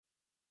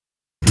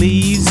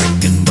please.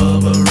 Rick and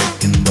Bubba,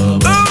 Rick and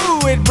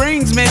Bubba. Ooh, it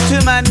brings me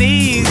to my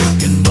knees.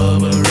 Rick and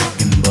Bubba,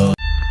 Rick and Bubba.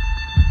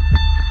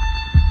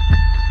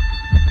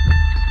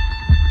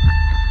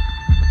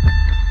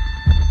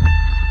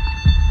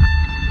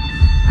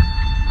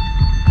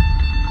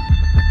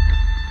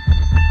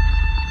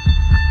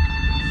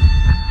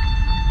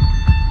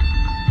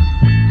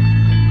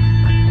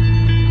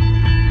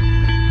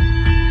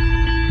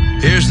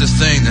 Here's the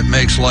thing that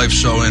makes life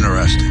so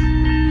interesting.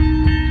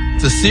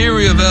 The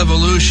theory of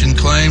evolution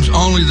claims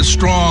only the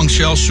strong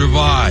shall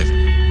survive.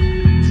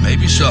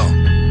 Maybe so.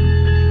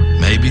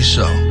 Maybe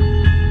so.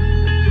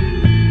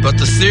 But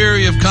the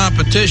theory of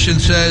competition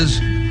says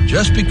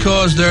just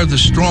because they're the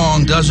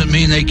strong doesn't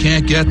mean they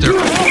can't get their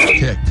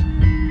kicked.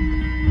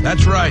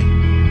 That's right.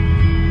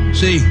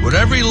 See, what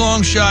every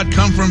long shot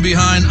come from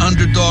behind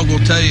underdog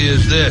will tell you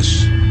is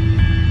this.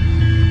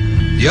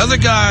 The other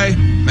guy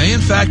may in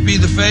fact be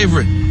the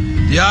favorite.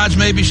 The odds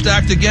may be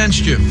stacked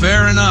against you,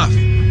 fair enough.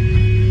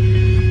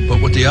 But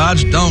what the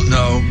odds don't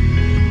know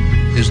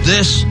is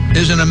this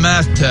isn't a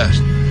math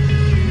test.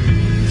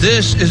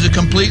 This is a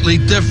completely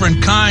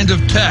different kind of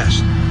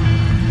test.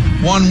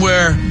 One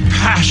where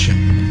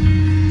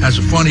passion has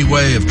a funny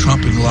way of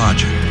trumping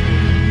logic.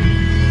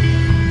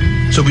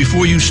 So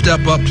before you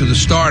step up to the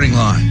starting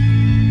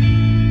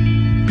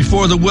line,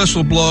 before the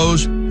whistle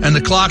blows and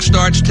the clock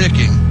starts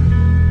ticking,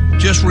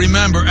 just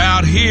remember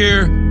out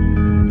here,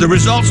 the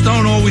results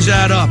don't always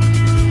add up.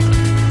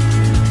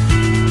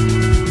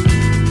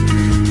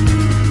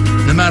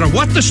 No matter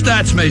what the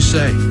stats may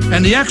say,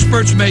 and the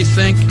experts may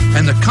think,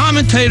 and the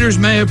commentators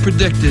may have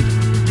predicted,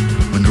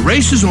 when the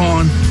race is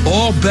on,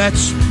 all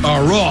bets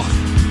are off.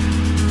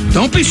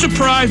 Don't be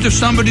surprised if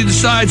somebody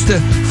decides to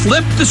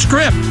flip the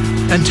script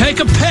and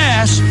take a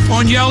pass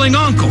on yelling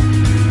uncle.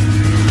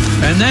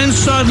 And then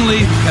suddenly,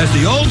 as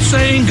the old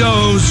saying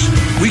goes,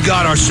 we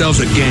got ourselves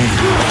a game.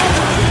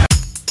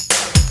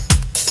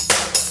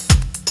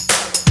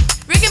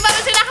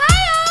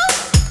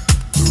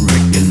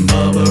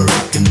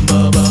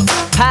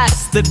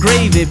 Pass the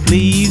gravy,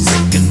 please.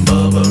 Rick and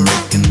Bubba,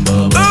 Rick and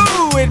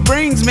Bubba. Ooh, it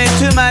brings me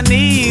to my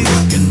knees.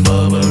 Rick and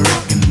Bubba,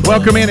 Rick and Bubba.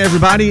 Welcome in,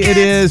 everybody. It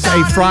is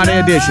a Friday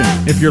edition.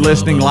 If you're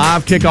listening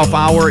live, kickoff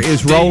hour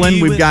is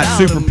rolling. We've got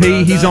Super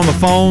P. He's on the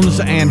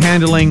phones and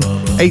handling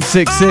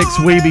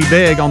 866 We Be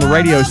Big on the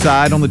radio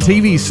side. On the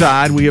TV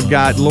side, we have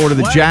got Lord of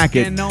the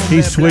Jacket.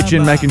 He's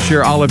switching, making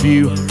sure all of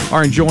you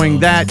are enjoying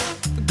that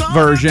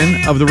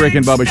version of the Rick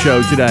and Bubba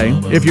Show today.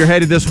 If you're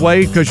headed this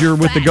way because you're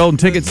with the golden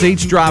ticket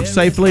seats, drive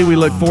safely. We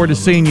look forward to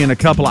seeing you in a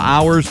couple of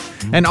hours.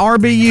 An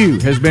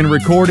RBU has been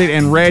recorded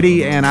and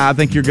ready, and I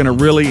think you're going to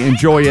really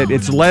enjoy it.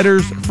 It's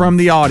letters from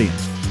the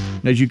audience.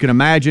 As you can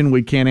imagine,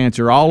 we can't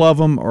answer all of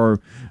them or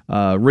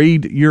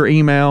read your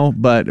email,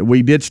 but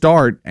we did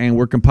start, and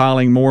we're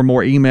compiling more and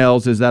more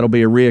emails as that'll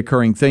be a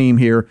reoccurring theme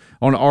here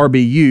on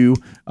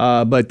RBU,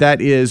 but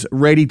that is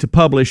ready to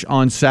publish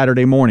on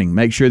Saturday morning.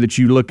 Make sure that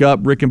you look up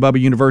Rick and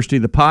Bubba University,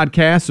 the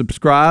podcast,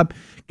 subscribe,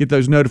 get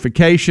those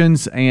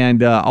notifications,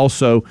 and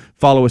also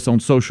follow us on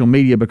social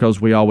media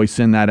because we always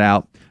send that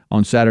out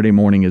on Saturday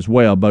morning as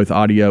well, both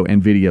audio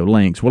and video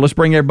links. Well, let's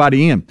bring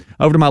everybody in.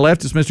 Over to my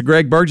left is Mr.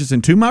 Greg Burgess,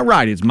 and to my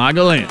right is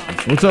Michael Lynn.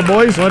 What's up,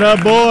 boys? What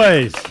up,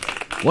 boys?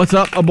 What's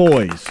up,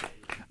 boys?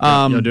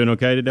 Y'all doing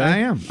okay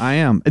today? I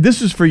am.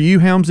 This is for you,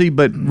 Helmsy,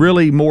 but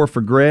really more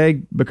for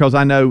Greg because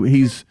I know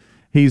he's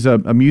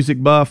a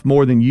music buff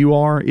more than you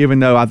are, even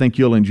though I think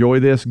you'll enjoy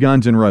this.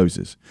 Guns N'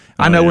 Roses.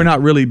 I know we're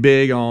not really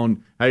big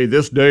on, hey,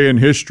 this day in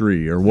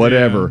history or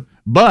whatever,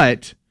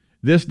 but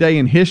this day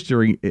in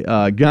history,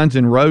 Guns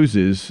N'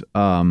 Roses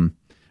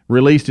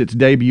released its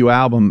debut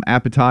album,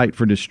 Appetite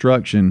for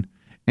Destruction,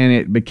 and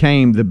it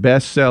became the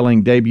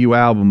best-selling debut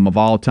album of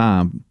all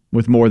time,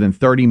 with more than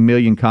 30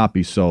 million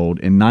copies sold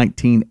in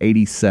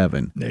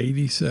 1987.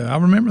 87. I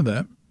remember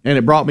that. And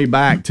it brought me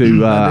back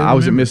to, I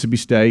was at Mississippi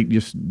State,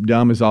 just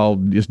dumb as all,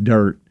 just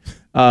dirt.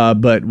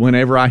 But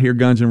whenever I hear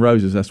Guns N'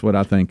 Roses, that's what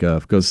I think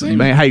of. Because,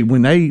 man, hey,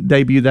 when they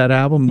debuted that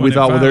album, we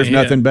thought, well, there's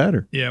nothing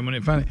better. Yeah, when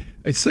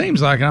it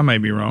seems like, I may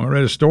be wrong, I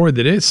read a story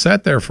that it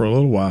sat there for a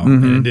little while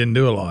and it didn't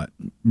do a lot.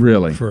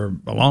 Really? For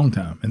a long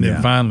time. And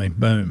then finally,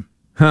 boom.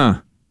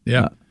 Huh.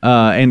 Yeah.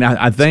 And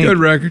I think. It's a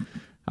good record.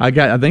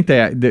 I think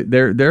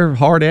they're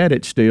hard at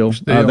it still.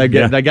 They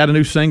got a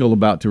new single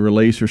about to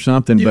release or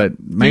something. Yeah. But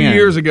man, 2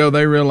 years ago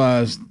they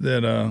realized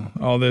that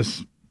all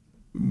this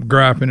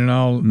griping and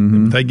all,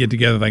 if they get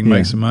together, they can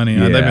make some money.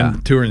 Yeah. They've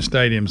been touring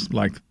stadiums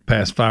like the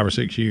past 5 or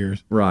 6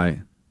 years, right?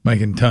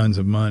 Making tons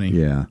of money.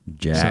 Yeah,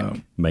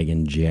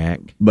 making jack.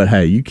 But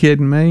hey, you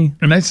kidding me?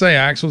 And they say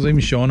Axl's even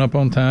showing up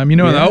on time. You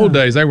know, in the old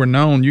days they were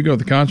known. You go to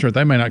the concert,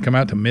 they may not come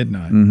out till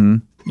midnight.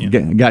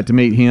 got to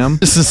meet him.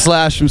 This is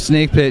Slash from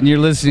Snake Pit, and you're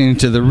listening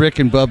to the Rick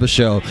and Bubba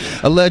Show.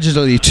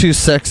 Allegedly, two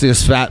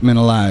sexiest fat men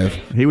alive.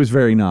 He was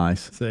very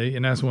nice. See,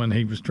 and that's when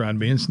he was trying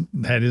to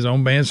had his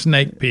own band,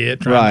 Snake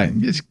Pit, trying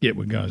to just get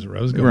with Guns N'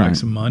 Roses, go make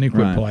some money,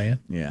 quit playing.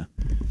 Yeah.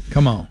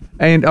 Come on.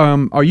 And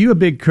are you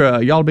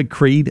y'all a big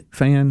Creed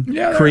fan?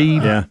 Yeah.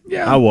 Creed?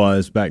 Yeah. I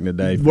was back in the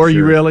day. Were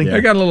you really?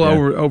 They got a little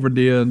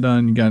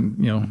overdone. You got,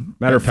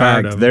 Matter of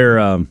fact,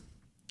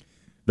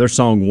 their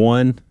song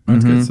 "One"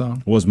 that's a good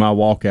song. was my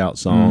walkout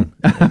song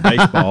in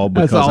baseball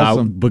because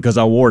awesome.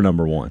 I wore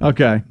number 1.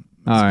 Okay.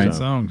 All right. Good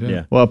song, too.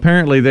 Yeah. Well,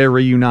 apparently they're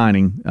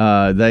reuniting.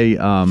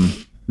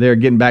 They're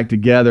getting back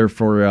together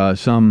for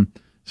some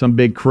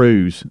big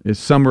cruise. It's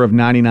Summer of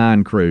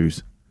 '99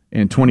 cruise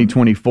in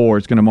 2024.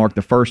 It's going to mark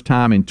the first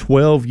time in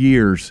 12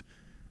 years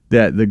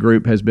that the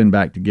group has been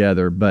back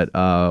together. But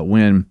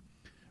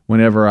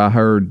whenever I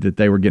heard that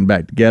they were getting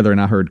back together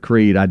and I heard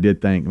Creed, I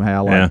did think, hey,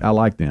 I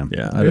like them.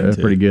 Yeah, that's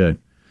pretty good.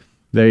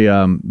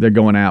 They're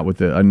going out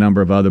with a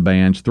number of other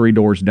bands. Three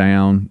Doors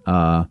Down.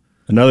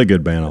 Another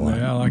good band I like.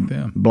 Yeah, I like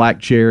them. Black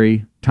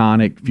Cherry,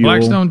 Tonic, Fuel.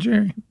 Blackstone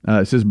Cherry?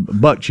 It says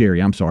Buck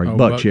Cherry. I'm sorry.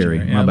 Buck Cherry.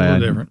 Yeah, My bad. a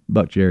little different.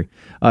 Buck Cherry.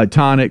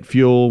 Tonic,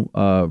 Fuel,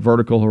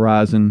 Vertical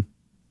Horizon,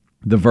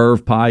 The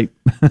Verve Pipe.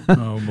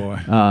 Oh, boy.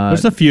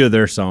 There's a few of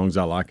their songs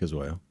I like as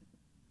well.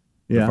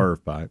 Yeah. The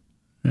Verve Pipe.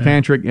 Yeah.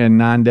 Tantric and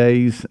 9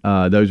 Days.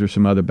 Those are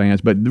some other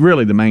bands. But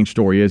really the main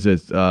story is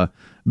it's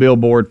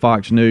Billboard,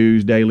 Fox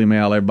News, Daily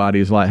Mail, everybody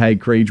is like, hey,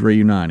 Creed's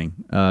reuniting.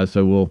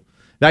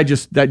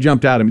 That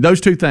jumped out at me.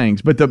 Those two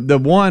things. But the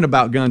one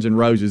about Guns N'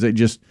 Roses, it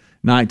just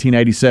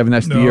 1987,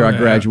 that's the year I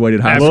graduated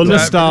high school. A little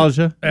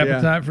nostalgia.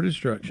 Appetite for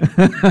Destruction.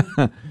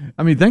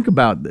 I mean, think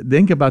about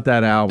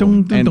that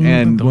album.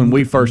 And when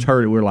we first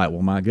heard it, we were like,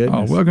 well, my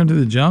goodness. Oh, Welcome to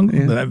the Jungle.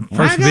 Yeah. That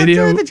first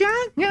video.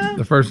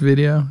 The first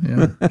video.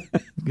 Yeah.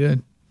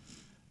 Good.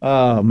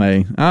 Oh,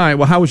 man. All right.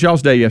 Well, how was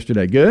y'all's day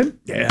yesterday? Good?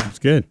 Yeah, it's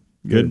good.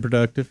 Good and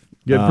productive.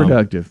 Good,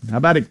 productive. How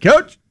about it,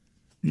 Coach?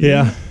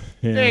 Yeah.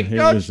 Hey, it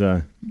was,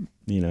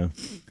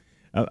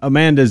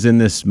 Amanda's in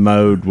this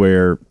mode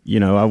where,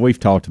 we've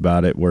talked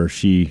about it, where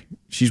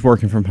she's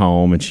working from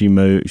home and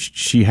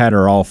she had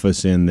her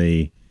office in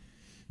the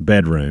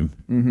bedroom.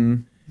 Mm-hmm.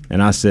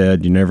 And I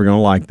said, you're never going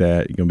to like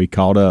that. You're going to be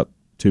caught up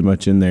too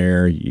much in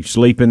there. You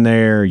sleep in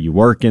there. You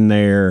work in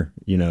there.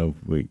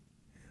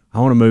 I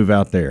want to move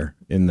out there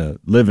in the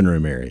living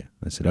room area.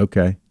 I said,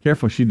 okay.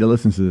 Careful, she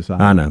listens to this.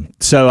 I know.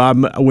 So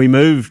we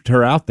moved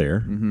her out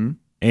there,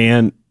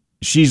 and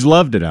she's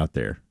loved it out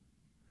there.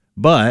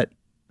 But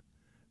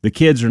the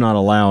kids are not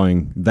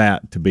allowing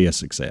that to be a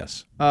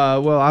success.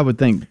 Well, I would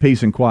think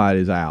peace and quiet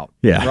is out.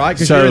 Yeah. Right?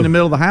 Because you're in the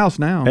middle of the house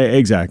now.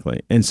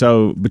 Exactly. And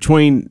so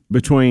between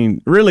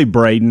really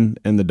Braden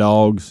and the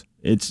dogs,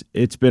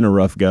 it's been a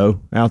rough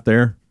go out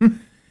there.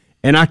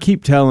 And I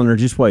keep telling her,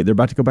 just wait. They're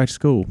about to go back to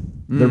school.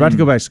 They're about to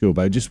go back to school,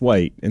 babe. Just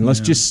wait. And let's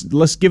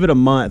give it a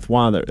month.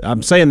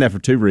 I'm saying that for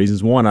two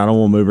reasons. One, I don't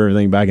want to move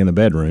everything back in the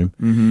bedroom.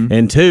 Mm-hmm.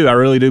 And two, I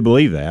really do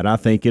believe that. I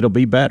think it'll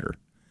be better.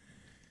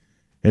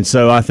 And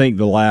so I think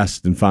the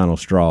last and final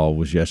straw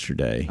was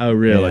yesterday. Oh,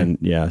 really? And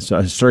yeah, so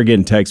I started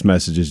getting text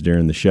messages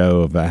during the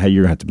show about, hey,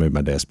 you're going to have to move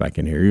my desk back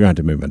in here. You're going to have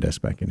to move my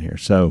desk back in here.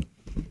 So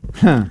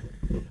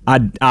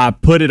I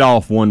put it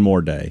off one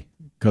more day,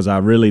 because I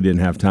really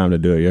didn't have time to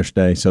do it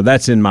yesterday. So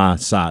that's in my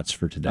sights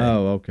for today.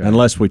 Oh, okay.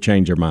 Unless we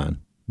change our mind.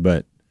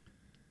 But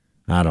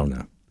I don't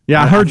know.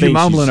 Yeah, I heard you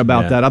mumbling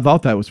about that. I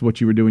thought that was what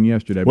you were doing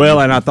yesterday.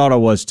 Well, and I thought I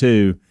was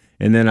too.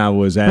 And then I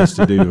was asked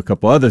to do a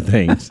couple other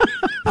things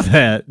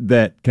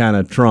that kind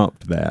of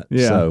trumped that.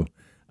 Yeah. So,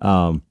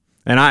 and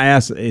I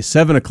asked at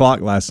 7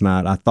 o'clock last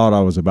night, I thought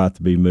I was about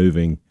to be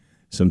moving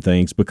some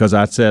things, because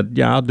I said,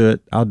 yeah, I'll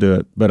do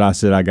it. But I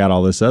said, I got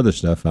all this other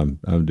stuff I'm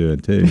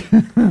doing too.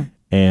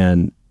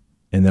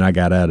 And then I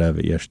got out of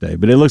it yesterday.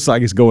 But it looks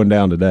like it's going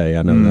down today.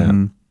 I know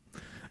that.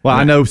 Well,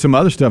 I know some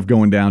other stuff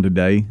going down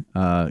today.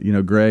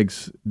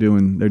 Greg's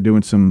they're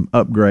doing some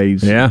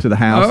upgrades to the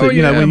house. Oh,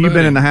 when you've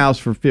been in the house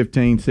for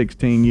 15,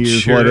 16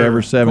 years,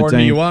 whatever, 17. According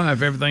to your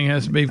wife, everything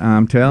has to be.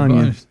 I'm telling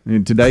you.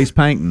 And today's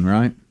painting,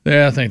 right?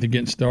 Yeah, I think they're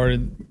getting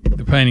started.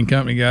 The painting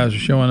company guys are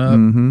showing up.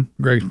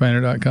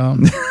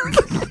 Greg'sPainter.com.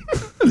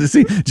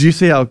 Did you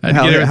see how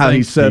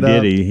he's set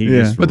up?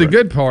 But the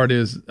good part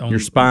is your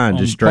spine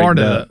just straightened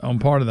up. On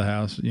part of the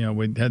house, we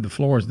had the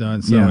floors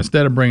done. So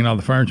instead of bringing all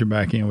the furniture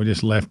back in, we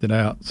just left it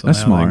out. So that's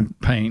now smart. they can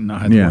paint and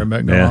not have to worry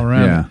about going all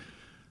around. Yeah. It.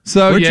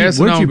 So it's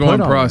an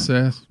ongoing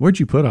process. Where'd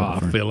you put all?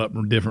 Fill up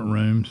different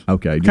rooms.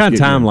 Okay. What kind of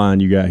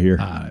timeline you got here?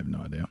 I have no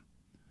idea.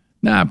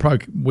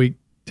 Probably week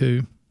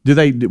 2.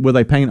 Will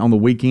they paint on the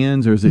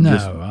weekends, or is it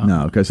just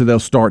no? Okay, so they'll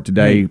start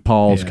today.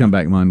 Pause, come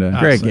back Monday.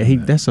 Greg,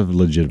 that's a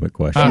legitimate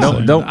question.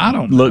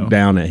 Don't look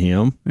down at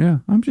him. Yeah,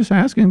 I'm just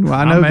asking. Well,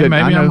 I know maybe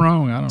I'm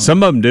wrong. I don't know.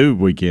 Some of them do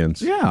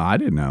weekends. Yeah, I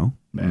didn't know.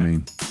 I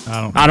mean,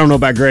 I don't know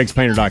about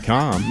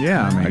Greg'sPainter.com.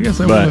 Yeah, I guess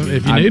they will.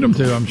 If you need them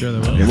to, I'm sure they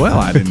will. Well,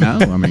 I didn't know.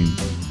 I mean,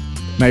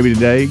 maybe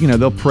today,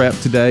 they'll prep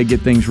today,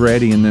 get things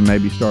ready, and then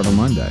maybe start on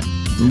Monday.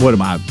 What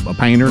am I, a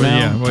painter now?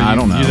 Yeah, well, I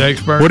don't know. You're the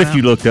expert. What now? if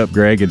you looked up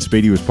Greg and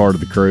Speedy was part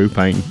of the crew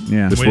painting?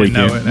 Yeah. this We didn't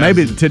know weekend. it.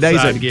 Maybe That's a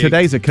side gig.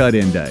 today's a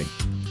cut-in day.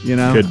 You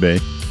know, Could be.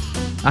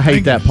 I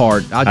hate that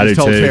part. I do just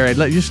told too. Terry,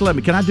 just let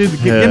me. Can I do the?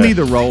 Give me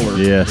the roller.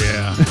 Yes.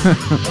 Yeah.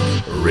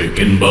 Rick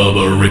and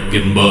Bubba, Rick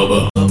and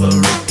Bubba,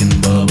 Rick and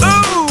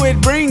Bubba. Ooh, it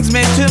brings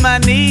me to my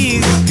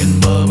knees. Rick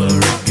and Bubba,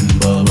 Rick and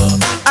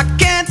Bubba. I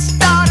can't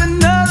start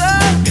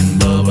another. Rick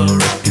and Bubba,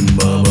 Rick and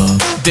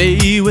Bubba.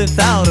 Day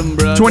without 'em,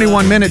 brother.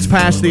 21 minutes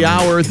past the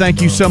hour.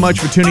 Thank you so much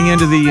for tuning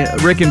into the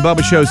Rick and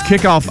Bubba Show's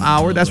kickoff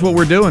hour. That's what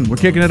we're doing. We're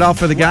kicking it off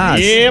for the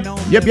guys. Yep.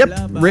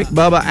 Rick,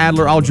 Bubba,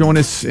 Adler, all join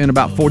us in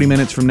about 40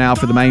 minutes from now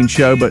for the main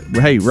show. But,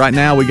 hey, right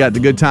now we got the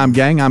Good Time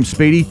Gang. I'm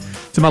Speedy.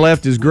 To my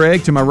left is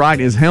Greg. To my right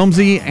is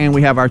Helmsy. And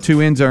we have our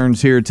two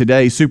interns here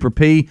today. Super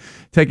P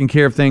taking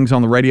care of things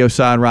on the radio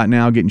side right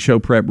now, getting show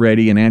prep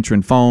ready and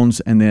answering phones.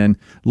 And then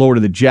Lord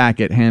of the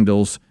Jacket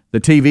handles the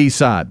TV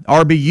side.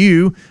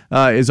 RBU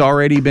has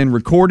already been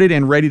recorded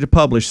and ready to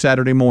publish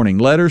Saturday morning.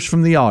 Letters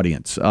from the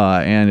audience.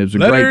 And it was a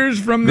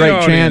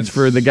great chance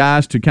for the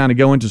guys to kind of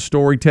go into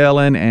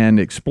storytelling and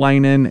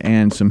explaining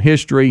and some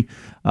history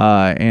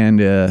and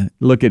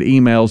look at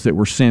emails that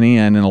were sent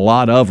in, and a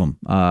lot of them.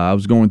 I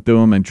was going through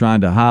them and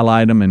trying to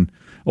highlight them and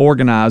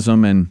organize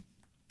them, and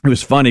it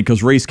was funny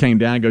because Reese came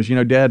down and goes,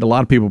 Dad, a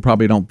lot of people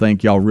probably don't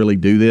think y'all really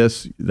do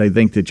this. They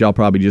think that y'all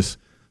probably just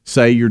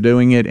say you're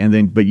doing it,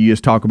 but you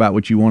just talk about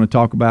what you want to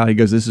talk about. He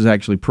goes, this is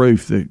actually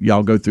proof that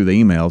y'all go through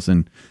the emails,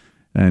 and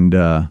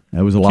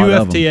there was a lot of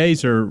them.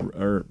 QFTAs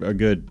are a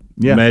good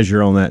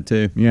measure on that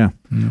too. Yeah.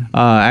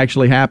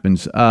 Actually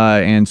happens.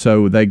 And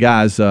so the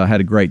guys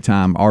had a great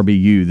time,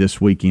 RBU, this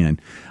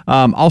weekend.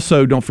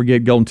 Also, don't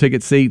forget, golden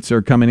ticket seats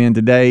are coming in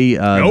today.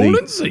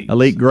 Golden seats.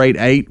 Elite Grade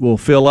 8 will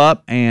fill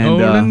up, and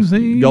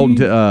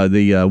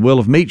the Wheel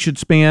of Meat should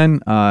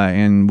spin,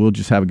 and we'll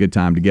just have a good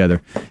time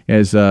together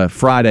as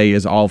Friday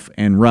is off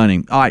and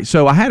running. All right,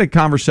 so I had a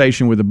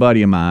conversation with a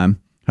buddy of mine,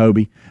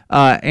 Hobie,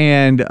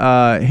 and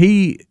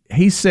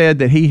he said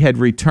that he had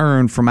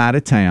returned from out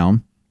of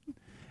town,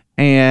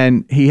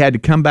 and he had to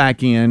come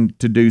back in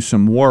to do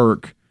some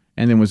work,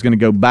 and then was going to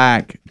go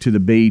back to the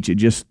beach.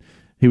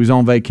 He was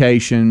on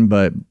vacation,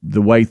 but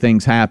the way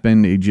things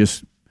happened,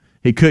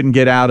 he couldn't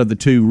get out of the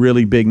two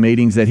really big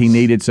meetings that he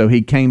needed, so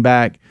he came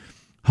back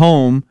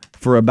home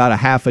for about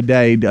a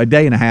day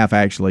and a half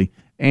actually,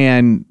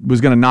 and was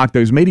going to knock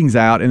those meetings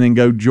out and then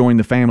go join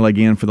the family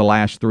again for the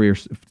last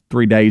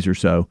 3 days or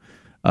so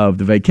of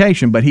the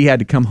vacation. But he had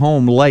to come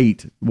home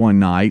late one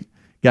night,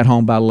 got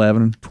home by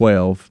 11,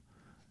 12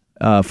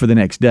 for the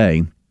next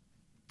day,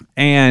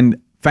 and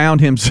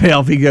found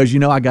himself, he goes,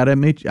 I got to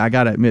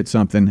admit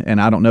something, and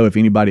I don't know if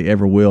anybody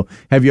ever will.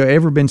 Have you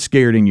ever been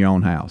scared in your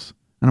own house?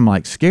 And I'm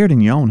like, scared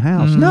in your own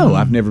house? No,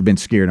 I've never been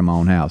scared in my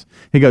own house.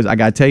 He goes, I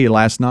got to tell you,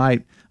 last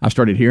night I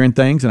started hearing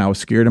things, and I was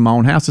scared in my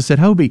own house. I said,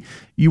 Hobie,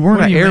 you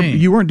weren't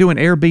doing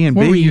Airbnb.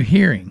 What were you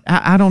hearing?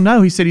 I don't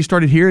know. He said he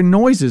started hearing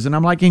noises, and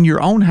I'm like, in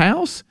your own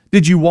house?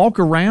 Did you walk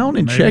around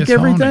and check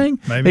everything?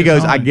 He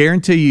goes, I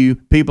guarantee you,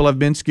 people have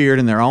been scared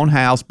in their own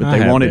house, but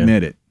they won't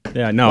admit it.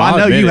 Yeah, no, well, I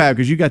know you have,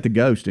 because you got the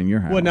ghost in your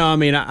house. Well, no, I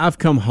mean, I've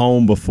come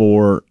home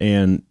before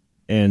and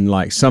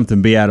like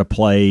something be out of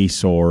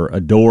place or a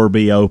door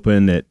be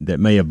open that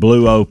may have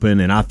blew open,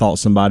 and I thought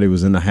somebody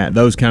was in the house.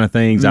 Those kind of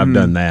things, I've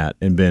done that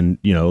and been,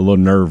 a little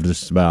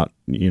nervous about,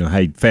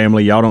 hey,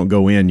 family, y'all don't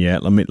go in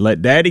yet.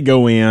 Let Daddy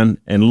go in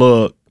and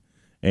look,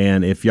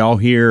 and if y'all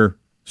hear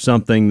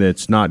something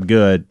that's not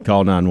good,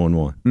 call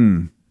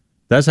 911.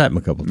 That's happened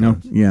a couple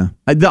times. Yeah.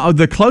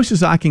 The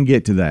closest I can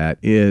get to that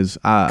is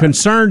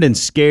concerned and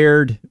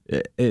scared.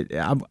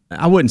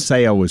 I wouldn't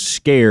say I was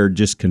scared,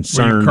 just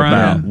concerned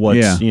about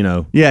what's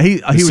Yeah,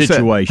 he was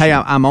situation. Hey,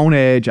 I'm on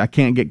edge. I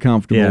can't get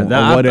comfortable.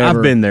 Or whatever.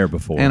 I've been there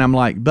before, and I'm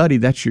like, buddy,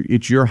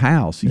 it's your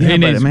house. He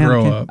needs to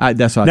grow up.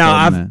 That's what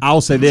I told him. I'll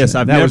say this: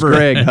 I've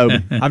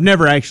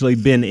never actually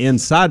been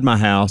inside my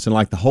house, and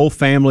like the whole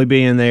family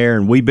being there,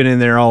 and we've been in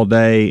there all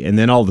day, and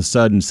then all of a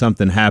sudden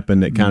something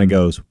happened that kind of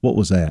goes, "What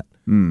was that?"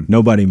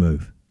 Nobody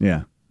move.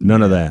 Yeah.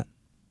 None of that.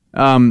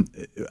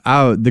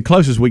 The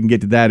closest we can get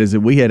to that is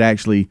that we had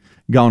actually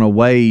gone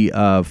away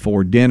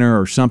for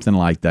dinner or something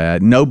like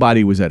that.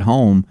 Nobody was at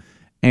home,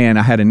 and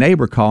I had a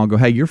neighbor call and go,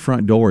 hey, your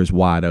front door is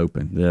wide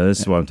open. Yeah, this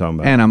is what I'm talking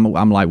about. And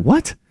I'm like,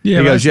 what? Yeah,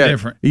 he goes, that's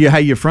different. Yeah,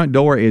 hey, your front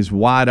door is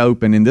wide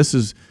open, and this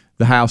is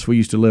the house we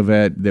used to live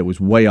at that was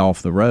way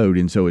off the road,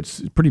 and so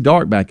it's pretty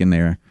dark back in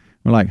there.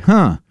 We're like,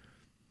 huh.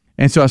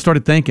 And so I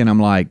started thinking, I'm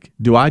like,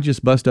 do I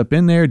just bust up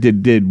in there?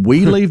 Did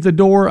we leave the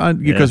door?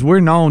 Because we're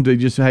known to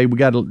just, hey, we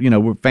got to,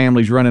 we're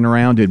families running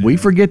around. Did we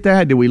forget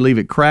that? Did we leave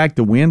it cracked?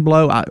 The wind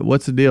blow?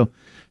 What's the deal?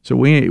 So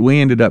we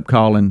ended up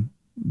calling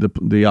the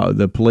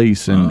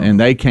police, and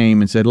they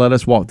came and said, let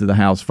us walk to the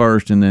house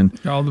first, and then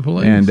call the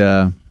police.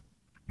 And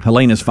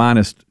Helena's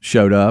Finest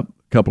showed up,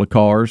 a couple of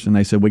cars, and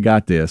they said, we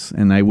got this.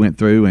 And they went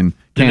through and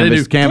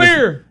canvassed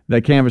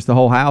the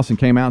whole house and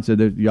came out and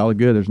said, y'all are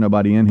good, there's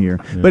nobody in here.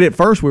 Yeah. But at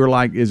first we were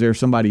like, is there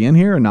somebody in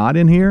here or not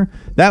in here?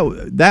 That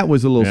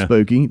was a little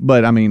spooky,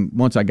 but I mean,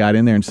 once I got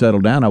in there and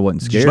settled down, I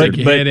wasn't scared. Just shake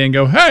your head in and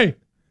go, hey!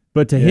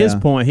 But to his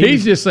point,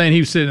 he's just saying he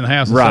was sitting in the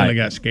house and suddenly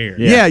got scared.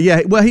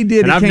 Yeah. Well, he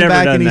did. And he I've came never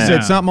back done and he that.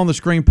 said something on the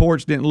screen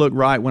porch didn't look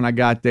right when I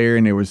got there,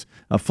 and there was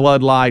a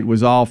floodlight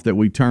was off that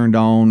we turned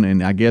on,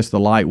 and I guess the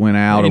light went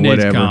out He or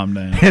needs to whatever. calm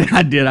down. And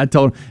I did. I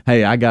told him,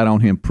 hey, I got on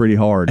him pretty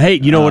hard. Hey,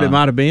 you know what it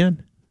might have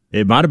been?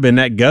 It might have been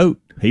that goat.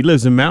 He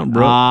lives in Mountain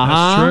Brook.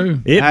 That's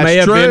true. It may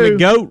have been the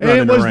goat running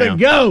It was around.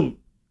 the goat.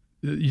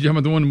 You talking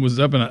about the one that was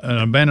up in an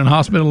abandoned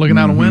hospital looking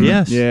out a window?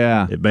 Yes.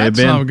 Yeah. It may That have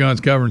son of a been.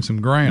 gun's covering some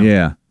ground.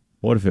 Yeah.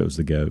 What if it was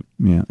the goat?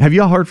 Yeah. Have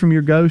y'all heard from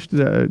your ghost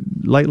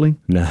lately?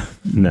 No.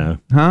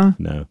 Huh?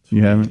 No.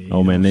 You haven't?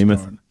 Old man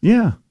Nemeth?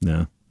 Yeah.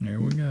 No. There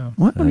we go.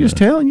 What? I'm just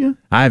telling you.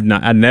 I have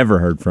not. I never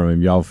heard from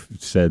him. Y'all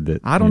said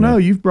that. I don't know.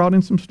 You've brought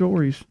in some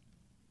stories.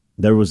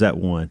 There was that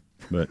one,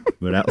 but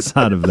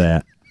outside of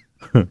that,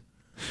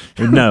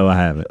 no, I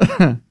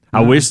haven't. I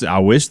wish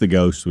the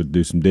ghost would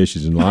do some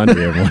dishes and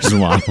laundry every once in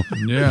a while.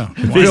 Yeah.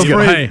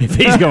 If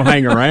he's gonna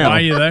hang around, Why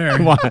are you there?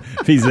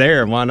 If he's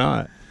there, why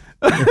not?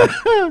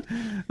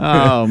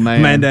 Oh man.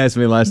 Amanda asked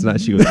me last night.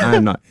 She goes,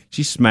 "I'm not."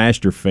 She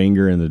smashed her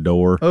finger in the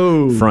door,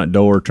 front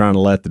door, trying to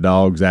let the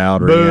dogs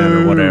out or in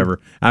or whatever.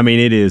 I mean,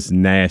 it is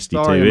nasty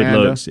Sorry, too.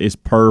 Amanda. It's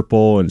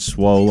purple and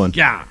swollen.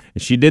 Yeah.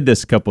 And she did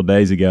this a couple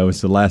days ago. And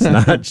so last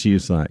night she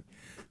was like,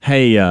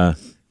 "Hey,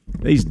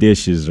 these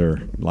dishes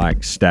are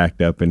like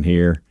stacked up in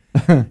here.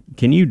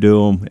 Can you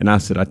do them?" And I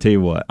said, "I tell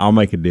you what, I'll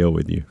make a deal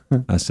with you."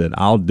 I said,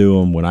 "I'll do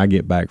them when I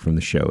get back from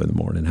the show in the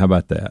morning. How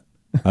about that?"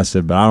 I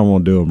said, "But I don't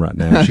want to do them right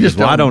now." She goes,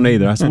 "Well, I don't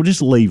either." I said, "Well,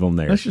 just leave them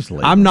there. Let's just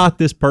leave I'm not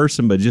this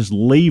person, but just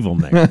leave them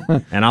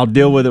there, and I'll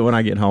deal with it when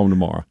I get home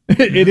tomorrow."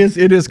 It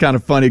is kind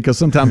of funny because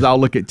sometimes I'll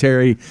look at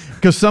Terry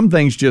because some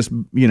things just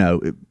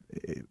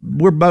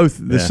we're both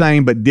the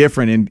same but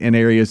different in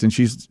areas, and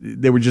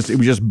it was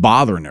just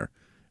bothering her.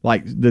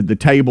 Like the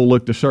table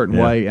looked a certain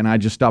way, and I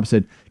just stopped and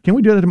said, "Can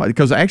we do that tomorrow?"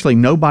 Because actually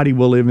nobody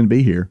will even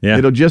be here. Yeah.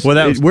 It'll just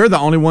we're the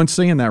only ones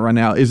seeing that right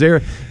now.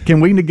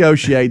 Can we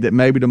negotiate that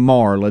maybe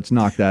tomorrow let's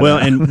knock that Well,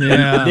 out? and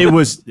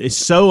it's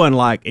so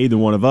unlike either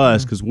one of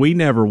us because we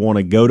never want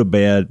to go to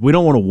bed. We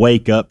don't want to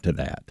wake up to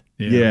that.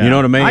 Yeah. You know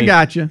what I mean? I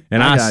got you.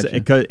 And I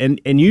got you.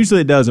 And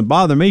usually it doesn't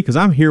bother me because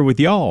I'm here with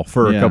y'all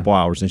for a couple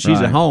hours, and she's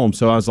Right. at home.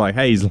 So I was like,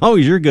 "Hey, as long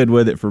as you're good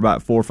with it for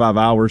about 4 or 5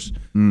 hours,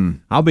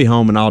 I'll be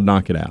home and I'll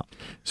knock it out."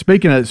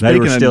 Speaking They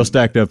were of still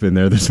stacked up in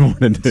there this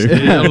morning too.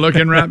 Yeah,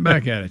 looking right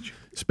back at it.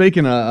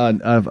 Speaking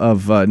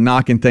of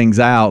knocking things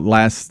out,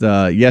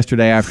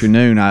 yesterday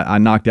afternoon I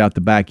knocked out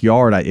the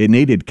backyard. It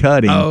needed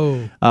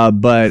cutting.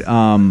 But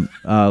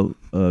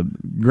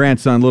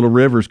grandson Little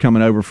River's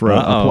coming over for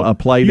a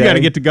play day. You got to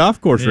get the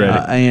golf course ready.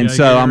 And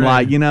so I'm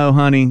like,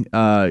 honey,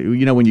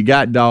 when you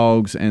got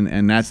dogs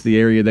and that's the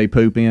area they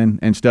poop in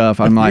and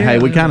stuff, I'm like, hey,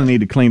 we kind of need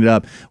to clean it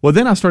up. Well,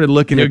 then I started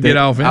looking You'll get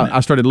off in it.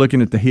 I started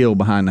looking at the hill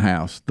behind the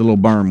house, the little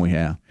berm we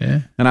have. Yeah.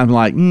 And I'm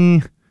like,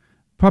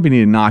 probably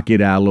need to knock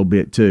it out a little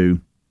bit too.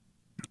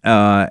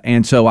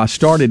 And so I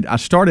started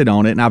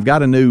on it, and I've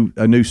got a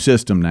new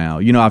system now.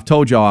 I've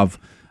told y'all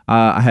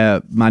I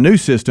have my new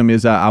system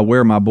is I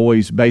wear my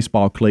boys'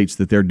 baseball cleats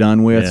that they're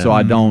done with, so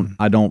I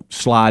don't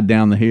slide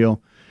down the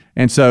hill.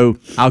 And so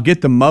I'll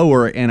get the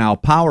mower and I'll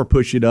power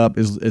push it up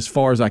as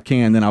far as I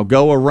can. Then I'll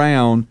go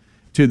around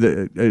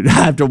I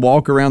have to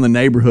walk around the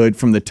neighborhood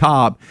from the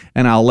top,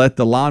 and I'll let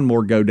the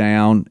lawnmower go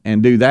down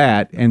and do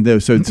that. And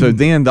so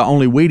then the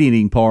only weed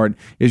eating part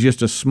is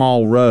just a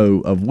small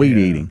row of weed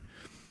eating.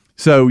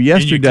 So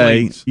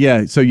yesterday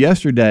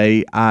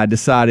I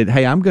decided,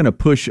 hey, I'm going to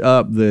push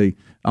up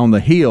on the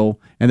hill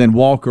and then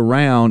walk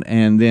around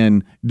and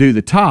then do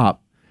the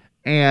top.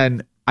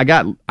 And I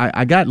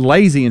got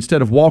lazy.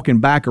 Instead of walking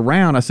back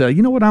around, I said,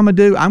 you know what I'm going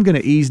to do? I'm going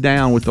to ease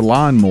down with the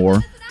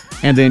lawnmower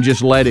and then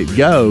just let it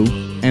go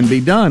and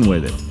be done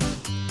with it.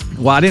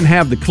 Well, I didn't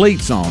have the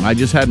cleats on. I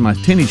just had my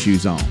tennis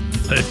shoes on.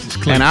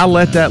 And I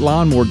let that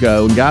lawnmower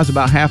go. And guys,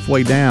 about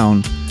halfway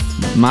down,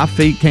 my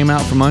feet came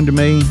out from under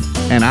me,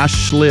 and I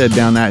slid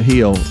down that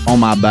hill on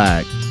my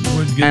back.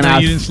 And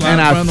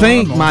I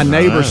think my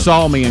neighbor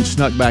saw me and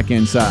snuck back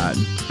inside.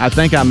 I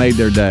think I made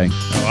their day.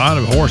 Oh, I'd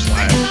have horse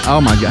laughed. Oh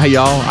my God! Hey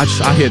y'all,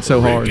 I hit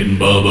so hard. Rick and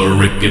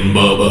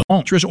Bubba.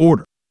 Just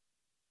order.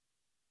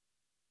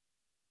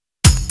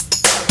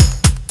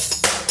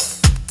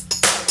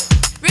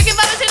 Rick and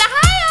Bubba's in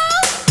Ohio.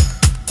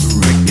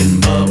 Rick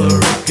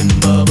and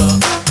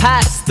Bubba.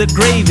 Pass the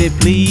gravy,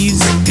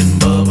 please. Rick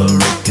and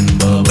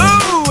Bubba.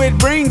 Ooh, it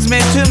brings me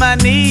to my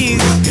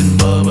knees. Rick and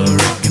Bubba.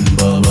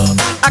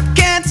 I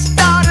can't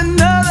start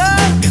another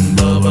Rick and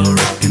Bubba.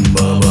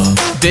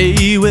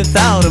 day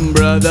without him,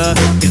 brother.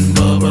 Rick and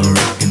Bubba.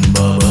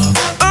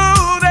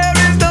 Ooh, there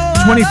is no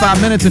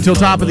 25 minutes until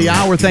top of the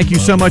hour. Thank you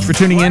so much for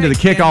tuning in to the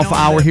kickoff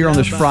hour here on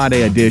this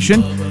Friday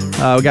edition.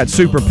 We got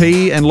Super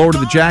P and Lord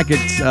of the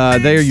Jackets.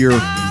 They're your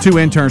 2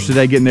 interns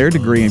today getting their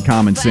degree in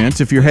common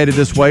sense. If you're headed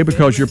this way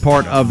because you're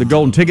part of the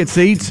Golden Ticket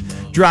seats,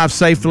 drive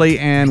safely,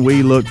 and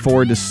we look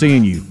forward to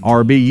seeing you.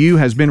 RBU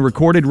has been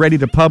recorded, ready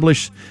to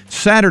publish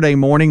Saturday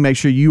morning. Make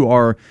sure you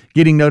are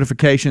getting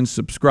notifications.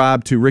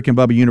 Subscribe to Rick and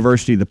Bubba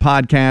University, the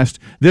podcast.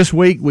 This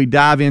week, we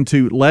dive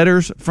into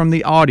letters from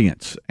the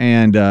audience,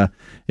 and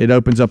it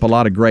opens up a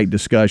lot of great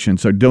discussion.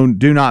 So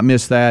do not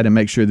miss that, and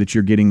make sure that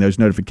you're getting those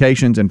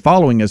notifications and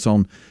following us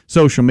on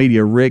social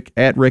media,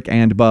 at Rick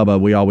and Bubba.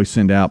 We always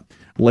send out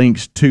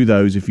links to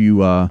those if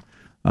you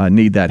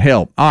need that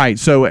help. All right,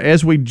 so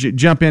as we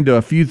jump into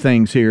a few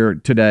things here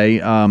today,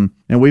 and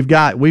we've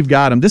got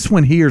them. This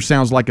one here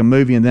sounds like a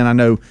movie, and then I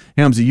know,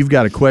 Helmsy, you've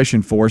got a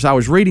question for us. I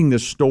was reading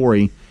this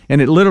story,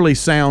 and it literally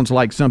sounds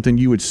like something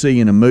you would see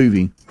in a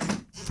movie.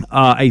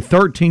 A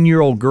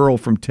 13-year-old girl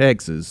from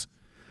Texas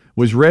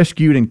was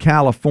rescued in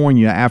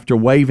California after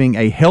waving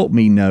a help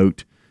me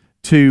note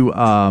to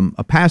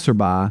a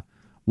passerby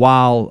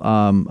while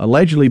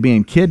allegedly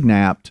being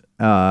kidnapped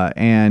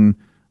and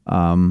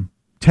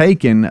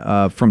taken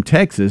from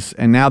Texas,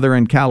 and now they're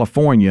in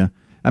California.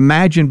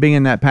 Imagine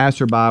being that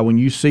passerby when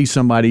you see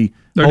somebody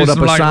hold up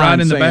a sign right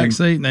in the saying, back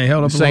seat, and they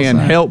held up saying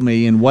a help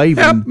me, and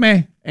waving. Help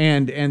me.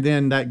 And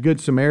then that good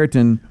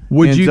Samaritan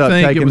Would ends you up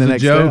think taking it was the a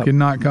next joke step. and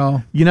not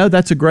call? You know,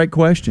 that's a great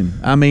question.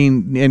 I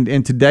mean,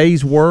 in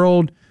today's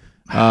world,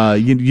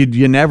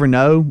 you never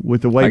know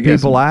with the way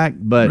people act.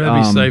 But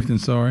rather be safe than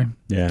sorry.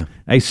 Yeah.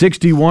 A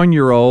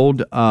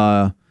 61-year-old,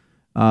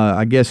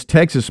 I guess,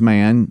 Texas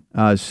man,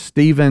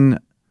 Stephen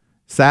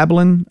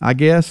Sablin, I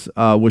guess,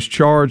 was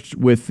charged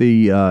with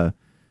the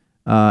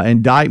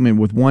indictment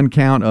with one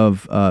count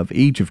of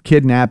each of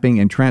kidnapping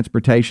and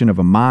transportation of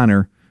a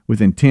minor with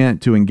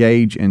intent to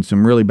engage in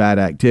some really bad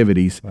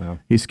activities. Wow.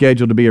 He's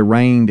scheduled to be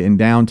arraigned in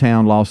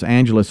downtown Los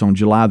Angeles on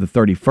July the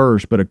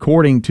 31st, but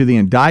according to the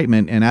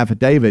indictment and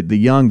affidavit, the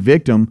young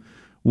victim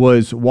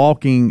was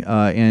walking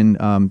in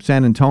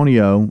San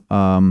Antonio.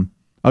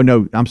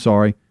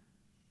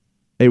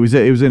 It was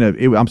in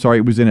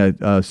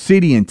a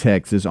city in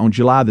Texas on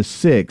July the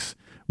 6th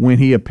when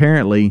he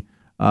apparently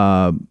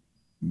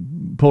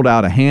pulled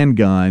out a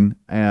handgun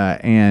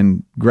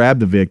and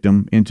grabbed the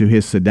victim into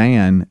his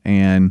sedan,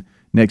 and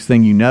next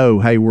thing you know,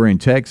 hey, we're in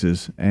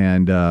Texas,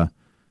 and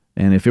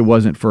if it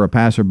wasn't for a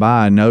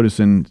passerby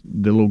noticing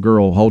the little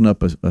girl holding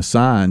up a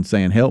sign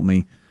saying "Help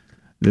me,"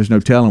 there's no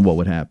telling what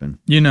would happen.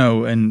 You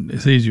know, and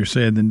it's easier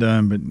said than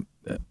done.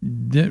 But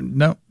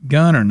no,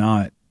 gun or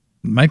not,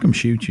 make them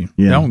shoot you.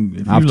 Yeah. Don't.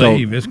 If you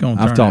leave, it's going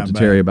to turn out I've talked to bad.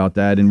 Terry about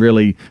that, and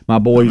really, my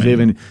boys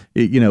and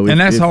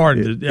that's hard.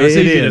 It's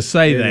easy to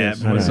say that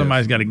when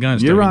somebody's got a gun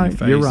stuck in your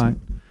face. You're right.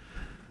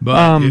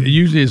 But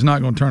usually it's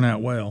not going to turn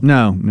out well.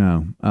 No.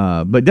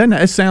 But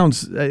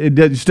it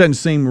just doesn't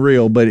seem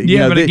real. But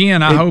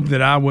I hope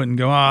that I wouldn't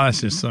go, oh,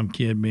 that's just some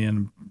kid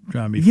trying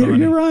to be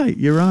funny.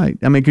 You're right.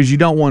 I mean, because you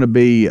don't want to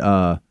be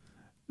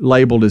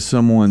labeled as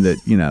someone that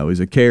is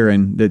a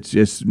Karen that's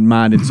just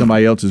minding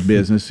somebody else's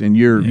business, and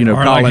you're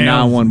calling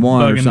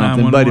 911 or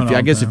something. But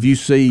if you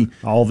see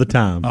all the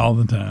time.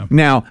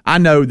 Now I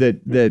know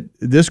that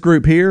this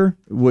group here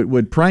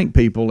would prank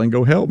people and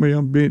go, help me,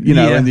 I'm being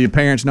and the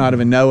parents not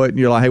even know it, and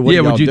you're like, hey, what are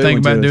y'all would you think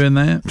about doing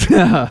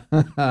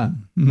that?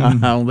 I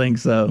don't think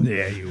so.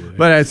 Yeah, you would.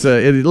 But it's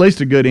at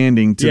least a good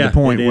ending to the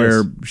point it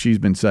where is. she's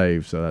been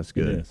saved, so that's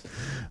good.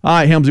 All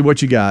right, Helmsy,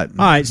 what you got?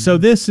 All right, so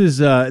this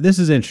is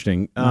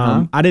interesting.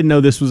 I didn't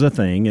know this was a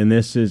thing, and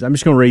I'm just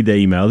going to read the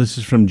email. This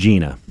is from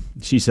Gina.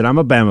 She said, I'm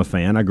a Bama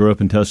fan. I grew up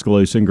in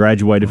Tuscaloosa and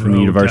graduated from the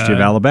University of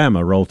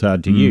Alabama. Roll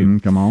Tide to you.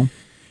 Come on.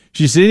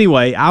 She said,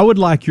 anyway, I would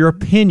like your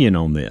opinion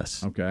on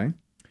this. Okay.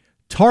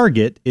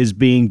 Target is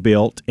being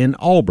built in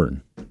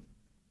Auburn,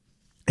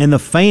 and the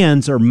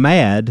fans are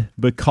mad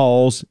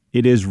because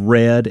it is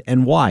red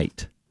and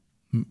white.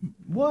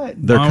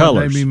 What? Their Why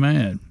colors. would they be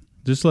mad?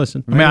 Just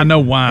listen. I mean, I know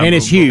why. And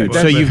it's huge.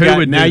 So you've got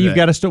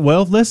to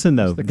well, listen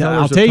though. the colors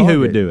I'll of tell you who Target.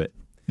 would do it.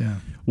 Yeah.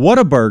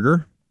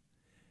 Whataburger.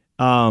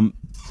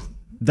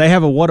 They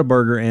have a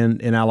Whataburger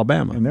in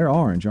Alabama. And they're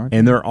orange, aren't they?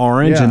 And they're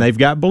orange, Yeah. and they've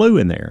got blue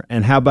in there.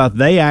 And how about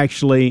they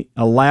actually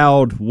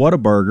allowed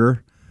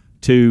Whataburger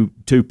to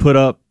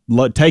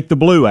take the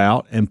blue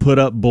out and put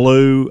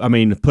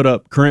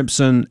up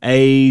crimson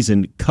A's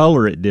and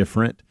color it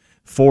different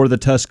for the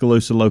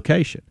Tuscaloosa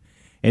location.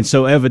 And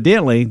so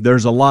evidently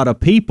there's a lot of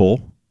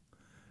people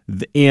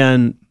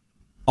in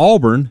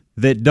Auburn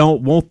that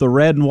don't want the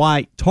red and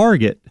white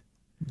Target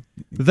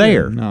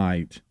there. Good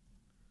night.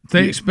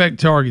 They expect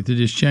Target to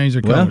just change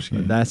their color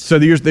scheme. So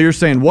you're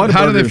saying Whataburger's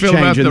How do they feel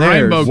about changing the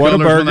theirs? rainbow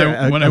colors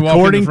when they walk in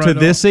according the front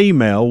to this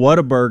email,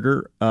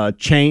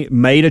 Whataburger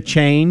made a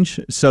change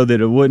so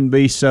that it wouldn't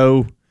be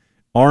so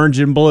orange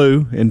and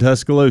blue in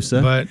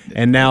Tuscaloosa.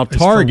 And now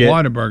Target. It's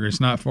for Whataburger.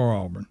 It's not for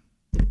Auburn.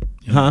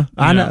 Huh?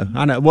 I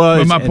know. Well,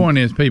 but my point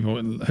is,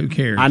 people, who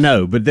cares? I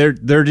know, but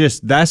they're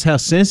just, that's how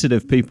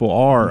sensitive people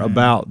are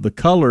about the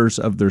colors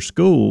of their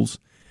schools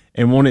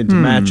and want it to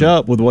match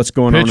up with what's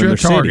going on in their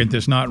Picture a Target city.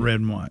 that's not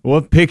red and white.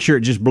 Well, picture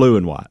it just blue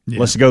and white. Yeah,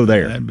 Let's go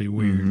there. That'd be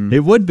weird. Mm-hmm.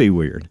 It would be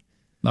weird.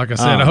 Like I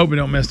said, I hope we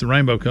don't mess the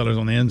rainbow colors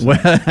on the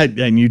inside. Well,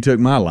 and you took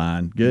my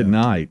line. Good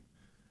night.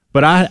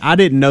 But I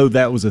didn't know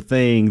that was a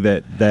thing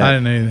that I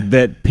didn't either.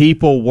 that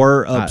people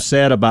were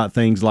upset about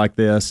things like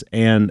this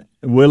and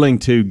willing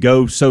to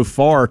go so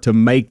far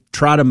to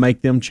try to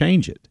make them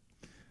change it.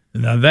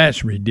 Now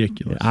that's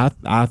ridiculous.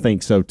 I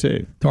think so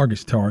too.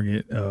 Target's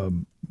Target.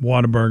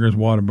 Whataburger's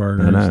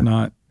Whataburger. It's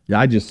not. Yeah,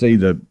 I just see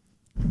the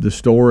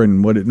store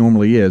and what it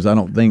normally is. I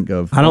don't think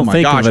of. I don't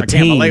think of a I can't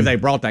team. believe they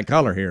brought that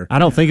color here. I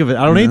don't think of it.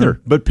 I don't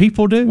either. But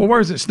people do. Well, where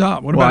does it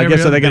stop? What Well, about I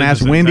guess are they going to ask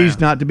business in Wendy's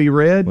town? not to be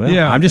red? Well,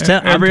 Yeah, I'm just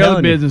telling. every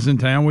other business in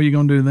town. What are you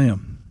going to do to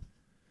them?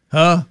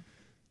 Huh?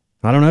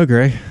 I don't know,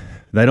 Greg.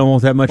 They don't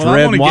want that much Well, I'm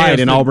red gonna and white guess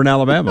in that- Auburn,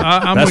 Alabama.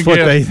 I'm That's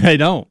gonna what guess they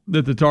don't.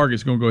 That the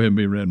Target's going to go ahead and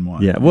be red and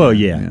white. Yeah. Well,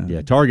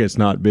 yeah. Target's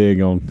not big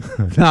on.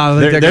 No,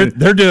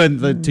 They're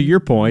doing to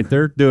your point.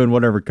 They're doing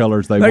whatever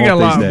colors they They want got a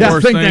lot these days.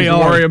 worse think things they to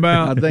are. worry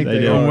about. I think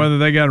they on are. whether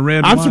they got a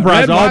red. I'm and surprised white.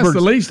 Red and white's Auburn's.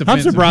 the least I'm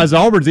offensive. surprised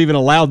Auburn's even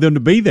allowed them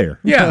to be there.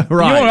 Yeah,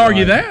 Right, you won't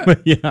argue right.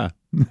 that.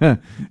 Yeah.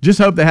 Just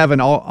hope they have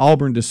an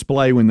Auburn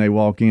display when they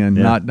walk in,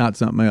 not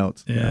something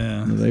else.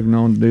 Yeah. They've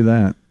known to do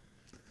that.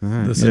 The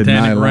night,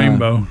 satanic Lyle.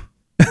 rainbow.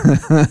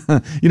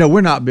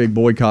 We're not big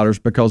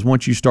boycotters because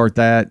once you start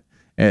that,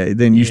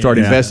 then you start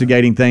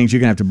investigating things. You're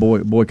going to have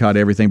to boycott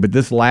everything. But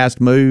this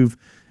last move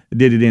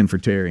did it in for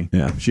Terry.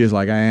 Yeah. She was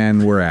like,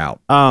 and we're out.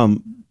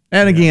 And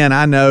again,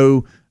 I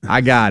know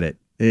I got it.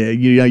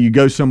 You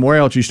go somewhere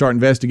else, you start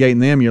investigating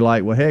them, you're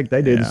like, well, heck,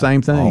 they did the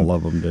same thing. All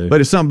of them do.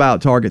 But it's something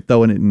about Target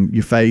throwing it in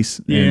your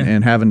face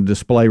and having a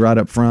display right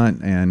up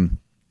front and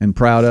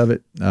proud of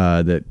it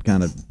that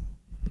kind of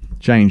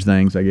changed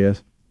things, I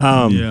guess.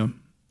 Yeah.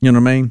 You know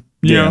what I mean?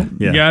 Yeah.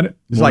 Yeah. You got it?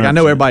 It's like I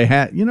know 100%. everybody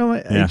had,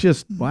 it's Yeah.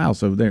 just, wow,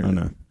 so there. I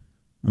know.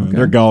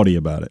 They're gaudy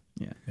about it.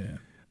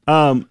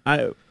 Yeah.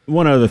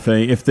 One other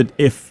thing,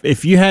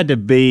 if you had to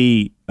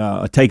be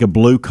take a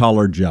blue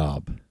collar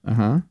job,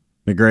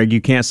 now, Greg, you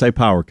can't say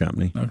power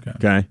company.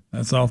 Okay.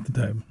 That's off the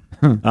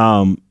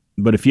table.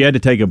 But if you had to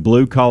take a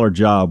blue collar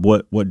job,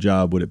 what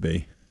job would it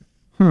be?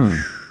 Let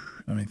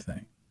me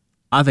think.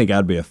 I think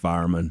I'd be a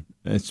fireman.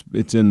 It's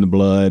in the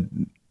blood.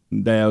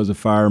 Dad was a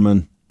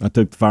fireman. I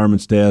took the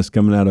fireman's test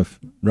coming out of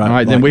All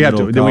right, then we have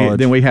to college.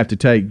 then we have to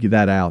take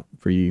that out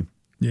for you.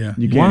 Yeah.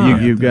 You Why?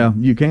 can't.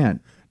 You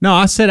can't. No,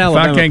 I said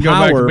Alabama can't go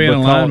back to Power being a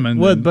because, lineman,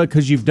 well, then-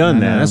 because you've done I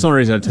that. know. That's the only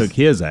reason I took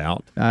his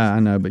out. I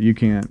know, but you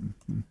can't.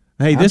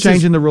 Hey, I'm this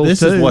changing is the rules,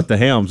 This is too. what the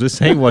Helms. This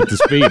ain't what the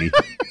Speedy.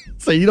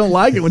 So you don't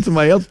like it when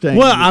somebody else changes.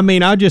 Well, I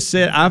mean, I just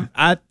said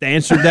I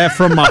answered that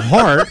from my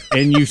heart,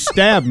 and you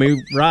stabbed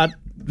me right.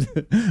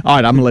 all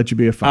right, I'm gonna let you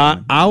be a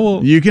fireman. I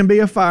will. You can be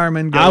a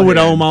fireman. Go I would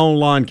ahead. own my own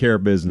lawn care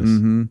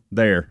business.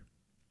 There.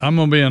 I'm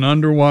going to be an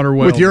underwater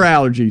welder. with your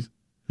allergies.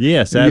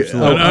 Yes,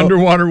 absolutely. An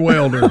underwater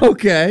welder.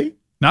 Okay.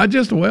 Not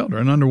just a welder,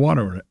 an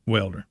underwater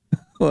welder.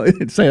 Well,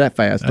 say that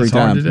fast That's 3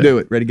 hard times. to do. Do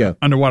it. Ready, go.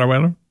 Underwater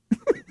welder?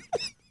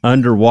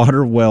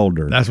 Underwater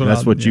welder. That's what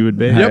I'll you do. would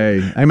be. Hey,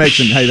 they make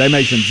some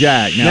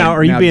jack. Now,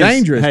 are you being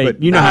dangerous? Hey,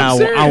 but you know I'm how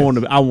serious.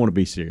 I want to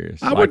be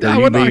serious. I would. Are I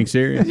you would being like,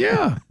 serious?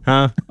 Yeah.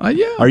 Huh?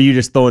 Yeah. Are you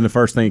just throwing the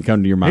first thing that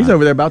come to your mind? he's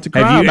over there about to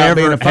cry Have you about ever?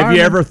 being a fireman. Have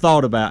you ever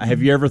thought about?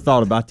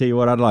 I'll tell you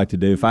what I'd like to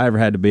do. If I ever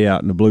had to be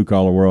out in the blue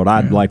collar world,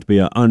 I'd like to be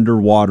an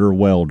underwater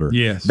welder.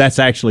 Yes. That's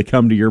actually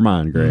come to your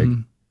mind, Greg.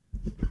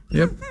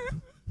 Yep.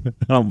 I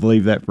don't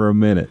believe that for a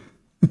minute.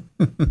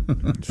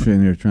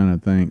 Sitting here trying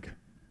to think.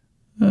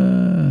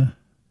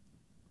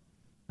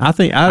 I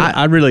think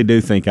I really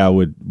do think I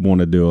would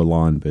want to do a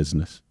lawn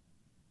business.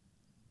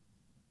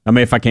 I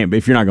mean,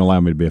 if you're not going to allow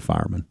me to be a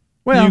fireman.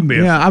 Well, You can be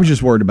a I was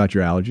just worried about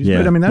your allergies. Yeah.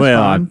 But I mean, that's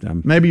Well,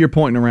 fine. Maybe you're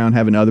pointing around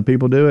having other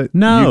people do it.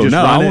 No, You just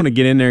no, run I it? want to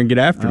get in there and get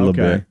after it a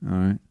little Okay.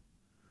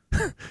 bit.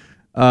 All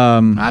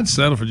right. I'd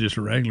settle for just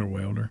a regular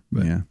welder.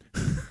 But Yeah.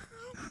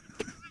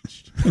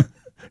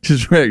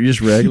 just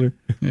regular.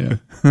 yeah.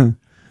 Took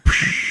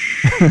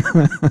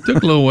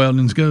a little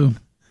welding in school.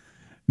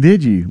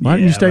 Did you? Why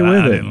didn't you stay with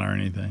I it? didn't learn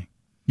anything.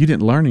 You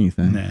didn't learn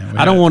anything. Nah,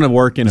 I don't want to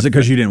work in Is it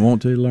because you didn't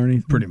want to learn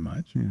anything? pretty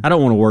much. I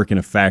don't want to work in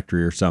a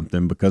factory or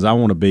something because I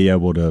want to be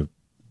able to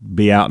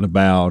be out and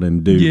about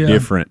and do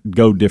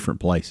go different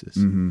places.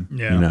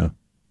 Yeah. You know,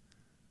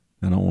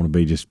 I don't want to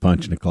be just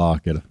punching a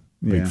clock at a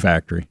big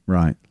factory.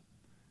 Right.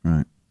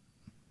 Right.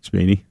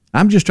 Speedy.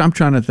 I'm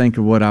trying to think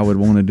of what I would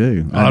want to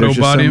do. Auto There's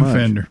just body so and much.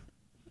 fender.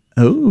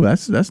 Oh,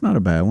 that's not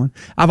a bad one.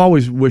 I've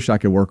always wished I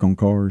could work on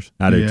cars.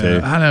 I do too.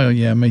 I know.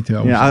 Yeah, me too.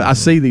 I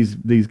see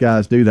these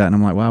guys do that, and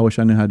I'm like, wow, I wish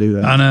I knew how to do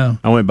that. I know.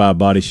 I went by a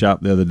body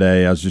shop the other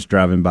day. I was just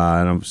driving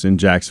by, and I was in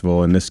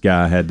Jacksonville, and this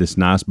guy had this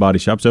nice body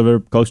shop. It's over there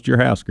close to your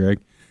house,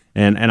 Greg.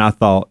 And I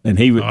thought, and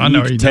he would, I know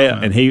you what could you're tell,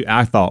 talking and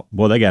I thought,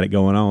 well, they got it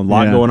going on, a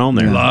lot Yeah. going on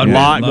there,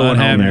 Lot going on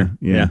happening.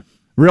 there, yeah.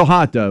 Real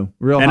hot though.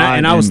 Real And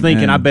hot. I was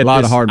thinking, I bet a lot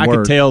this, of hard I work.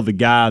 could tell the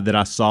guy that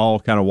I saw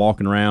kind of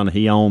walking around,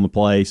 he owned the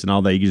place and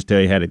all that. You could just tell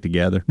he had it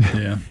together.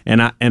 Yeah.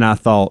 And I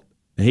thought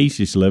he's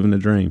just living the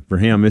dream. For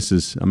him, this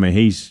is, I mean,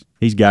 he's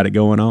got it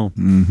going on.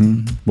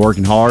 Mm-hmm.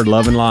 Working hard,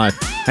 loving life,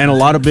 and a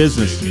lot of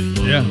business.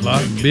 Yeah, a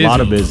lot of busy.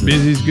 Lot of business.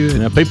 Busy's good.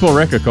 Now, people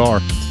wreck a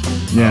car.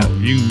 Yeah.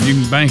 You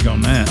can bank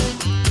on that.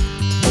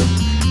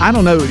 I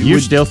don't know.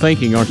 You're still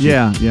thinking, aren't you?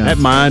 Yeah. That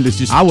mind is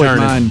just I wouldn't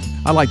turning. mind.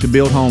 I like to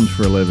build homes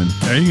for a living.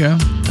 There you go.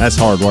 That's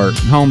hard work.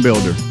 Home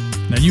builder.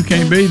 Now, you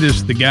can't be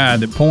the guy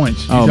that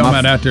points. You're Oh, talking my-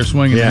 about out there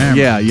swinging the hammer.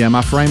 Yeah. Am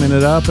I framing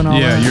it up and all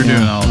Yeah, that? you're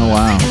doing all Oh,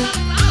 wow.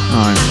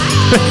 All right.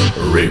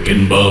 Rick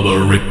and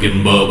Bubba, Rick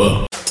and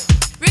Bubba.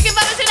 Rick and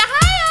Bubba's in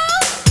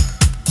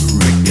Ohio.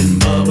 Rick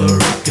and Bubba,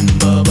 Rick and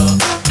Bubba.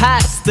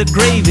 Pass the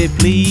gravy,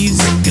 please.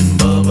 Rick and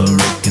Bubba,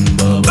 Rick and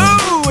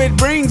Bubba. Ooh, it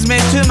brings me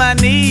to my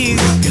knees.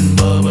 Rick and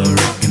Bubba,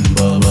 Rick and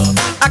Bubba.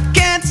 I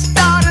can't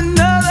start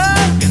another.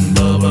 Rick and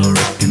Bubba,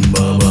 Rick and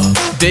Bubba.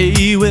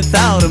 Day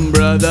without 'em,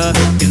 brother.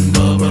 Rick and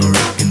Bubba,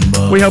 Rick and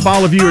Bubba. We hope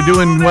all of you are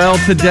doing well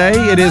today.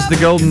 It is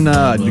it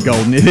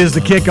is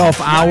the kickoff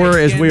hour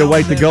as we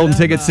await the golden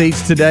ticket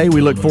seats today. We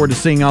look forward to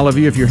seeing all of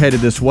you if you're headed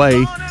this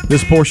way.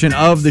 This portion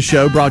of the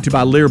show brought to you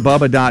by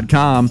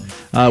LearBubba.com.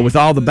 With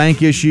all the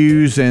bank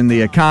issues and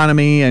the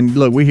economy, and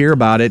look, we hear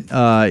about it.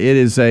 It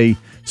is a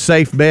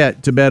safe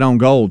bet to bet on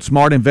gold.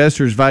 Smart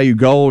investors value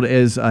gold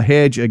as a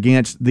hedge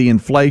against the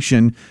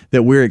inflation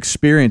that we're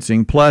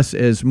experiencing. Plus,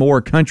 as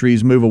more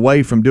countries move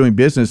away from doing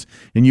business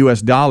in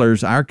U.S.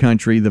 dollars, our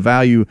country, the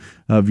value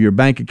of your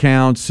bank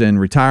accounts and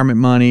retirement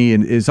money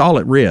is all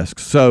at risk.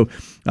 So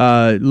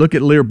look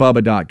at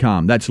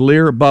LearBubba.com. That's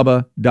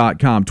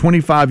LearBubba.com.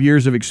 25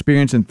 years of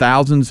experience and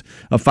thousands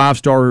of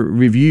five-star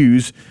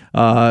reviews.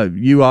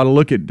 You ought to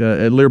look at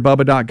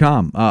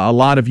LearBubba.com. A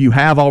lot of you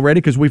have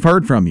already because we've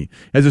heard from you.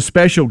 As a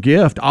special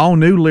gift, all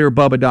new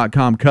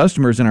LearBubba.com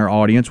customers in our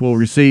audience will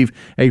receive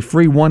a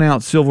free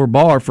 1-ounce silver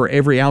bar for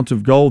every ounce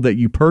of gold that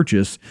you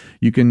purchase.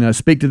 You can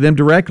speak to them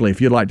directly if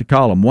you'd like to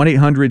call them.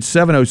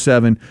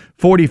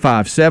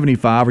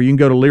 1-800-707-4575, or you can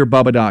go to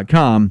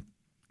LearBubba.com.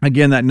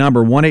 Again, that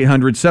number,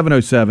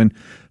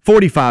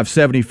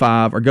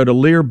 1-800-707-4575, or go to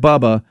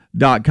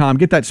LearBubba.com.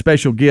 Get that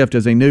special gift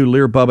as a new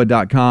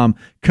LearBubba.com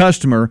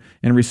customer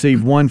and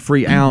receive 1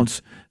 free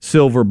ounce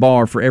silver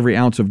bar for every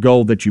ounce of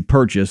gold that you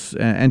purchase,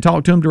 and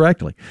talk to them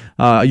directly.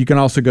 You can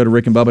also go to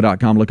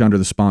rickandbubba.com, look under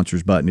the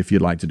sponsors button if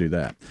you'd like to do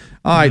that.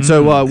 All right,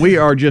 so we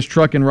are just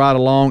trucking right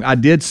along. I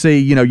did see,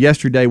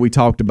 yesterday we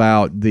talked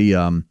about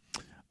the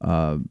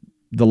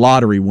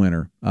lottery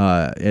winner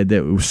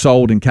that was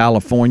sold in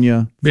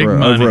California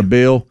for over $1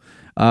 billion.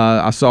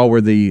 I saw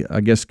where the,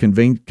 I guess,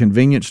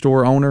 convenience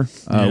store owner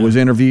was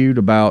interviewed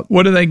about.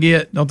 What do they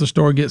get? Don't the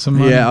store get some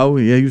money? Yeah,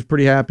 he was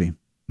pretty happy.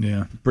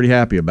 Yeah. Pretty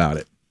happy about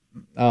it.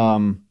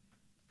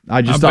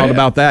 I just thought bet.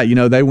 about that.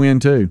 They win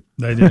too.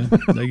 They do.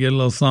 They get a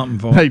little something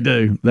for They it.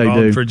 do. They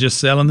do. For just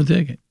selling the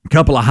ticket. A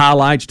couple of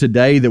highlights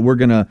today that we're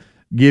going to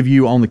give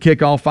you on the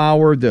kickoff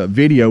hour, the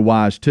video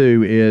wise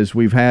too, is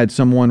we've had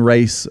someone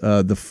race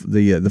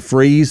the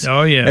freeze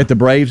at the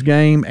Braves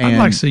game, and I'd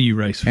like to see you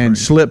race and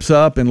freeze. slips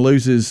up and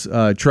loses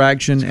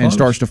traction and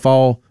starts to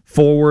fall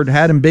forward.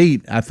 Had him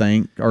beat, I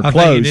think, or I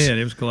close. think he did.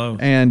 It was close.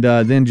 And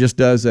then just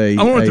does a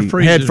I wonder what the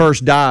freeze head is.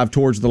 first dive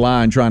towards the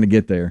line trying to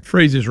get there.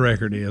 Freeze's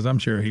record is, I'm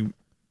sure he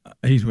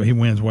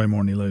wins way more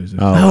than he loses.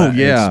 Oh,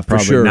 yeah, it's for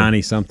probably sure.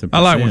 90-something%. I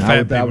like when fat I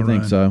would people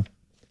think run. so.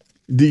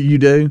 Do you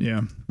do?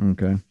 Yeah.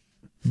 Okay.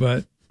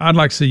 But I'd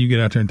like to see you get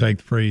out there and take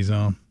the freeze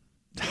on.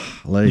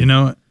 Lee. You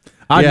know it?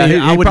 I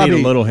Yeah, would probably-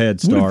 need a little head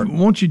start.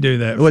 Won't you do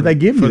that? Would they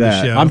give you for the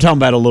that? show? I'm talking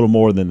about a little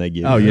more than they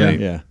give. Oh, me. yeah.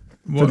 Yeah.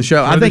 For the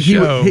show. I think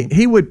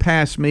he would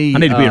pass me. I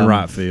need to be in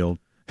right field.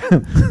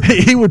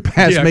 He would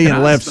pass Yeah, me can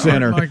in I left start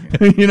center. like-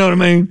 You know what I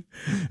mean?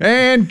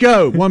 And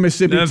go. One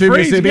Mississippi, Now, two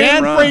Freeze Mississippi, can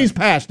and run. Freeze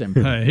past him.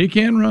 Hey, he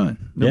can run.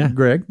 No, Yeah.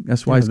 Greg.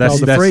 That's why it's That's-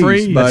 called the that's freeze,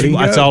 freeze. buddy.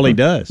 That's all he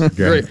does. Greg,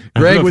 I don't know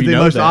Greg if with you the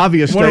know most that.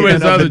 obvious Wonder what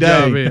statement his of the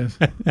other day. job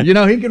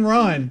is. He can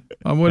run.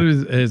 What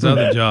his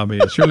other job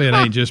is? Surely it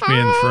ain't just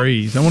being the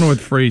freeze. I wonder what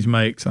the freeze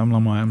makes. I'm Oh,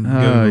 Google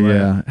that.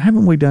 yeah.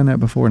 Haven't we done that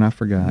before and I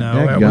forgot?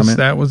 No, Dadgummit.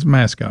 that was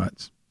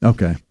mascots.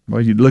 Okay.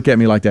 Well, you look at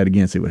me like that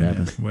again, see what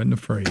happens. Wasn't a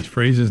freeze.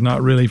 Freeze is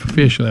not really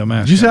officially a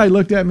mascot. Did you say how you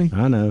looked at me?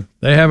 I know.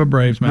 They have a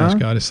Braves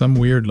mascot. It's some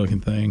weird looking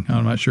thing.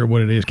 I'm not sure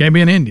what it is. Can't be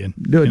an Indian.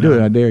 Do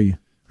it. I dare you.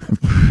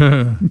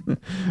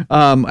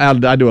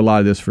 I do a lot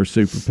of this for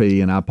Super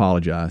P, and I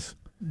apologize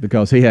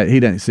because he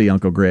didn't see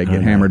Uncle Greg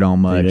get hammered on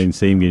much. He didn't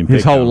see him getting His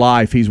picked whole on.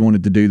 life, he's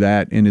wanted to do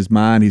that in his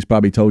mind. He's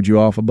probably told you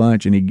off a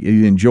bunch, and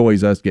he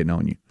enjoys us getting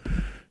on you.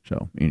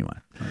 So anyway,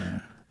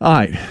 all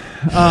right,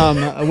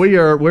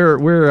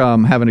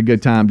 we're having a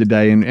good time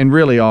today, and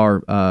really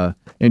are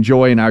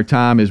enjoying our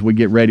time as we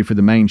get ready for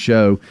the main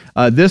show.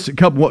 This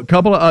couple of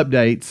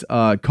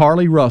updates.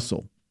 Carly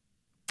Russell,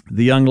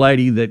 the young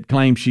lady that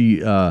claimed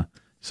she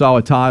saw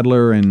a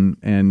toddler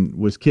and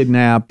was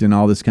kidnapped and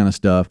all this kind of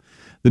stuff.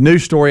 The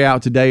news story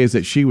out today is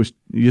that she was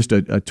just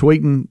a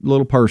tweeting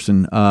little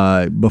person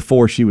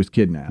before she was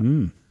kidnapped.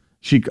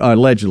 She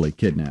allegedly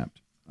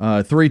kidnapped.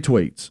 3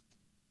 tweets.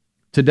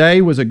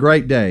 Today was a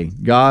great day.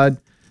 God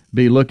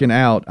be looking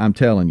out, I'm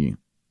telling you.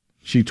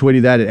 She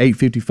tweeted that at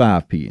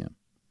 8:55 p.m.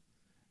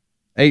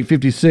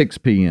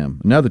 8:56 p.m.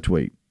 Another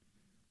tweet.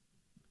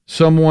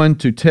 Someone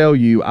to tell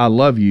you I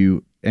love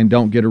you and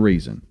don't get a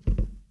reason.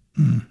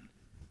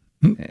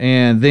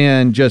 And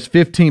then just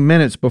 15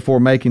 minutes before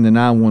making the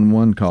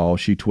 911 call,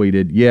 she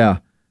tweeted, yeah,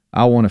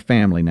 I want a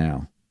family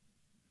now.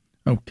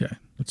 Okay.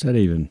 What's that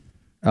even?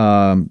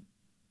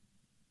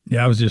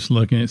 Yeah, I was just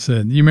looking. It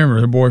said, you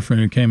remember her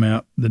boyfriend who came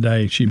out the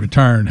day she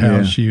returned,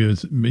 how she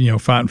was,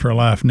 fighting for her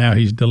life. Now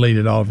he's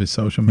deleted all of his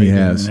social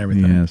media and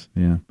everything. He has,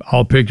 yeah.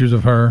 All pictures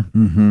of her.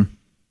 Mm-hmm.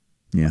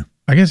 Yeah.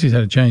 I guess he's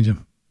had a change of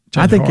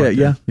I think, heart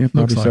yeah,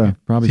 probably Looks like so. it.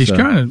 Probably he's so.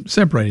 trying to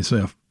separate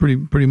himself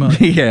pretty much.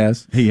 He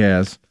has.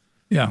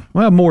 Yeah.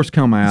 Well, more's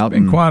come out. It's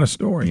been quite a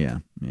story. Yeah.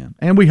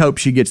 And we hope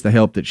she gets the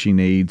help that she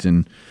needs.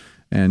 And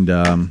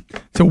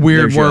it's a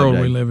weird there's your world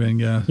update. we live in,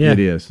 guys. Yeah. It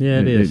is. Yeah,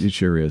 it is. It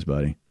sure is,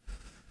 buddy.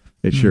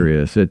 It sure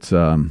is. It's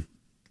that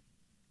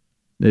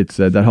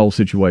whole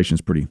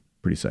situation's pretty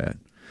sad.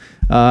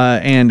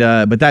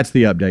 But that's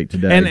the update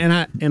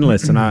today. And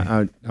listen,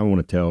 I want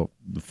to tell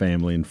the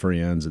family and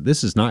friends that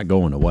this is not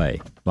going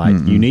away.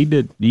 Like you need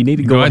to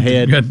go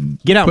ahead,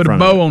 get out, put in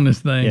front a bow of it. on this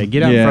thing. Yeah,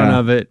 get out in front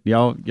of it.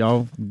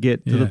 Y'all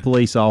get to the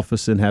police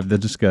office and have the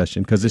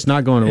discussion because it's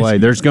not going away.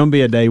 There's going to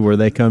be a day where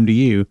they come to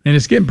you, and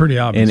it's getting pretty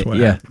obvious.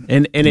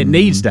 And it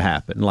needs to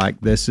happen. Like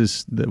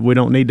we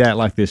don't need to act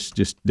like this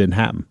just didn't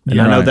happen. And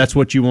I know that's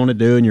what you want to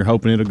do, and you're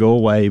hoping it'll go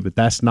away, but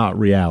that's not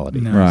reality.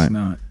 No, it's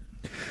not.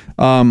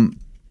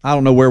 I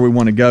don't know where we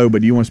want to go,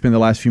 but do you want to spend the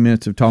last few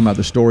minutes of talking about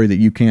the story that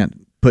you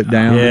can't put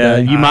down? Yeah,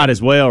 today? you might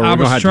as well. Or we're going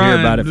to have to hear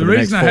about it for the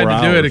next 4 hours. The reason I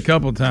had to do it a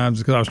couple of times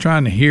is because I was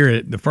trying to hear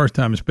it the first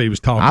time Speedy was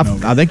talking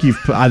over. I think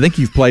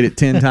you've played it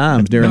 10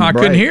 times during the I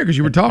break. couldn't hear it because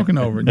you were talking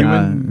over it. You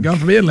wouldn't, God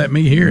forbid, let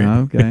me hear it.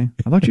 Okay.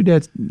 I thought you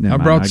did. I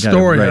brought the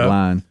story up.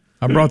 Line.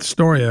 I brought the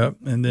story up,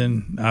 and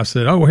then I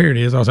said, "Oh, well, here it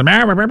is." I said,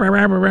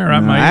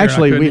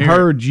 "Actually, we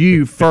heard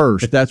you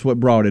first. That's what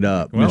brought it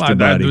up, well, Mr.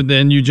 Buddy."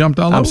 Then you jumped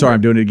all over. I'm sorry,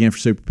 I'm doing it again for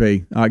Super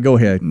P. All right, go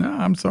ahead. No,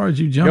 I'm sorry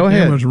you jumped. Go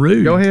ahead. It was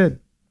rude. Go ahead.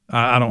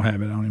 I don't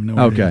have it. I don't even know.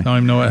 What okay. I don't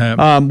even know what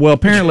happened. Well,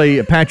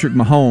 apparently Patrick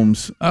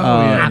Mahomes.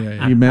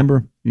 Yeah. You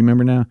remember? You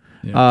remember now?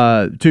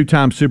 Yeah.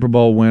 2-time Super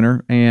Bowl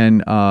winner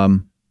and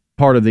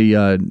part of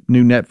the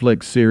new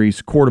Netflix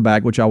series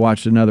Quarterback, which I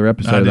watched another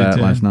episode of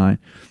that last night.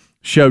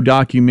 Show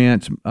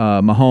documents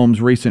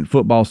Mahomes' recent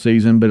football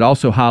season, but it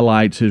also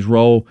highlights his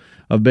role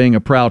of being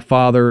a proud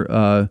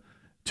father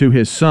to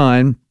his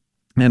son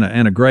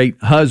and a great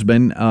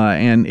husband.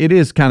 And it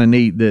is kind of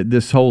neat that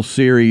this whole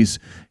series.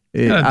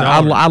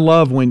 I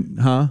love when,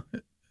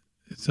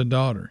 It's a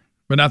daughter,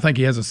 but I think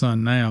he has a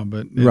son now.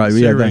 But in the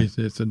series,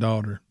 it's a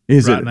daughter.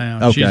 Is right it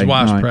now? Okay, She's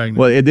wife's right. pregnant.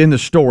 Well, in the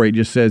story, it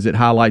just says it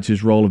highlights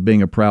his role of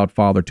being a proud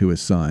father to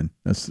his son.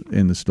 That's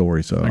in the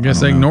story. So I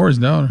guess they ignore his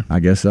daughter. I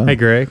guess so. Hey,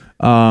 Greg.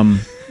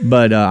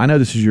 But I know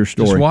this is your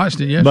story. Just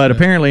watched it yesterday. But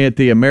apparently at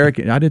the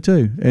American, I did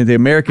too. At the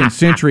American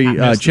Century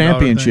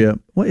Championship.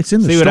 Well, it's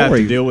in the story. What I have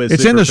to deal with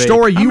it's in the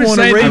story. You want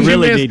to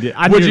read?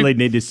 I really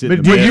need to sit.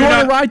 But do you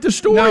want to write the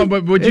story? No,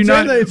 but would you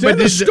not? It's in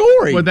the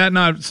story. Would that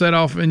not set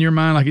off in your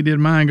mind like it did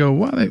mine? Go,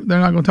 well, they're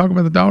not going to talk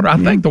about the daughter. I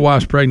think the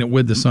wife's pregnant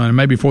with the son, and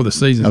maybe before the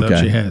season's up,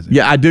 she has it.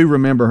 Yeah, I do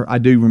remember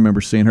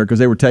seeing her because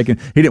they were taking.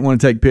 He didn't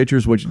want to take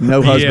pictures, which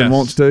no husband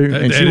wants to,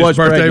 and she was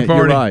pregnant.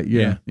 You're right.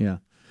 Yeah.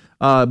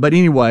 But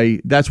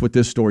anyway, that's what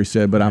this story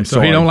said. But I'm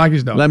sorry. So he don't like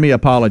his daughter. Let me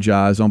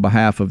apologize on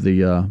behalf of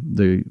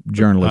the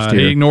journalist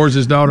here. He ignores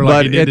his daughter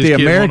like he did this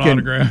kid on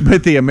autograph.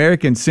 But the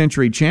American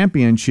Century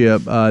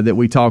Championship that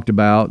we talked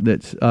about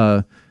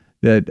that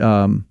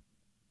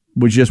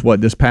was just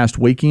this past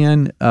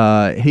weekend.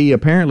 He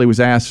apparently was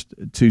asked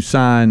to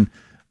sign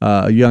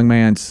a young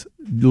man's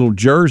little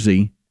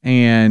jersey,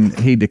 and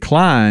he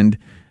declined.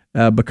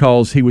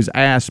 Because he was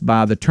asked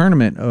by the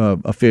tournament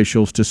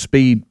officials to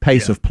speed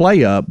pace of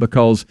play up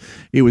because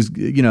it was,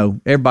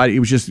 everybody, it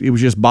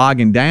was just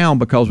bogging down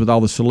because with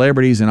all the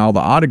celebrities and all the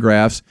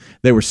autographs,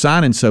 they were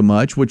signing so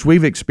much, which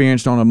we've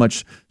experienced on a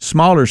much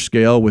smaller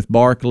scale with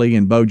Barkley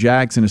and Bo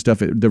Jackson and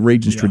stuff at the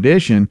Regions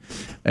Tradition.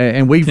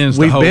 And we've been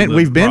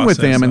with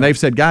them, and they've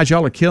said, guys,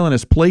 y'all are killing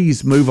us.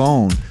 Please move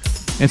on.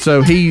 And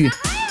so he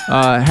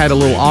had a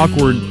little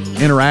awkward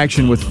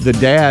interaction with the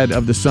dad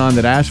of the son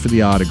that asked for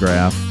the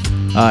autograph.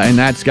 And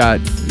that's got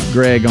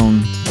Greg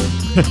on.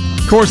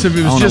 Of course, if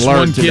it was just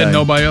one kid, today.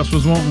 Nobody else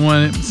was wanting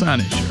one, it would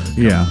sign his shirt.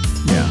 Yeah.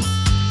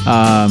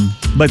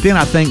 But then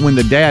I think when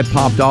the dad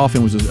popped off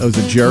and was a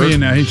jerk,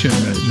 he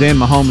shouldn't have. Then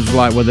Mahomes was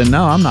like, "Well, then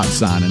no, I'm not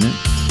signing it."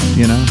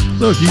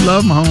 Look, you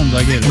love Mahomes,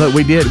 I get it. Look,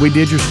 we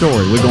did your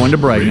story. We're going to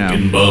break now.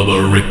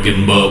 Rick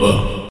and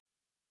Bubba.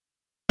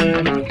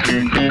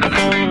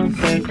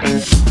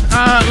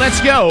 Let's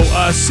go.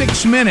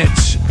 6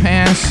 minutes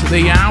past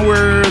the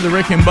hour. The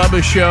Rick and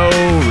Bubba Show.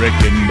 Rick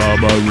and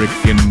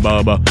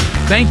Bubba.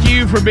 Thank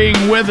you for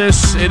being with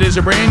us. It is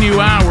a brand new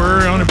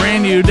hour on a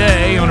brand new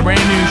day on a brand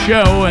new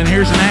show. And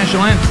here's the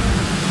national anthem.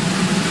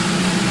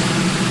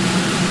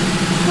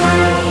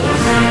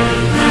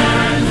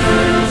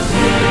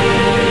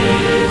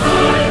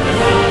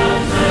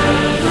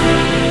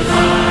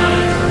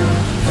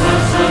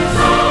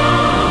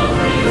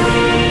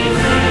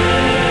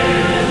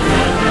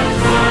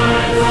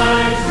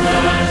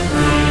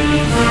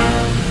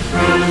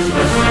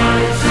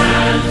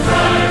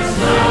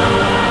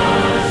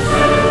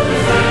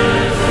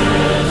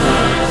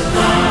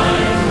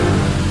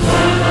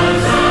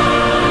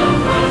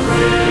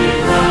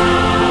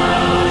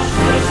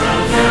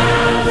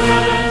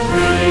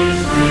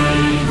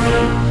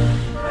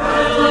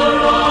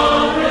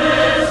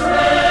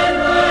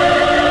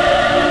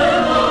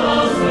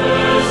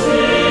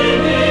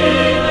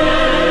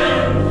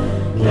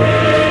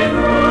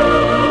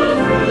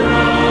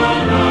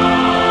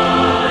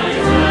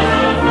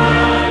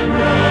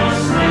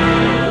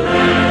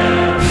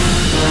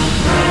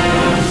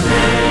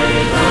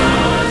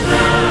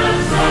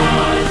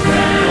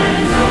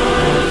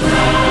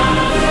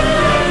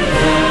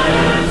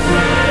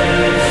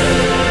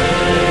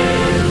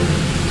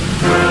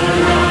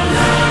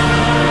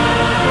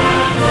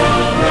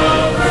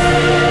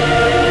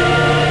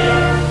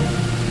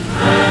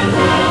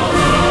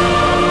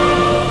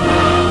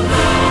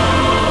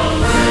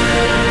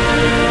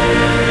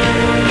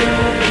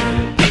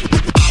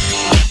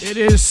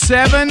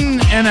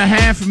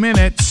 7.5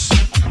 minutes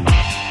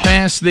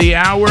past the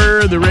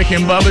hour, the Rick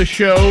and Bubba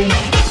Show.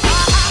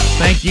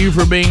 Thank you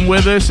for being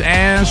with us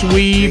as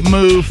we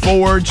move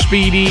forward.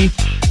 Speedy,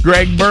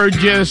 Greg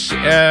Burgess,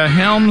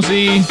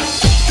 Helmsy,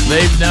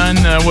 they've done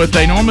what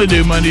they normally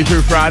do Monday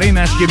through Friday, and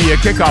that's give you a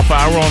kickoff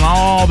hour on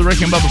all the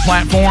Rick and Bubba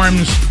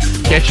platforms.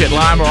 Catch it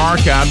live or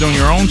archived on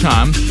your own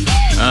time.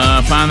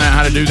 Find out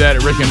how to do that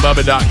at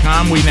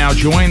rickandbubba.com. We now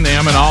join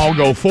them and all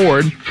go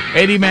forward.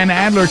 Eddie Van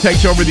Adler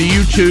takes over the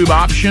YouTube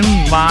option,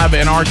 live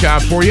and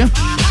archive for you.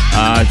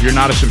 If you're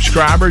not a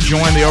subscriber,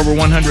 join the over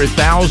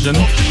 100,000.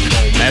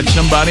 Had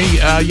somebody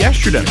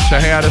yesterday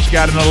say, hey, I just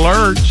got an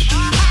alert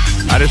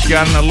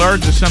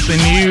that something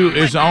new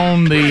is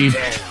on the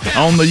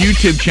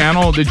YouTube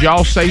channel. Did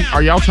y'all say,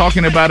 are y'all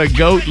talking about a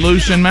goat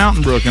loose in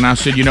Mountain Brook? And I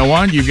said, you know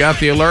what? You got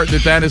the alert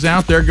that is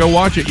out there. Go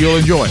watch it. You'll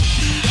enjoy it.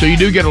 So you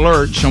do get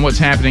alerts on what's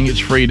happening. It's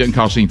free. It doesn't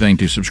cost anything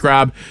to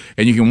subscribe.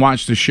 And you can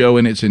watch the show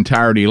in its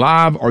entirety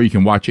live, or you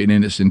can watch it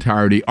in its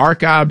entirety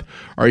archived,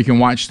 or you can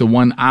watch the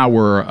 1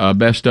 hour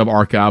best of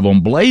archive on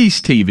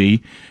Blaze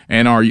TV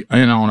and on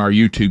our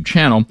YouTube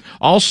channel.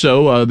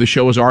 Also, the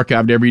show is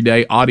archived every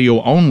day,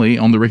 audio only,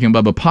 on the Rick and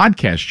Bubba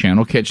podcast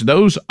channel. Catch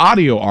those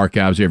audio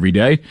archives every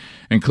day,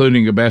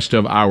 including a best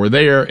of hour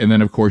there. And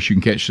then, of course, you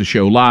can catch the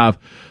show live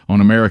on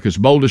America's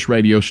boldest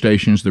radio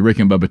stations, the Rick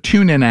and Bubba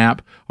TuneIn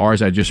app, or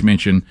as I just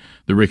mentioned,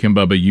 the Rick and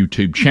Bubba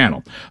YouTube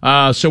channel.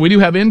 So we do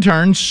have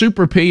interns,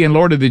 Super P and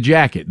Lord of the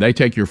Jacket. They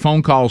take your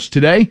phone calls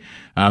today.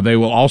 They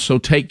will also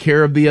take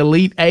care of the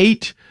Elite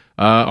Eight,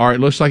 or it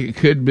looks like it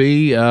could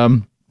be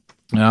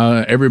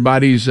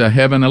everybody's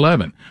Heaven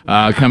 11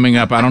 coming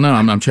up. I don't know.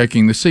 I'm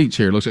checking the seats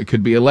here. It looks like it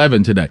could be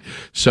 11 today.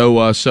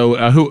 So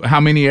how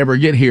many ever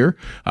get here?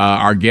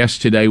 Our guests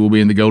today will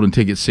be in the golden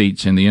ticket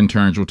seats, and the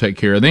interns will take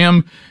care of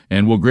them.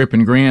 And we'll grip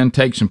and grin,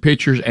 take some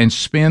pictures, and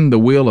spin the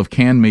wheel of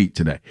canned meat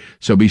today.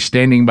 So be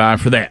standing by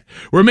for that.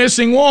 We're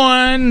missing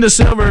one, the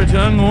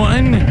silver-tongued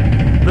one,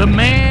 the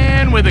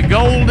man with a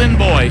golden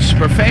voice,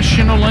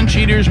 Professional Lunch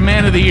Eaters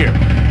Man of the Year,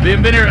 the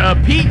inventor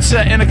of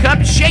pizza in a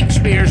cup,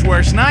 Shakespeare's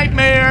worst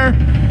nightmare,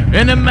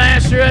 and the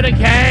master of the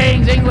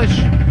King's English.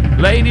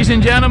 Ladies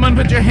and gentlemen,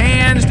 put your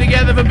hands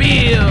together for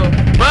Bill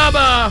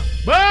Bubba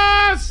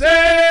Bussey!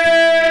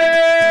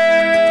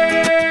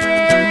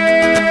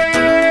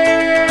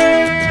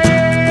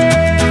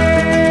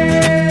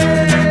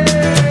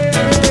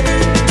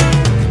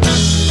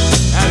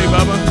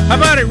 How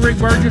about it, Rick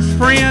Burgess?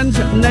 Friends,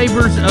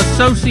 neighbors,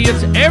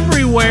 associates,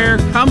 everywhere,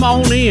 come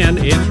on in.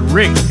 It's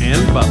Rick and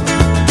Bubba.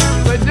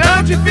 But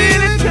don't you feel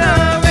it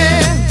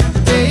coming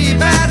day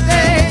by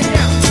day?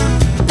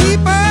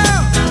 People,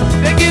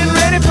 they're getting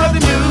ready for the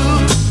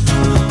news.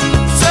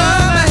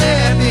 Some are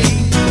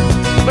happy,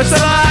 but some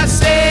are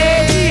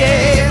sad.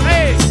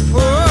 Hey,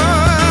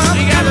 oh,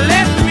 you gotta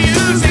let the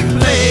music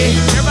play.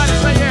 Everybody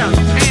say yeah,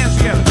 hands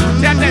together.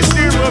 Tap that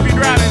steering wheel if you're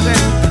driving.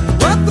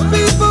 What the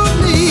people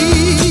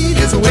need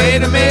is a way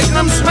to make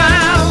them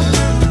smile.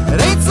 It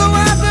ain't so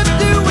hard to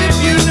do if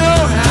you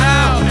know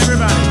how.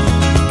 Everybody.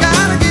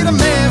 Gotta get a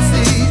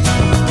message,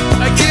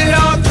 get it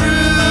all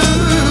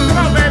through.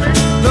 Come on, baby.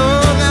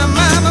 Though their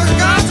mama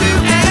got to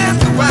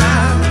ask a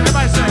while.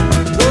 Everybody say.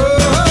 Oh,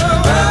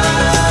 oh, oh.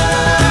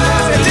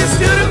 Say,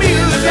 listen to the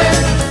music.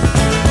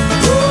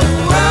 Oh,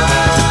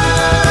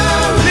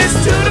 oh, listen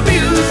to the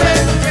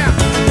music. Yeah.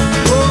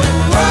 Oh,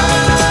 oh,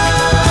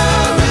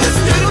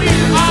 listen to the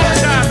music. All the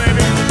time,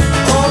 baby.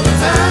 All the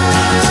time.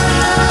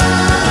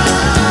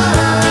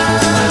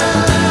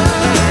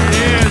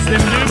 Yes,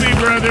 them Doobie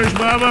Brothers,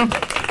 Bubba.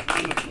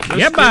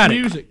 Yeah, buddy.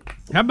 Music.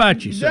 How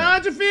about you, sir?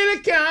 Don't you feel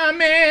it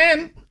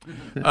coming?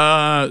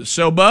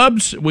 So,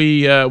 Bubs,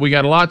 we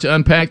got a lot to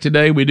unpack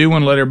today. We do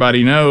want to let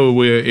everybody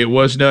know it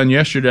was done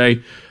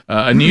yesterday.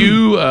 A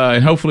new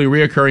and hopefully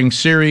reoccurring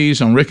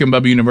series on Rick and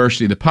Bubba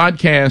University, the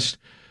podcast.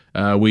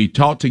 We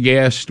talk to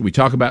guests, we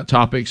talk about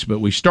topics, but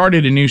we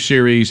started a new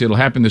series. It'll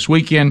happen this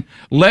weekend.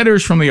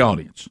 Letters from the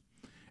audience.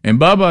 And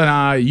Bubba and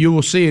I, you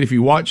will see it if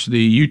you watch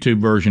the YouTube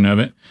version of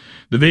it,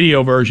 the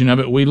video version of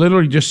it. We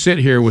literally just sit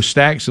here with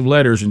stacks of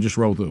letters and just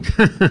roll through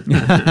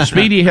them.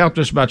 Speedy helped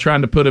us by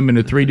trying to put them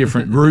into 3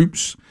 different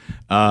groups.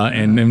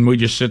 And then we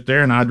just sit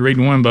there, and I'd read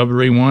one, Bubba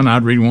read one,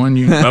 I'd read one,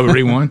 Bubba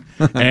read one.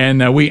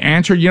 And we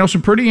answered,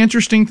 some pretty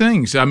interesting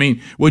things. I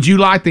mean, would you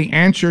like the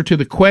answer to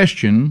the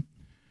question,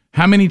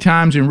 how many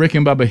times in Rick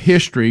and Bubba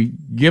history,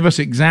 give us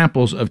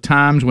examples of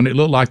times when it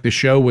looked like the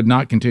show would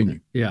not continue?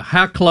 Yeah,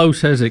 how close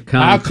has it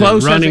come How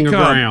close to running has it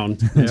come aground?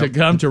 to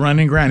come to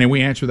running ground? And we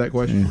answer that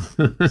question.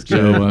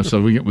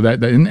 So we get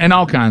that and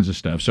all kinds of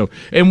stuff. So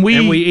and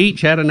we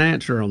each had an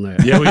answer on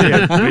that. Yeah, we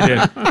did. We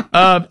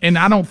did. And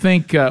I don't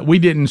think we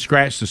didn't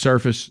scratch the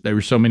surface. There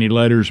were so many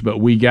letters, but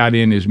we got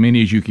in as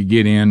many as you could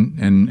get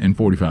in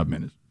 45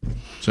 minutes.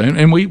 So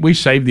and we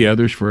saved the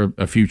others for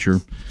a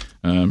future.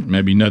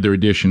 Maybe another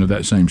edition of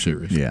that same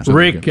series. Yeah, so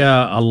Rick,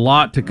 a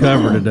lot to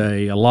cover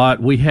today. A lot.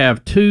 We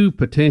have 2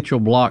 potential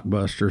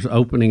blockbusters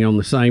opening on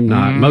the same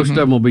night. Most of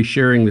them will be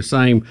sharing the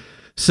same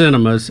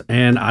cinemas,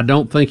 and I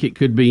don't think it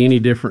could be any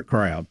different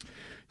crowd.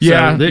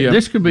 Yeah,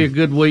 This could be a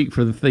good week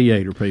for the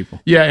theater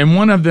people. Yeah, and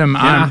one of them,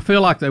 I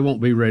feel like they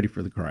won't be ready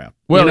for the crowd.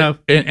 Well,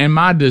 and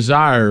my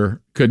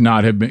desire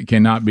cannot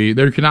be.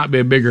 There cannot be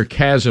a bigger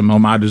chasm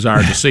on my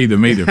desire to see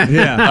them either.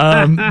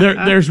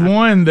 There's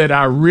one that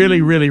I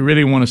really, really,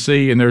 really want to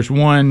see, and there's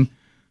one.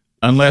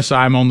 Unless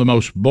I'm on the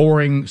most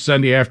boring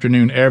Sunday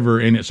afternoon ever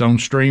and it's on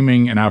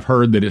streaming, and I've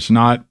heard that it's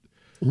not.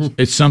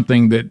 It's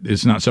something that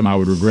it's not something I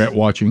would regret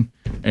watching.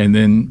 And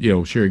then,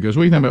 Sherry goes,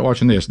 what do you think about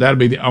watching this? That'd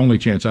be the only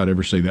chance I'd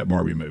ever see that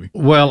Barbie movie.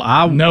 Well,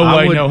 no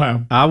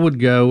how. I would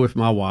go if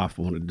my wife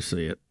wanted to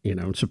see it,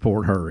 and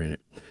support her in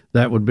it.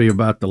 That would be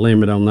about the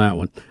limit on that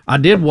one. I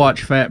did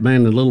watch Fat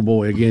Man and Little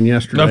Boy again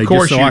yesterday. Of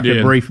course, just so you I did.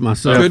 Could brief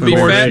myself. Could be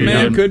Fat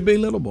Man, could be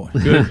Little Boy.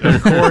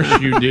 Of course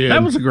you did.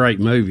 That was a great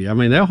movie. I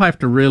mean, they'll have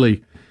to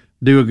really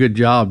do a good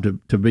job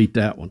to beat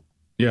that one.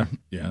 Yeah,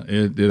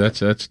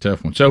 that's a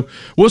tough one. So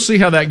we'll see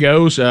how that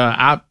goes.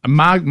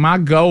 My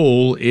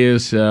goal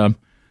is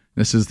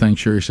this is the thing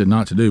Sherry said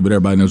not to do, but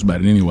everybody knows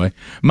about it anyway.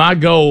 My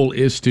goal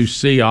is to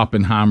see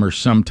Oppenheimer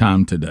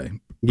sometime today.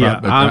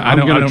 Yeah, I'm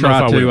going to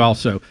try to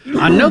also.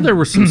 I know there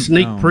were some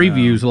sneak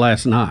previews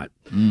last night.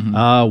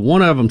 Mm-hmm.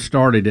 One of them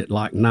started at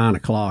like 9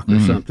 o'clock or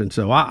something.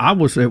 So I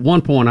was at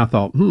one point I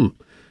thought,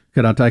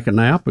 could I take a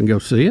nap and go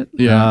see it?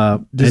 Yeah.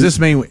 Does this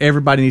mean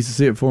everybody needs to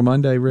see it before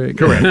Monday, Rick?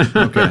 Correct.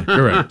 Okay.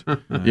 Correct.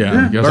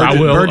 Yeah. Because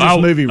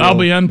I'll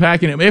be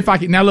unpacking it. If I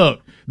can. Now,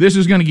 look, this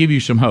is going to give you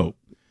some hope.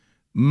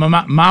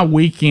 My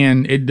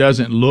weekend, it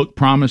doesn't look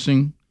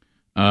promising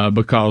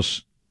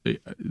because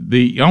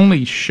the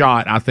only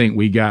shot I think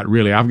we got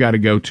really, I've got to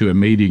go to a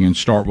meeting in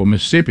Starkville,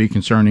 Mississippi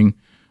concerning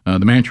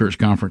the Man Church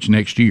Conference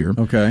next year.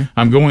 Okay.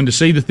 I'm going to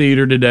see the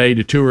theater today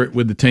to tour it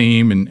with the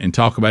team and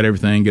talk about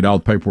everything, get all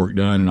the paperwork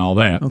done and all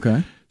that.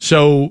 Okay.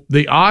 So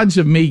the odds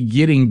of me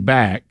getting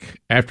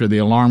back after the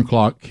alarm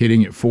clock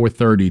hitting at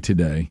 4:30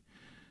 today,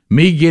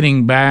 me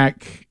getting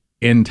back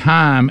in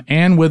time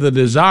and with a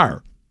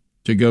desire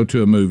to go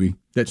to a movie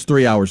that's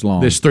 3 hours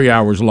long. That's 3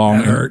 hours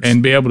long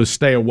and be able to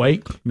stay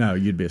awake. No,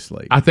 you'd be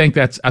asleep. I think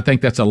that's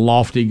a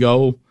lofty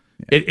goal.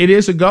 It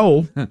is a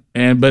goal,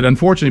 but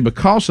unfortunately,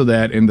 because of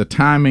that and the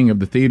timing of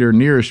the theater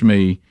nearest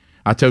me,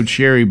 I told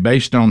Sherry,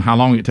 based on how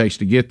long it takes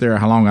to get there,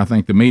 how long I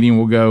think the meeting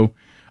will go,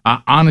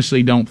 I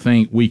honestly don't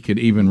think we could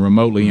even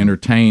remotely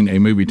entertain a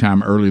movie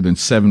time earlier than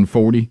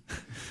 7:40,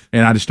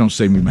 and I just don't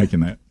see me making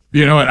that.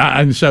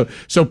 And so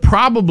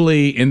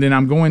probably, and then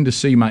I'm going to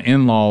see my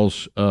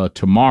in-laws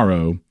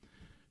tomorrow,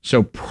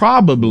 so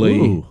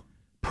probably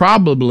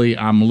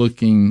I'm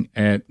looking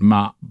at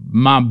my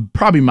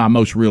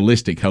most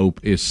realistic hope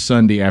is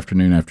Sunday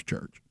afternoon after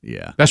church.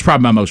 Yeah. That's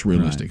probably my most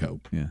realistic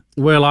hope. Yeah.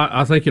 Well,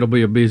 I think it'll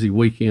be a busy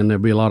weekend.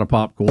 There'll be a lot of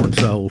popcorn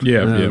sold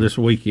this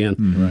weekend.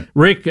 Mm-hmm. Right.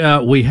 Rick,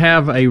 we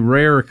have a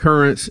rare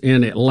occurrence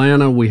in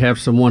Atlanta. We have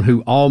someone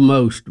who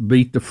almost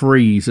beat the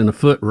freeze in a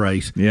foot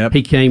race. Yep.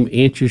 He came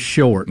inches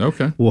short.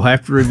 Okay. We'll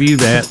have to review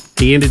that.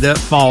 He ended up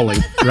falling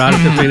right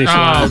at the finish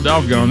line. Oh,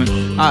 doggone it.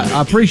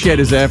 I appreciate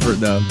his effort,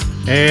 though.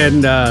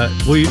 And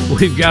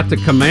we've got the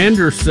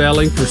Commanders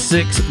selling for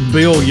 $6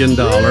 billion.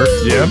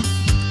 Yep.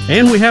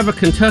 And we have a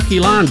Kentucky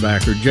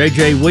linebacker,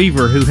 J.J.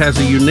 Weaver, who has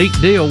a unique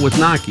deal with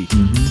Nike.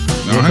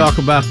 Mm-hmm. We'll talk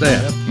about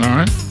that. All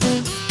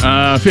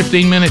right.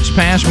 15 minutes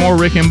past. More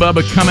Rick and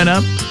Bubba coming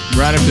up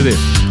right after this.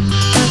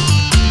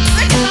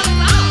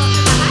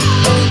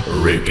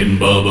 Rick and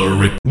Bubba,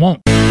 Rick.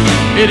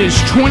 It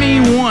is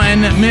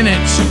 21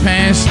 minutes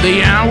past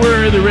the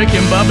hour of the Rick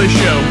and Bubba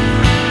Show.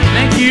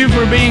 Thank you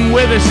for being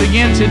with us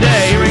again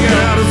today. Here we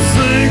go.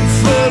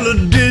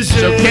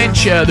 So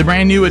catch the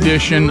brand new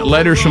edition,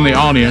 Letters from the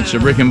Audience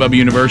of Rick and Bubba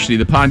University,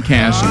 the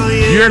podcast.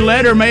 Your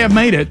letter may have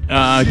made it.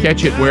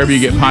 Catch it wherever you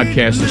get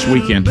podcasts this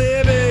weekend.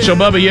 So,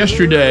 Bubba,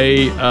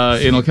 yesterday,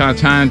 it'll kind of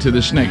tie into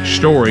this next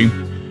story.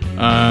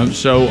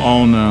 So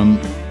on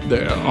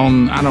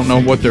I don't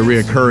know what the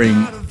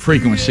reoccurring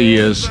frequency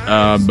is,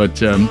 but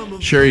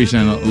Sherry's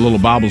in a little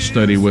Bible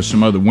study with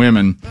some other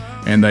women,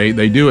 and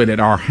they do it at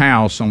our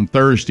house on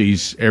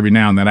Thursdays every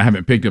now and then. I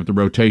haven't picked up the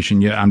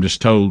rotation yet. I'm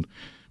just told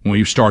when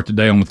you start the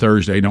day on the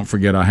Thursday, don't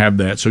forget I have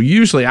that. So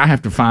usually I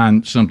have to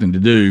find something to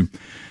do.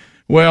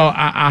 Well,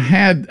 I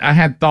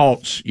had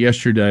thoughts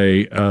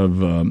yesterday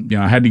of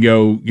I had to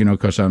go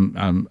because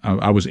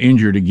I was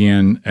injured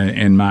again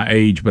in my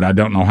age, but I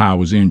don't know how I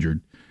was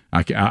injured.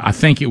 I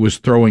think it was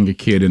throwing a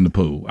kid in the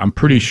pool. I'm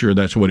pretty sure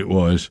that's what it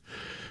was.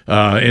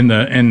 And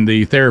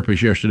the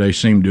therapist yesterday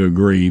seemed to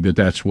agree that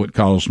that's what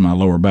caused my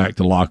lower back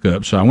to lock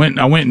up. So I went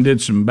and did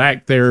some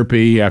back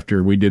therapy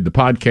after we did the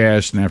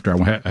podcast and after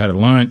I had a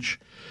lunch.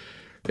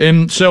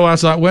 And so I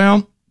was like,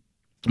 well,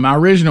 my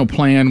original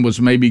plan was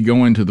maybe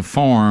going to the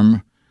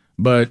farm,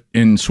 but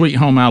in Sweet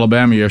Home,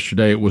 Alabama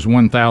yesterday, it was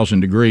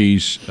 1,000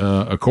 degrees.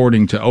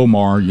 According to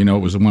Omar, it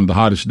was one of the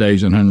hottest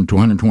days in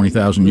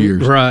 120,000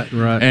 years. Right.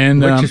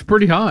 And, which is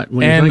pretty hot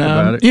when you think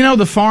about it.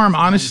 The farm,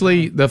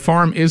 honestly, the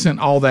farm isn't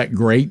all that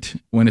great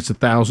when it's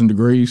 1,000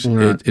 degrees.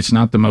 Right. It's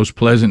not the most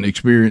pleasant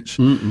experience.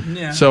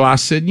 Yeah. So I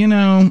said,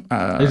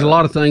 there's a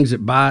lot of things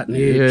that bite and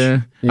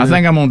itch. Yeah. I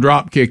think I'm going to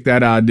drop kick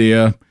that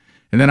idea.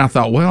 And then I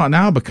thought, well,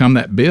 now I'll become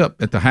that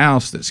bip at the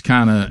house that's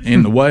kind of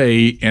in the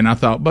way. And I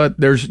thought, but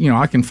there's,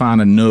 I can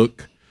find a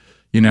nook,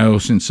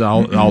 since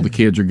all the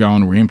kids are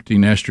gone, we're empty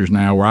nesters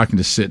now, where I can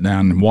just sit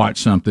down and watch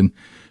something.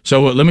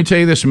 So let me tell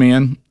you this,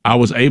 man. I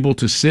was able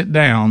to sit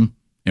down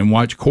and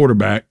watch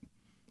Quarterback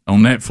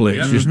on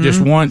Netflix.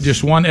 Yeah.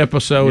 Just one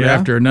episode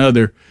after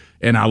another,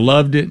 and I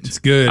loved it. It's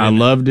good. I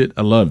loved it.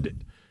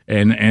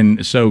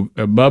 And so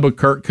Bubba,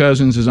 Kirk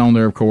Cousins is on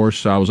there, of course.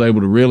 So I was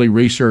able to really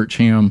research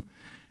him.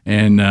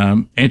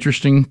 And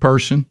interesting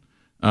person,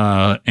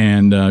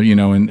 and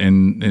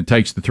it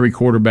takes the three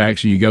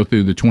quarterbacks, and you go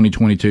through the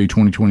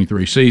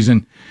 2022-2023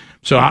 season.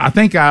 So I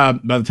think by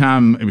the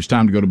time it was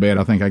time to go to bed,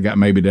 I think I got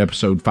maybe to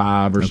episode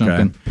 5 or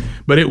something.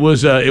 But it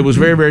was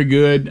very, very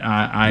good.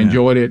 I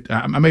enjoyed it.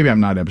 Maybe I'm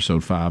not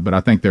episode 5, but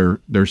I think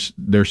there's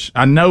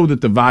I know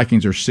that the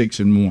Vikings are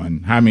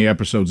 6-1. How many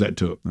episodes that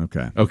took?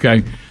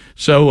 Okay.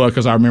 So,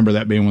 because I remember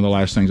that being one of the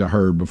last things I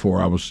heard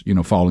before I was,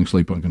 falling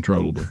asleep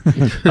uncontrollably.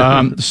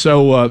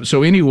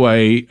 So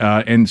anyway,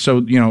 and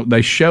so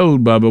they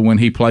showed Bubba when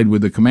he played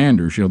with the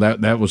Commanders.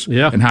 That was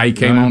and how he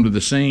came onto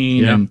the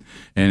scene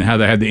and how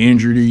they had the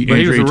injury. But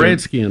he was a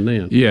Redskin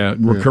then. Yeah,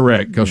 we're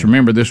correct. Because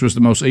remember, this was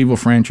the most evil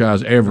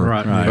franchise ever,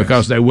 right.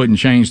 Because they wouldn't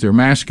change their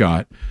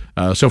mascot.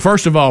 So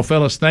first of all,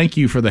 fellas, thank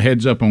you for the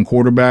heads up on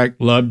Quarterback.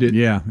 Loved it.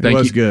 Yeah, it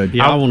was good.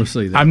 Yeah, I want to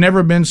see that. I've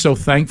never been so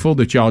thankful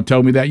that y'all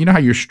told me that. You know how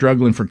you're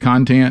struggling for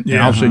content, and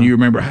all of a sudden you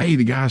remember, hey,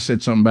 the guy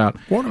said something about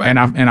Quarterback,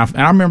 and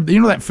I remember,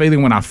 that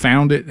feeling when I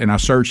found it and I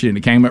searched it and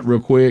it came up real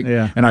quick,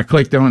 and I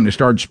clicked on it and it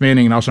started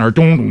spinning, and all of a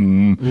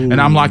sudden I heard,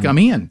 and I'm like, I'm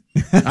in.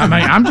 I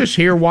mean, I'm just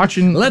here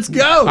watching. Let's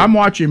go. I'm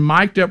watching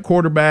mic'd up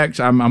quarterbacks.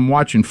 I'm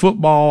watching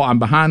football. I'm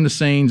behind the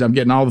scenes. I'm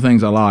getting all the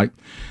things I like.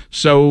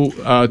 So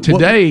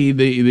today,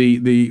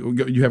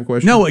 you have a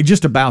question? No,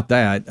 just about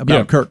that,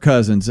 about Kirk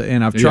Cousins,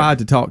 and I've tried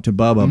to talk to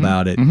Bubba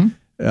about it.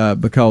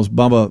 Because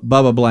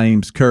Bubba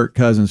blames Kirk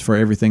Cousins for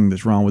everything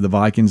that's wrong with the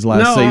Vikings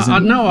last season. I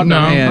don't.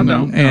 I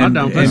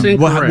don't. That's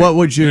incorrect. What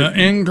would you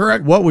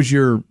incorrect? What was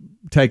your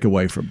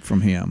takeaway from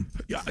him?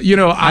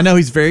 I know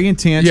he's very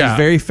intense. He's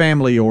very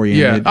family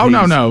oriented. Yeah. Oh,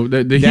 no.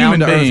 The human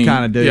being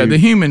kind of dude. Yeah, the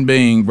human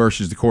being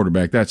versus the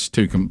quarterback. That's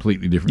two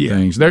completely different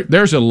things.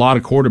 There's a lot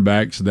of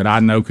quarterbacks that I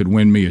know could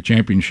win me a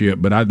championship,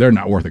 but they're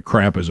not worth a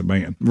crap as a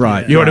man.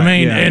 Right. You know what I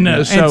mean? Yeah.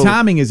 And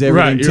timing is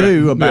everything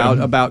too. Right.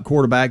 About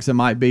quarterbacks that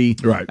might be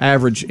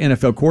average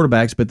NFL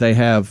quarterbacks, but they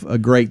have a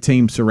great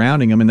team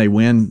surrounding them and they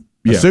win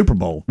a Super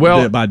Bowl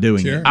by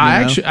doing it.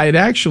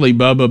 Actually,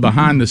 Bubba,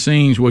 behind the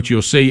scenes, what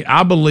you'll see,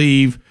 I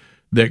believe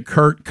that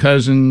Kirk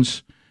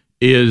Cousins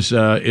is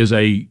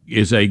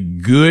a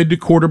good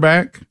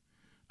quarterback.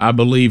 I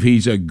believe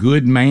he's a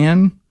good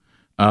man.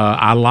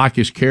 I like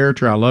his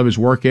character. I love his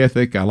work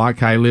ethic. I like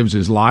how he lives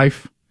his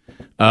life.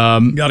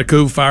 Got a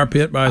cool fire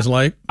pit by his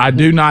lake. I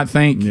do not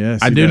think.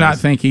 Yes, I do not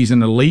think he's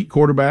an elite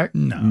quarterback.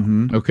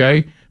 No.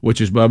 Okay,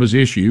 which is Bubba's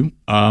issue.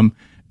 And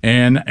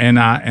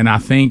I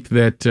think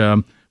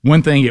that.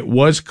 One thing, it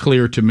was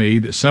clear to me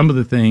that some of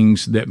the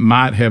things that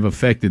might have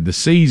affected the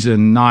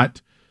season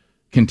not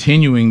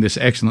continuing this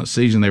excellent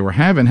season they were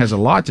having has a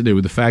lot to do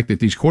with the fact that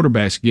these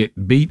quarterbacks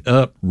get beat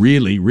up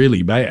really,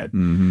 really bad.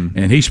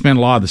 And he spent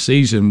a lot of the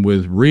season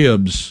with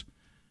ribs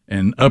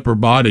and upper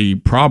body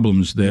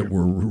problems that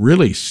were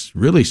really,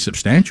 really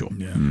substantial.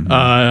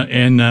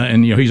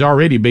 And he's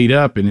already beat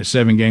up, and it's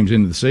 7 games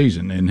into the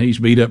season, and he's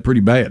beat up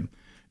pretty bad.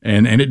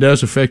 And it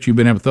does affect you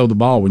being able to throw the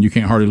ball when you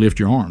can't hardly lift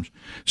your arms.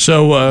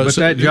 So, but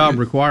that job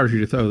requires you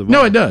to throw the ball.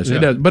 No, it does. Yeah. It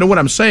does. But what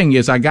I'm saying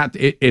is,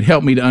 it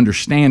helped me to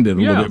understand it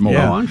a little bit more.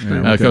 Yeah, I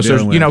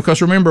understand.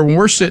 Because remember, when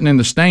we're sitting in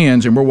the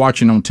stands and we're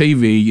watching on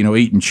TV,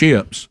 eating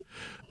chips,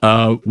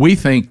 we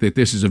think that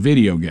this is a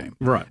video game,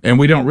 right? And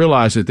we don't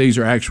realize that these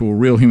are actual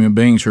real human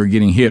beings who are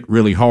getting hit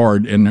really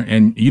hard,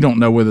 and you don't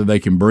know whether they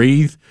can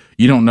breathe.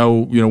 You don't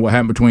know, what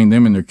happened between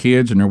them and their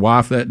kids and their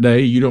wife that day.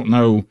 You don't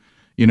know.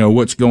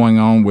 What's going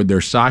on with their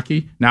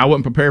psyche. Now, I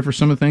wasn't prepared for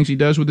some of the things he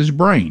does with his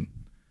brain.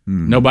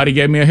 Nobody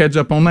gave me a heads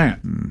up on that.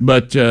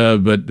 But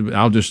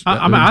I'll just.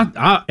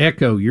 I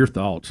echo your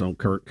thoughts on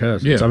Kirk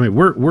Cousins. Yeah. I mean,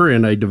 we're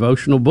in a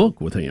devotional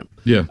book with him.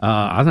 Yeah.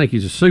 I think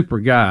he's a super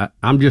guy.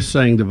 I'm just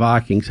saying the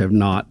Vikings have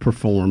not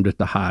performed at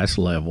the highest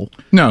level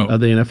of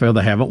the NFL.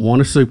 They haven't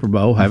won a Super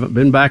Bowl, haven't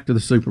been back to the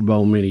Super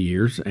Bowl in many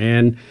years.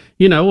 And,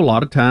 a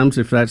lot of times,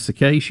 if that's the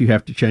case, you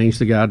have to change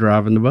the guy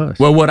driving the bus.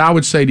 Well, what I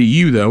would say to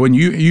you, though, and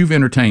you've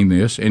entertained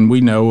this, and we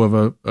know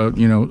of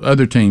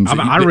other teams.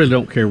 I really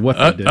don't care what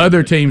they do.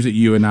 Other teams that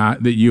you and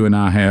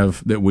I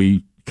have that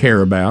we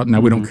care about.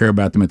 Now, we don't care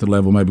about them at the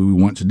level maybe we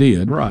once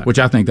did, right? Which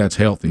I think that's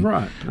healthy,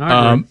 right?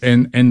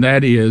 And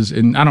that is,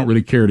 and I don't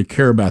really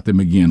care about them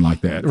again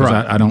like that, because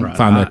I don't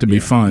find that to be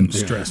fun.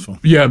 It's stressful.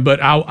 Yeah,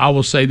 but I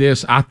will say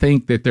this: I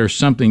think that there's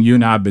something you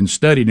and I have been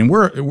studying, and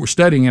we're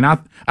studying, and I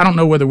don't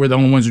know whether we're the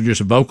only ones who are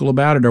just vocal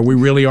about it or we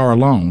really are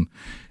alone.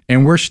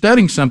 And we're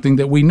studying something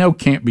that we know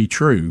can't be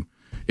true: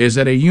 is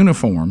that a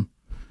uniform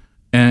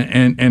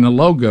and a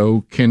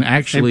logo can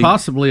actually, and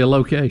possibly a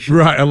location,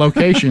 right? A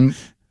location.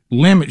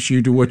 Limits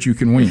you to what you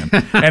can win.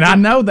 And I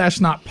know that's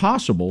not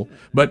possible,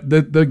 but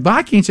the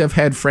Vikings have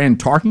had Fran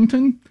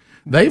Tarkenton,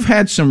 they've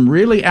had some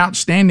really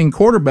outstanding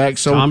quarterbacks.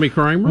 So Tommy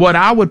Kramer. What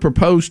I would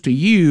propose to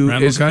you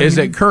is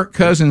that Kirk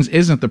Cousins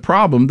isn't the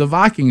problem. The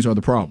Vikings are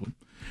the problem.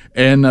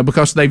 And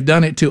because they've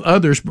done it to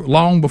others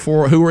long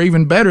before who are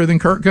even better than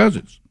Kirk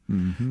Cousins.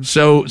 Mm-hmm.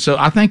 So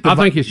I think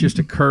it's just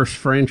a cursed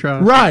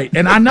franchise, right?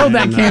 And I know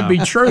that can't be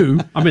true.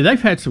 I mean,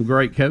 they've had some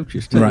great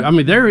coaches too. Right. I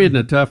mean, there isn't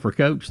a tougher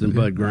coach than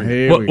Bud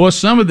Grant. Well,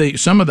 some of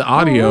the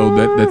audio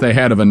that they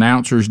had of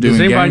announcers doing.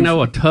 Does anybody games,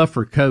 know a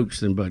tougher coach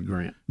than Bud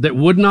Grant that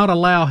would not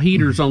allow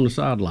heaters on the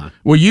sideline?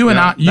 Well,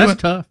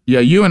 that's tough.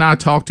 Yeah, you and I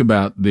talked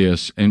about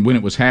this, and when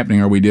it was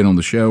happening, or we did on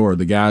the show, or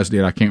the guys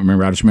did. I can't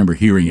remember. I just remember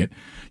hearing it.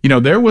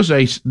 There was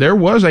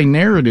a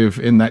narrative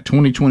in that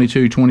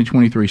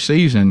 2022-2023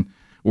 season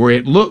where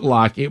it looked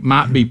like it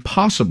might be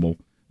possible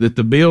that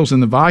the Bills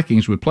and the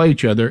Vikings would play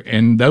each other,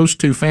 and those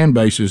two fan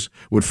bases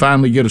would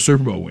finally get a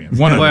Super Bowl win.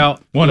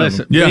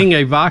 Listen, being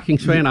a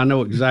Vikings fan, I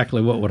know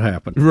exactly what would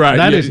happen. Right,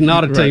 that is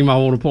not a team I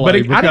want to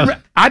play. But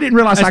I didn't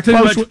realize how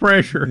close. Too much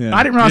pressure. Yeah.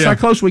 I didn't realize how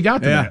close we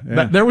got to that.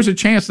 Yeah. There was a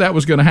chance that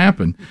was going to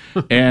happen,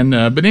 and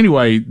but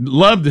anyway,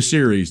 love the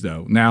series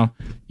though. Now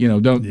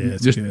don't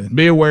just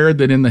be aware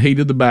that in the heat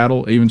of the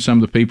battle, even some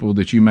of the people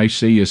that you may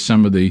see as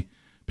some of the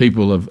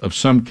people of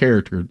some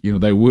character,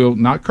 they will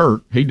not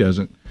Kurt, he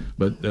doesn't,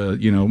 but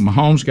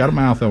Mahomes got a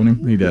mouth on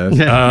him. He does,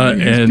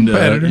 and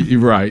you're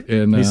right.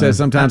 And he says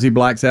sometimes he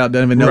blacks out,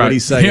 doesn't even know what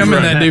he's saying. Him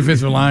and that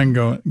defensive line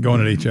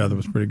going at each other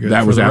was pretty good.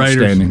 That was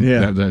outstanding.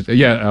 Yeah,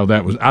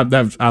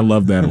 I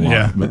love that a lot.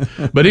 Yeah.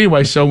 But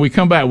anyway, so we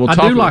come back.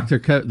 I do like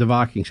the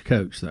Vikings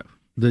coach though.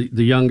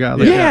 The young guy.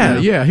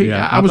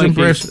 I was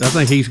impressed. I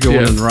think he's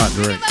going in the right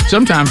direction.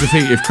 Sometimes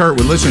if Kurt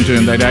would listen to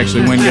him, they'd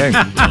actually win games.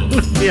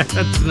 Yeah,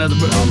 that's another.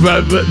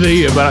 But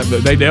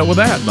they dealt with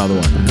that, by the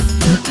way.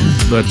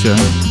 But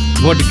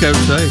what did Coach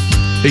say?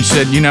 He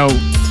said,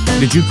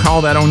 did you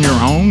call that on your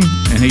own?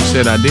 And he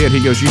said, I did.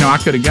 He goes, I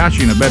could have got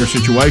you in a better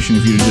situation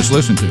if you'd have just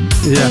listened to me.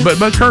 Yeah.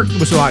 But Kurt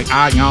was like,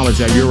 I acknowledge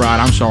that. You're right.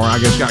 I'm sorry. I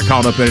just got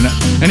caught up in it.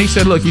 And he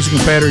said, look, he's a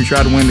competitor. He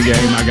tried to win the game.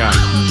 I got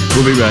it.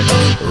 We'll be back.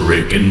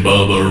 Rick and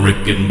Bubba,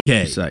 Rick and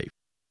Bubba. Safe.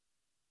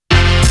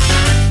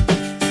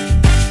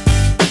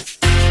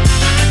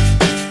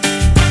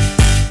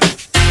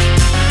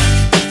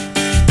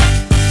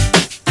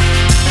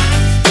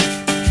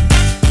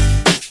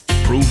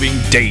 Proving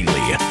daily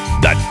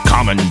that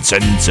common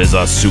sense is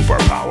a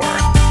superpower.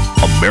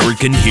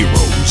 American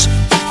heroes,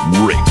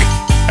 Rick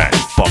and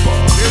Bubba.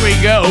 Here we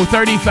go,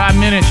 35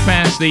 minutes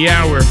past the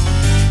hour.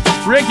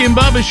 Rick and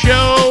Bubba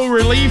Show,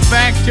 Relief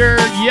Factor.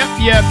 Yep.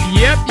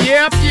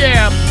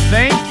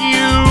 Thank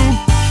you,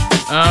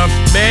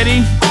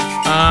 Betty,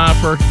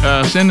 for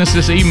sending us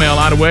this email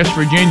out of West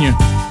Virginia.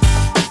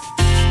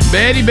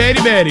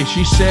 Betty.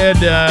 She said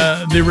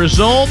the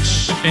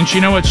results, and she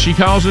know what she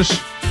calls us.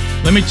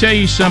 Let me tell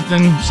you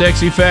something,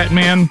 sexy fat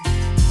man.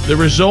 The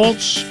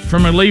results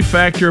from Relief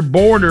Factor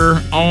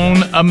border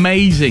on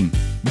amazing.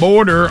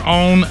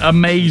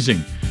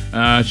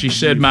 She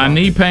said, my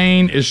knee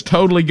pain is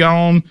totally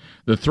gone.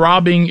 The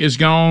throbbing is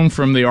gone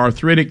from the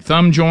arthritic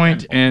thumb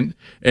joint. And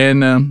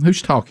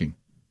who's talking?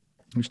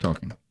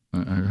 I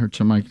heard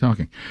somebody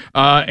talking.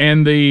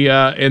 And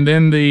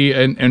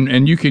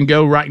you can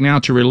go right now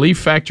to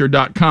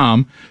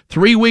ReliefFactor.com.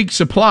 3-week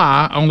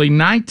supply, only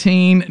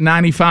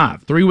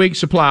 $19.95. 3-week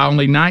supply,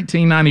 only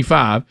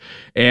 $19.95.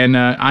 And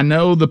I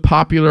know the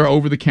popular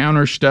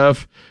over-the-counter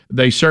stuff,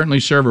 they certainly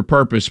serve a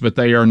purpose, but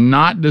they are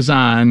not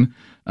designed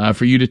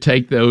for you to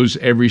take those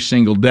every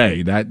single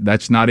day.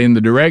 That's not in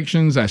the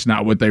directions. That's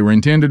not what they were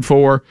intended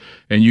for,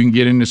 and you can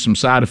get into some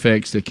side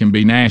effects that can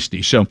be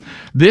nasty. So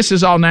this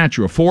is all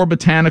natural. 4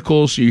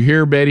 botanicals. You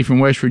hear Betty from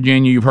West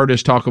Virginia. You've heard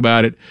us talk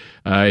about it.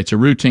 It's a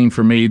routine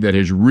for me that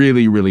has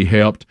really, really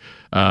helped.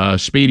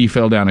 Speedy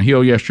fell down a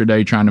hill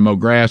yesterday trying to mow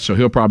grass, so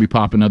he'll probably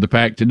pop another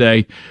pack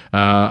today.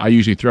 I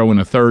usually throw in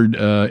a third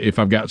if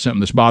I've got something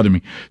that's bothering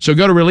me. So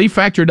go to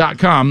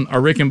ReliefFactor.com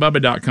or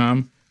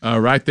RickandBubba.com.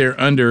 Right there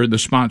under the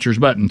sponsors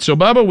button. So,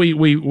 Bubba,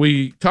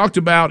 we talked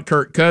about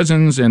Kirk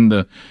Cousins and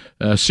the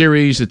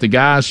series that the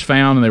guys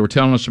found and they were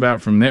telling us about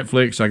from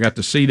Netflix. I got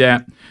to see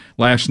that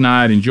last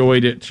night,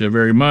 enjoyed it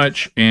very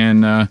much.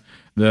 And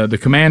the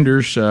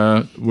Commanders,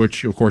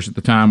 which, of course, at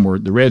the time were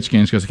the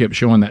Redskins because they kept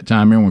showing that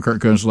time. Remember when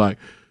Kirk Cousins was like,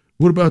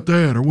 what about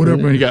that or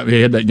whatever? And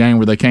he had that game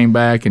where they came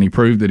back and he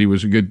proved that he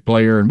was a good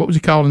player. And what was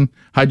he calling?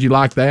 How'd you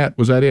like that?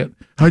 Was that it?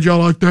 How'd y'all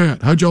like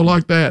that? How'd y'all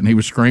like that? And he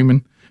was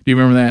screaming. Do you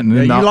remember that? And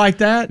then you like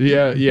that?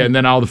 Yeah. And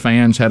then all the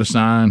fans had a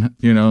sign,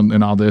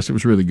 and all this. It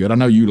was really good. I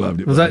know you loved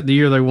it. Was that the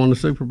year they won the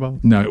Super Bowl?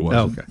 No, it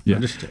wasn't. Okay. Yeah.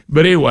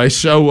 But anyway,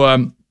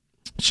 so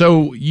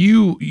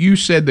you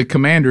said the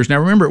Commanders. Now,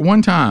 remember at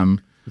one time,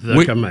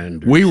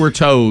 Commanders. We were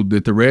told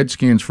that the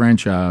Redskins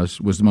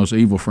franchise was the most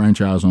evil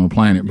franchise on the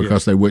planet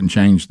because they wouldn't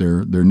change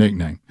their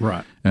nickname.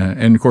 Right.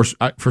 And, of course,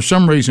 for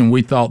some reason,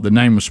 we thought the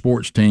name of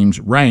sports teams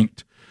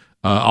ranked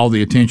all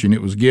the attention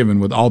it was given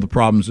with all the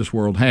problems this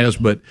world has.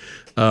 But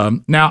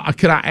now,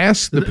 could I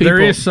ask the people?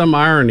 There is some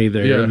irony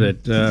there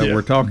that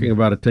we're talking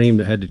about a team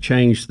that had to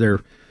change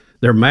their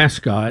their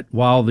mascot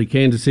while the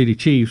Kansas City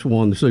Chiefs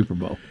won the Super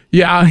Bowl.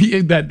 Yeah,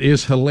 that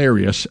is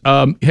hilarious.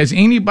 Has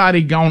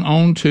anybody gone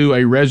on to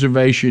a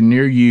reservation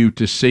near you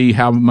to see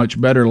how much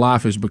better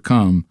life has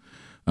become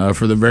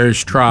for the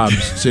various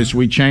tribes since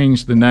we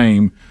changed the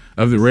name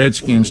of the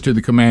Redskins to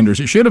the Commanders?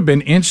 It should have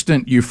been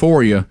instant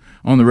euphoria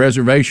on the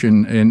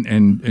reservation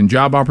and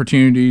job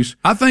opportunities.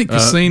 I think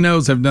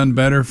casinos have done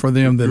better for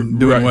them than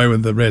doing away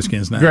with the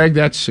Redskins now. Greg,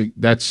 that's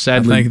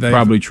sadly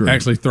probably true.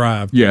 Actually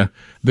thrived. Yeah,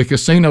 the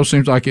casino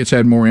seems like it's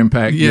had more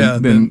impact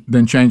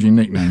than changing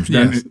nicknames.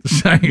 Yes.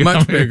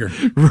 Much bigger.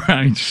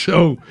 Right.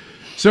 So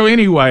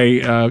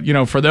anyway,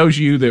 for those of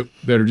you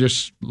that are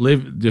just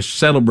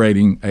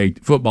celebrating a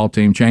football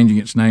team changing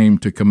its name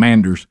to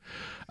Commanders,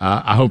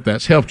 I hope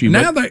that's helped you.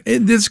 Now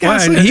this guy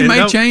said he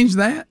may change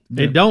that.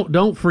 And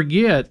don't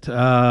forget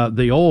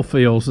the oil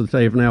fields that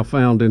they've now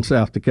found in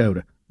South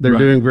Dakota. They're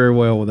doing very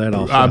well with that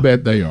also. I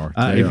bet they are.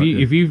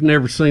 If you've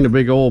never seen a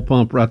big oil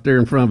pump right there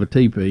in front of a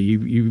teepee,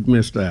 you've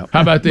missed out.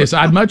 How about this?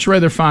 I'd much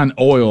rather find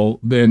oil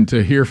than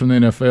to hear from the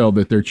NFL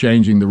that they're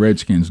changing the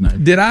Redskins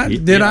name. Did I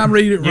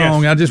read it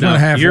wrong? I just went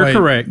halfway. You're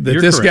correct.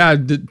 That guy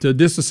to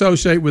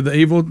disassociate with the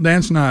evil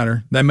Dan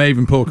Snyder, they may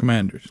even pull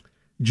Commanders.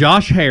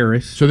 Josh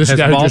Harris. So this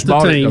guy bought just the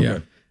bought team.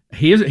 it.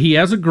 Okay. He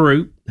has a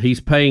group.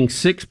 He's paying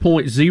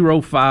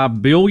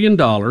 $6.05 billion,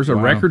 a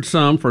record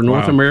sum for a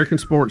North American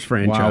sports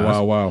franchise.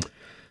 Wow.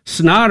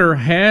 Snyder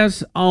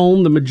has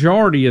owned the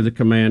majority of the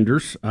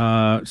Commanders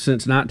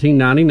since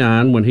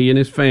 1999 when he and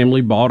his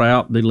family bought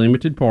out the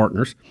limited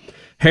partners.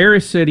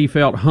 Harris said he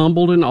felt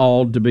humbled and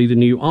awed to be the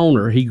new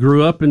owner. He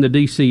grew up in the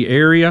D.C.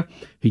 area.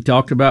 He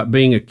talked about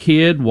being a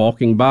kid,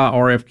 walking by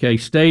RFK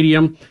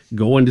Stadium,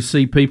 going to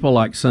see people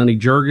like Sonny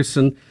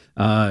Jurgensen,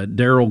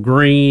 Darryl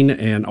Green,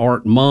 and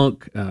Art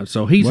Monk.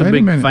 So he's a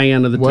big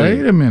fan of the team.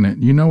 Wait a minute.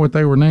 You know what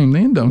they were named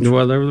then, don't you?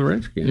 Well, they were the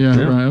Redskins.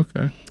 Yeah. Right,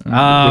 okay.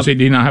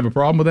 Did he not have a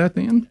problem with that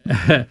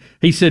then?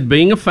 He said,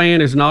 being a fan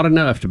is not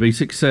enough. To be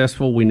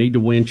successful, we need to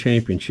win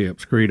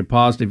championships, create a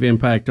positive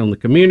impact on the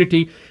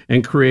community,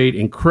 and create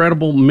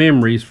incredible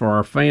memories for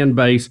our fan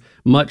base,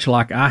 much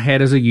like I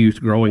had as a youth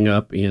growing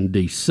up in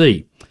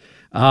D.C.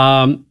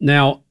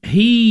 Now,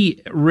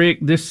 Rick,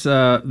 this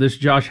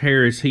Josh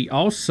Harris, he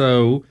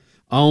also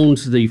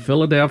owns the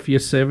Philadelphia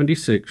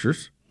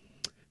 76ers.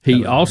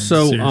 He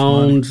also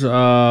owns,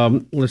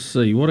 let's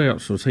see, what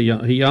else was he?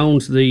 He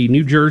owns the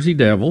New Jersey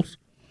Devils.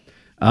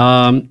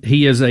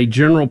 He is a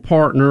general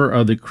partner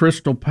of the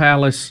Crystal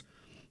Palace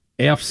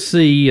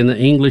FC in the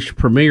English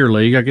Premier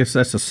League. I guess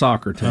that's a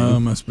soccer team. Oh,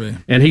 must be.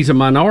 And he's a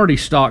minority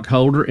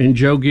stockholder in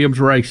Joe Gibbs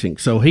Racing.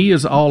 So he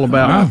is all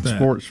about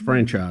sports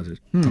franchises.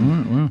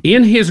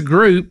 In his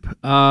group,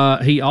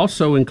 he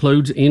also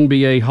includes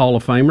NBA Hall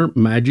of Famer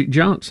Magic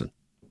Johnson.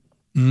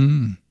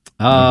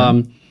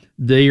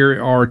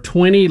 There are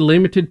 20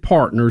 limited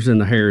partners in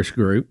the Harris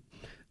Group.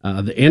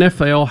 The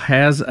NFL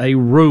has a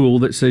rule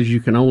that says you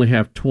can only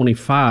have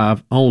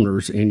 25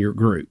 owners in your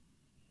group.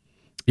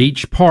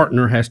 Each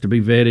partner has to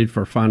be vetted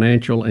for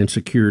financial and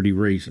security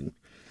reasons.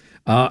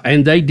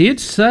 And they did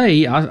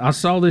say, I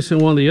saw this in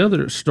one of the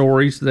other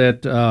stories,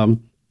 that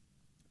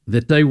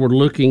they were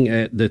looking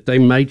at that they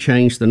may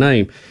change the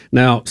name.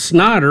 Now,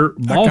 Snyder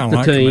bought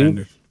the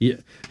team. Yeah,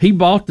 he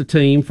bought the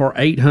team for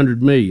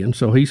 $800 million,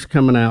 so he's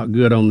coming out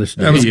good on this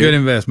deal. That was a good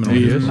investment.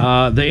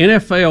 The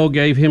NFL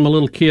gave him a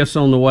little kiss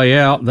on the way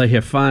out. They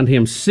have fined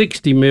him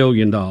 $60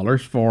 million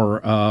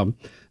for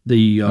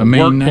the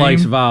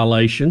workplace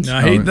violations.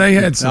 No, they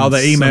had all the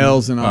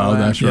emails and all that.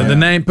 That's right. The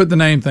name, put the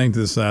name thing to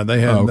the side.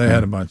 They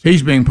had a bunch.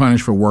 He's being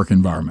punished for work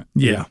environment.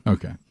 Yeah.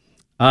 Okay.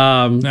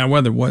 Now,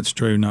 whether what's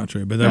true, not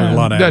true, but there were a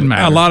lot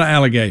of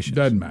allegations.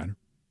 Doesn't matter.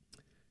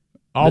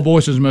 All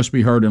voices must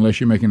be heard unless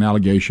you make an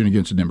allegation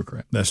against a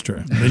Democrat. That's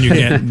true. Then you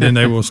can't. Then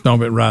they will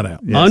stomp it right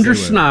out. Yes, under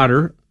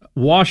Snyder,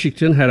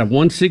 Washington had a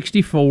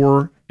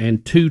 164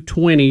 and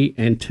 220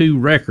 and 2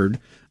 record,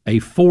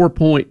 a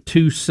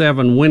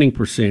 4.27 winning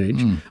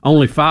percentage.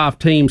 Only 5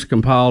 teams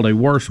compiled a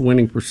worse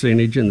winning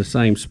percentage in the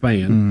same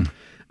span.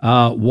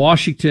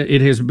 Washington,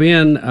 it has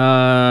been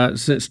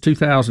since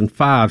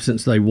 2005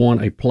 since they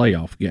won a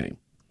playoff game.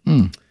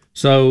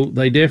 So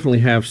they definitely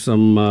have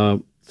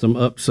some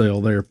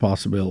upsell there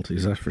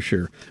possibilities, that's for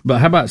sure. But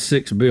how about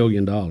 $6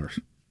 billion?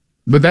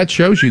 But that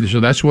shows you, so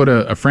that's what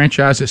a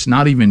franchise that's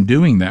not even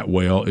doing that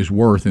well is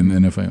worth in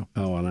the NFL.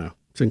 Oh, I know.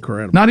 It's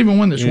incredible. Not even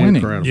one that's winning.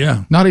 Incredible.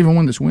 Yeah. Not even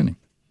one that's winning.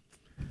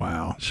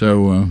 Wow.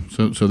 So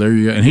there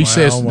you go. And he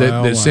says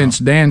that since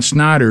Dan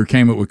Snyder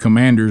came up with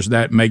Commanders,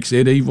 that makes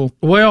it evil.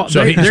 Well,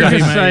 so they're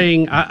just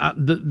saying,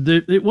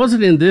 it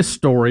wasn't in this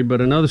story, but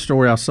another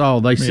story I saw,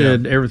 they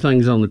said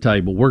everything's on the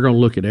table. We're going to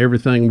look at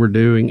everything we're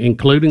doing,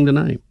 including the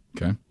name.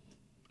 Okay.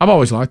 I've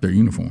always liked their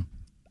uniform.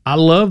 I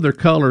love their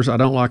colors. I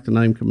don't like the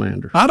name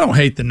Commanders. I don't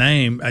hate the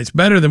name. It's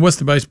better than, what's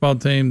the baseball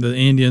team? The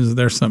Indians.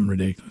 There's something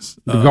ridiculous.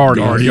 The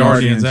Guardians.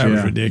 Guardians. That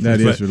was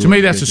ridiculous. To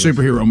me, that's a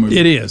superhero movie.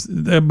 It is.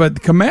 But the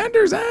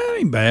Commanders, that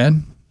ain't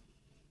bad.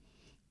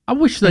 I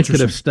wish they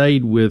could have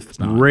stayed with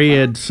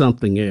Red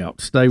something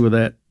else. Stay with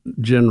that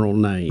general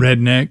name.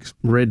 Rednecks.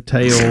 Red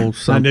Tail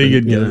something. I knew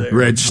you'd get there.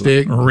 Red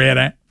Stick.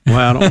 Red Well,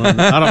 I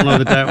don't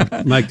know that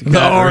would make the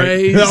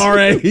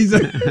RAs.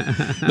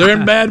 They're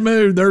in bad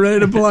mood. They're ready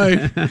to play.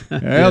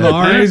 Well, the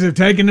RAs have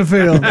taken the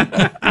field.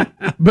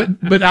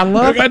 But I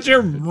love Look at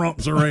your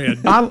rumps are red.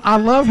 I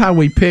love how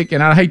we pick,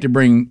 and I hate to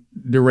bring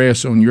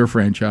duress on your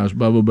franchise,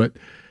 Bubba, but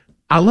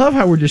I love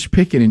how we're just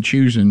picking and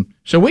choosing.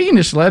 So we can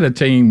just let a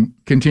team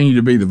continue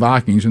to be the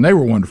Vikings, and they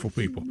were wonderful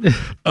people. There's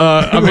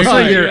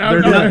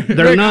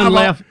none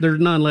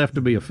left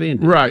to be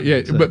offended. Right,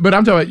 yeah. So. But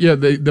I'm talking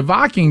about, the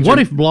Vikings. What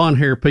if blonde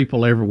hair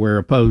people everywhere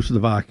oppose the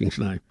Vikings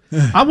name?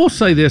 I will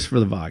say this for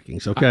the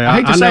Vikings, okay? I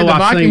hate to say the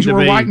Vikings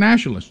were white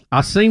nationalists.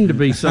 I seem to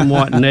be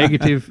somewhat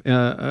negative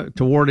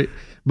toward it,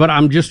 but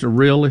I'm just a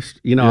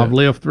realist. I've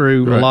lived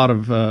through a lot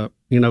of,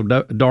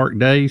 dark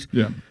days.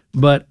 Yeah.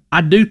 But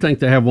I do think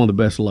they have one of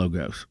the best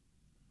logos,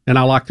 and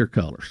I like their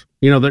colors.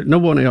 No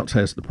one else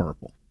has the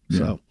purple.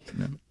 So,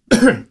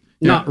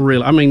 not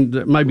really. I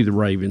mean, maybe the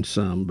Ravens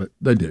some, but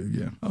they do.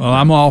 Yeah. Well,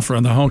 I'm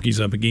offering the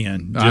Honkies up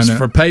again, just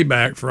for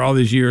payback for all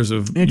these years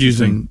of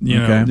using.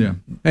 Okay. Yeah.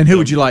 And who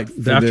would you like?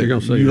 I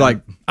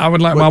would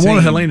like. I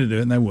wanted Helena to do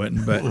it, and they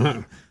wouldn't,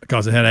 but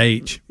because it had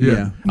H.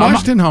 Yeah.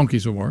 Washington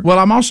Honkies will work. Well,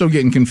 I'm also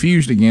getting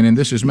confused again, and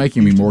this is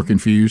making me more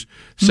confused.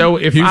 So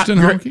if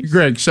Honkies?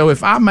 Greg, so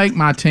if I make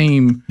my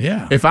team,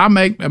 if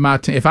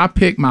I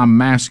pick my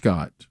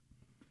mascot,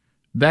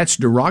 that's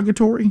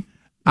derogatory.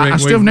 I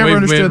still never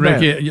understood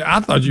that. I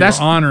thought you were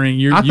honoring.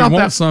 You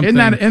want something.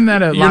 Isn't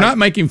that you're not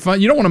making fun.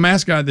 You don't want a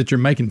mascot that you're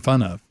making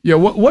fun of. Yeah.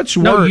 What's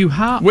no? worse? You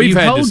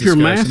hold your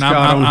mascot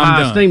on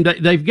high esteem.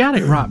 They've got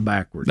it right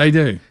backwards. They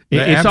do.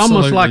 It's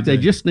almost like they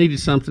just needed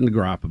something to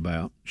gripe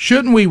about.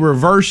 Shouldn't we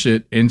reverse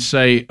it and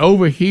say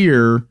over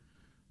here,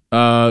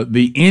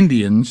 the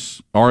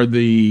Indians are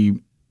the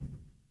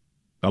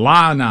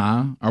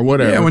Illini or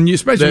whatever? Yeah,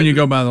 especially when you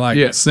go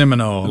by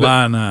Seminole,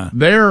 Illini.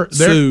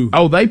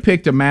 They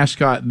picked a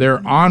mascot.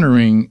 They're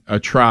honoring a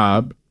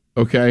tribe,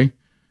 okay,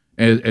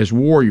 as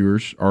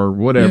warriors or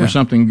whatever,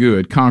 something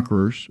good,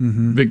 conquerors,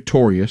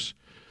 victorious.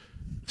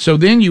 So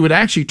then you would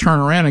actually turn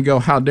around and go,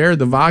 how dare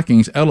the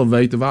Vikings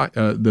elevate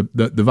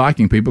the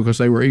Viking people because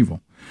they were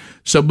evil.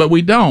 So, but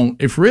we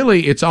don't. If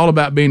really it's all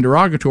about being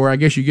derogatory, I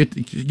guess you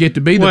get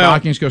to be the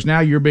Vikings because now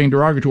you're being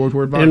derogatory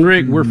toward Vikings. And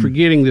Rick, we're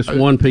forgetting this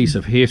one piece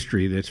of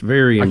history that's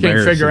very embarrassing. I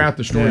can't figure out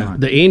the storyline.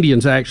 The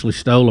Indians actually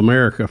stole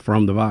America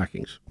from the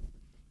Vikings.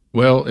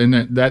 Well, and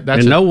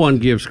that's no one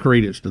gives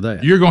credence to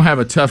that. You're going to have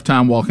a tough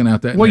time walking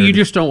out that. Well, you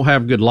just don't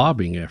have good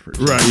lobbying efforts.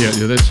 Right? Yeah.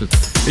 That's it.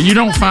 You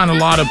don't find a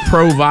lot of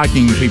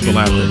pro-Viking people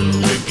out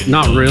there.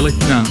 Not really.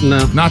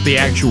 No. Not the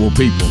actual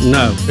people.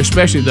 No.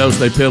 Especially those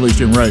they pillaged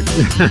and raped.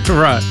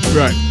 Right.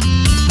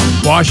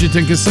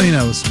 Washington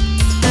casinos.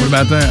 What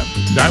about that?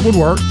 That would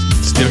work.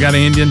 Still got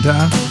an Indian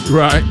tie.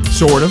 Right.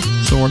 Sort of.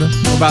 What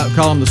about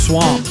calling the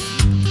swamp?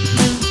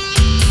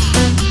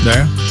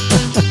 There.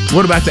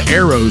 What about the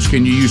arrows?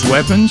 Can you use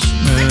weapons?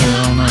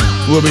 I don't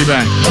know. We'll be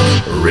back.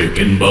 Rick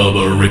and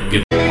Bubba, Rick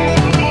and...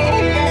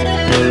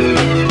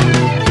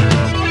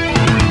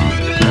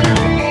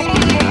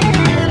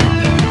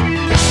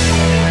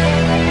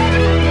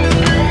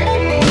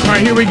 All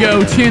right, here we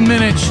go. 10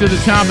 minutes to the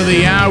top of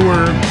the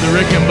hour. The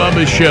Rick and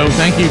Bubba Show.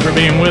 Thank you for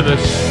being with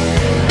us.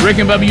 Rick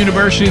and Bubba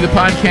University, the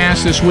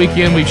podcast this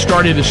weekend. We've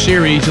started a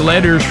series,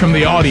 Letters from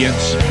the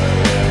Audience.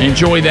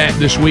 Enjoy that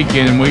this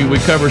weekend. We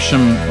cover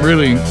some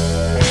really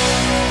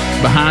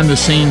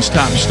behind-the-scenes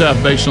type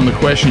stuff based on the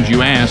questions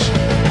you ask.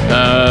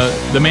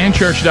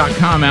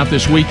 TheManChurch.com out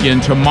this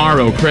weekend.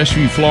 Tomorrow,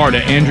 Crestview, Florida.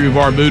 Andrew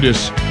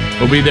Varbutis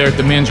will be there at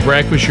the men's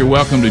breakfast. You're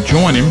welcome to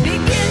join him.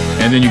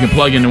 And then you can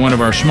plug into one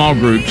of our small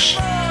groups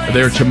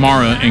there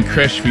tomorrow in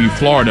Crestview,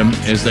 Florida,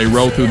 as they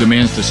roll through the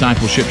men's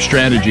discipleship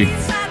strategy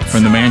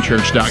from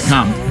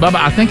TheManChurch.com. Bubba,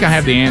 I think I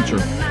have the answer.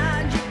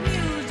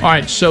 All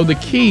right, so the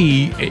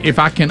key, if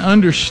I can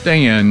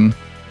understand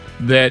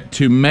that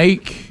to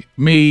make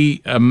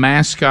me a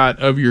mascot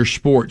of your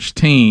sports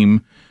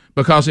team,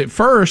 because at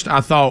first I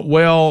thought,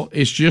 well,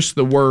 it's just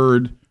the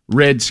word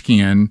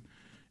redskin,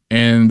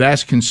 and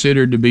that's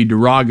considered to be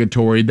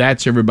derogatory.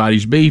 That's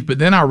everybody's beef. But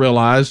then I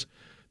realized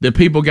that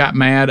people got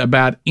mad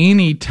about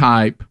any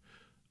type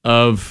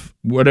of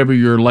whatever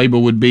your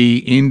label would be,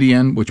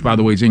 Indian, which, by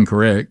the way, is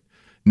incorrect,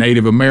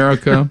 Native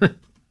America,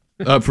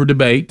 up for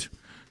debate,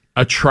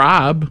 a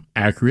tribe,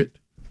 accurate,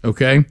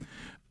 okay?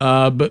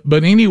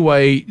 But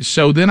anyway,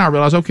 so then I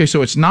realized, okay,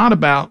 so it's not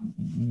about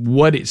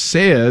what it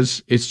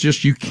says. It's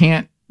just you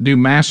can't do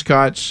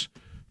mascots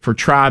for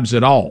tribes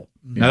at all.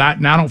 Yeah.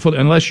 Now I don't feel,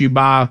 unless you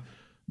buy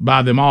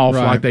them off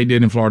like they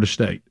did in Florida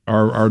State,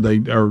 or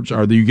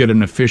you get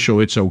an official.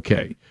 It's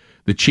okay.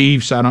 The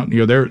Chiefs,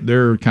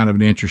 they're kind of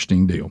an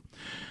interesting deal.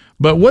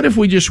 But what if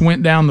we just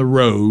went down the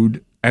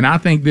road, and I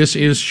think this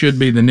should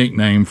be the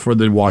nickname for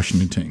the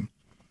Washington team,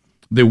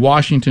 the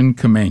Washington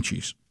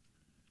Comanches.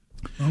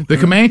 Okay. The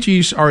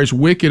Comanches are as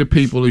wicked a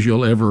people as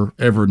you'll ever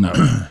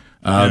know.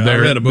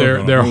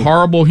 They're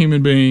horrible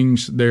human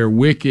beings. They're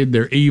wicked.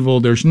 They're evil.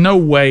 There's no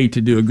way to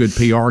do a good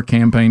PR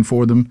campaign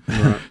for them.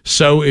 Right.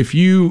 So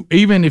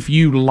even if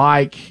you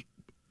like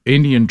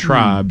Indian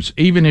tribes,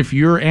 even if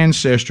your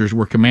ancestors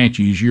were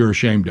Comanches, you're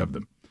ashamed of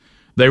them.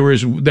 They were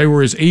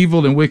as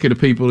evil and wicked a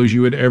people as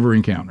you would ever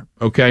encounter.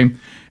 Okay,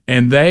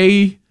 and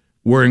they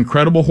were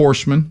incredible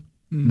horsemen.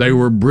 They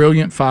were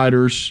brilliant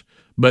fighters,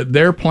 but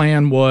their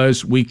plan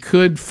was we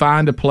could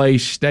find a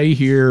place, stay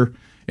here,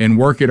 and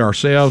work it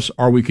ourselves,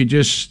 or we could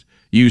just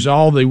use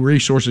all the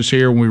resources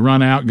here. When we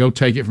run out, go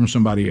take it from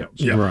somebody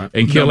else,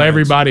 and kill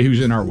everybody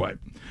who's in our way.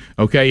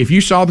 Okay, if you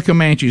saw the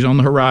Comanches on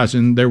the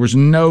horizon, there was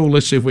no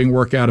let's see if we can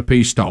work out a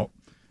peace talk.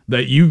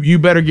 That you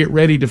better get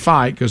ready to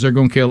fight because they're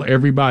going to kill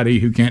everybody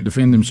who can't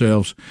defend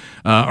themselves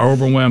or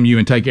overwhelm you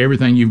and take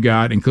everything you've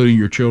got, including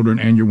your children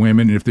and your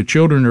women. And if the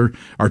children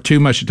are too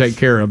much to take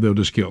care of, they'll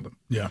just kill them.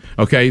 Yeah.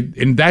 Okay,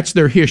 and that's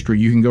their history.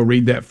 You can go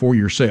read that for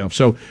yourself.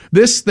 So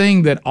this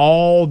thing that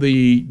all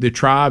the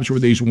tribes were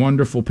these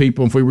wonderful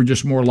people, if we were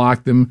just more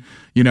like them,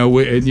 they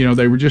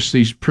were just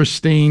these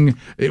pristine.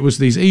 It was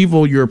these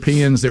evil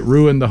Europeans that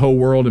ruined the whole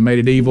world and made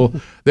it evil.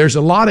 There's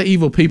a lot of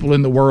evil people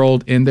in the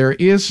world, and there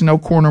is no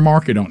corner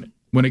market on it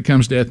when it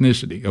comes to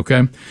ethnicity,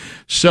 okay?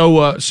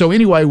 So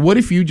anyway, what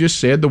if you just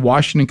said the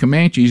Washington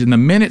Comanches, and the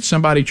minute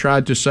somebody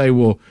tried to say,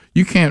 well,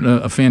 you can't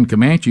offend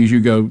Comanches, you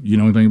go, you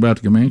know anything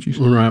about the Comanches?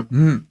 Right.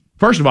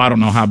 First of all, I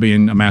don't know how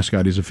being a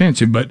mascot is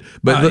offensive, but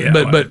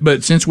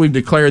since we've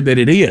declared that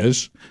it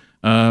is,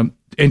 and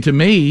to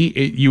me,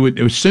 you would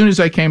as soon as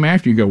they came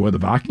after you, go, well, the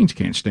Vikings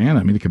can't stand.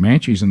 I mean, the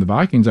Comanches and the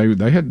Vikings,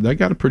 they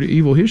got a pretty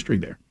evil history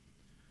there.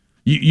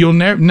 You'll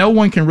never. No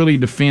one can really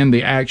defend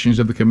the actions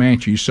of the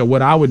Comanches. So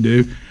what I would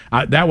do,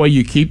 that way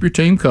you keep your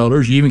team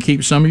colors. You even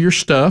keep some of your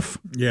stuff.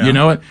 Yeah. You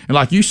know it. And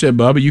like you said,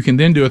 Bubba, you can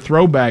then do a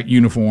throwback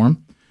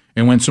uniform.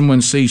 And when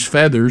someone sees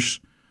feathers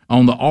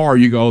on the R,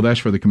 you go, oh, that's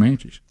for the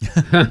Comanches.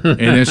 And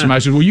then somebody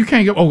says, well, you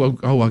can't go.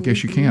 Oh, I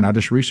guess you can. I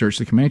just researched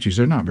the Comanches.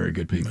 They're not very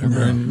good people.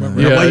 No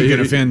way you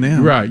can offend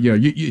them. Right. Yeah.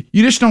 You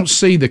just don't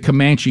see the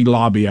Comanche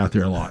lobby out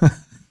there a lot.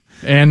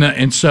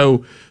 And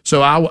so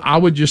I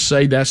would just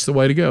say that's the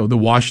way to go. The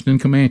Washington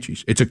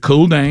Comanches. It's a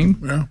cool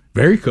name. Yeah.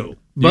 Very cool.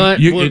 But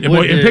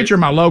and picture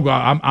my logo.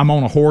 I'm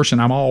on a horse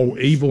and I'm all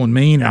evil and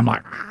mean. And I'm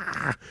like,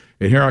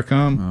 and here I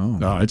come.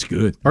 Oh, it's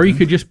good. Or you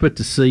could just put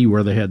the C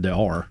where they had the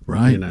R.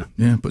 Right.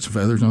 Yeah. Put some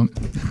feathers on it.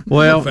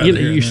 Well,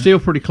 you're still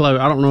pretty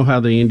close. I don't know how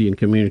the Indian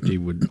community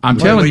would. I'm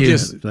telling you,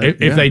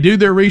 if they do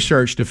their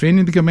research,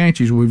 defending the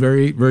Comanches will be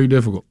very, very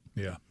difficult.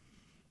 Yeah.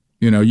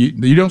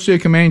 You don't see a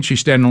Comanche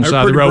standing on the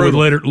side of the road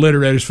with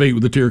litter at his feet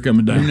with a tear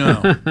coming down.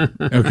 No.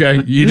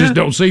 Okay? You just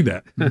don't see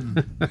that.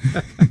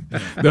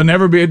 There'll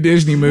never be a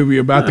Disney movie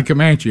about the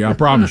Comanche, I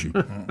promise you.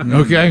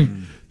 Okay?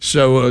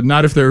 So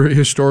not if they're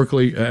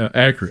historically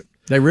accurate.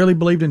 They really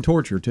believed in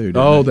torture, too,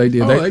 didn't they? They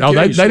did.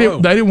 They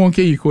didn't want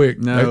to kill you quick.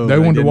 No, they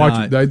wanted to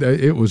watch it.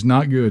 It was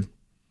not good.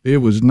 It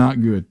was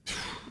not good.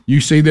 You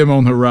see them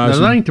on the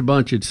horizon. Now, that ain't a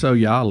bunch that'd sew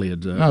your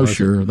eyelids up. Oh,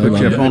 sure. They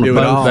loved all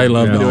They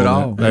loved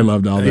all that. They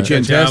loved all that.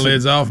 Get your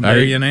eyelids off and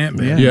bury you an ant.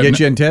 Get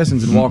your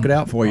intestines and walk it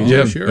out for you.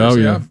 Yeah, sure. Oh,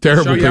 yeah.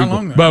 Terrible people.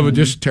 Bubba,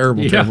 just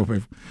terrible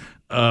people.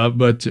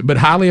 But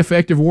highly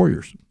effective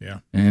warriors. Yeah.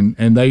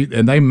 And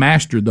they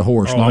mastered the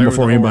horse long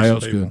before anybody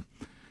else could.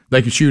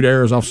 They could shoot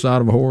arrows off the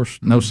side of a horse,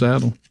 no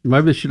saddle.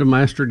 Maybe they should have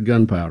mastered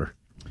gunpowder.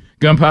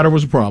 Gunpowder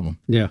was a problem.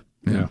 Yeah.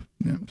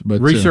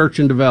 But research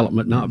and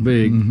development, not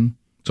big. Mm-hmm.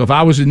 So if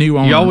I was the new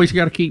owner, you always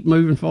got to keep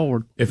moving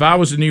forward. If I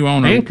was the new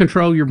owner and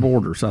control your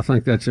borders, I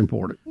think that's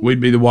important. We'd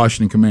be the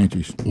Washington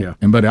Comanches. Yeah,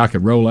 and buddy, I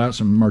could roll out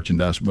some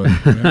merchandise, buddy.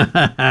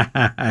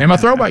 And my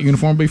throwback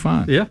uniform would be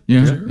fine. Yeah.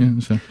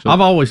 So I've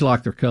always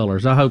liked their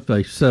colors. I hope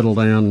they settle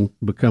down and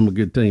become a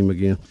good team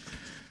again.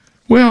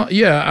 Well,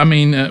 yeah, I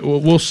mean,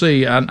 we'll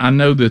see. I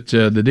know that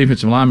the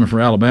defensive lineman for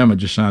Alabama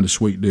just signed a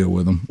sweet deal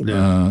with them.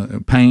 Yeah.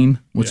 Payne,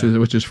 what's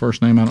his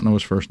first name? I don't know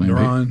his first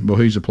name. But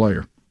he's a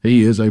player.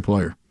 He is a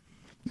player.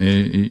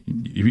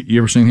 You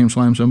ever seen him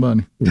slam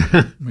somebody?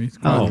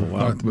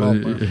 Wow!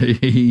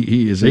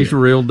 He's a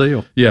real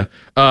deal. Yeah.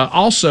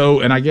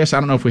 Also, and I guess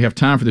I don't know if we have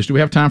time for this. Do we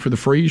have time for the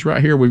freeze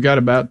right here? We've got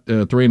about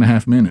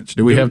 3.5 minutes.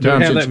 Do we have time?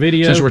 That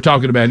video? Since we're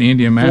talking about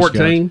Indian mascots.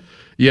 14.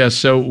 Yes,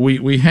 so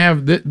we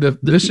have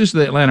this is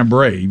the Atlanta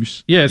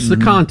Braves. Yeah, it's the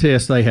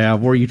contest they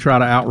have where you try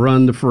to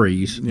outrun the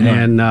freeze,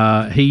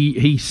 and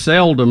he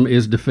seldom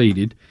is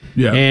defeated.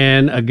 Yeah.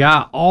 And a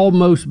guy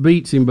almost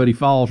beats him, but he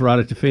falls right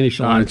at the finish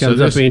line and comes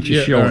up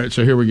inches short. All right,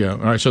 so here we go. All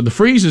right, so the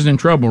freeze is in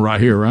trouble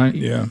right here, right?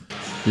 Yeah.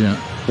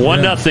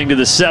 1-0 to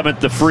the seventh.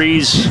 The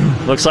freeze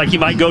looks like he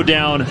might go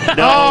down.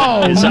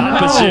 No, his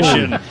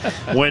opposition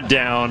went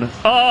down.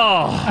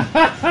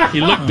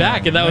 He looked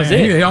back and that was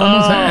it. He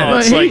almost had it.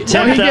 It's like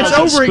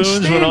 10,000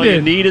 spoons when all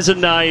you need is a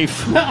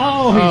knife.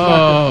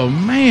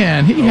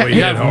 Man, he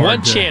had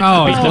one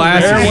chance. His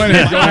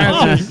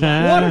glasses.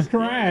 What a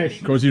crash!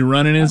 Of course, he's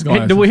running his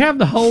glasses. Hey, do we have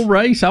the whole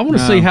race? I want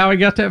to see how he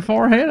got that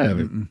far ahead of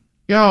him.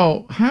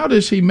 Y'all, how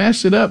does he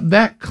mess it up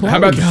that close? How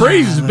about the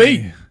freeze is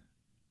beat?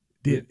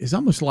 It's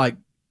almost like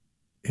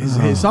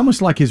It's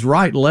almost like his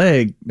right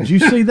leg. Did you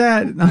see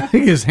that? I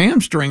think his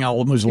hamstring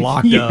almost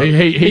locked up.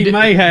 He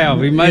may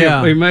have. He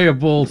may have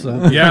pulled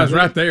something. Yeah, it's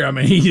right there. I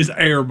mean, he's just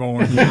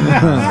airborne.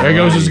 There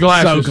goes his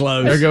glasses. So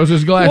close. There goes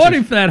his glasses. What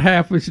if that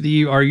happens to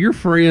you? Are your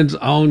friends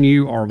on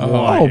you or what?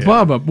 Oh,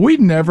 Bubba,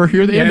 we'd never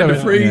hear the end of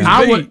it. freeze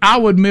I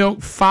would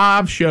milk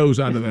 5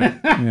 shows out of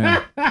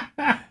that.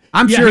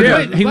 I'm sure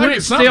he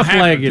went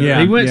stiff-legged.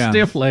 Yeah, he went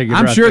stiff-legged.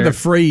 I'm right sure there. the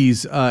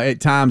freeze at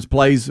times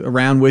plays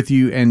around with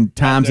you and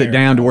times it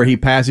down to where he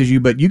passes you,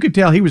 but you could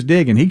tell he was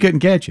digging. He couldn't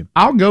catch him.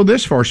 I'll go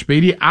this far,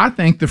 Speedy. I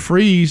think the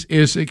freeze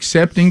is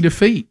accepting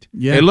defeat.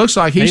 Yeah. It looks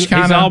like he's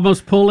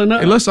almost pulling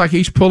up. It looks like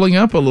he's pulling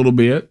up a little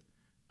bit.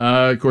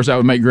 Of course, that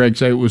would make Greg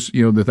say it was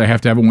that they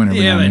have to have a winner.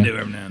 Yeah, they do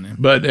every now and then.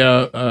 But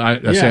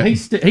I said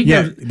he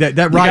goes, that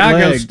right guy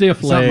leg goes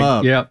stiff leg.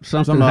 Up. Yep,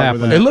 something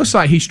happened. It looks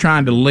like he's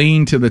trying to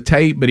lean to the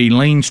tape, but he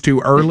leans too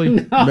early.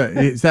 But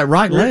it's that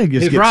right leg.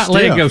 His right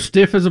leg goes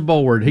stiff as a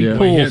board. He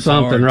pulled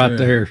something right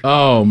there.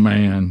 Oh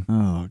man!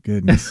 Oh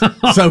goodness!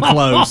 So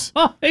close.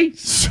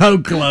 So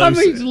close. I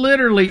mean, he's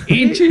literally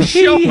inches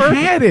short. He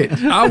had it.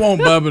 I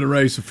want Bubba to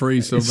race a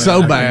freeze so bad.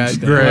 So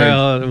bad, Greg.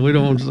 Well, we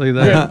don't want to see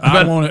that.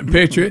 I want to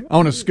picture it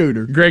on a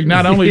scooter. Greg,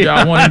 not only do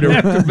I want him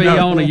to be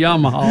on a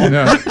Yamaha.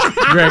 No,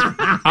 Greg,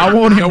 I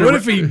want him. Now, what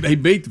if he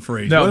beat the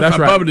freeze? No, that's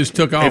right. Bubba just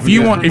took off. If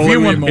you want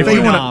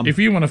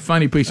a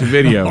funny piece of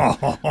video,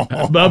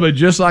 Bubba,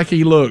 just like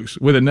he looks,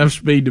 with enough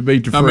speed to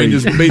beat the freeze. I mean,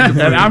 just beat the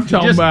freeze. And I'm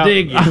talking Just about.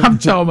 dig it. I'm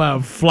talking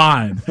about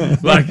flying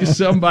like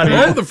somebody.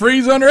 Oh, the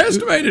freeze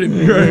underestimated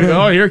him.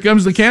 Oh, here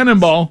comes the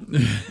cannonball,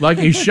 like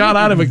he shot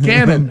out of a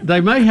cannon.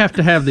 They may have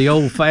to have the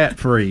old fat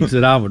freeze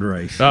that I would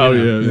race. Oh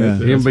yeah.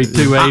 Him be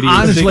 280.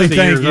 I honestly 60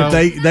 think years old.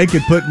 if they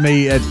could put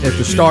me at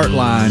the start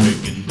line,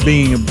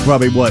 being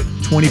probably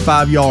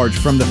 25 yards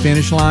from the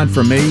finish line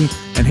from me,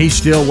 and he's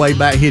still way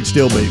back, he'd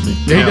still beat me.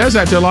 Yeah, he does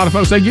that to a lot of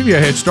folks. They give you a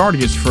head start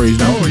against the freeze,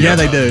 don't they? Yeah,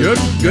 they do.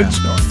 Good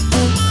start.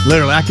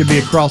 Literally, I could be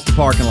across the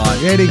parking lot.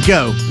 There he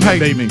go. Hey,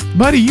 beat me.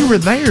 buddy, you were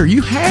there.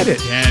 You had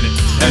it.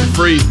 Had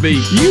freeze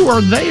beat. You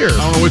are there. I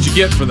don't know what you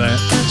get for that.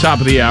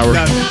 Top of the hour.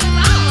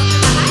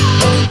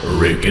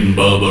 Rick and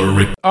Bubba.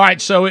 Rick. All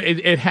right, so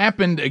it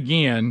happened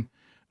again.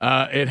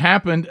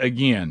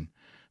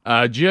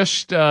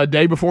 Just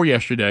day before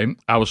yesterday,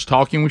 I was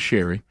talking with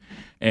Sherry,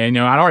 and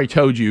I'd already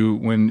told you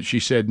when she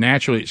said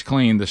naturally it's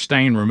clean, the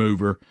stain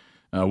remover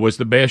was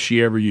the best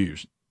she ever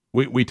used.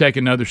 We take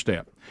another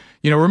step.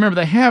 Remember,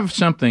 they have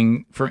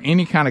something for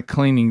any kind of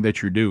cleaning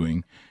that you're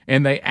doing,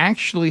 and they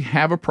actually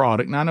have a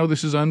product. Now, I know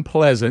this is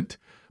unpleasant,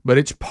 but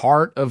it's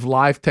part of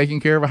life taking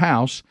care of a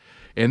house,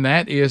 and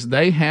that is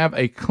they have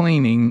a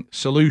cleaning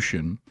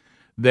solution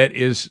that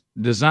is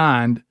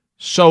designed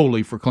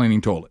solely for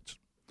cleaning toilets.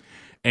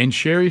 And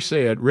Sherry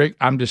said, Rick,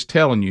 I'm just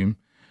telling you,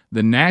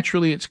 the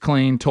Naturally It's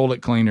Clean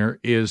toilet cleaner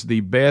is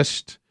the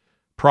best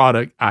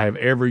product I have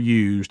ever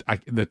used.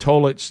 The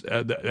toilets,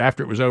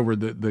 after it was over,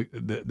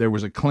 there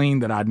was a clean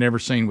that I'd never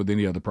seen with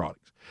any other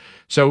products.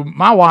 So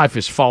my wife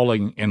is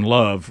falling in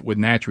love with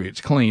Naturally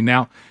It's Clean.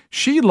 Now,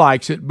 she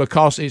likes it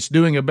because it's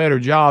doing a better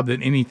job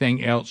than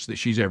anything else that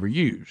she's ever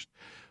used.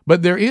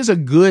 But there is a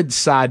good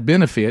side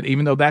benefit,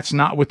 even though that's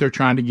not what they're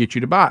trying to get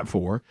you to buy it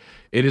for.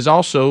 It is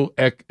also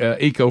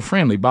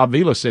eco-friendly. Bob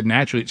Vila said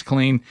Naturally It's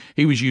Clean.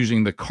 He was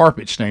using the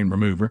carpet stain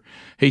remover.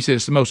 He said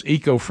it's the most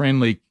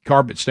eco-friendly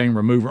carpet stain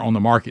remover on the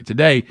market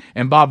today.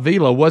 And Bob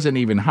Vila wasn't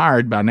even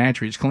hired by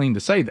Naturally It's Clean to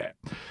say that.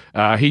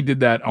 He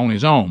did that on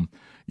his own.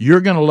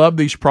 You're going to love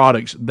these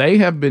products. They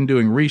have been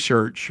doing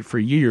research for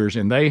years,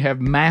 and they have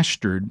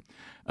mastered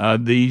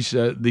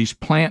these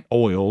plant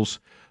oils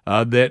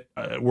that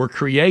were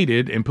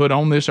created and put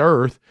on this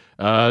earth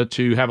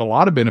to have a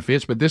lot of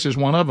benefits, but this is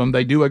one of them.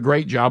 They do a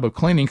great job of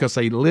cleaning because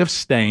they lift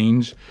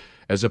stains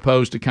as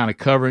opposed to kind of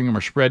covering them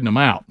or spreading them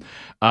out.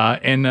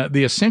 And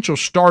the Essential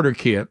Starter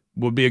Kit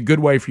would be a good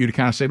way for you to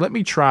kind of say, let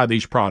me try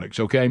these products,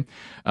 okay?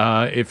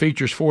 It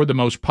features 4 of the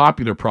most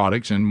popular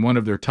products and one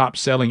of their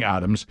top-selling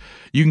items.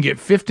 You can get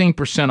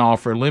 15%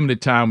 off for a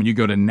limited time when you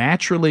go to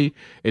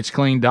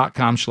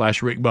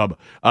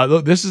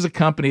naturallyitsclean.com/RickBubba. This is a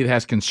company that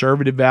has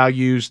conservative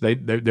values.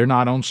 They're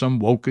not on some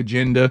woke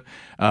agenda,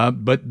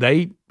 but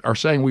they are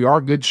saying we are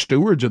good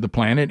stewards of the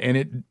planet, and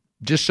it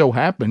just so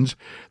happens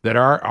that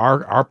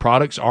our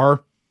products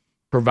are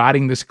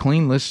providing this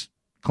cleanliness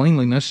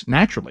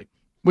naturally,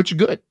 which is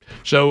good.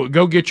 So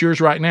go get yours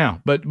right now.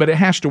 But it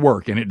has to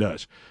work, and it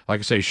does.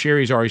 Like I say,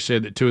 Sherry's already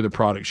said that 2 of the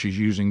products she's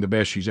using, the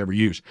best she's ever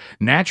used.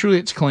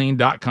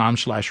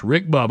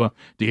 naturallyitsclean.com/RickBubba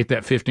to get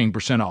that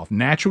 15% off.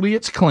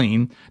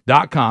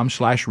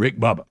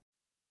 naturallyitsclean.com/RickBubba.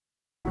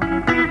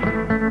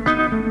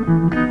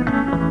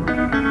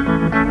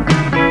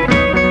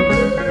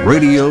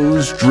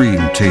 Radio's Dream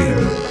Team.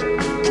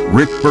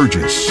 Rick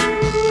Burgess,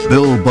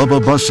 Bill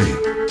Bubba Bussey,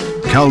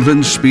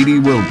 Calvin Speedy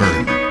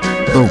Wilburn,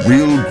 the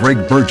real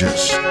Greg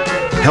Burgess,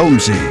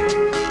 Helmsy,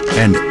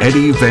 and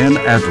Eddie Van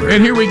Adler.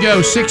 And here we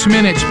go, 6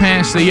 minutes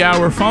past the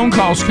hour. Phone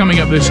calls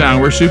coming up this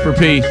hour. Super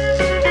P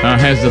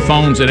has the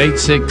phones at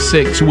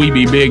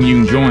 866-WE-BE-BIG.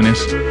 You can join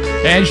us.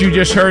 As you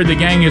just heard, the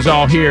gang is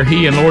all here.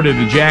 He and Lord of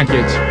the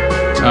Jackets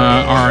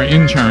our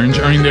interns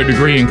earning their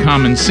degree in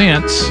common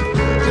sense.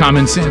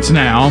 Common sense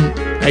now,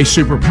 a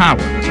superpower.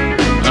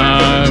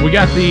 We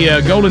got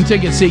the golden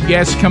ticket seat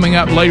guests coming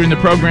up later in the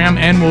program,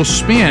 and we'll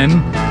spin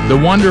the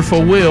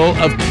wonderful wheel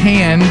of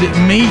canned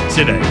meat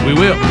today. We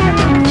will.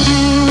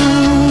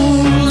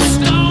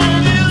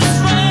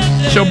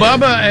 So,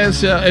 Bubba,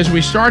 as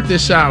we start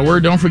this hour,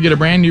 don't forget a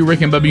brand new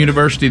Rick and Bubba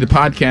University, the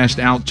podcast,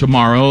 out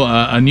tomorrow.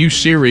 A new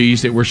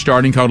series that we're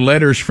starting called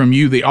Letters from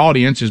You, the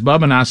Audience, as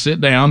Bubba and I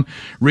sit down,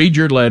 read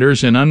your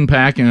letters, and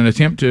unpack in an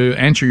attempt to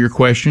answer your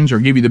questions or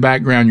give you the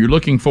background you're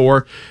looking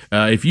for.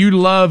 If you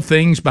love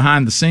things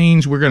behind the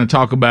scenes, we're going to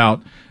talk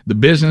about the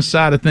business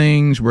side of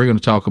things. We're going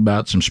to talk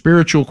about some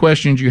spiritual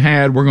questions you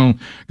had. We're going to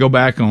go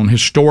back on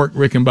historic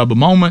Rick and Bubba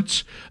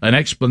moments, an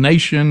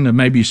explanation of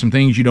maybe some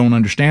things you don't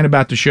understand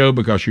about the show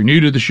because you're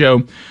new to the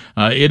show.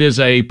 It is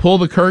a pull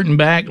the curtain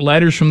back,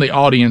 letters from the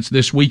audience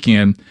this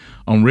weekend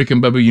on Rick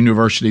and Bubba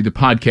University, the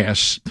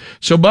podcast.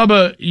 So,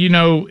 Bubba,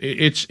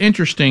 it's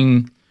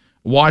interesting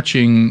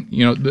watching,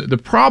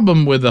 the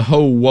problem with the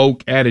whole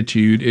woke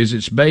attitude is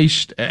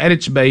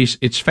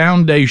its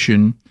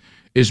foundation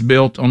is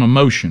built on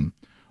emotion.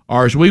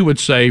 Or as we would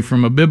say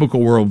from a biblical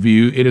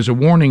worldview, it is a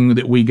warning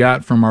that we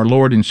got from our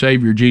Lord and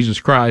Savior,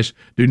 Jesus Christ,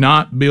 do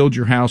not build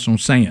your house on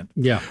sand.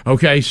 Yeah.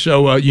 Okay,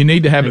 so you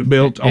need to have it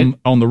built on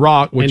the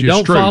rock, which is true.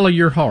 And don't follow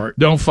your heart.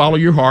 Don't follow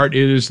your heart.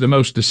 It is the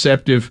most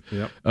deceptive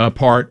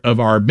part of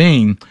our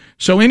being.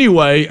 So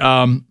anyway,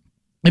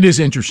 it is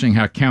interesting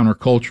how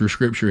counterculture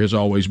Scripture has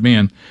always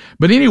been.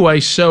 But anyway,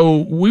 so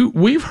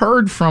we've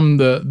heard from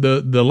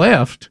the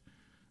left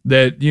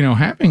that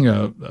having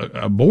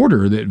a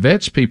border that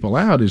vets people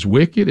out is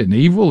wicked and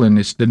evil, and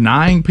it's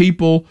denying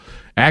people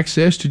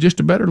access to just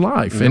a better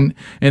life. Yeah.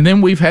 And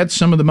then we've had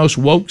some of the most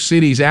woke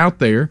cities out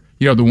there,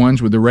 the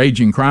ones with the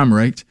raging crime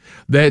rates,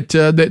 that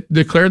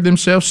declared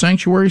themselves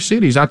sanctuary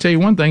cities. I'll tell you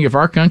one thing: if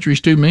our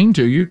country's too mean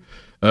to you,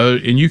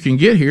 and you can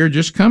get here,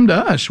 just come to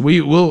us.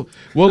 We'll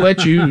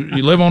let you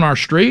live on our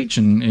streets,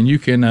 and you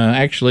can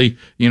actually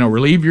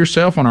relieve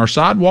yourself on our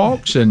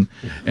sidewalks, and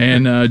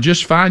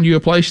just find you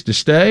a place to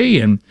stay,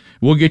 and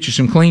we'll get you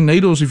some clean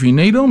needles if you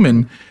need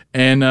them,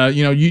 and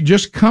you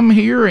just come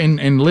here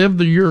and live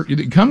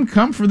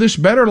come for this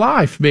better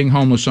life, being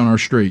homeless on our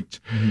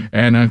streets,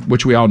 and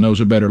which we all know is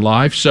a better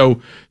life.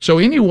 So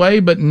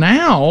anyway, but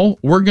now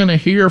we're going to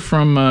hear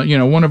from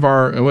one of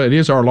it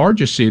is our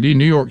largest city,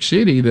 New York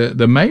City.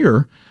 The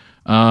mayor,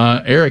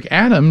 Eric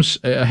Adams,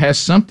 has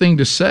something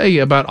to say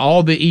about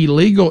all the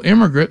illegal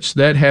immigrants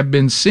that have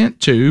been sent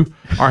to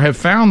or have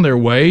found their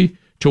way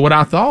to what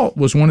I thought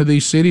was one of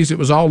these cities that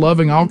was all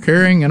loving, all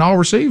caring, and all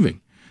receiving.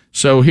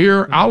 So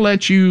here, I'll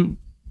let you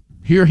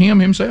hear him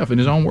himself in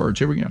his own words.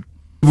 Here we go.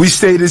 We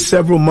stated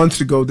several months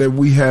ago that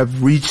we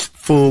have reached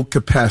full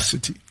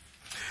capacity.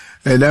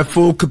 And that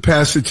full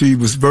capacity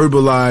was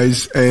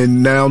verbalized,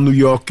 and now New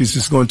York is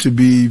just going to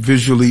be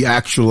visually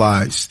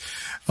actualized.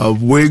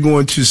 We're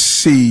going to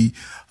see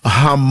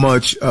how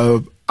much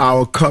of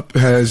our cup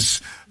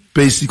has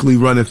basically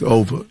runneth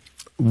over.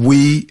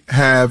 We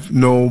have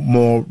no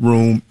more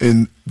room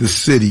in the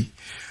city,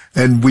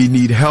 and we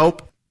need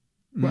help.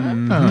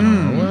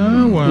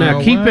 Now,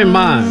 keep in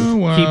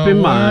mind,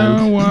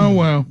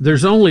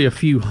 there's only a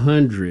few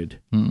hundred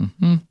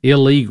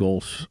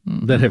illegals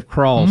that have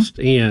crossed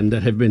in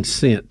that have been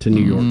sent to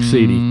New York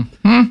City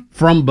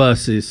from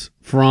buses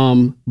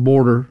from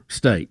border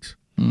states.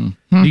 Do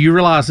you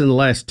realize in the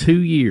last 2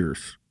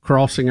 years,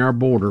 crossing our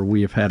border,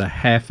 we have had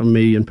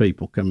 500,000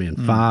 people come in,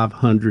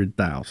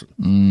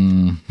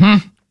 500,000.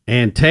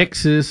 And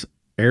Texas,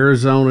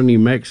 Arizona, New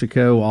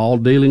Mexico, all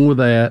dealing with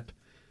that.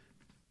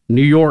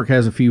 New York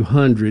has a few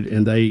hundred,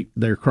 and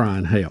they're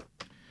crying help.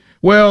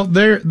 Well,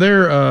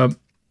 the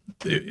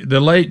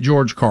late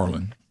George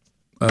Carlin,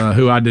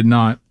 who I did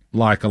not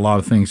like a lot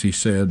of things he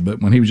said,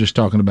 but when he was just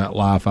talking about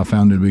life, I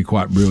found it to be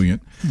quite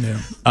brilliant. Yeah.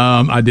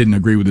 I didn't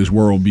agree with his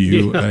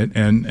worldview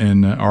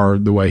and or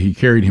the way he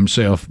carried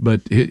himself,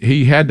 but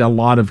he had a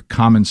lot of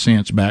common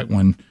sense back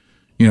when,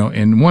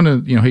 and one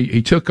of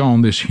he took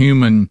on this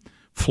human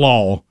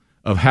flaw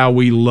of how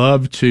we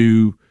love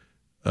to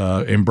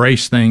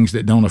embrace things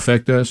that don't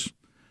affect us,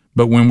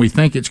 but when we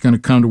think it's going to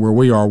come to where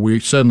we are, we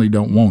suddenly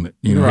don't want it.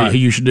 Right. He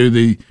used to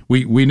do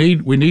we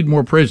need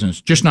more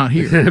prisons, just not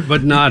here.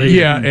 But not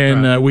here. Yeah,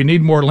 and we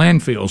need more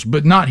landfills,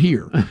 but not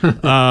here.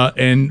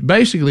 And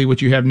basically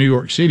what you have New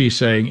York City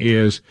saying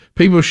is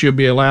people should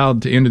be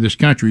allowed to enter this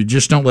country,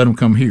 just don't let them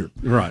come here.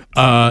 Right.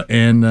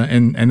 And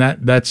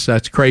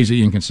that's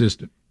crazy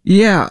inconsistent.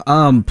 Yeah,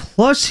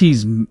 plus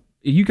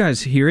you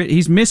guys hear it,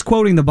 he's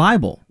misquoting the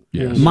Bible.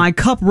 Yes. My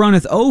cup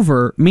runneth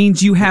over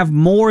means you have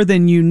more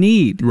than you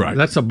need. Right.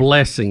 That's a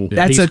blessing.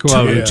 That's a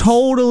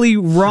totally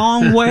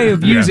wrong way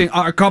of using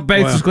our cup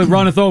basically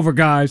runneth over,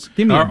 guys.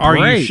 Give me a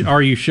break.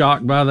 Are you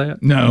shocked by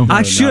that? No.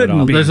 I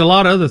shouldn't be. There's a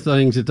lot of other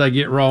things that they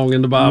get wrong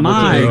in the Bible.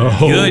 My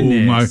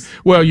goodness.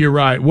 Well, you're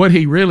right. What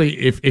he really,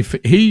 if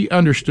he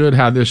understood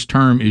how this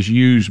term is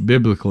used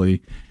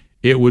biblically,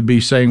 it would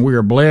be saying we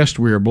are blessed,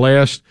 we're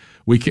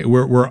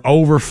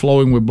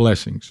overflowing with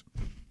blessings.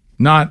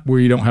 Not where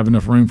you don't have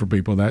enough room for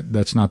people.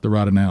 That's not the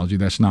right analogy.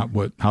 That's not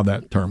how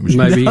that term was.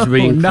 Maybe he's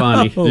being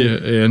funny.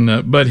 Yeah,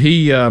 and but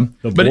he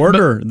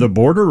the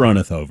border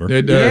runneth over.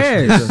 It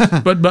does.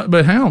 Yes.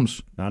 but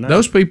Helms,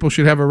 those people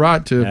should have a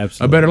right to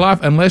a better life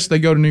unless they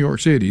go to New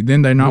York City.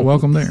 Then they're not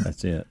welcome there.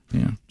 That's it.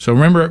 Yeah. So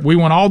remember, we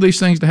want all these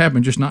things to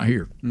happen, just not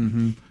here.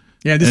 Mm-hmm.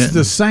 Yeah, this is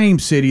the same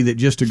city that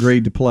just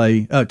agreed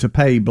to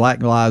pay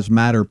Black Lives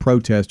Matter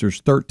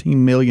protesters $13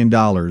 million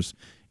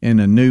in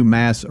a new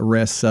mass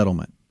arrest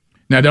settlement.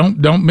 Now,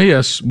 don't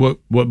miss what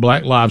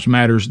Black Lives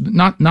Matters,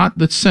 not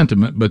the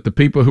sentiment, but the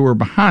people who are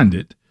behind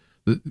it.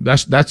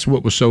 That's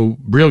what was so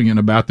brilliant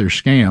about their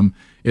scam,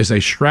 is they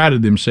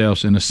shrouded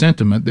themselves in a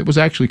sentiment that was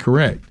actually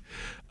correct.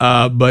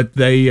 But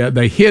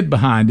they hid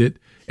behind it,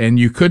 and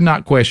you could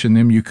not question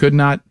them. You could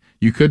not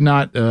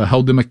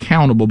hold them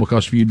accountable,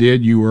 because if you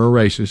did, you were a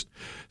racist.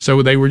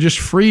 So they were just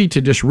free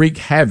to just wreak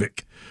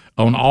havoc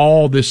on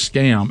all this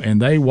scam,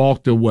 and they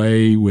walked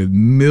away with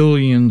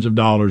millions of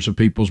dollars of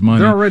people's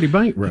money. They're already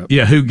bankrupt.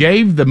 Yeah, who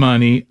gave the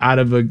money out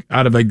of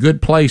a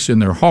good place in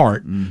their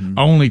heart,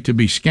 only to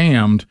be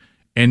scammed.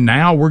 And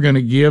now we're going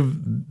to give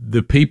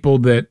the people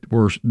that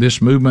were this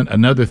movement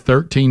another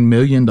 $13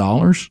 million.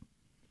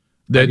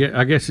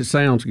 I guess it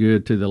sounds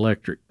good to the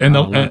electric. And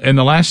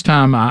the last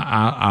time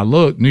I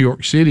looked, New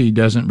York City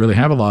doesn't really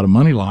have a lot of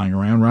money lying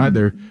around, right?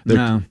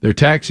 They're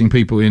taxing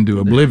people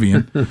into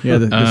oblivion. Yeah,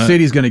 the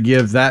city's going to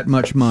give that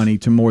much money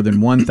to more than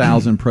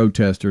 1,000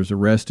 protesters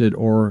arrested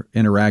or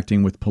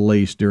interacting with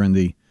police during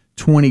the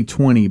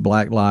 2020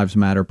 Black Lives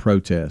Matter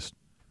protest.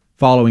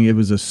 Following it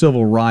was a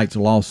civil rights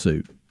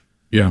lawsuit.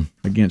 Yeah,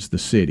 against the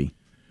city.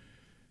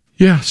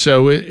 Yeah,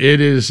 so it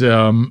is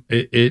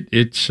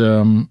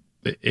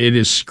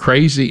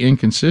crazy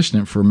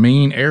inconsistent for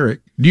Mean Eric.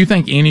 Do you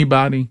think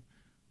anybody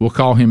will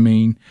call him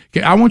mean?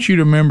 Okay, I want you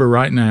to remember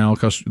right now,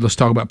 because let's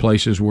talk about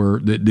places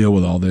that deal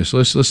with all this.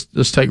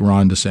 Let's take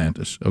Ron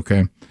DeSantis.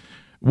 Okay,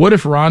 what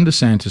if Ron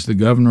DeSantis, the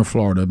governor of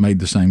Florida, made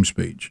the same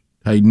speech?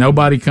 Hey,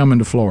 nobody coming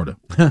to Florida.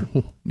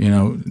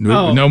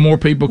 No more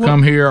people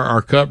come here.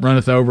 Our cup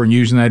runneth over, and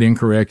using that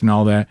incorrect and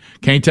all that.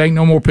 Can't take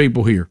no more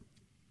people here.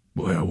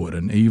 Well, what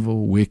an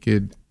evil,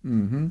 wicked,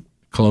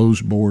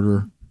 closed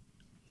border.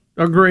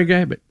 Or Greg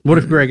Abbott. What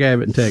if Greg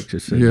Abbott in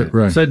Texas said that?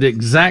 Right. Said the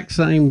exact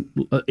same,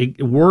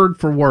 word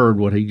for word,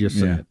 what he just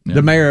said. Yeah.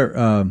 The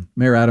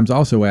Mayor Adams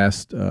also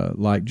asked,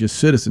 just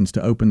citizens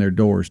to open their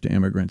doors to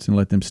immigrants and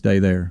let them stay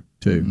there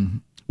too. Mm-hmm.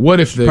 What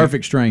if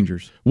perfect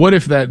strangers? What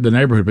if the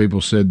neighborhood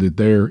people said that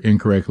they're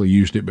incorrectly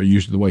used it, but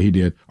used it the way he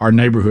did? Our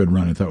neighborhood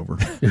runneth over.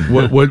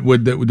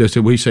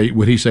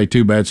 Would he say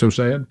too bad, so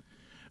sad?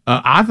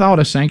 I thought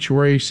a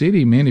sanctuary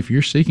city meant if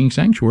you're seeking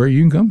sanctuary,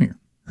 you can come here.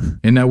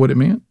 Isn't that what it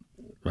meant?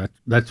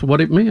 That's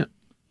what it meant.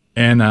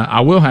 And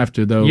I will have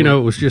to, though.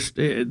 It was just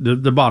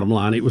the bottom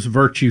line. It was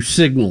virtue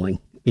signaling.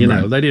 They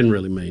didn't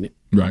really mean it.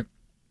 Right.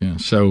 Yeah.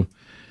 So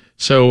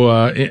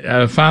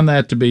I find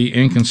that to be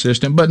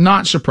inconsistent, but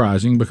not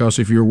surprising, because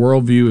if your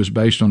worldview is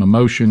based on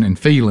emotion and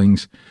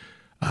feelings,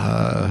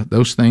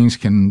 those things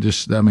can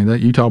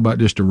you talk about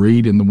just a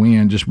reed in the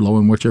wind, just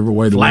blowing whichever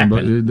way the wind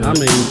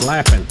blows.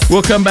 Flapping.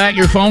 We'll come back.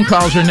 Your phone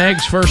calls are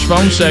next. First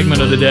phone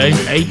segment of the day,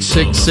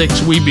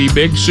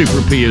 866-WE-BE-BIG.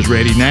 Super P is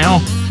ready now.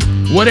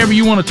 Whatever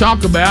you want to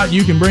talk about,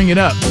 you can bring it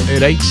up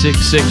at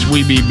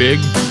 866-WE-BE-BIG.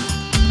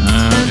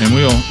 And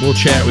we'll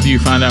chat with you,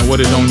 find out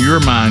what is on your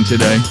mind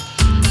today.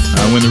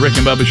 When the Rick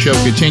and Bubba show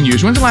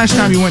continues. When's the last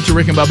time you went to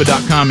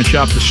rickandbubba.com and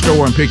shopped the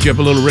store and picked you up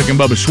a little Rick and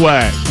Bubba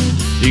swag?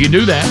 You can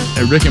do that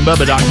at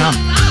rickandbubba.com.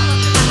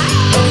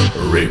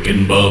 Rick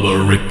and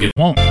Bubba, Rick and...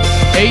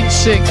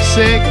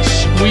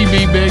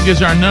 866-WE-BE-BIG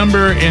is our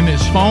number, and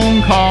it's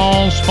phone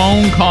calls.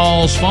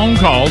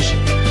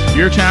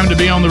 Your time to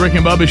be on the Rick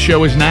and Bubba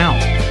show is now.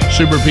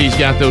 Super P's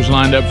got those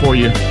lined up for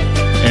you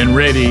and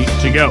ready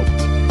to go.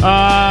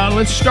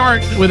 Let's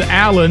start with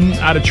Alan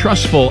out of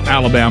Trustful,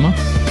 Alabama.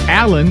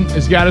 Alan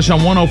has got us on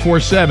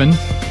 104.7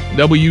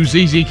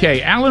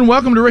 WZZK. Alan,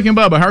 welcome to Rick and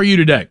Bubba. How are you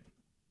today?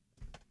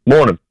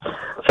 Morning.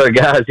 So,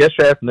 guys,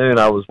 yesterday afternoon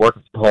I was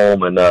working from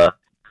home, and I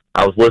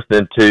was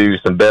listening to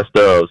some best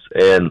ofs,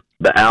 and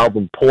the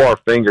album Pull Our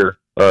Finger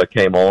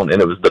came on,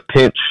 and it was the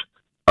pinch,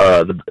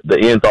 the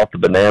ends off the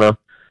banana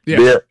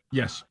bit.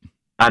 Yes.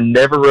 I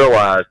never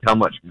realized how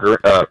much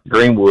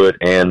Greenwood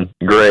and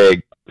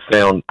Greg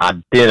sound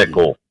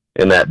identical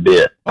in that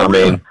bit. Oh, I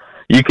mean,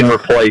 you can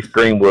replace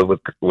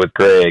Greenwood with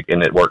Greg,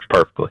 and it works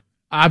perfectly.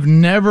 I've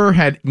never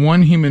had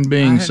one human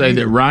being say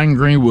that Ryan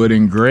Greenwood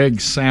and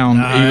Greg sound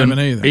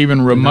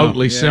even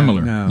remotely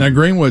similar. No. Now,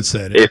 Greenwood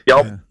said it. If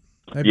y'all,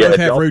 if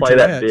y'all play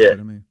that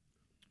bit,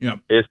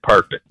 it's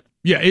perfect.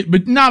 Yeah,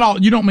 but not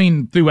all. You don't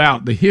mean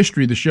throughout the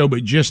history of the show,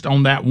 but just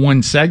on that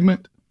one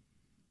segment?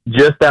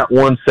 Just that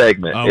one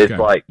segment. Okay. It's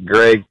like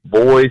Greg's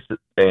voice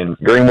and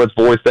Greenwood's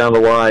voice sound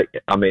alike.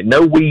 I mean,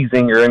 no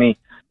wheezing or any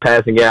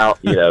passing out,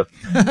 but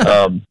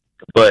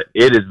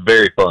it is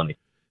very funny.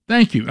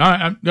 Thank you.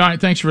 All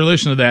right, thanks for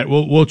listening to that.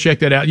 We'll check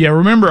that out. Yeah,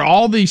 remember,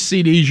 all these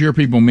CDs your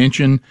people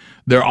mentioned,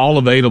 they're all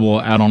available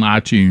out on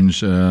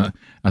iTunes.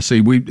 I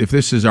see if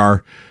this is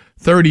our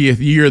 30th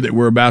year that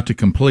we're about to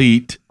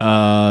complete,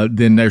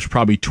 then there's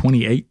probably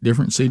 28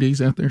 different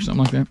CDs out there,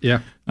 something like that.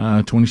 Yeah.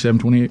 27,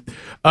 28.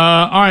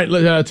 All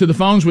right, to the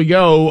phones we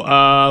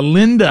go.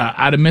 Linda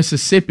out of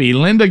Mississippi.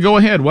 Linda, go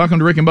ahead. Welcome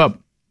to Rick and Bubba.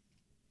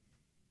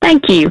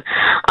 Thank you.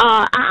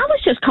 I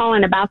was just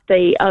calling about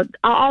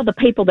all the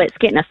people that's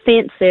getting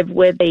offensive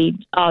with the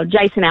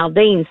Jason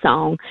Aldean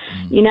song.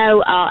 You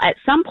know, at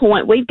some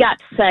point we've got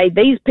to say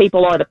these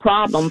people are the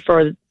problem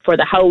for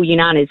the whole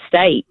United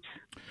States.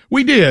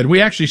 We did. We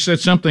actually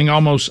said something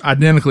almost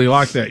identically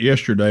like that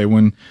yesterday.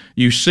 When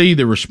you see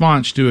the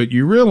response to it,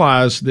 you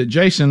realize that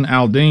Jason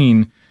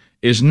Aldean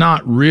is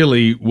not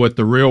really what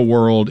the real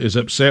world is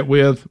upset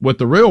with. What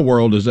the real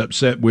world is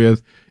upset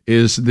with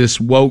is this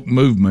woke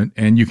movement,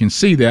 and you can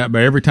see that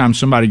by every time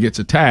somebody gets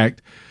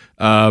attacked,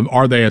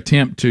 or they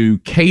attempt to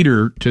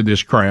cater to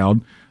this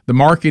crowd, the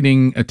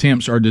marketing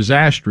attempts are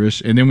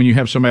disastrous. And then when you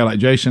have somebody like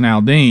Jason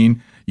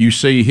Aldean, you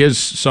see his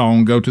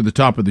song go to the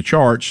top of the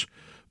charts,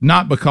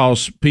 not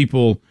because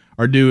people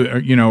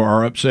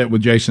are upset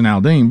with Jason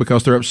Aldean,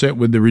 because they're upset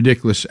with the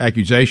ridiculous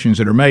accusations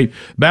that are made.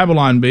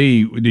 Babylon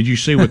Bee, did you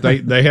see what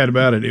they had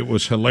about it? It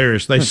was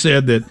hilarious. They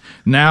said that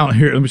now,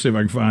 here, let me see if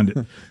I can find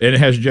it. It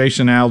has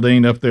Jason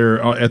Aldean up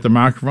there at the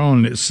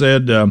microphone, and it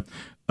said,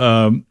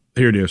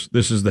 here it is.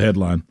 This is the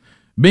headline.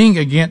 Being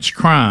against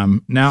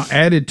crime now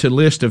added to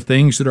list of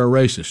things that are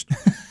racist.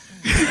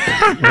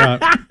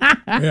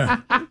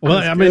 Yeah. Well,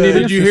 I mean,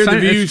 did you hear the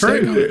View?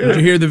 Did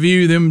you hear the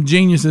View? Them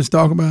geniuses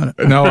talk about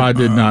it. No, I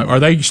did not. Are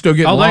they still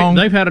getting along?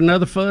 They've had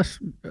another fuss.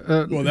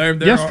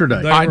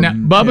 Yesterday.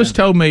 Bubba's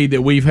told me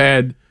that we've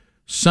had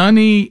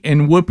Sonny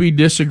and Whoopi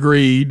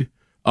disagreed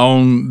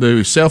on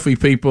the selfie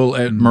people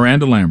at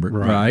Miranda Lambert.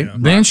 Right.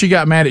 Then she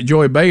got mad at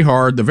Joy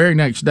Behar the very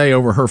next day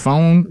over her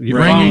phone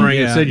ringing.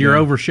 And said, you're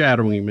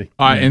overshadowing me.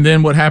 All right, and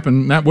then what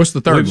happened? What's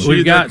the third one?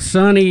 We've got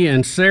Sonny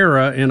and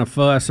Sarah in a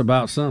fuss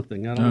about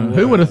something. I don't know.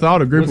 Who would have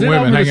thought a group of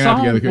women hanging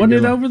out together? Wasn't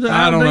it over the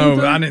I don't know.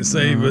 thing? I didn't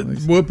say, but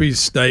Whoopi's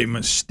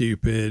statement's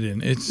stupid,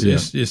 and it's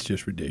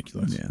just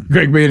ridiculous. Yeah.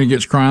 Greg being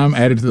against crime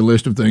added to the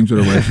list of things that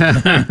are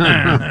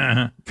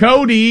racist.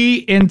 Cody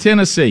in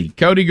Tennessee.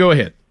 Cody, go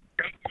ahead.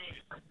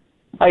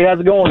 Hey,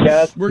 how's it going,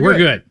 guys? We're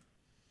good.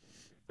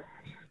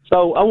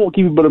 So I won't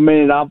keep you but a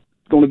minute. I'm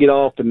going to get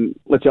off and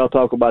let y'all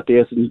talk about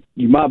this, and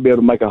you might be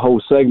able to make a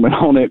whole segment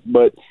on it.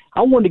 But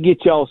I wanted to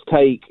get y'all's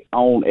take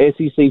on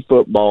SEC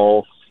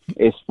football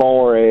as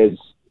far as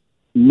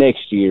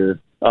next year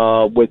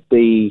with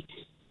the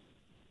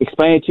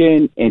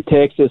expansion in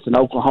Texas and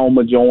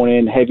Oklahoma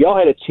joining. Have y'all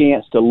had a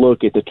chance to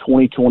look at the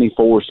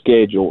 2024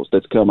 schedules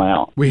that's come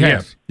out? We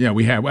have. Yeah,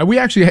 we have. We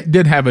actually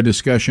did have a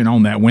discussion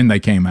on that when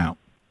they came out.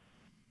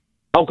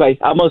 Okay,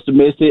 I must have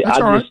missed it. That's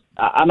all right.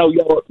 I know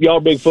y'all are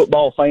big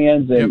football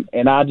fans,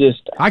 and I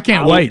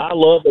can't wait. I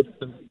love it.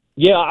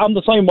 Yeah, I'm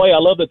the same way. I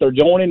love that they're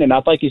joining, and I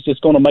think it's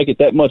just going to make it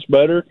that much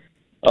better.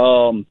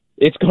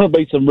 It's going to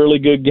be some really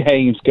good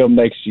games come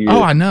next year.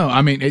 Oh, I know.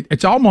 I mean,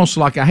 it's almost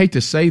like, I hate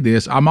to say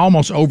this, I'm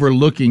almost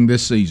overlooking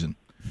this season.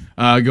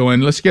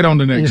 Going, let's get on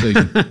to next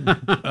season.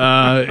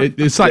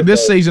 It's like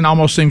this season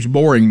almost seems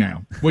boring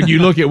now when you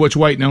look at what's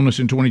waiting on us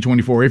in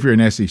 2024 if you're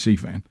an SEC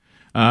fan.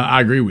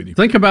 I agree with you.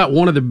 Think about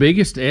one of the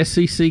biggest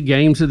SEC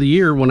games of the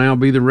year will now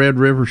be the Red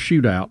River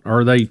Shootout,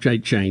 or they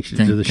changed it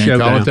to the Showdown.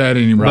 Can't call it that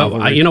anymore.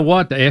 But you know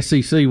what? The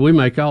SEC, we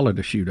may call it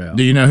a shootout.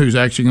 Do you know who's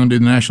actually going to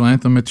do the national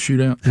anthem at the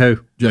shootout? Who?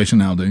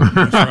 Jason Aldean.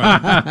 That's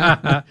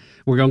right.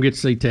 We're going to get to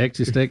see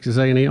Texas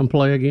A&M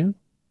play again.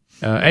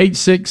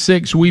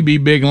 866 We Be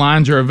Big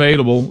lines are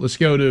available. Let's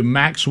go to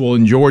Maxwell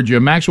in Georgia.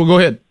 Maxwell, go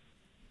ahead.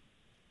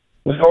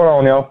 What's going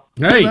on, y'all?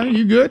 Hey,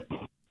 you good?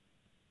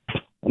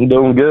 I'm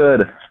doing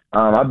good.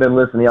 I've been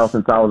listening to y'all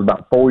since I was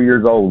about 4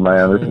 years old,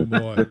 man.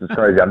 This is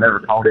crazy. I've never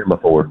called in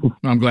before.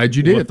 I'm glad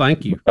you did. Well,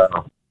 thank you.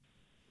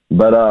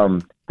 But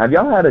have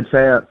y'all had a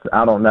chance?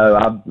 I don't know.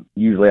 I'm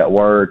usually at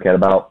work at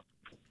about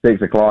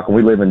 6 o'clock, and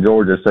we live in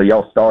Georgia, so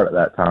y'all start at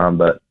that time.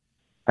 But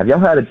have y'all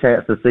had a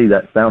chance to see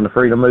that Sound of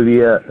Freedom movie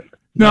yet?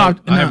 No,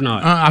 I have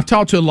not. I've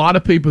talked to a lot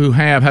of people who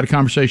have had a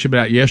conversation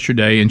about it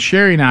yesterday, and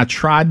Sherry and I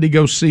tried to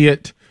go see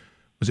it.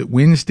 Was it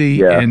Wednesday?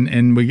 Yeah.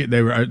 And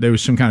there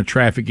was some kind of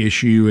traffic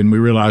issue, and we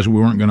realized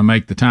we weren't going to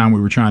make the time we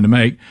were trying to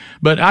make.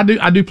 But I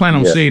do plan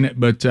on seeing it.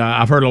 But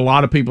I've heard a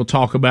lot of people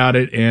talk about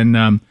it, and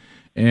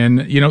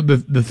you know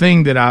the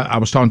thing that I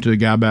was talking to the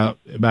guy about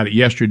it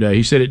yesterday.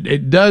 He said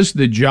it does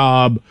the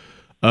job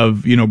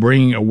of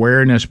bringing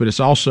awareness, but it's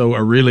also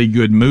a really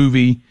good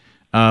movie.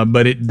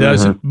 But it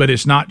doesn't. But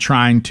it's not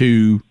trying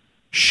to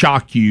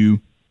shock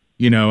you.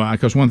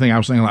 Because one thing I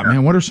was thinking, like,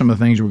 man, what are some of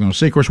the things we're going to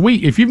see? Of course,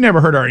 if you've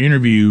never heard our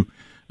interview.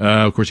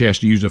 Of course, he has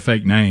to use a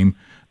fake name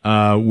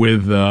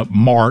with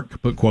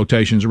Mark, put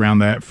quotations around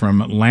that, from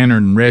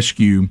Lantern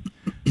Rescue.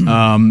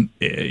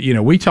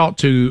 We talked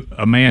to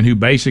a man who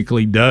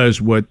basically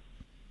does what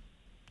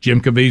Jim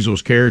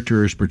Caviezel's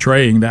character is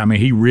portraying. I mean,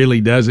 he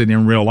really does it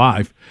in real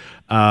life.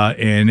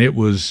 And it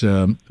was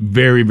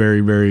very,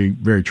 very, very,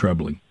 very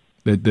troubling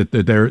that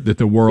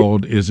the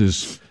world is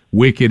as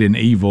wicked and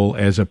evil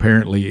as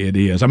apparently it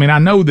is. I mean, I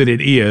know that it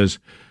is,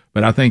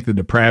 but I think the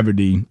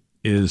depravity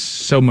is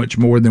so much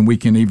more than we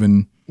can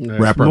even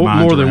wrap our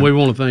minds more than around. we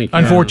want to think.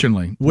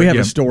 Unfortunately. We have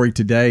a story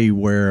today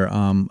where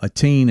a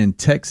teen in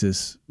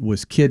Texas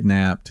was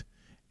kidnapped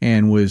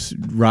and was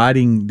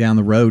riding down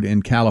the road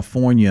in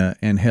California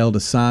and held a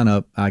sign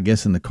up, I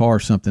guess in the car or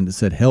something, that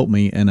said, "Help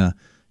me," and a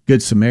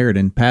Good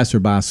Samaritan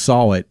passerby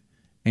saw it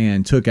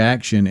and took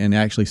action and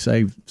actually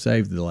saved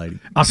the lady.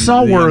 I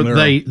saw where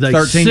they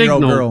 13-year-old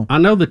signaled. girl. I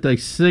know that they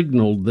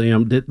signaled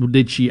them.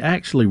 Did she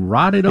actually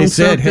write it on It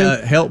said,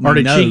 something? "Help me." Or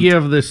did note. she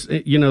give this,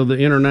 the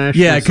international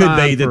Yeah, it could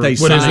sign be that for- they What is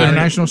the signed it.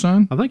 international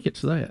sign? I think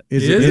it's that.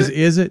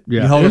 Is it?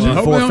 Yeah. You hold Is it it?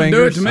 with four Hope they don't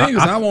do it fingers? to me,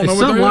 'cause I won't know It's what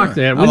something they're like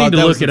doing. that. We I need thought to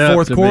that look was it the up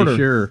fourth to quarter. be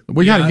sure.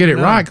 We got to get it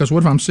right, because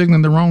what if I'm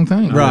signaling the wrong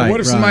thing? Right. What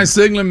if right. somebody's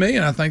signaling me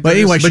and I think? But they're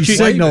anyway, just she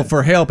waving? signaled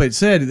for help. It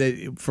said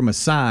that from a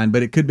sign,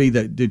 but it could be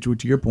that, to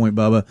your point,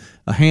 Bubba,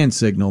 a hand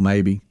signal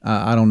maybe.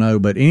 I don't know.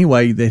 But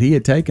anyway, that he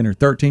had taken her,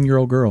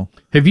 13-year-old girl.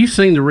 Have you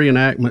seen the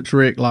reenactments,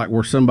 Rick, like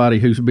where somebody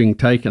who's being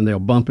taken, they'll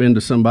bump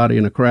into somebody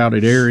in a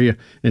crowded area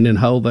and then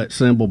hold that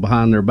symbol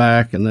behind their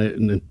back, and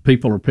then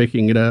people are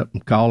picking it up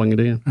and calling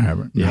it in? I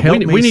haven't. Yeah, Help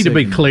we me need to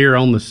be signal. clear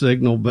on the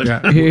signal, but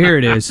Here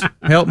it is.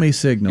 Help me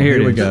signal. Here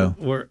Here it we is. go.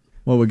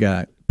 What we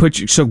got?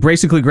 So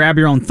basically, grab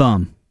your own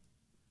thumb.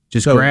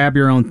 Just grab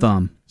your own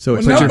thumb. So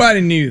Well,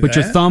 nobody knew Put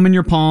your that. thumb in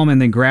your palm and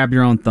then grab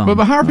your own thumb.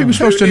 But how are people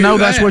supposed to know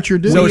that's what you're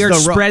doing? So We it's are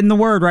the ro- spreading the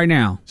word right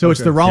now. So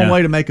it's the wrong Yeah.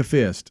 way to make a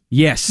fist.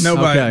 Yes.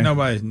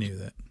 Nobody knew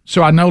that.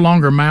 So I no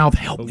longer mouth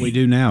help me. We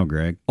do now,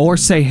 Greg. Or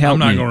say help I'm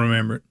not me. going to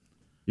remember it.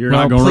 You're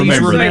Well, not going to please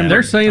remember remember. that.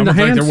 they're saying I'm the gonna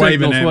think hand they're waving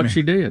signal's at what me.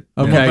 she did.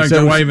 Okay, I think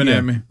they're waving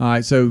at me. All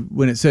right, so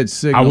when it said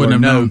signal I wouldn't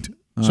or have known. note,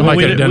 Somebody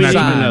could have done we that. need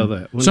to to me. know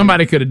that.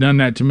 Somebody could have done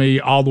that to me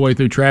all the way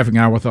through traffic,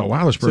 and I would have thought,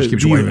 wow, this person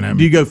keeps waving at do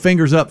me. you go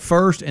fingers up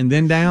first and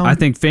then down? I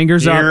think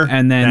fingers Here, up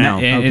and then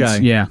down. it's,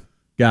 Okay. yeah.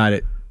 Got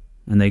it.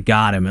 And they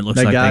got him. It looks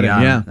They like got they him,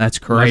 got yeah. him. That's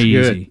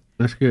crazy.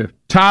 That's good.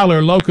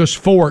 Tyler, Locust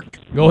Fork.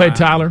 Go ahead,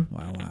 Tyler.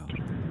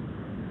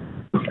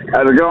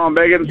 How's it going,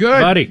 Biggins?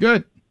 Good, Buddy.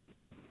 good.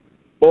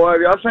 Boy,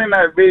 have y'all seen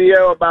that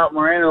video about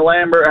Miranda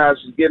Lambert, how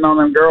she's getting on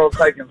them girls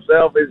taking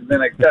selfies, and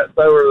then it cuts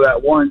over to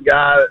that one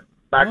guy that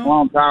back a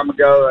long time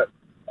ago that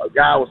a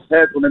guy was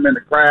heckling him in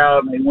the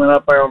crowd, and he went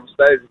up there on the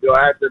stage to go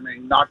after him, and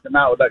he knocked him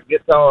out with that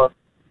guitar.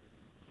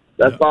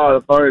 That's probably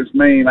the funniest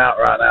meme out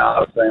right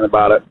now I've seen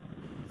about it.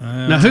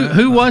 Now,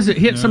 who was it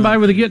hit somebody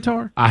with a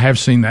guitar? I have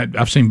seen that.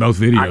 I've seen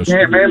both I videos.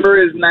 can't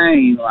remember his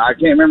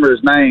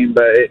name.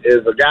 But it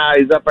is a guy,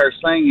 he's up there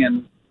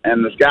singing,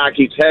 and this guy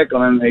keeps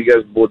heckling him, and he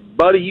goes, well,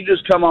 buddy, you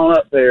just come on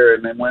up there.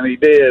 And then when he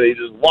did, he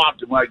just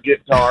whopped him like a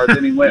guitar.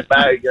 Then he went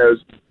back, he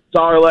goes,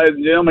 sorry, ladies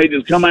and gentlemen, he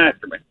just come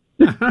after me.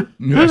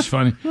 That's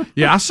funny.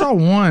 Yeah, I saw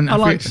one. I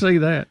like to see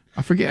that.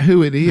 I forget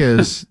who it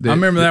is. I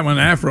remember that when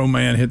Afro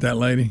Man hit that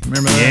lady.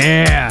 Remember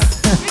that? Yeah.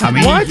 I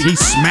mean, What? he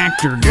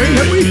smacked her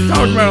good. We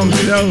talked about on the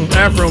show.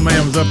 Afro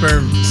Man was up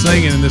there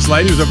singing, and this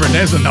lady was up there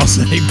dancing. And all of a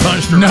sudden, he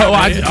punched her. No,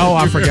 right in the head.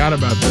 I forgot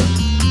about that.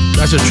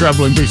 That's a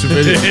troubling piece of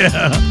video.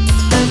 Yeah.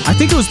 I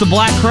think it was the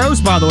Black Crows,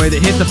 by the way,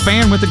 that hit the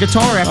fan with the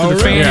guitar after the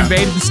fan Yeah.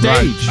 invaded the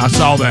stage. Right. I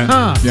saw that.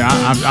 Huh. Yeah,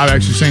 I've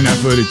actually seen that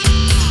footage.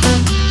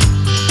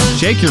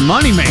 Shake your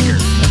moneymaker.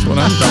 That's what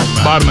I'm talking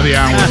about. Bottom of the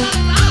hour.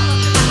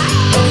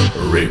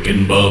 Rick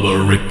and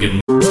Bubba, Rick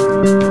and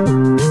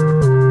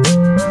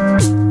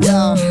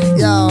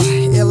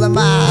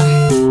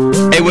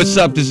Hey, what's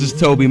up? This is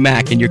Toby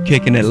Mack, and you're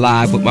kicking it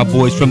live with my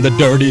boys from the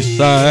Dirty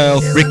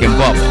South, Rick and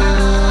Bubba.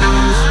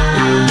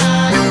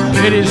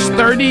 It is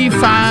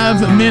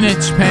 35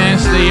 minutes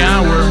past the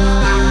hour.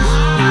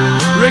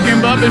 Rick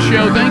and Bubba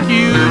Show, thank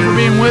you for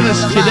being with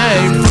us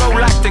today. Flow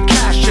like the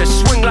cash, just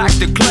swing like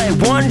the clay.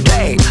 One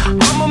day,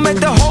 I'ma make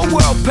the whole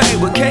world pay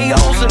with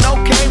KOs and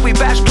OK. We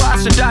bash,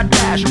 class, and dot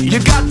dash. You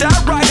got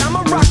that right,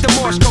 I'ma rock the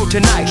Morse code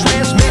tonight.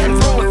 Transmitting,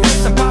 throwing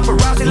fists and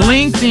paparazzi.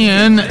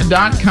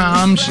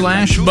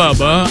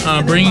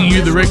 LinkedIn.com/Bubba, bringing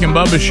you the Rick and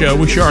Bubba Show.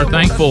 We sure are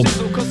thankful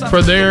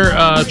for their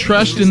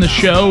trust in the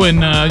show.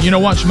 And you know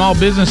what? Small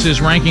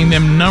businesses ranking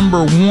them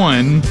number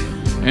one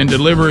and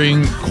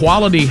delivering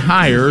quality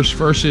hires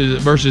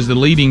versus the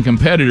leading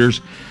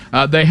competitors.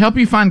 They help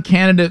you find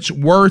candidates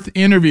worth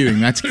interviewing.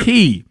 That's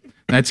key.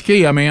 That's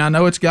key. I mean, I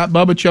know it's got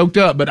Bubba choked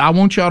up, but I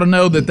want y'all to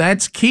know that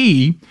that's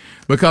key,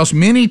 because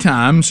many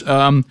times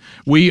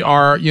we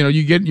are,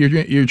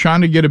 you're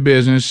trying to get a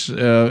business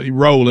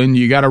rolling.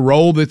 You got a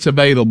role that's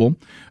available.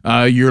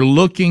 You're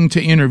looking to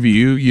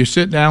interview. You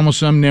sit down with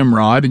some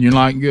Nimrod, and you're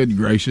like, good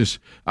gracious,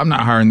 I'm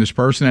not hiring this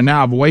person, and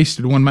now I've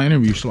wasted one of my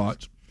interview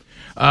slots.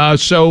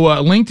 So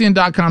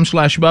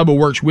LinkedIn.com/Bubba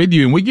works with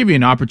you, and we give you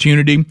an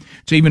opportunity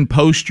to even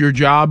post your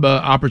job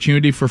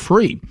opportunity for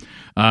free.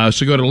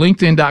 So go to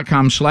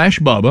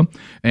LinkedIn.com/Bubba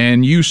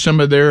and use some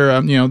of their,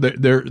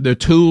 their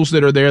tools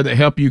that are there that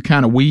help you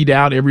kind of weed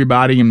out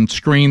everybody and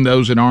screen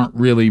those that aren't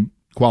really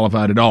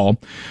qualified at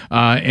all.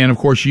 And of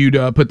course, you'd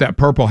put that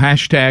purple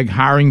hashtag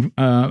hiring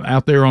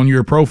out there on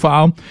your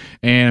profile,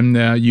 and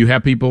you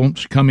have people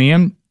come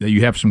in.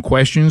 You have some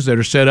questions that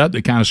are set up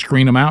that kind of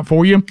screen them out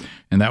for you,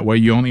 and that way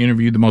you only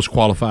interview the most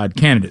qualified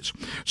candidates.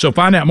 So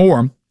find out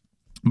more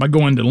by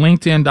going to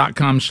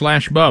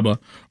linkedin.com/Bubba,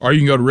 or you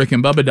can go to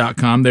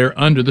rickandbubba.com. They're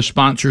under the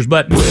sponsors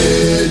button.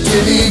 Where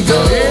did he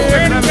go?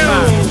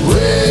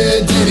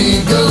 Where did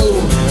he go?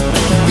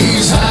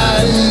 He's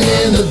hiding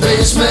in the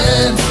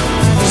basement.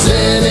 Does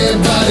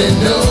anybody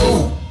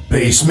know?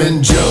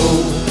 Basement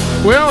Joe.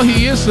 Well,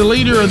 he is the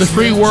leader of the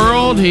free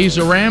world. He's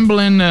a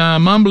rambling,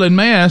 mumbling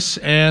mess,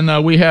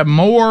 and we have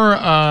more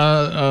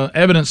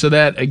evidence of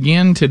that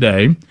again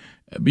today.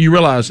 You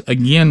realize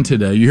again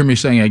today, you hear me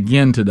saying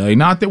again today,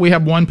 not that we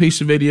have one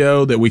piece of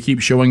video that we keep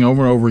showing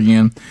over and over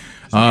again.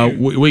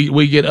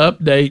 We get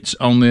updates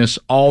on this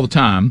all the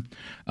time,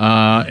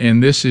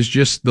 and this is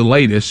just the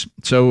latest.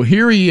 So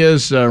here he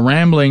is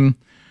rambling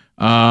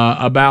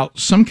about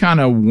some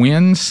kind of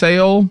wind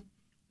sail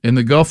in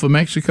the Gulf of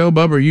Mexico.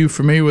 Bubba, are you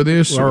familiar with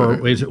this?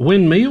 Or is it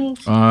windmills?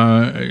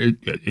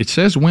 It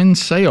says wind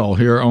sail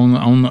here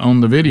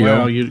on the video.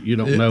 Well, you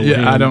don't know.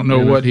 I don't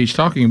know what he's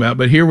talking about,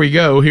 but here we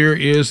go. Here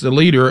is the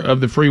leader of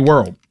the free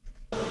world.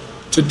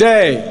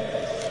 Today,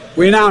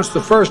 we announced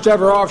the first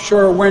ever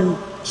offshore wind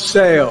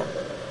sail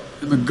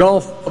in the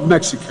Gulf of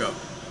Mexico.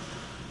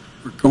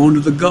 We're going to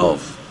the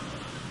Gulf.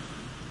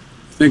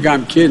 Think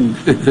I'm kidding?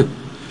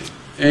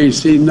 Ain't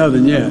seen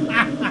nothing yet.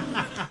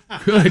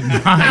 Good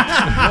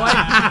night.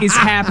 What is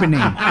happening?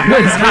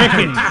 What is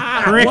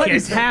happening? What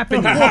is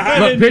happening?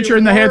 Look, picture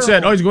in the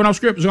headset. Oh, he's going off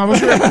script. He's going off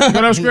script.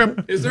 Going off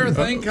script. Is there a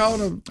thing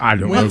called a... I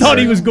don't know. I thought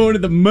he was going to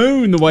the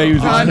moon the way he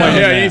was explaining Yeah,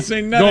 that. you ain't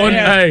seen nothing Going,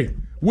 yet. hey,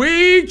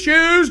 we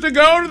choose to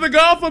go to the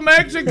Gulf of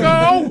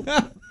Mexico.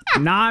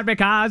 Not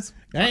because.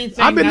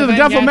 I've been to the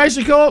Gulf of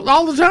Mexico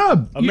all the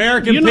time.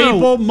 American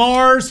people,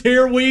 Mars,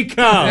 here we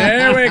come.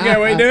 There we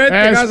go. We do it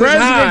As because it's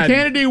President hot.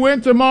 Kennedy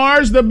went to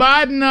Mars, the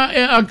Biden,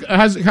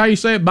 how you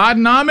say it,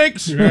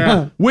 Bidenomics?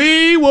 Yeah.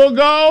 We will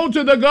go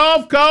to the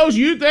Gulf Coast.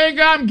 You think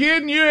I'm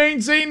kidding? You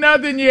ain't seen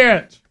nothing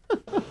yet.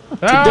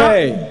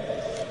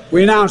 Today,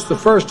 we announced the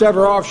first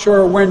ever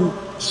offshore wind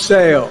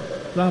sail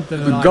in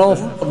the Gulf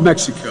of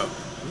Mexico.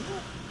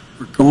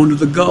 We're going to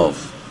the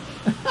Gulf.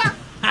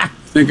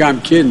 Think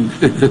I'm kidding?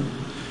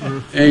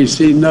 Ain't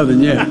seen nothing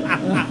yet.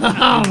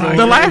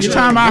 The last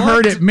time I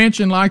heard it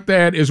mentioned like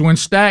that is when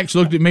Stax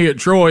looked at me at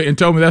Troy and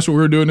told me that's what we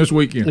were doing this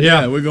weekend.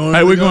 Yeah, we're going.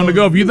 Hey, we're going to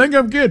Gulf. You think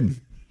I'm kidding?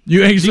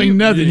 You ain't seen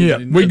nothing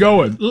yet. We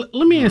going.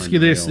 Let me ask you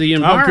this: the I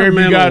don't care if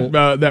environmental you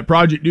got that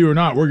project due or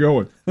not. We're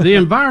going. the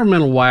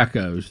environmental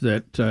wackos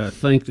that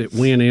think that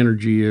wind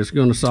energy is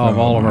going to solve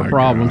all of our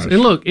problems. gosh.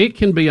 And look, it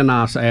can be a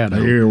nice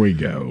add-on. Here we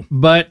go.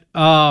 But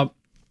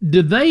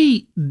do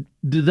they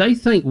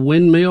think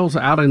windmills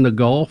out in the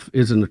Gulf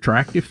is an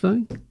attractive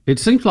thing? It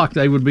seems like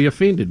they would be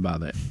offended by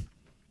that.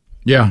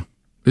 Yeah.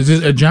 Is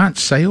it a giant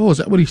sail? Is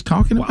that what he's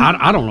talking about?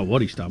 I don't know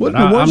what he's talking What-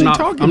 about. what is he I'm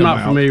talking not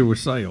about? familiar with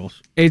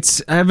sails. It's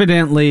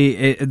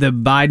evidently the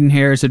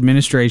Biden-Harris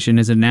administration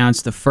has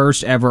announced the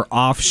first ever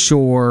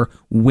offshore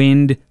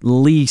wind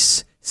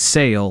lease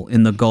sale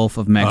in the Gulf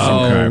of Mexico.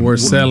 Oh, we're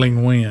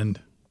selling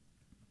wind.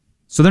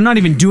 So they're not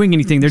even doing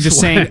anything. They're just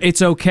saying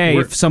it's okay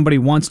if somebody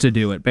wants to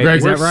do it. Greg,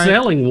 Is that we're right?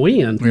 selling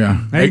wind.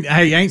 Yeah.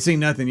 Hey, ain't seen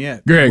nothing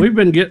yet. Greg. We've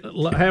been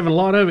having a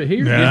lot of it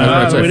here.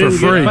 Yeah, we for didn't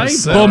free. get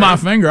paid. Pull my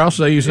finger. I'll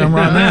sell you some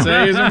right now.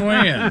 Sell you some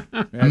wind.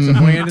 That's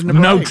some wind in the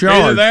No break. charge.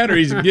 Either that or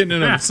he's getting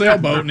in a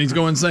sailboat and he's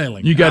going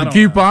sailing. You got a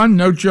coupon?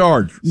 No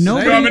charge.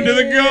 Coming to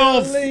the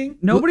Gulf.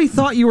 Nobody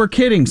thought you were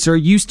kidding, sir.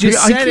 You just He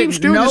said keeps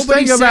it. doing this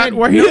Nobody thing about said.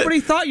 where Nobody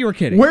thought you were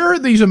kidding. Where are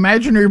these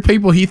imaginary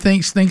people he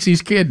thinks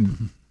he's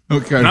kidding?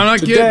 Okay. I'm not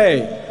kidding.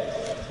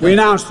 Today, we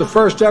announced the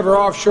first ever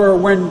offshore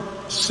wind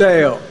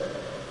sail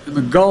in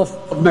the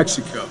Gulf of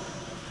Mexico.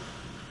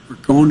 We're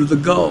going to the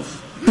Gulf.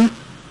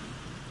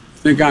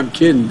 Think I'm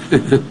kidding?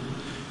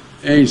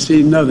 Ain't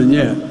seen nothing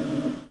yet.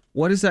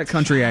 What is that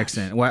country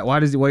accent? Why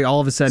does he all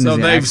of a sudden So is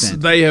the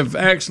accent? they have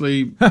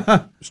actually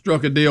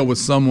struck a deal with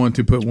someone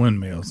to put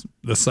windmills.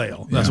 The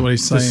sail. That's what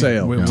he's To saying.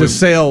 sail. To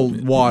sail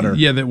water.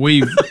 Yeah, that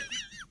we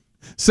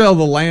Sell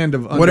the land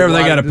of whatever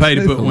they got to pay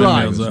to put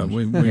Right. windmills up.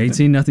 We ain't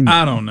seen nothing yet.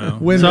 I don't know.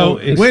 So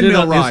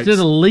Windmill rights. instead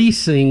of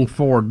leasing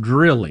for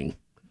drilling,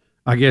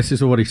 I guess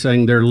is what he's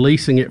saying. They're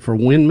leasing it for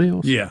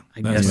windmills. Yeah,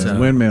 I guess so.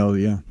 Windmill,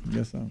 yeah. I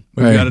guess so.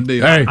 we've got a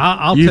deal. Hey,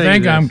 I'll you tell you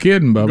think this. I'm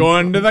kidding, Bubba?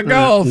 Going to the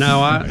Gulf.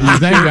 No, You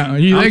think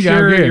I'm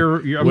sure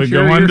kidding? I'm We're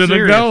sure going you're to the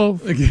serious.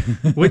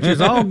 Gulf. Which is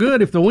all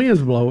good if the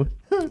wind's blowing.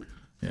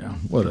 Yeah.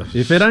 What a.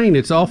 If it ain't,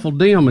 it's awful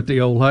dim at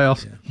the old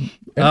house.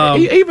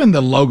 Even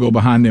the logo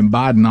behind them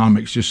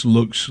Bidenomics just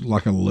looks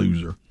like a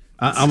loser.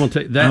 I'm gonna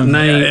tell you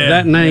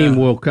that name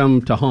will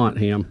come to haunt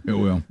him. It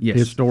will. Yes.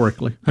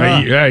 Historically.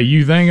 Hey,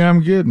 you think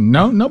I'm kidding?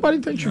 No, nobody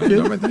thinks you're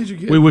kidding. Nobody thinks you're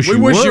kidding. We wish you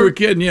you were. were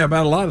kidding. Yeah,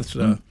 about a lot of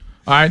stuff.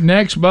 All right,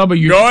 next, Bubba.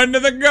 You Going to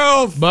the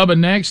Gulf. Bubba,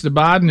 next, the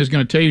Biden is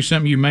going to tell you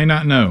something you may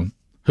not know.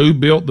 Who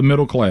built the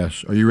middle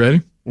class? Are you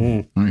ready?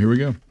 All right, here we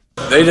go.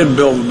 They didn't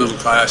build the middle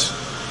class.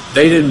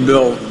 They didn't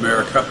build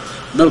America.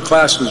 The middle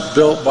class was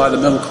built by the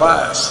middle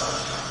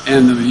class,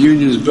 and the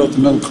unions built the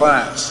middle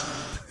class.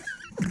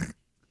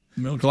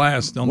 Middle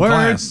class. On Word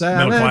class.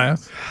 salad. Middle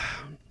class.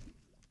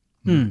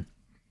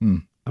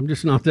 I'm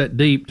just not that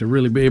deep to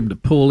really be able to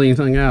pull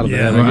anything out of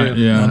that. I right. guess.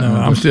 Yeah, I know.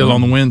 I'm still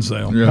on the wind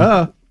sail.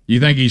 Yeah. You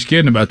think he's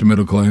kidding about the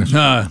middle class?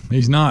 No,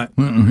 he's not.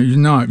 He's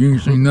not. You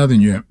ain't seen nothing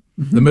yet.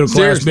 The middle class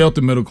Seriously. built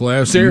the middle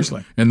class.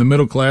 Seriously. And the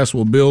middle class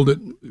will build it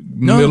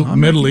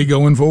middly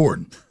going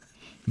forward.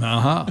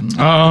 Uh-huh.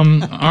 All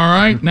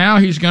right. Now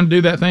he's going to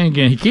do that thing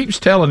again. He keeps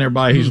telling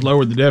everybody he's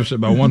lowered the deficit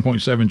by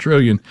 $1.7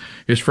 trillion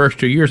his first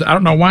 2 years. I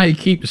don't know why he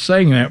keeps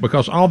saying that,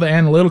 because all the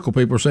analytical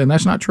people are saying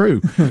that's not true.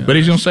 But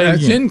he's going to say it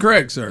That's again.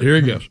 incorrect, sir. Here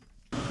he goes.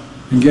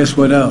 And guess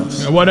what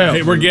else? What else?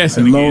 Hey, we're I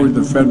guessing lowered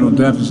again. the federal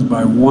deficit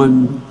by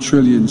 $1.7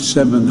 trillion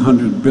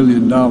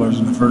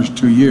in the first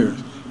 2 years.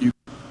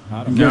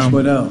 And guess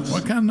what else?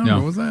 What kind of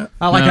number was that?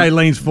 I like how he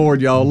leans forward,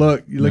 y'all.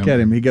 Look, you look at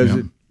him. He goes,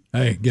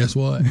 Hey, guess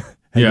what?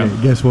 hey,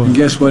 guess what? And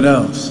guess what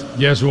else?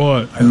 Guess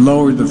what? I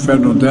lowered the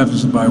federal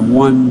deficit by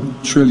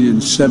 $1.7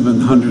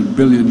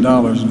 trillion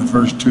in the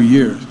first 2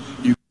 years.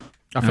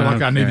 I feel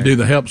like I need to do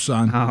the help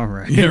sign. All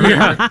right.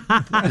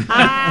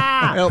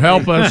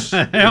 Help us.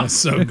 That's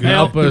so good.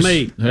 Help us.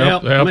 me.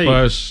 Help Help me.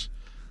 us.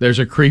 There's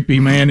a creepy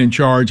man in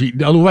charge. He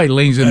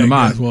leans in the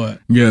mic. Guess what?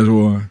 Guess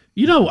what?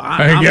 You know,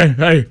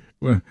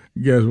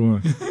 Guess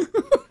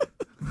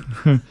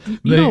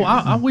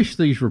what? I wish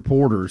these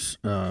reporters,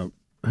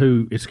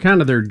 who it's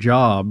kind of their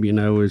job,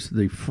 is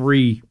the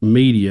free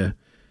media,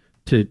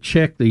 to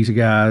check these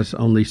guys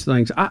on these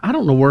things. I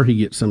don't know where he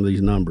gets some of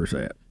these numbers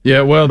at.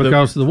 Yeah, well,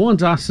 because the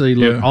ones I see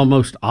look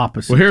almost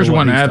opposite. Well, here's to what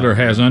one he's Adler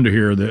talking has about. under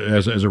here that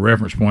as a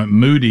reference point.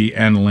 Moody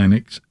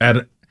Analytics.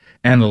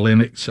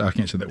 Analytics. I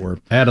can't say that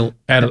word.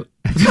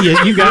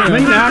 Yeah, you got me.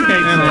 I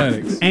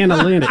can't say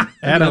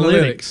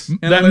Analytics.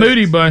 That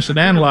Moody bunch that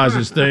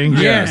analyzes things.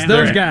 Yes,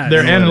 those guys.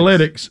 They're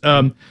analytics.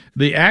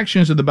 The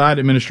actions of the Biden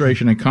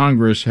administration and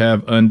Congress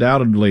have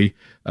undoubtedly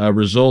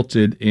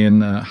resulted in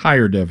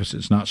higher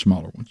deficits, not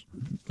smaller ones,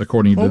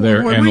 according to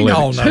their analytics. We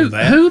all know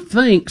that. Who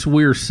thinks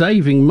we're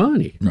saving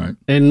money Right.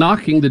 and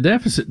knocking the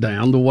deficit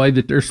down the way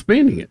that they're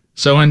spending it?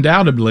 So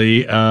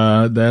undoubtedly,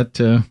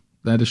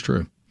 that is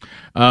true.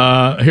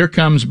 Here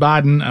comes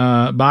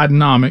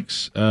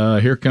Bidenomics.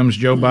 Here comes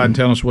Joe Biden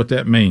telling us what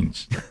that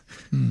means.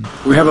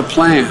 We have a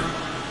plan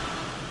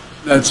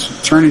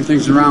that's turning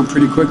things around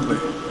pretty quickly.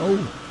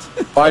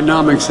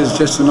 Bidenomics is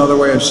just another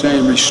way of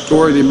saying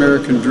restore the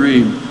American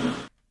dream.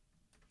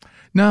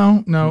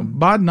 No.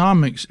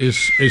 Bidenomics is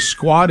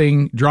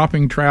squatting,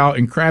 dropping trout,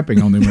 and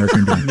crapping on the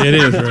American dream. It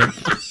is,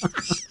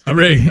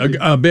 right?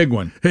 A big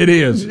one. It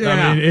is.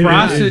 Yeah. I mean,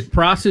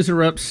 Prices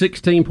are up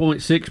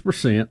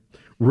 16.6%.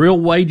 Real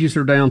wages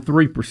are down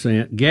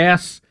 3%.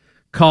 Gas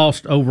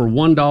cost over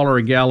 $1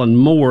 a gallon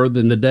more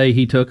than the day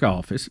he took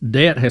office.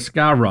 Debt has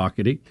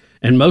skyrocketed,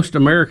 and most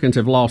Americans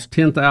have lost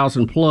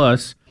 10,000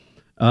 plus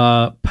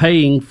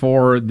paying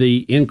for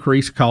the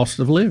increased cost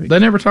of living. They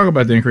never talk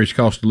about the increased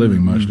cost of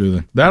living much, do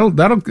they? That'll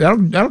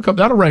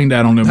rain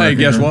down on them. Hey,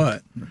 guess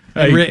what?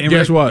 Hey,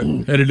 guess what?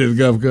 Headed to the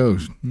Gulf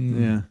Coast.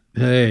 Yeah.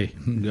 Hey,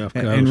 Gulf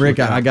Coast. And Rick,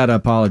 I got to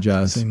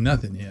apologize. Seen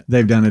nothing yet.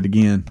 They've done it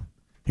again.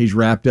 He's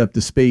wrapped up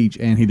the speech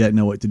and he doesn't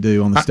know what to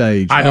do on the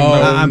stage. I don't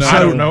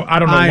know. I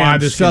don't know why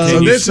this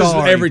continues. So this is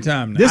every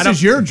time now. This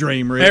is your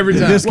dream, Rick. Every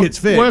time. This gets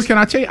fixed. Well, can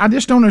I tell you? I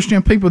just don't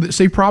understand people that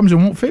see problems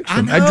and won't fix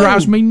them. That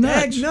drives me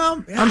nuts.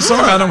 I'm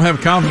sorry I don't have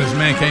confidence.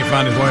 Man can't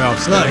find his way off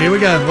stage. Look, here we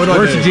go. What do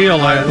Where's I do?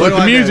 Jill at? Look,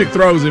 the music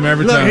throws him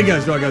every Look, time. he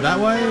goes, do I go that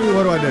way?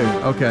 What do I do?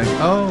 Okay.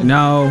 Oh.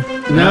 No.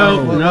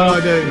 What do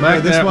I do?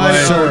 Back this that way?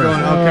 way. So we're going,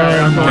 okay,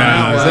 I'm going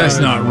that Guys, way. that's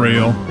not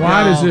real.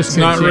 Why does this It's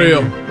not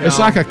continue? real. It's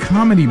like a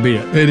comedy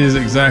bit. It is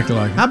exactly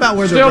like How about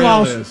where the Still real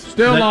lost. is?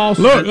 Still lost.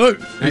 Look. I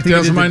He think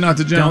tells he somebody did not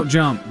to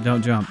jump.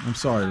 Don't jump. I'm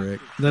sorry, Rick.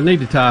 They need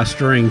to tie a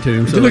string to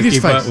him so Look they at his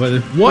keep up face.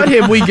 with him. What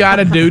have we got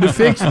to do to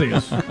fix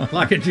this?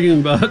 Like a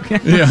June bug.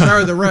 Yeah.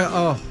 Sir, the real.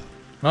 Oh.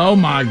 Oh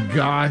my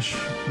gosh!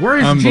 Where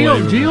is Jill?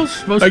 Unbelievable. Jill's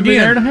supposed to be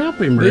Again, there to help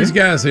him, Rick. These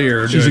guys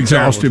here are She's doing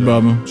exhausted,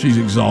 terrible Bubba. She's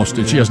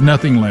exhausted. She has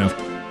nothing left.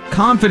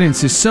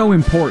 Confidence is so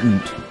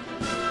important.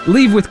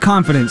 Leave with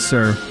confidence,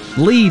 sir.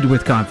 Lead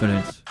with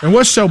confidence. And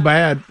what's so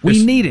bad?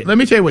 We need it. Let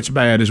me tell you what's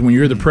bad is when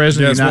you're the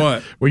president. Guess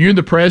what? When you're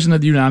the president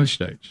of the United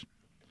States,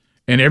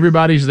 and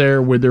everybody's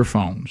there with their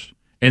phones,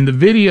 and the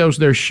videos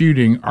they're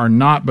shooting are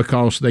not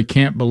because they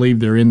can't believe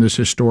they're in this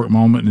historic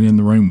moment and in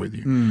the room with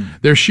you.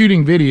 They're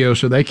shooting videos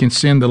so they can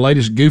send the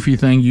latest goofy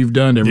thing you've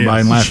done to everybody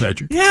and laugh at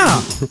you.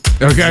 Yeah.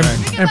 Okay.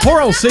 And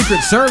poor old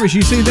Secret Service,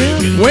 you see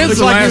them? When's Looks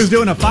the like he last- was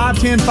doing a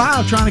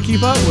 5-10-5 trying to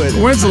keep up with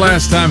it. When's the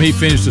last time he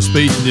finished a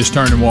speech and just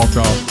turned and walked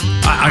off?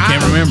 I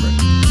can't remember it.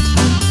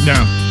 No.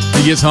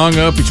 He gets hung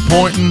up. He's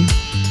pointing.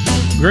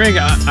 Greg,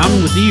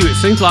 I'm with you. It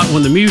seems like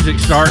when the music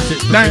starts, it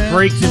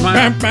freaks him out.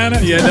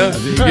 Yeah, it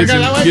does. He gets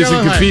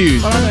him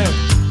confused.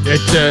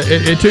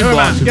 It two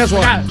blocks him. Guess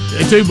what?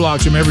 It two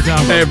blocks him every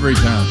time. Every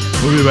time.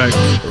 We'll be back.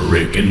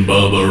 Rick and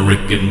Bubba,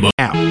 Rick and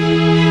Bubba.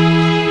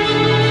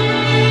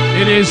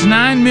 It is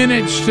 9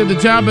 minutes to the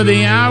top of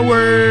the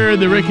hour.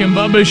 The Rick and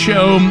Bubba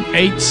Show,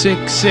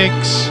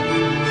 866.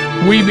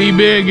 We Be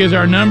Big is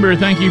our number.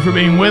 Thank you for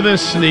being with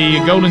us. The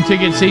golden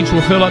ticket seats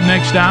will fill up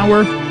next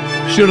hour.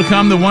 Still to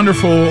come, the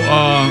wonderful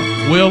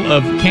wheel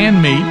of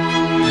canned meat.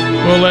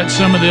 We'll let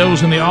some of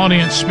those in the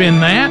audience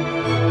spin that.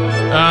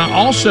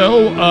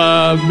 Also,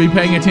 be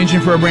paying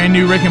attention for a brand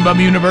new Rick and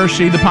Bubba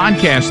University, the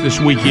podcast this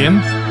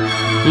weekend.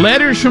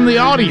 Letters from the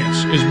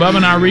audience, as Bubba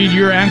and I read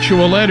your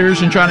actual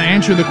letters and try to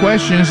answer the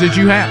questions that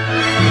you have.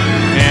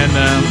 And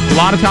a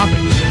lot of topics.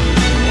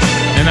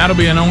 And that'll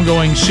be an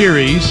ongoing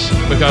series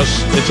because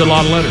it's a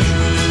lot of letters.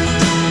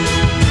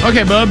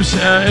 Okay, Bubs,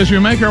 as we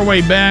make our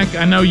way back,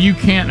 I know you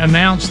can't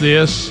announce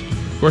this.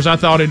 Of course, I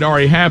thought it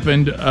already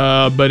happened,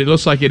 but it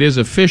looks like it is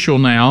official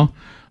now.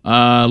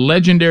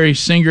 Legendary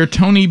singer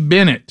Tony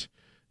Bennett,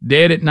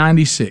 dead at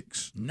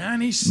 96.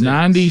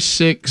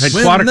 96.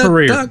 Had quite a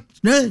career.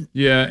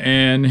 Yeah,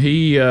 and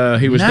he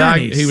was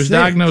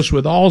diagnosed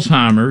with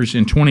Alzheimer's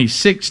in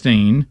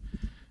 2016,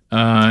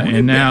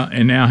 and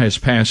now has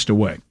passed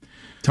away.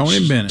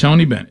 Tony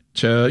Bennett.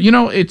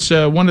 It's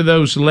one of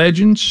those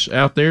legends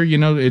out there.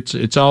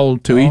 It's all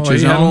to each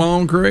his he own. Had a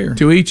long career.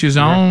 To each his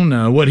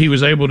own. What he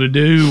was able to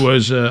do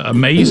was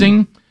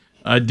amazing.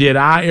 Did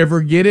I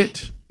ever get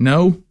it?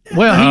 No.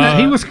 Well,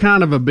 he was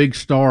kind of a big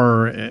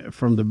star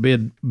from the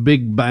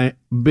big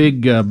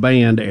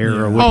band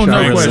era. Which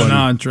no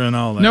question. And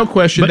all that. No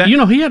question. But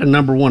he had a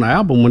 #1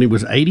 album when he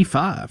was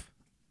 85.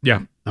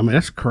 Yeah. I mean,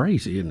 that's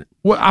crazy, isn't it?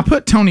 Well, I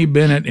put Tony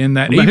Bennett in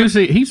that. But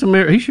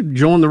he should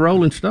join the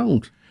Rolling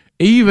Stones.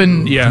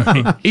 Even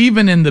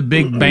in the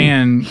big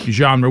band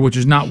genre, which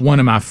is not one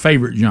of my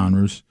favorite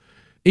genres,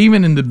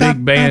 even in the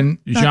big band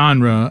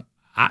genre,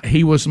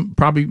 he wasn't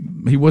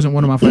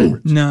one of my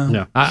favorites.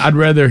 No. I'd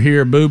rather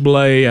hear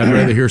Bublé. I'd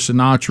rather hear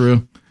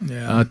Sinatra.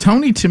 Yeah.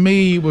 Tony, to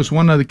me, was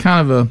one of the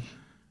kind of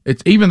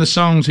it's even the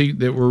songs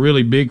that were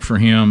really big for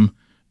him.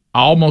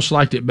 I almost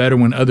liked it better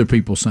when other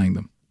people sang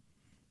them.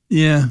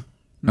 Yeah.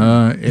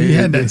 He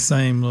had that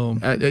same little.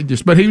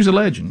 But he was a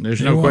legend. There's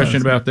no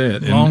question about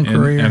that. Long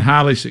career and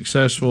highly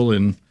successful,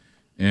 and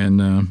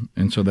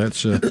so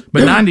that's.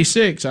 But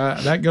 96,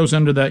 that goes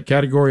under that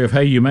category of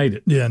hey, you made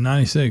it. Yeah,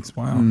 96.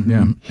 Wow. Mm-hmm.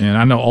 Yeah, and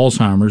I know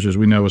Alzheimer's, as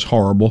we know, is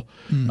horrible.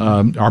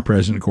 Mm-hmm. Our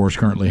president, of course,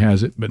 currently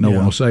has it, but no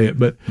one will say it.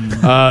 But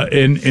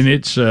and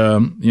it's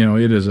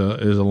it is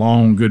a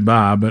long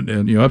goodbye. But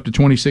up to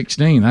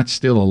 2016, that's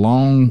still a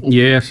long,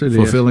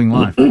 fulfilling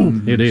life.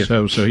 It is.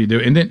 So he do.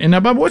 And now,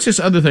 Bob, what's this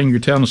other thing you're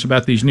telling us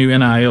about these new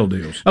NIL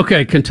deals?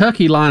 Okay,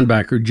 Kentucky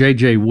linebacker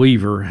J.J.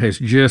 Weaver has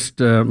just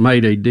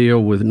made a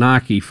deal with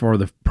Nike for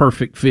the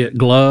Perfect Fit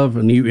glove,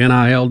 a new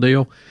NIL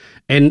deal.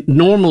 And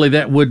normally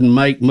that wouldn't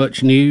make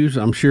much news.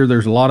 I'm sure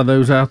there's a lot of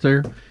those out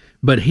there.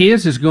 But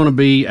his is going to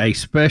be a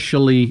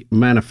specially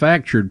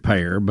manufactured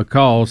pair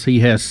because he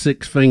has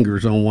 6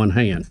 fingers on one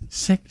hand.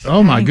 6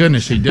 Oh, my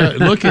goodness, he does.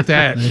 Look at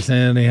that. They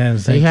said he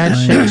has 6 He had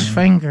 6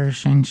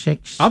 fingers and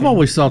 6. I've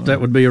always thought that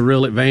would be a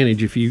real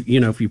advantage if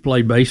you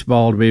play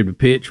baseball to be able to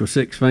pitch with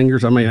 6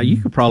 fingers. I mean, you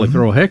could probably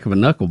throw a heck of a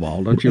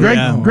knuckleball, don't you?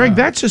 Greg,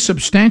 that's a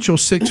substantial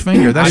 6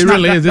 finger. That's it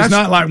really is. It's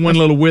not like one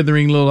little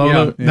withering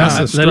little. That's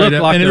a straight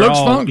up, like and it looks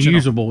functional.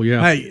 Usable.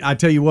 Yeah. Hey, I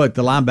tell you what,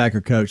 the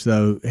linebacker coach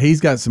though, he's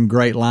got some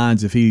great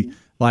lines if he.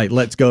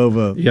 Lets go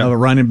of a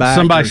running back.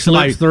 Somebody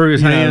slips through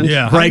his hand.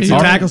 Breaks a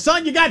tackle.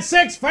 Son, you got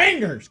 6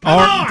 fingers.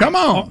 Come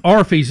on. Or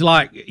if he's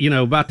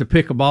about to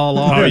pick a ball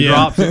off and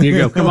drops it, and you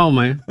go, come on,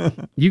 man.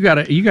 You got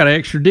an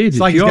extra digit.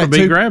 It's like you ought to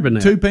be grabbing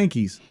that. 2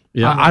 pinkies.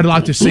 Yeah. I'd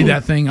like to see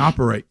that thing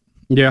operate.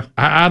 Yeah.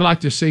 I'd like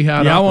to see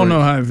how it I operates. want to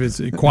know how if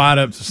it's quiet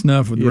up to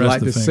snuff with the rest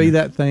of the You'd like to see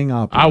that thing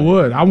operate. I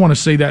would. I want to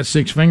see that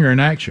 6 finger in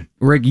action.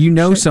 Rick,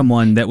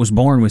 someone that was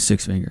born with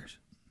 6 fingers.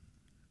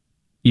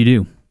 You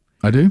do.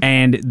 I do.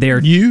 And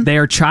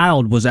their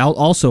child was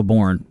also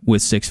born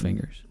with 6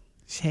 fingers.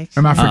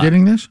 Am I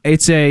forgetting this?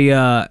 It's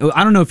I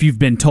don't know if you've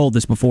been told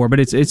this before, but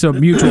it's a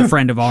mutual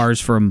friend of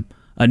ours from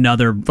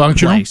another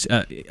place.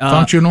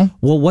 Functional?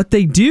 Well, what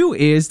they do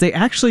is they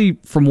actually,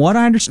 from what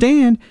I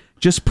understand,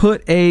 just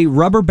put a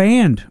rubber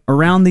band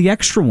around the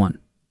extra one.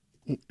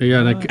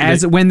 Yeah,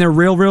 when they're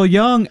real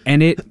young,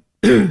 and it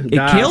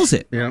kills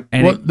it. Yeah.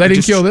 And they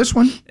didn't kill this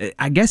one?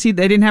 I guess they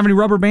didn't have any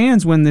rubber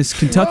bands when this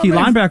Kentucky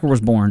linebacker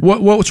was born.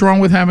 What's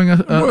wrong with having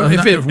if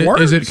it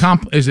works?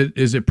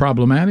 Is it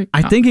problematic?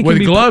 I think it can with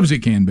be gloves. It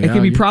can be. It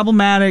can be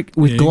problematic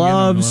with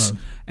gloves.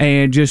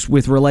 And just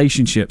with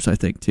relationships, I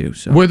think, too.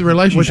 So. With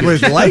relationships?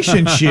 With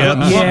relationships?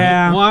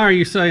 Yeah. Why are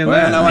you saying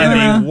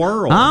that? In the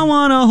world. I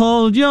want to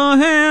hold your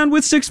hand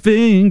with 6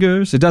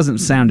 fingers. It doesn't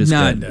sound as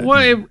good.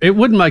 Well, it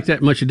wouldn't make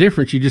that much a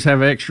difference. You just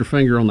have an extra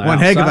finger on the outside.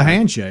 One heck of a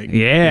handshake.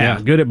 Yeah.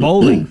 Good at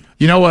bowling.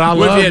 You know what I love?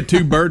 What if you had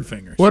 2 bird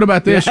fingers? What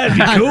about this? That'd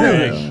be cool.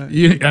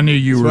 I knew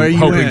you were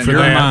hoping for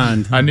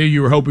that. I knew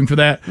you were hoping for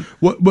that.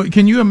 But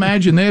can you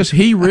imagine this?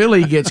 He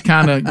really gets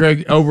kind of,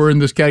 Greg, over in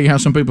this caddy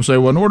house. Some people say,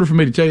 well, in order for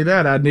me to tell you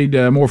that, I need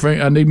more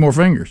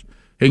fingers.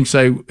 He can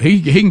say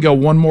he can go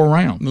one more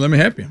round. Let me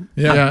help you.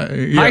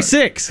 High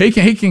 6. He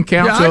can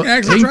count. I can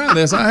actually try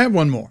this. I have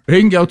one more.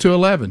 He can go to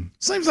 11.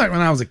 Seems like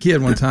when I was a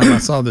kid, one time I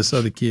saw this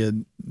other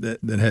kid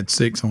that had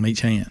 6 on each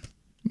hand.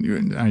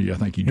 I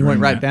think you He went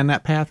right down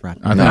that path right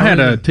there. I had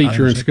a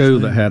teacher in school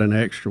that had an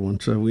extra one,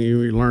 so when you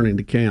were learning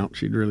to count,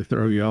 she'd really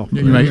throw you off.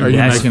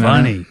 That's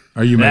funny.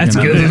 Are you That's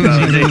making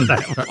good.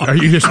 Are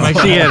you just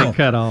making? She had it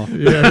cut off.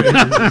 Yeah,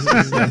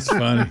 that's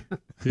funny.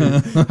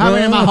 How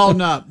many am I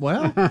holding up?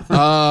 Well,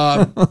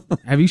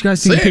 have you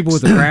guys seen 6. people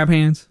with the crab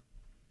hands?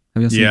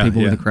 Have you seen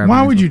people with the crab Why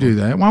hands? would you do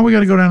that? Why we got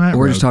to go down that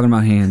We're road? just talking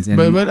about hands. And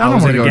But I I don't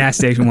was want at to a go. gas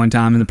station one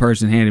time, and the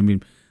person handed me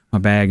my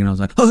bag, and I was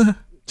like, and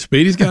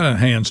Speedy's got a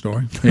hand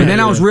story. then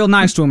I was real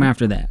nice to him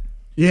after that.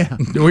 Yeah.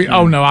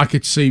 Oh no, I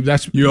could see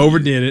you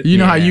overdid it. You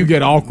know how you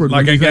get awkward,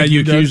 Like when that guy think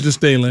you done- accused of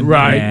stealing.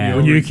 right? Yeah.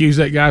 When you accuse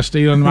that guy of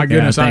stealing, my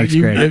goodness, thanks,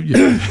 Greg.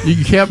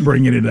 you kept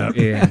bringing it up.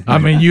 Yeah. I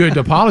mean, you had to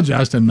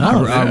apologize to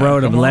no. I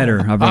wrote a letter.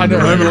 I I know.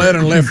 Wrote a letter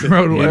and left it.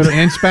 Wrote a letter.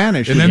 in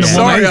Spanish. And then the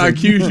Sorry, woman- I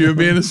accused you of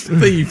being a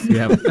thief.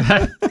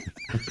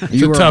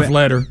 It's a tough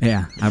letter.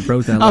 Yeah, I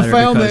wrote that I letter.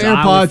 found the because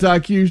AirPods I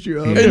accused you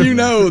of. And you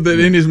know that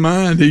in his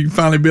mind, he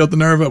finally built the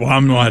nerve up. Well,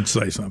 I'm going to have to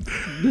say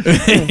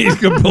something. He's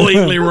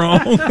completely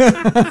wrong.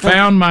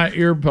 Found my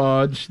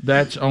earpods.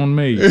 That's on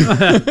me.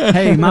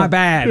 Hey, my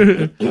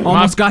bad.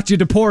 Almost got you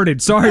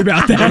deported. Sorry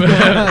about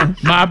that.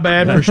 My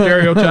bad for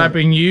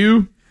stereotyping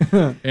you.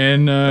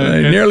 And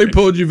He nearly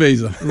pulled your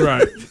visa.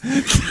 right.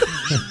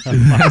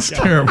 That's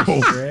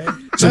terrible.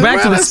 So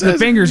back to the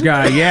fingers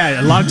guy.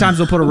 Yeah, a lot of times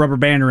they'll put a rubber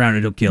band around it.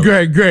 It'll kill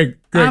it. Greg.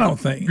 I don't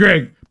think.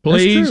 Greg,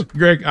 please,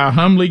 Greg, I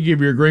humbly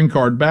give your green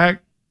card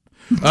back.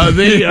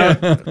 Would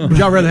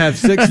y'all rather have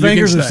 6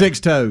 fingers or stay. 6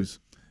 toes?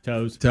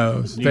 Toes.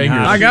 Fingers.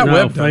 I got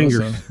web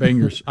fingers.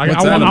 Fingers. I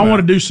What's that want about?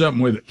 to do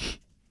something with it.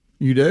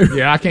 You do?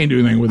 Yeah, I can't do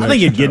anything with it. I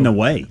think it'd get in the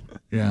way.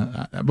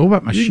 Yeah. But what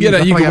about my You shoes? can I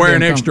you feel can like wear I'd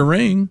an be extra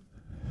ring.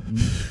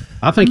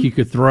 I think you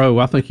could throw.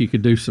 I think you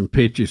could do some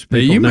pitches people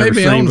You may never be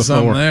seen on before.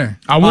 something there.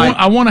 I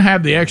want to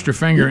have the extra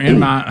finger in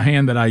my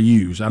hand that I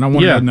use. I don't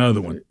want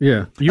another one.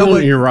 Yeah,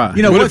 you're right.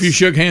 You know, What if you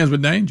shook hands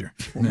with danger?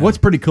 What's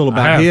pretty cool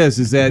about his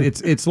is that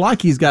it's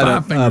like he's got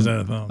 5 fingers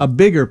and a thumb. a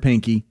bigger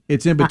pinky.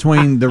 It's in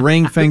between the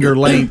ring finger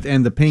length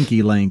and the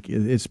pinky length.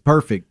 It's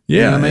perfect. Yeah,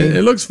 You know what I mean?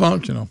 it looks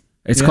functional.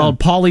 It's called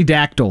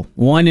polydactyl.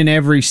 One in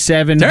every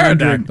 700.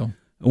 Pterodactyl.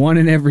 One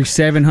in every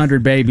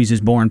 700 babies is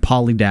born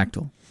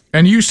polydactyl.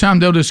 And you time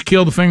they'll just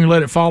kill the finger,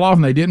 let it fall off,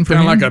 and they didn't for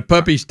Kind of him. like a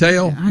puppy's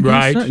tail.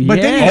 Right. So. But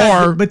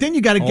Yeah. then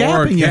you got a Or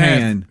gap in your calf.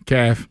 hand.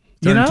 calf.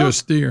 Turn know? into a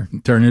steer.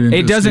 Turn it into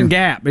It a doesn't steer.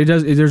 gap. It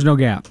does. There's no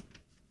gap.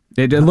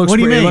 It looks. What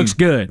do you It mean? looks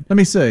good. Let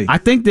me see. I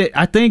think that.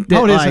 Oh,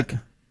 it like.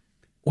 isn't.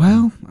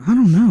 Well, I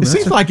don't know. It That's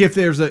seems a- like if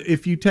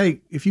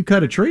you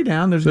cut a tree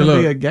down, there's going to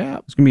be a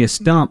gap. It's gonna be a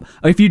stump.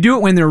 If you do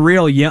it when they're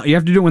real young, you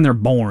have to do it when they're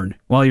born,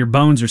 while your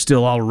bones are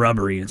still all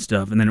rubbery and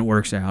stuff, and then it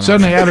works out.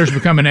 Suddenly, Adler's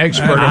become an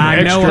expert on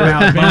I know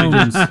extra about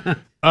bones.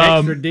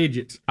 Extra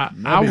digits.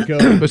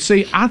 But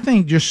see, I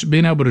think just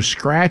being able to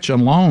scratch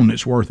alone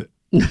is worth it.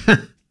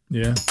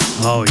 Yeah.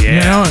 Oh yeah.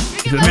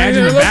 You know,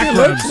 Imagine the back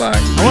rubs.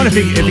 I wonder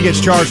if he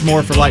gets charged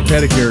more for like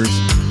pedicures.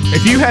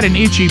 if you had an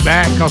itchy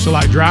back because of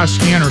like dry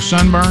skin or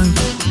sunburn,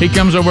 he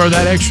comes over with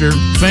that extra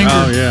finger.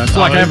 Oh yeah, it's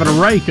like having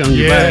a rake on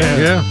your back.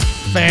 Yeah,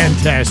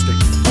 fantastic.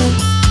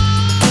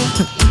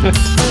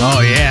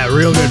 Oh yeah,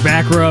 real good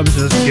back rubs.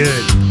 That's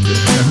good.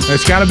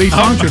 It's got to be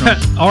functional.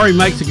 Ari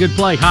makes a good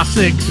play. High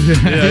 6.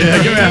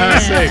 Yeah, give me a high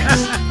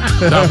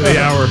 6. Top of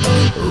the hour.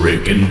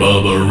 Rick and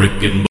Bubba,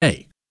 Rick and Bubba.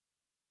 Hey.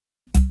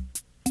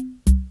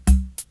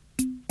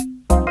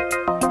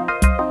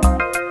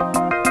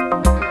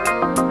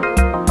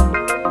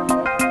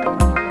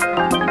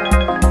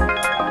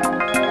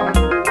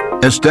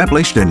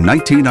 Established in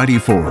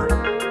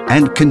 1994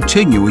 and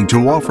continuing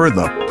to offer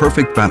the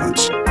perfect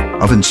balance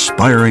of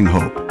inspiring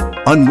hope,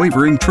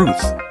 unwavering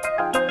truth,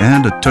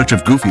 and a touch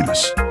of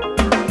goofiness.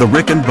 The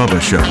Rick and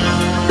Bubba Show.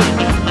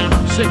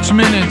 6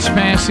 minutes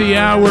past the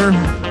hour.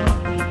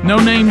 No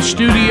Name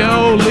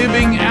Studio,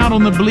 living out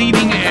on the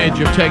bleeding edge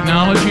of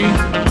technology.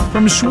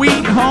 From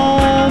Sweet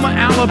Home,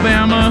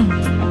 Alabama,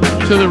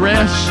 to the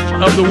rest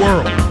of the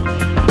world.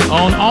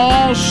 On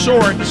all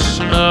sorts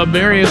of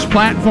various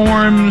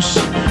platforms,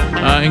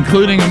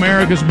 including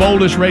America's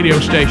boldest radio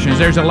stations.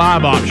 There's a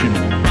live option.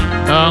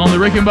 On the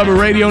Rick and Bubba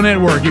Radio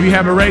Network. If you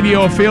have a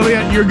radio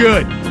affiliate, you're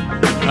good.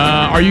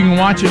 Or you can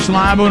watch us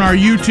live on our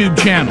YouTube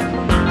channel.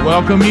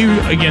 Welcome you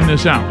again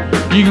this hour.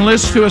 You can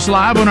listen to us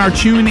live on our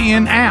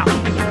TuneIn app,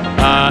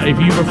 if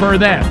you prefer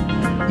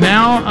that.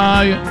 Now,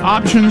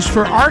 options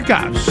for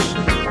archives.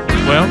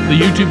 Well, the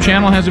YouTube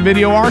channel has a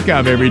video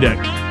archive every day.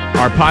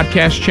 Our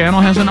podcast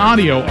channel has an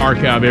audio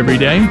archive every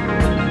day.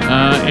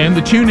 And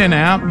the TuneIn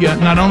app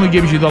not only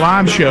gives you the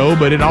live show,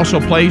 but it also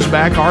plays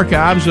back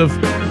archives of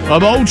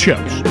old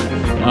shows.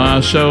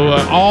 So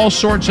all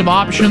sorts of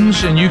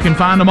options, and you can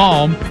find them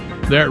all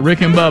there at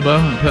Rick and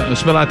Bubba,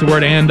 spell out the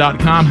word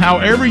and.com.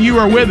 However you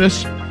are with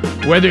us,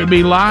 whether it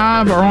be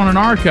live or on an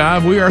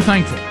archive, we are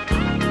thankful.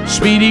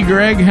 Speedy,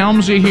 Greg,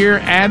 Helmsy here,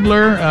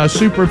 Adler,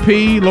 Super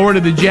P, Lord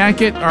of the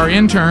Jacket, our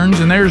interns,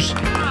 and there's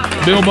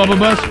Bill Bubba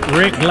Bus.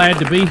 Rick, glad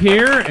to be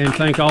here, and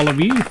thank all of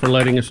you for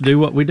letting us do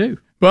what we do.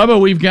 Bubba,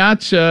 we've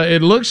got,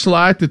 it looks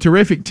like the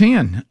Terrific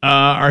 10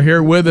 are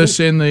here with us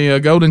in the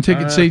golden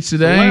ticket seats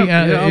today.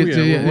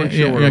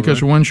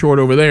 Because we're one short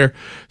over there.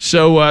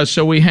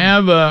 So we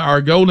have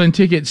our golden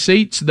ticket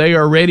seats. They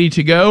are ready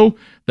to go.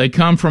 They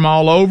come from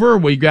all over.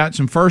 We've got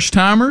some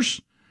first-timers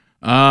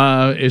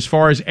as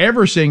far as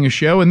ever seeing a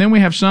show, and then we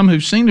have some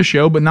who've seen the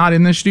show but not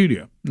in this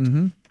studio.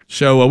 Mm-hmm.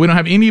 So we don't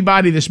have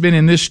anybody that's been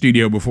in this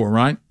studio before,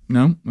 right?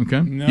 No?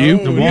 Okay. No. You?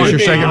 It's your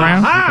second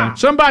round? Aha!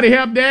 Somebody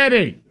help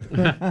Daddy.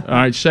 All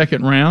right,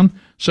 second round.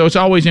 So it's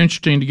always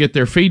interesting to get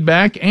their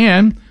feedback,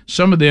 and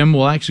some of them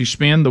will actually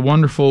spin the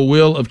wonderful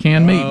wheel of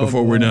canned meat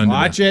before we're done today.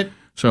 Watch it.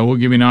 So we'll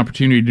give you an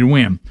opportunity to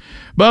win.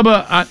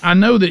 Bubba, I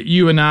know that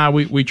you and I,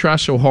 we try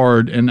so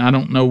hard, and I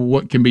don't know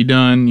what can be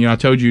done. You know, I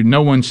told you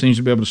no one seems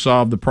to be able to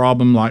solve the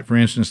problem, like, for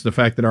instance, the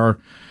fact that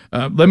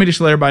let me just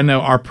let everybody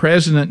know, our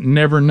president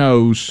never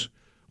knows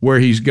where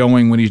he's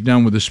going when he's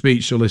done with the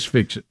speech, so let's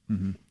fix it.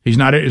 Mm-hmm. He's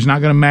not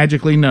going to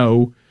magically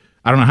know.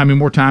 I don't know how many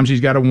more times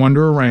he's got to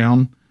wander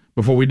around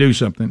before we do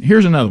something.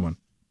 Here's another one.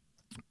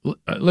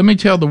 Let me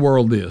tell the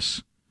world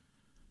this.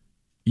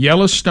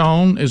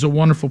 Yellowstone is a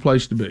wonderful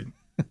place to be,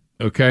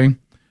 okay?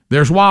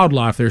 There's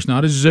wildlife. There's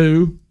not a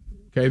zoo,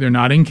 okay? They're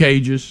not in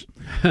cages.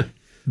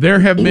 There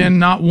have been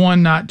not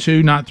one, not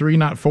two, not three,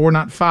 not four,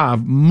 not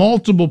five,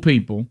 multiple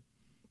people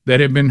that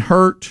have been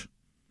hurt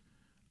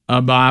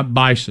by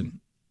bison.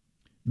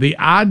 The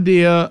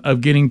idea of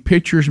getting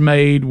pictures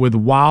made with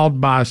wild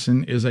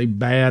bison is a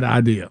bad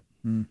idea.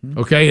 Mm-hmm.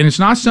 Okay, and it's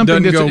not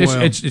something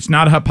it's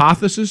not a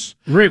hypothesis.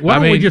 Rick, why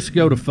don't we just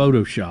go to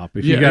Photoshop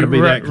if you got to be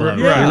that close?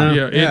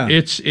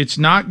 It's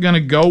not going to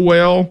go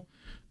well,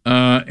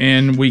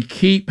 and we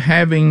keep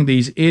having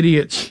these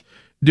idiots.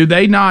 Do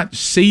they not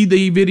see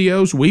the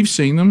videos? We've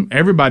seen them.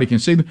 Everybody can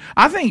see them.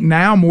 I think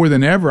now more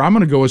than ever, I'm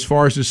going to go as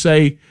far as to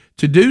say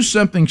to do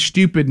something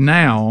stupid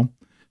now,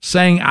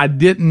 saying I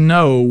didn't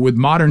know with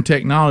modern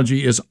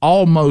technology is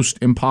almost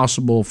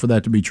impossible for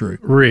that to be true.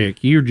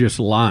 Rick, you're just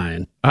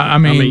lying. I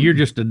mean, you're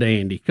just a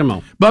dandy. Come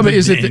on. Bubba,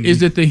 is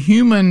it the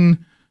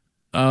human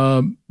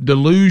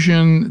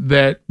delusion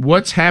that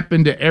what's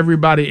happened to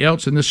everybody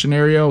else in this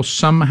scenario,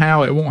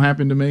 somehow it won't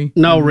happen to me?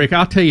 No, Rick,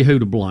 I'll tell you who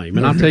to blame,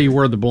 and I'll tell you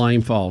where the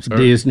blame falls.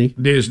 Disney.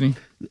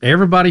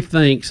 Everybody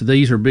thinks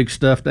these are big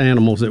stuffed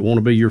animals that want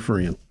to be your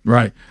friend.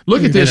 Right.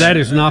 Look at this. That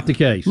is not the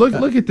case.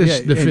 Look at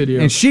this. The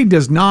video. And she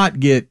does not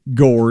get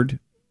gored.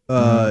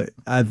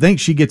 I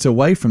think she gets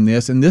away from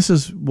this, and this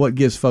is what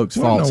gives folks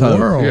false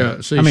hope.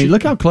 Yeah. See,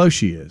 look how close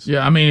she is.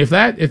 Yeah. I mean, if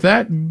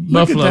that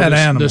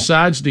buffalo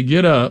decides to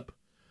get up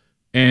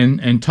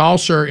and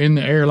toss her in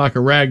the air like a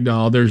rag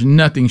doll, there's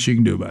nothing she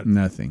can do about it.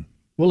 Nothing.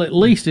 Well, at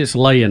least it's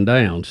laying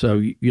down, so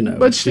you know.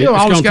 But still,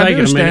 all it's got to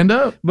do is stand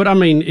up. But I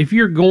mean, if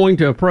you're going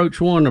to approach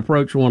one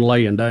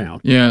laying down.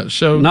 Yeah.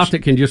 So not that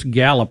can just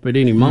gallop at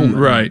any moment.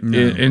 Right. No.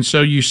 And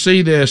so you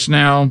see this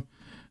now.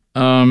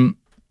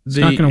 It's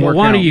not going to work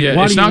out.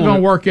 It's not going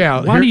to work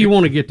out. Why do you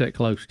want to get that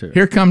close to it?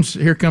 Here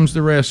comes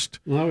the rest.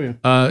 Oh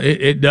yeah.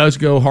 It does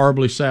go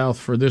horribly south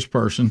for this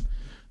person.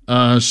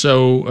 And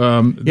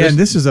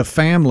this is a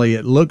family.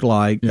 It looked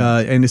like,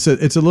 and it's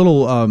a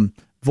little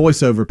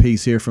voiceover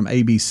piece here from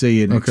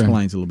ABC, and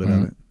explains a little bit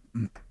of it.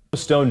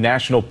 Yellowstone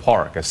National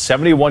Park, a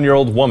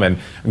 71-year-old woman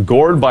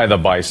gored by the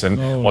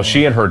bison while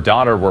she and her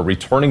daughter were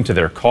returning to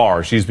their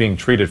car. She's being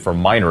treated for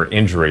minor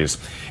injuries.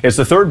 It's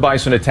the third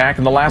bison attack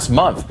in the last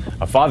month.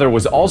 A father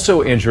was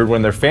also injured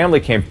when their family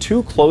came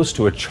too close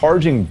to a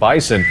charging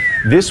bison.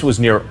 This was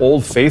near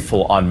Old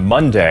Faithful on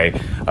Monday.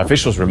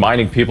 Officials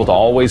reminding people to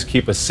always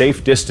keep a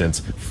safe distance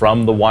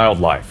from the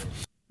wildlife.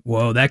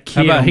 Whoa, that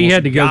kid! He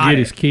had to go get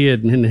his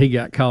kid, and then he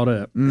got caught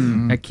up.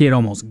 Mm-hmm. That kid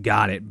almost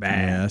got it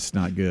bad. Yeah, that's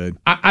not good.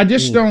 I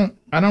just don't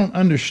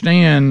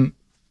understand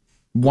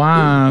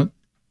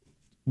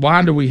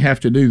why do we have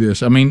to do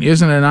this? I mean,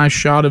 isn't a nice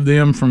shot of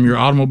them from your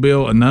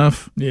automobile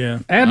enough? Yeah.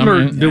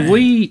 Adler, do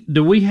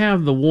we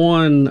have the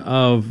one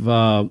of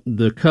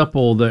the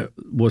couple that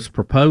was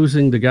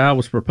proposing? The guy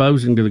was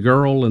proposing to the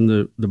girl, and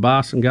the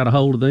bison got a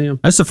hold of them.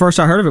 That's the first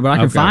I heard of it, but I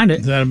can find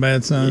it. Is that a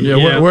bad sign?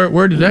 Yeah.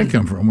 Where did that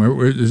come from?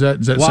 Where is that?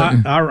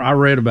 Well, I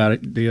read about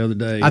it the other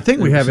day. I think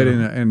we have it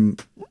in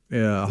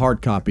a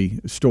hard copy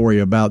story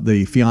about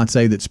the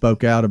fiance that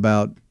spoke out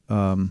about.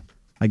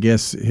 I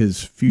guess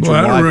his future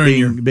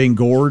wife being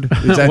gored.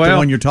 Is that the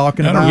one you're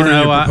talking about? You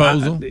know,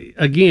 proposal?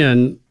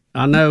 Again,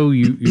 I know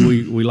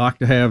we like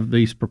to have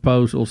these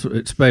proposals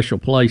at special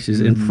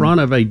places in front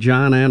of a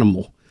giant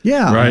animal.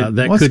 Yeah, right.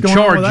 That could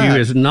charge you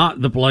is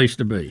not the place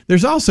to be.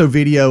 There's also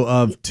video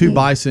of two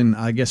bison,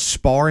 I guess,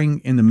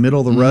 sparring in the middle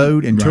of the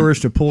road, and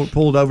tourists are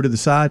pulled over to the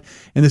side.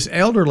 And this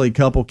elderly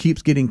couple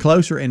keeps getting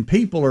closer, and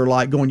people are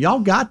like going, "Y'all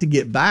got to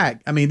get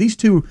back." I mean, these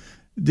two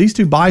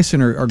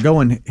bison are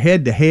going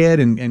head to head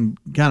and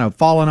kind of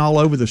falling all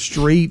over the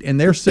street, and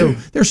they're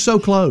so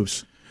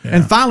close. Yeah.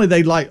 And finally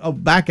they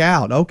back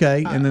out,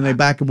 okay, and then they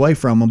back away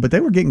from them, but they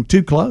were getting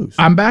too close.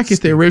 I'm back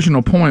at the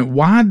original point.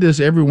 Why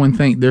does everyone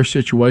think their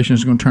situation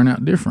is going to turn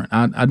out different?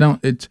 I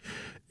don't.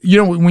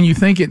 when you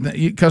think it,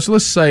 because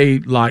let's say,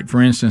 like,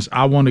 for instance,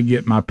 I want to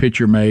get my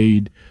picture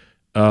made,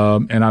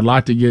 and I'd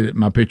like to get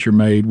my picture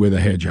made with a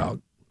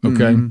hedgehog.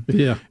 Okay.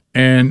 Yeah.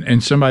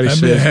 And somebody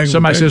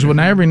says, well,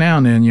 now every now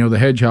and then, the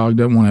hedgehog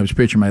doesn't want to have his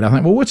picture made. I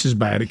think, well, what's as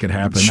bad it could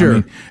happen? Sure. I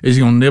mean, is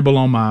he going to nibble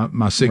on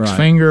my sixth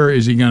finger?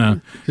 Is he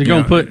going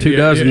to put 2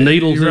 dozen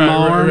needles in my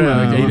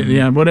arm?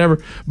 Yeah,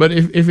 whatever. But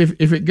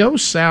if it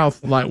goes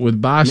south, like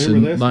with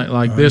bison,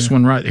 like this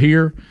one right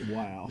here.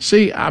 Wow.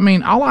 See, I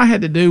mean, all I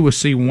had to do was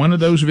see one of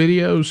those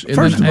videos. And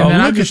First of all,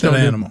 look at that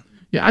animal.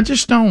 Yeah, I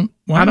just don't.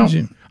 I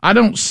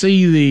don't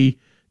see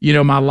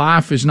my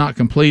life is not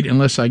complete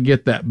unless I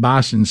get that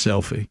bison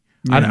selfie.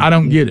 Yeah. I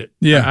don't get it.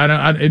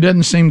 Yeah, it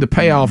doesn't seem the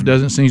payoff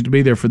doesn't seem to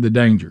be there for the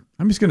danger.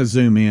 I'm just going to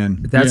zoom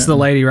in. That's the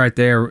lady right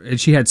there.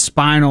 She had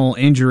spinal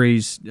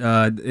injuries.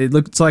 It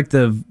looks like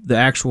the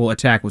actual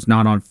attack was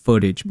not on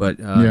footage, but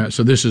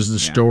So this is the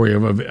story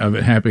of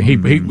it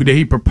happening. Did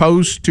he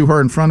propose to her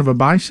in front of a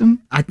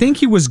bison? I think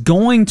he was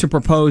going to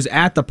propose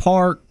at the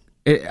park.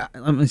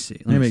 Let me see.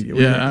 I mean, it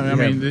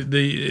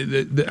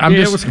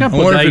was a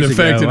couple of days ago. It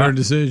affected her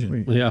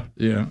decision. Yeah.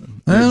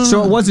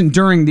 So it wasn't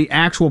during the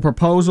actual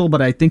proposal, but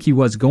I think he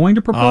was going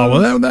to propose. Oh,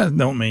 well, that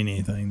don't mean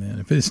anything then.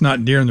 If it's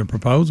not during the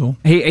proposal.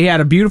 He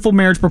had a beautiful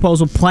marriage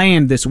proposal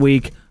planned this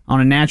week on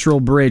a natural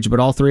bridge,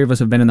 but all 3 of us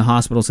have been in the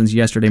hospital since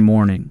yesterday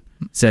morning,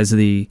 says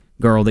the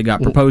girl that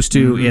got proposed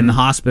to in the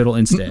hospital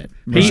instead.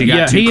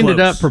 He ended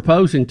up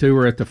proposing to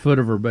her at the foot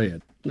of her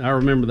bed. I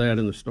remember that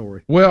in the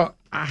story. Well,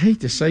 I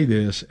hate to say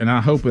this, and I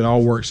hope it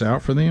all works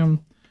out for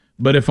them,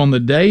 but if on the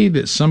day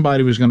that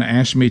somebody was going to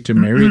ask me to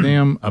marry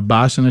them, a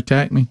bison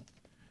attacked me,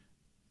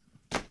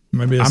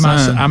 maybe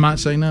I might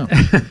say no.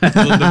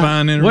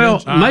 Divine intervention.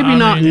 Well, maybe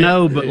not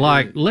no, but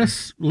like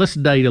let's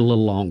date a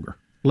little longer.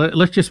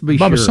 Let's just be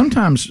Bubba, sure.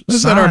 sometimes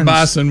let's let our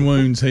bison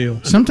wounds heal.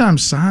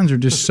 Sometimes signs are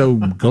just so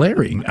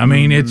glaring. I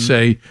mean, it's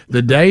the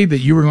day that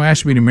you were going to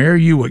ask me to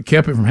marry you, what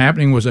kept it from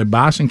happening was a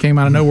bison came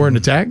out of nowhere and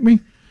attacked me.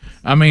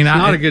 I mean, it's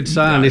not a good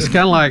sign. It's kind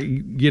of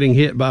like getting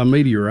hit by a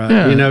meteorite.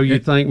 Yeah. You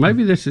think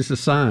maybe this is a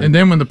sign. And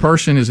then when the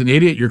person is an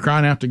idiot, you're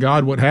crying out to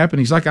God, what happened?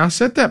 He's like, I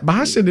set that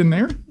bison in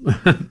there.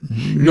 I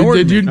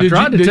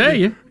tried to tell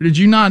you. Did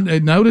you not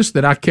notice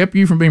that I kept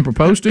you from being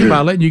proposed to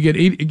by letting you get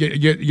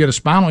a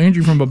spinal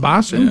injury from a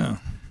bison? Yeah.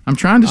 I'm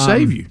trying to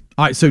save you.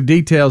 All right, so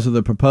details of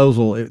the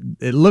proposal.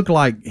 It looked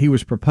like he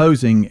was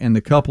proposing, and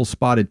the couple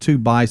spotted 2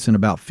 bison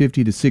about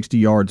 50 to 60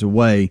 yards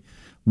away.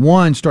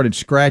 One started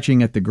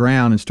scratching at the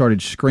ground and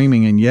started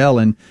screaming and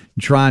yelling,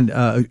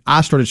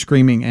 I started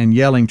screaming and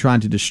yelling,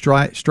 trying to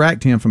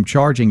distract him from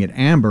charging at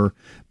Amber,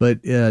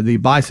 but the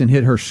bison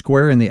hit her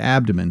square in the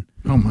abdomen.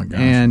 Oh, my gosh.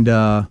 And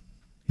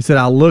he said,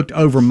 I looked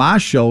over my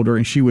shoulder,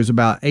 and she was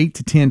about 8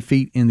 to 10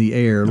 feet in the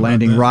air,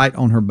 landing right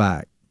on her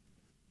back.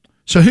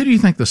 So who do you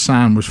think the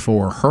sign was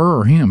for, her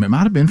or him? It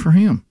might have been for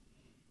him.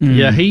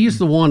 Yeah, he's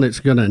the one that's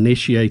going to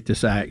initiate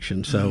this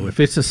action. So if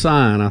it's a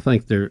sign, I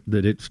think that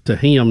it's to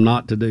him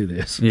not to do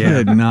this.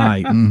 Yeah. Good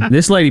night.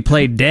 This lady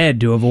played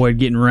dead to avoid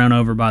getting run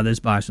over by this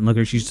bison. Look at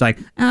her. She's like,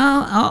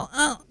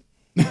 oh.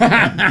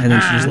 And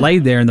then she just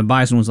laid there, and the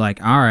bison was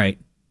like, all right,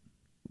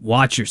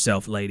 watch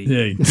yourself, lady.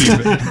 Yeah, do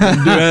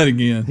that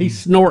again. He's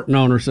snorting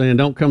on her, saying,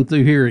 don't come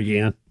through here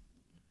again.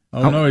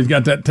 Oh, no, he's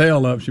got that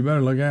tail up. She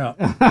better look out.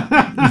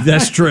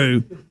 That's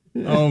true.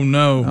 Oh,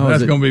 no.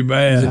 That's going to be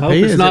bad. I hope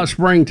it's not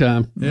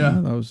springtime. Yeah.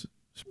 I was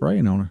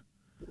spraying on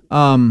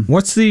her.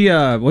 What's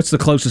the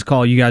closest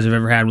call you guys have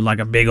ever had with like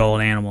a big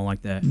old animal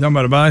like that? You talking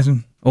about a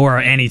bison? Or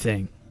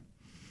anything?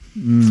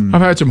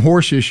 I've had some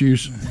horse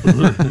issues.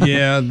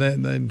 Yeah.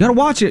 Gotta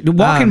watch it.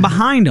 Walking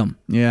behind them.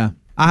 Yeah.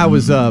 I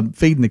was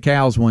feeding the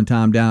cows one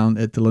time down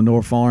at the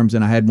Lenore Farms,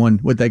 and I had one,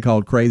 what they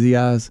called Crazy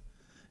Eyes.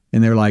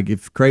 And they're like,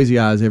 if Crazy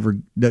Eyes ever,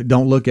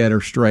 don't look at her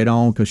straight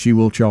on because she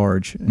will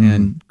charge.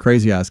 And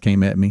Crazy Eyes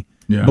came at me,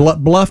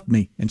 bluffed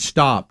me, and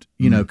stopped,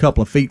 a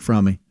couple of feet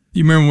from me.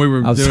 You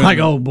remember I was like,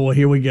 oh boy,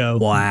 here we go.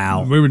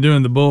 Wow. We were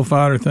doing the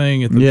bullfighter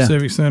thing at the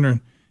Civic Center,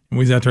 and we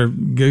was out there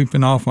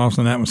goofing off, and all of a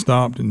sudden that one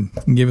stopped and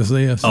give us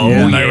this. Oh,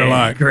 and they were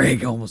like,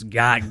 Greg almost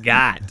got.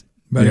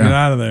 Better get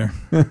out of there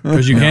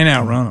because you can't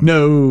outrun them.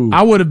 No.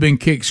 I would have been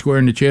kicked square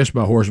in the chest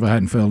by a horse if I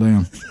hadn't fell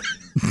down.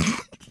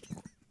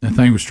 That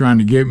thing was trying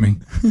to get me,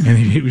 and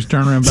he was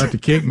turning around about to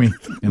kick me.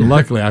 And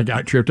luckily, I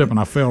got tripped up, and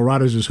I fell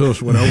right as his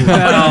hoofs went over.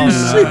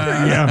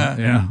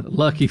 Yeah.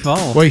 Lucky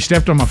fall. Well, he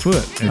stepped on my foot.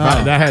 If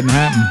that hadn't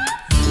happened,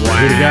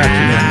 I would have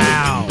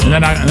got you.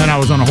 And then I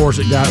was on a horse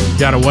that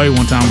got away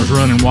one time, was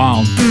running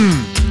wild.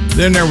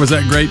 Then there was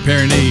that Great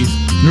Pyrenees.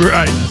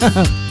 Right.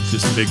 It's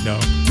just a big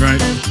dog.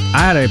 Right.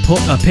 I had a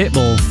pit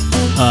bull.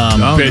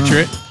 Picture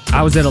it.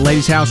 I was at a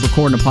lady's house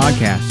recording a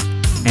podcast,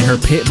 and her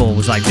pit bull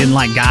was like, didn't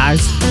like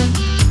guys.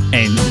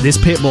 And this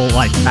pit bull,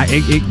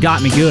 it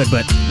got me good,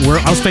 but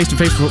I was face to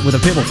face with a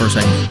pit bull for a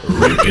second.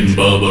 Rick and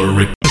Bubba,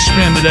 Rick.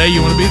 Spend the day.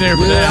 You want to be there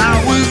for that? I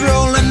was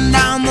rolling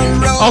down the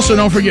road. Also,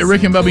 don't forget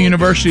Rick and Bubba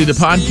University, the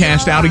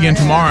podcast, out again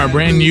tomorrow. A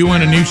brand new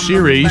one, a new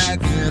series.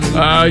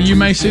 You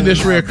may see this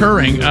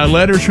reoccurring.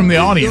 Letters from the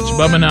audience.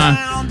 Bubba and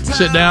I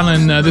sit down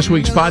in this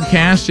week's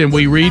podcast and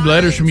we read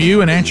letters from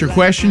you and answer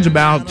questions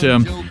about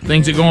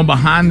things that go on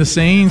behind the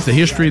scenes, the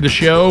history of the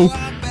show,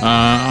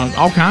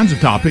 all kinds of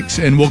topics,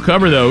 and we'll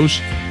cover those,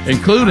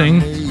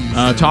 including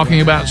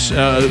talking about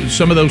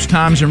some of those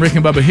times in Rick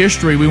and Bubba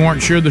history we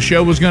weren't sure the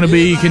show was going to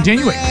be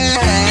continuing.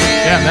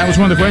 Yeah, that was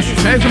one of the questions.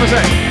 Hey, somebody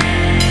say,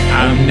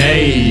 I'm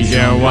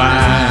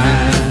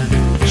nationwide.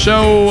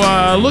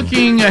 So,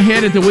 looking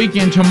ahead at the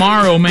weekend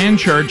tomorrow, Man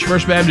Church,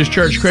 First Baptist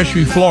Church,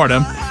 Crestview,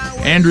 Florida.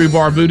 Andrew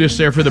Barbudas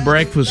there for the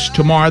breakfast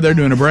tomorrow. They're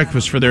doing a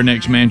breakfast for their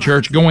next Man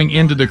Church. Going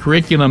into the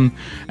curriculum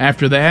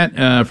after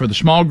that for the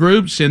small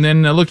groups. And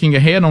then looking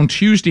ahead on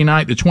Tuesday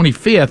night, the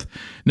 25th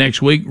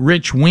next week,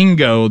 Rich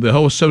Wingo, the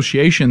whole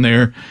association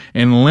there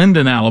in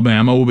Linden,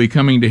 Alabama, will be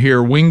coming to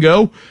hear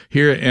Wingo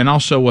here. And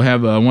also we'll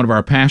have one of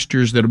our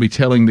pastors that will be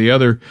telling the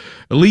other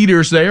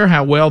leaders there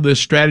how well this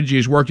strategy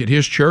has worked at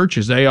his church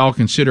as they all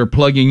consider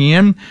plugging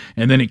in.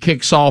 And then it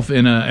kicks off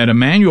at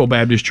Emmanuel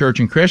Baptist Church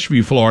in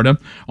Crestview, Florida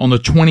on the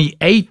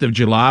 28th of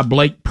July.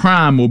 Blake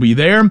Prime will be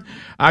there.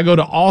 I go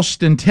to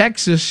Austin,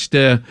 Texas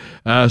to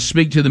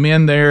speak to the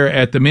men there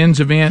at the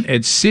men's event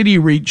at City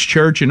Reach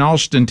Church in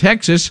Austin,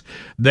 Texas.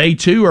 They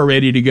too are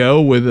ready to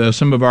go with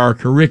some of our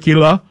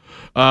curricula.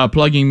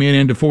 Plugging men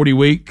into 40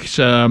 weeks.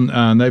 They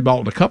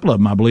bought a couple of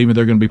them, I believe, and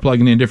they're going to be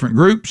plugging in different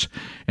groups.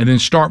 And then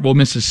Starkville,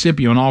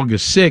 Mississippi on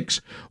August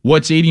 6th.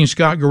 What's eating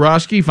Scott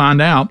Gorosky?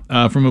 Find out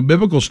from a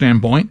biblical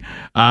standpoint.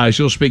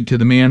 She'll speak to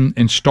the men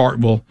in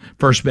Starkville,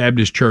 First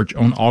Baptist Church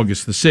on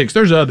August the 6th.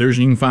 There's others.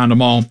 You can find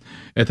them all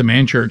at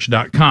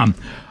themanchurch.com.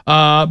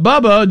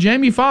 Bubba,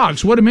 Jamie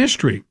Foxx, what a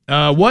mystery.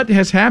 What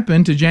has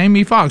happened to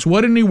Jamie Foxx?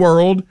 What in the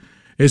world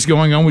is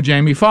going on with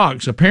Jamie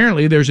Foxx?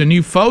 Apparently, there's a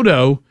new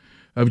photo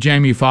of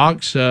Jamie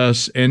Foxx,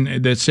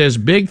 and that says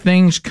big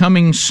things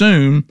coming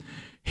soon.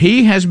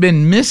 He has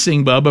been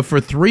missing, Bubba, for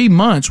 3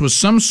 months with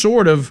some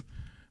sort of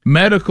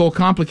medical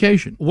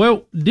complication.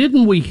 Well,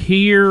 didn't we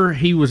hear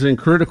he was in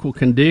critical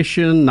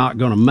condition, not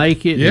going to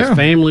make it? Yeah. His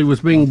family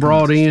was being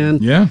brought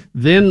in. Yeah.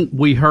 Then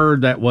we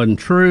heard that wasn't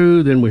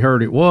true. Then we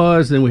heard it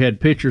was. Then we had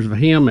pictures of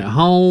him at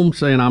home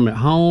saying, I'm at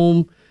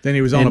home. Then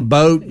he was on a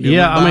boat.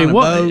 Yeah, I mean,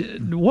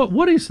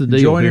 what is the deal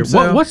Enjoying here?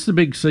 himself. What's the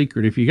big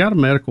secret? If you got a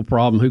medical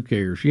problem, who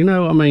cares? You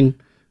know, I mean,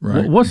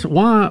 Right.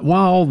 why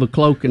all the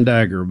cloak and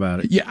dagger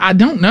about it? Yeah, I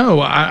don't know.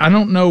 I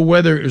don't know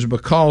whether it was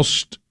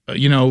because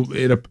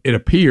it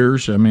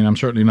appears. I mean, I'm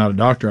certainly not a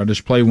doctor. I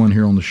just play one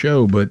here on the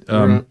show, but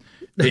that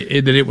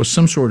it was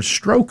some sort of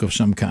stroke of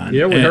some kind.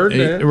 Yeah, we heard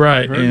that.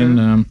 Right, Heard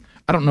and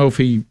I don't know if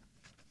he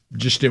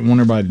just didn't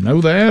want everybody to know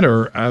that,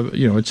 or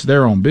it's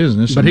their own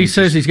business. But he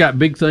says he's got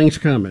big things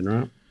coming,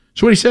 right?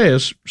 That's what he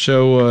says.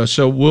 So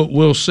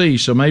we'll see.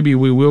 So maybe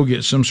we will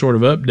get some sort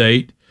of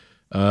update.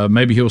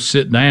 Maybe he'll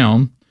sit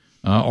down,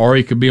 or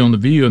he could be on The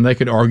View, and they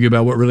could argue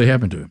about what really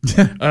happened to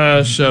him.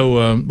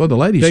 Well, the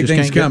ladies Big just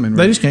things can't coming,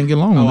 they right? just can't get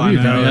along on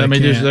The View. I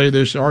know,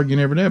 they're just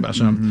arguing every day about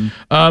something.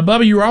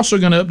 Bubba, you were also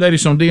going to update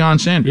us on Deion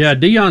Sanders. Yeah,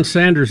 Deion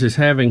Sanders is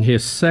having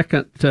his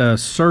second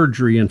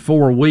surgery in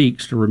 4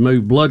 weeks to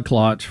remove blood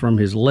clots from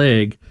his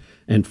leg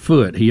and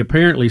foot. He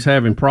apparently is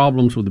having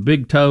problems with the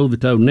big toe, the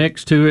toe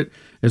next to it,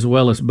 as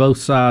well as both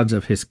sides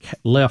of his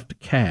left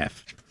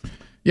calf.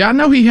 Yeah, I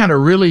know he had a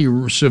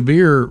really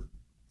severe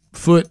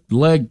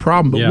leg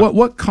problem, but Yeah.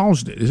 what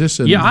caused it? Is this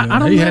a, Yeah, I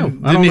don't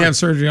know. Didn't he have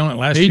surgery on it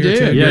last He year? did.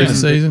 Too, Yeah, during the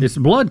season. it's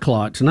blood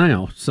clots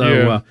now. So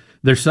Yeah.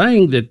 they're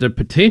saying that the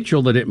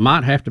potential that it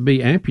might have to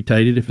be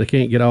amputated if they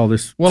can't get all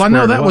this. Well, I know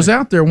squared that away. was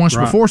out there once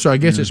Right. before, so I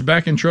guess it's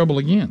back in trouble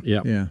again.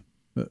 Yeah. Yeah.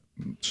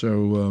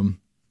 So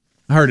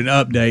I heard an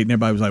update, and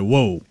everybody was like,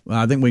 whoa,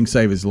 I think we can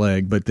save his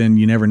leg, but then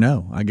you never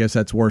know. I guess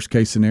that's worst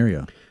case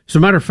scenario. As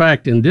a matter of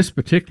fact, in this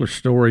particular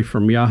story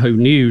from Yahoo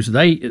News,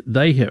 they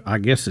have, I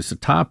guess it's a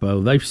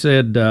typo. They've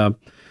said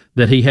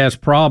that he has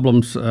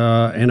problems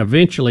and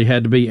eventually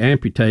had to be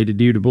amputated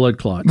due to blood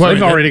clots. Well,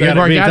 They've already got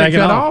it cut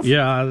taken off?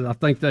 Yeah, I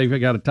think they've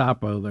got a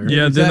typo there.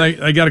 Yeah, then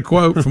they got a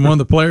quote from one of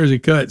the players he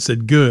cut,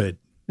 said, good.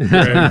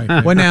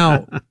 Well,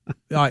 now,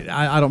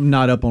 I'm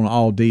not up on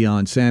all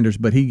Deion Sanders,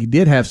 but he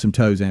did have some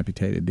toes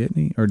amputated, didn't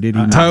he? Or did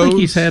he not? I think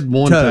he's had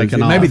one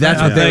taken off. Maybe that's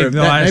what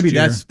last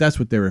year. that's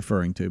what they're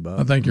referring to,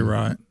 Bob. I think you're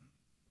right.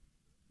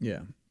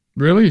 Yeah.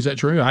 really, is that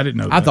true? I didn't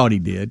know that. I thought he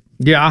did.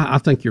 Yeah, I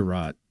think you're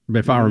right.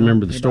 If I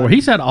remember the story,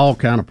 he's had all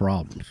kind of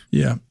problems.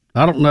 Yeah.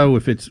 I don't know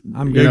if it's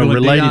Googling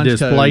related Deion's to his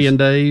toes. playing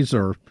days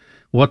or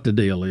what the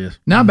deal is.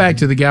 Now back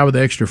to the guy with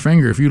the extra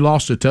finger. If you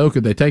lost a toe,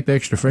 could they take the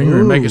extra finger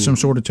and make it some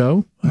sort of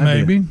toe?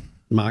 Maybe.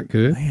 Might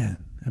could. Man,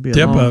 that'd be a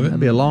Tip long, of it. That'd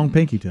be a long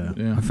pinky toe.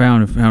 Yeah. I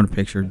found a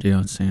picture of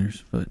Deion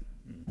Sanders, but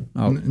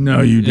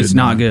No, you did it's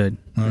not good.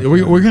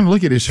 We're going to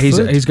look at his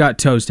foot. He's got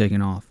toes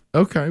taken off.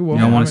 Okay, well,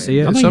 You don't wanna see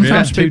it? I think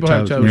Sometimes he's got people two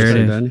have toes. toes. There it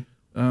taken. is. doesn't he?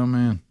 Oh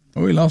man.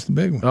 Oh, he lost the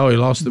big one. Oh, he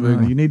lost the big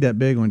one. You need that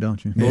big one,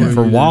 don't you?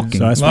 For walking.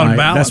 So that's A lot of why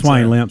balance that's why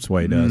he there. limps the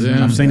way he does.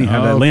 Yeah. I've seen him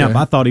have that Oh, limp. okay.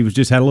 I thought he was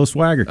just had a little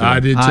swagger to him. I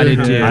did too. I did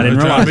too. I didn't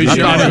I'm trying to realize.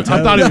 be I sure. thought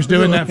I thought he was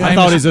doing that. I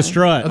thought he was a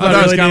strut. I thought it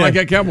was really kind of like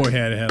did. that cowboy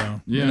hat he had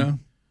on. You know?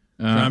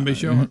 Trying to be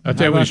sure. I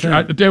tell you what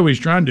he's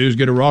trying to do is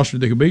get a roster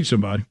that could beat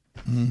somebody.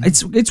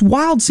 It's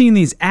wild seeing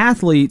these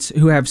athletes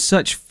who have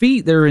such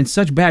feet that are in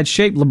such bad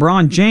shape.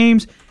 LeBron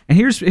James, and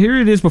here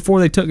it is before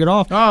they took it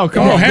off. Oh,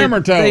 come on,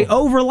 hammer toe. They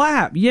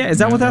overlap. Yeah, is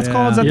that what that's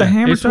called? Is that the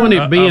hammer it's toe? when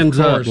it bends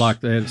up like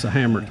that. It's a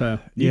hammer toe.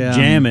 You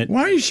jam it.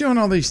 Why are you showing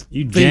all these?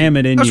 You jam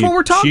it in That's your what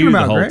we're talking shoe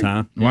about, the whole Greg.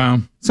 time. Wow.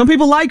 Some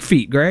people like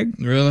feet, Greg.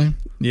 Really?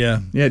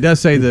 Yeah. Yeah, it does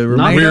say the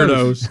Not remaining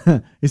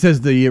weirdos. It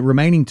says the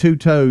remaining 2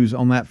 toes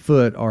on that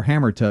foot are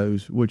hammer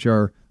toes, which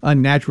are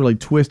unnaturally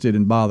twisted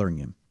and bothering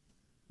him.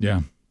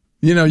 Yeah.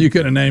 You know, you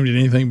couldn't have named it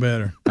anything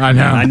better. I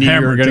know. I knew you were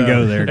Hammer going to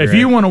toe. go there, If Greg.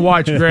 you want to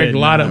watch Greg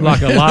light up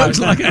like a light,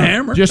 Looks like a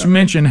hammer just toe.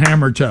 mention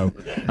hammer toe.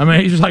 I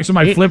mean, he's just like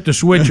somebody flipped a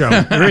switch on.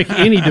 Rick,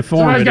 any deformity.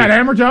 Somebody's got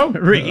hammer toe?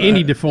 Rick,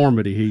 any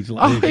deformity, he's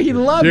like. Oh, he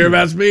loves Hear it.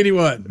 about Speedy?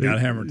 What? Got a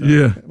hammer toe.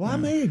 Yeah. Why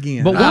me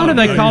again? But why do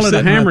they call it a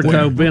sitting right hammer there.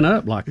 toe bent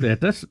up like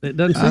that? It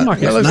doesn't seem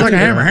like it it's looks like a nothing.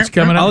 hammer. It's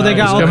coming up. Oh, they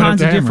got It's all coming up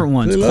kinds to of hammer. different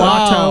ones. Look,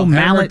 Claw toe, hammer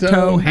mallet toe,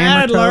 toe,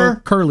 hammer toe, Adler.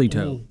 curly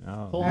toe.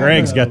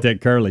 Greg's got that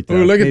curly toe.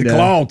 Ooh, look at He the does.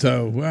 claw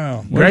toe.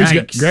 Wow. Greg's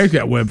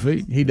got web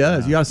feet. He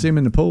does. You got to see him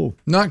in the pool.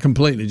 Not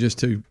completely, just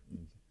two.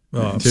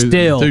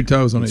 Still. 2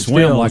 toes on each.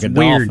 Swim like a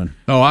weird. dolphin.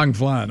 Oh, I can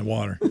fly in the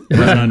water.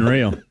 That's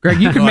unreal.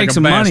 Greg, you could Like make a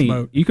some bass money.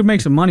 boat. You could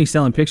make some money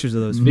selling pictures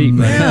of those feet. You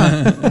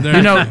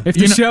know, If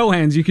the show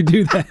ends, you could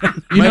do that.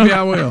 Maybe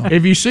I will.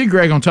 If you see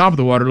Greg on top of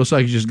the water, it looks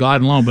like he's just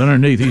gliding along, but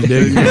underneath he's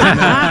digging.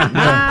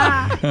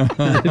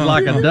 It's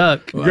like a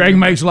duck. Greg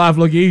makes life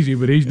look easy,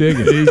 but he's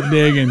digging. He's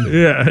digging.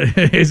 Yeah,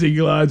 as he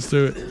glides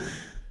through it.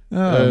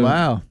 Oh,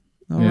 wow.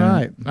 All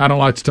right. I don't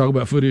like to talk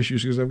about foot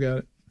issues because I've got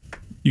it.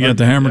 You got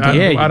the hammer toe?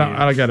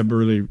 I got a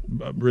really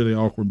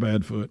awkward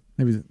bad foot.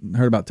 Maybe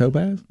heard about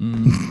Topaz?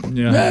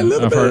 Yeah, a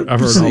little bit I've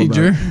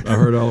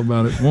heard all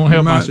about it. Won't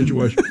help my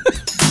situation.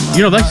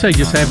 You know, they say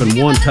just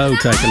having one toe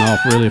taken off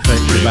really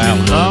affects your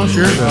balance. Oh,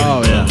 sure.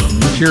 Oh, yeah.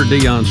 I'm sure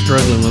Dion's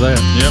struggling with that.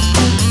 Yep.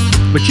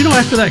 But you know,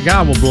 after that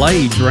guy with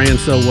blades ran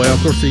so well,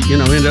 of course he,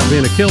 ended up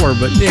being a killer.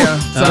 But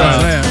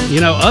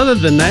other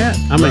than that,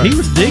 I mean, he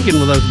was digging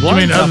with those blades. I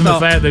mean, other than the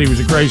fact that he was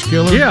a crazy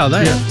killer. Yeah,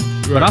 that. Yeah.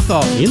 But I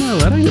thought,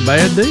 that ain't a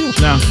bad deal.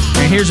 No.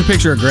 And here's a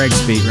picture of Greg's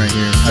feet right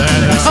here.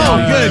 Oh,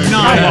 good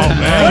night. Come on,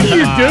 man. What are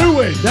you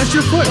doing? That's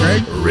your foot,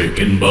 Greg. Rick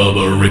and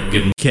Bubba, Rick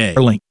and K.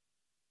 Link.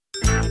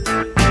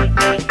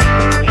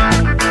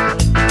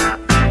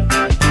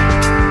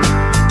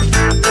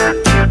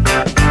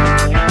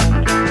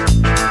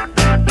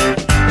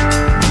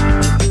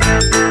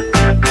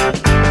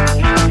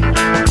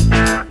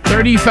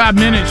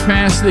 $35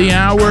 past the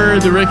hour.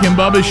 The Rick and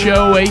Bubba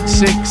Show,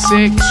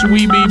 866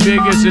 We Be Big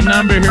is the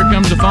number. Here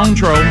comes the phone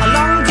troll.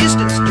 Long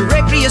distance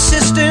directory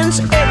assistance.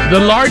 The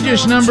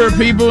largest number of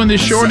people in the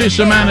shortest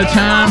amount of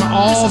time.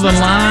 All the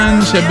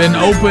lines have been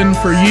open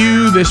for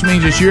you. This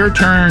means it's your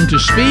turn to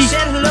speak.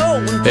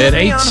 At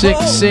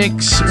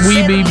 866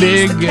 We Be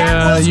Big,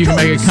 you can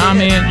make a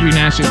comment, you can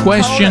ask a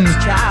question,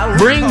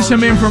 bring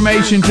some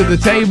information to the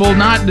table,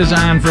 not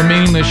designed for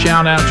meaningless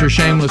shout-outs or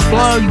shameless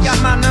plugs.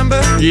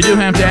 You do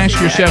have to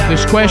ask yourself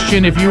this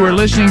question. If you were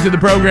listening to the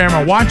program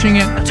or watching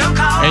it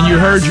and you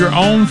heard your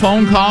own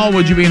phone call,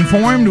 would you be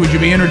informed? Would you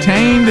be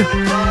entertained?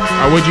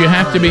 Or would you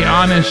have to be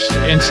honest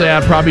and say,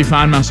 I'd probably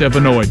find myself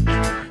annoyed?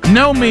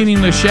 No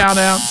meaningless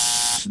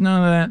shout-outs,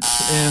 none of that,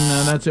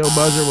 and that's El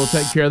Buzzer. We'll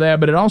take care of that.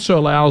 But it also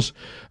allows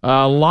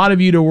a lot of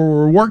you to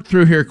work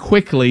through here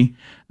quickly,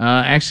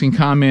 asking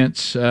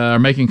comments, or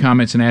making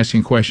comments and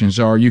asking questions.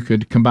 Or you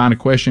could combine a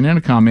question and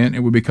a comment. It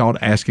would be called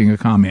asking a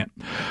comment.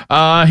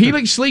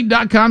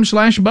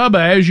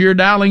 HelixSleep.com/Bubba as you're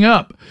dialing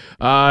up.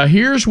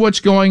 Here's what's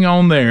going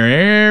on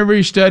there.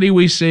 Every study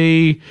we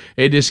see,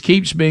 it just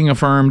keeps being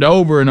affirmed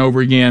over and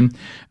over again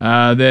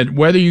that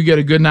whether you get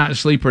a good night's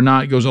sleep or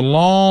not goes a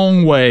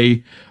long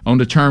way on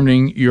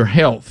determining your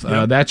health.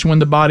 That's when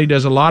the body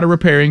does a lot of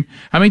repairing.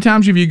 How many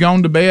times have you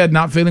gone to bed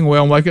not feeling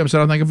well and wake up and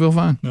said, I think I feel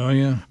fine? Oh,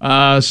 yeah.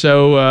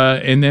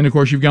 And then, of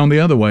course, you've gone the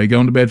other way,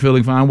 going to bed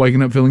feeling fine,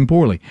 waking up feeling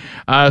poorly.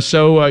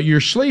 So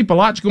your sleep, a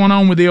lot's going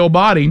on with the old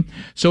body,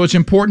 so it's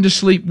important to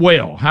sleep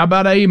well. How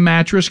about a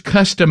mattress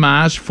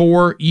customized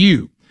for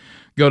you?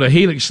 Go to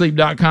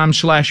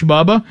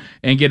HelixSleep.com/Bubba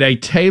and get a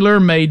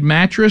tailor-made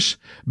mattress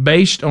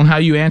based on how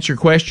you answer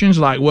questions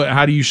like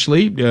how do you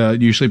sleep? Do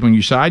you sleep on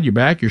your side, your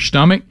back, your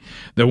stomach?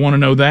 They want to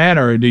know that,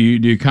 or do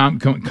you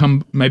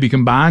maybe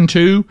combine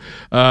two?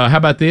 How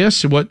about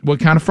this? What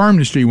kind of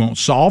firmness do you want?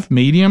 Soft,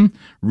 medium,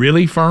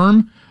 really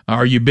firm?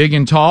 Are you big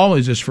and tall?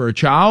 Is this for a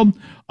child?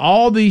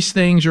 All these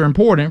things are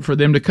important for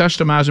them to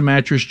customize a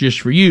mattress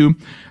just for you.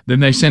 Then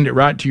they send it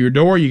right to your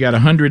door. You got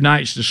 100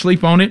 nights to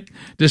sleep on it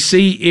to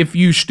see if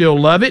you still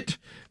love it.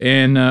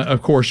 And,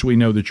 of course, we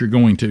know that you're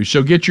going to.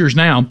 So get yours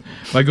now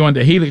by going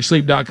to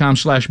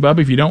HelixSleep.com/Bubba.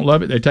 If you don't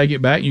love it, they take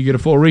it back and you get a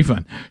full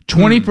refund.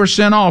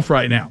 20% off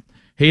right now.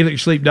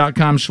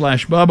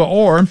 HelixSleep.com/Bubba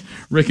or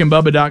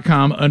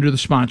RickandBubba.com under the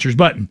sponsors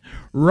button.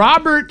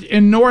 Robert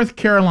in North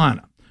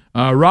Carolina.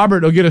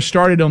 Robert will get us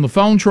started on the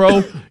phone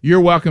troll. You're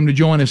welcome to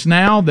join us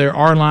now. There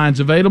are lines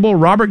available.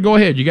 Robert, go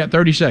ahead. You got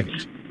 30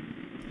 seconds.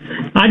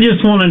 I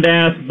just wanted to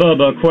ask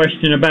Bubba a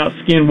question about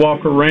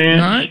Skinwalker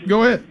Ranch. All right,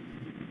 go ahead.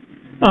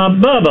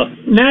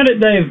 Bubba, now that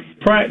they've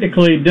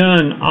practically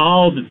done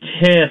all the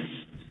tests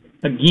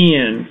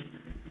again,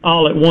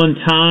 all at one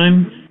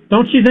time,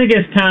 don't you think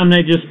it's time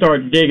they just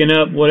start digging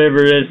up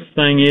whatever this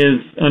thing is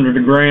under the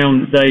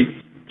ground that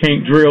they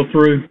can't drill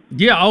through?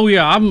 Yeah,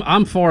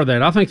 I'm for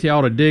that. I think they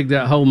ought to dig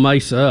that whole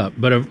mesa up.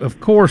 But of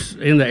course,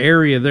 in the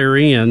area they're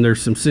in,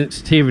 there's some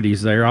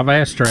sensitivities there. I've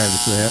asked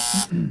Travis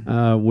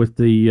that with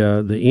the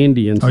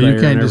Indians. Oh, there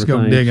you can't just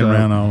go digging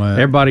around all that.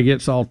 Everybody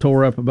gets all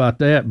tore up about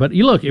that. But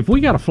you look, if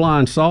we got a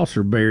flying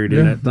saucer buried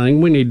in that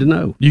thing, we need to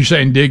know. You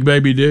saying dig,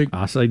 baby, dig?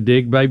 I say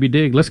dig, baby,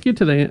 dig. Let's get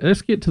to the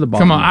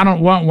bottom. Come on,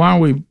 why are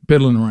we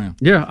piddling around?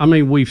 Yeah, I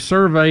mean, we've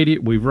surveyed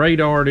it, we've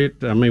radared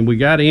it. I mean, we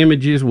got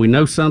images, we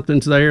know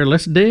something's there.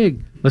 Let's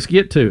dig. Let's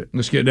get to it.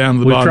 Let's get down to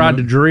the bottom. We've tried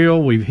to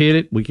drill, we've hit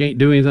it, we can't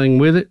do anything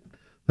with it.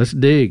 Let's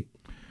dig.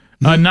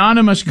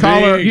 Anonymous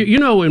caller. You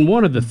know, in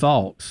one of the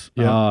thoughts,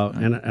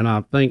 and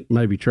I think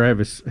maybe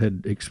Travis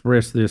had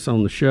expressed this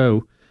on the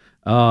show,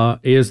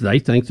 is they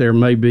think there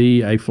may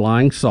be a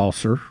flying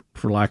saucer,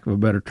 for lack of a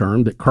better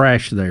term, that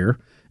crashed there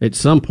at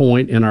some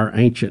point in our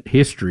ancient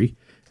history,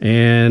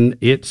 and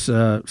it's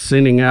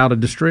sending out a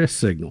distress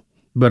signal.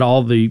 But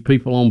all the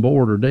people on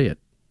board are dead.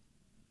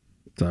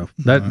 So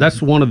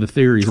that's one of the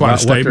theories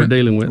about what they're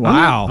dealing with.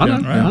 Wow. I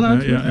know.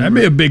 That'd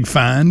be a big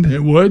find.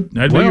 It would.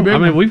 That'd be a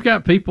big one. We've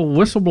got people,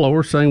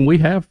 whistleblowers, saying we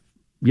have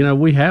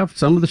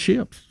some of the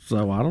ships.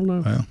 So I don't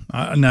know. Well,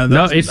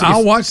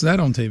 I'll watch that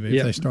on TV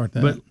if they start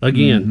that. But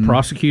again,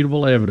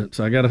 prosecutable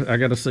evidence. I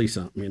gotta see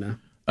something, you know.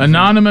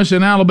 Anonymous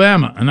in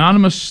Alabama.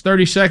 Anonymous,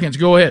 30 seconds.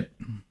 Go ahead.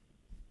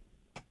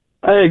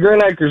 Hey, Green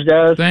Acres,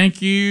 guys.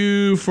 Thank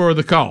you for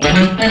the call.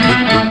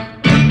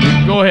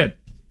 Go ahead.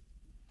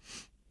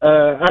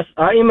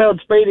 I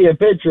emailed Speedy a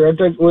picture I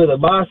took with a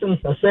bison,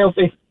 a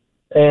selfie,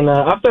 and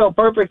I felt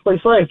perfectly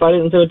safe. I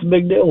didn't see what the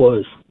big deal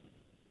was.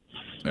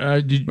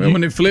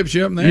 When it flips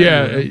you up in the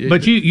air.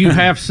 But you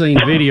have seen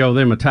video of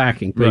them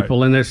attacking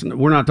people, and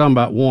we're not talking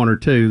about one or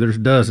two. There's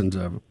dozens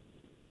of them.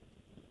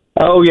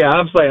 Oh, yeah,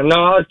 I've seen them.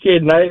 No, I was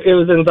kidding. It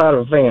was inside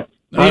of a fence.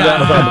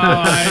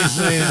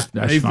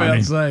 He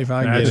felt safe.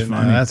 I get it.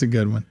 Funny. That's a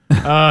good one.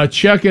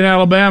 Chuck in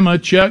Alabama.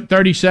 Chuck,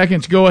 30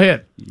 seconds. Go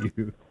ahead.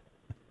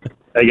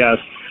 Hey, guys.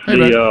 Hey,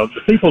 the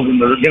people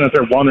that are getting out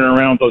there wandering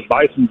around those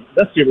bison,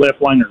 that's your left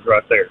laners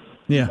right there.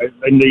 Yeah.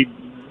 They need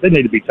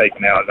to be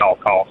taken out at all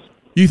costs.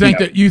 You think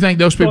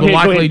those people go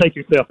ahead likely and take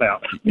yourself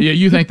out? Yeah,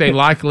 you think they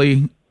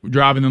likely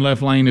drive in the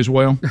left lane as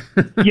well?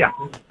 Yeah.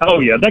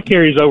 Oh, yeah. That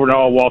carries over to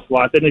all walks of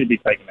life. They need to be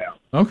taken out.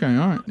 Okay,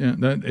 all right. Yeah,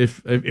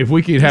 if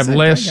we could have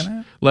less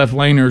left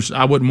laners,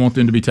 I wouldn't want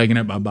them to be taken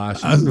out by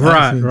bison.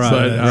 Right.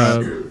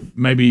 But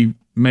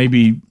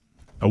maybe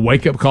a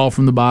wake up call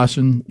from the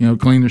bison.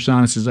 Clean their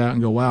sinuses out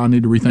and go, wow, I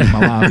need to rethink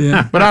my life.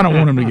 Yeah. But I don't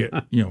want them to get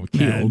killed.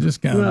 Yeah,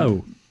 just kind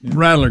of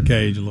rattler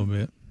cage a little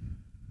bit.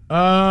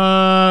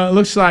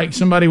 Looks like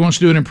somebody wants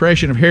to do an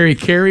impression of Harry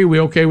Carey. We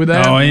okay with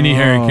that? Oh, any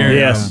Harry Carey.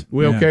 Yes.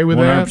 We okay with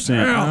 100%.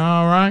 that?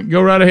 All right.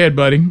 Go right ahead,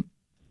 buddy.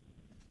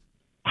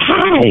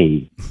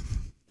 Hi.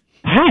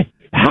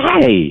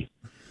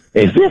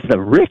 Is this the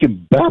Rick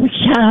and Bubba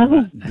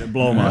show?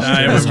 Blow my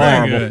shit. That was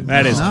horrible.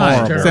 That is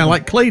horrible. Sound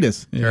like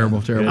Cletus. Terrible.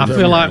 I feel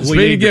like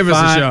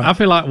I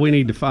feel like we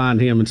need to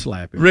find him and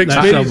slap him. Rick,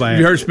 that's Speedy, so bad.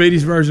 you heard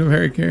Speedy's version of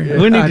Harry Carey?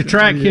 We need to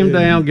track him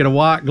down, get a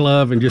white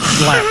glove, and just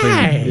slap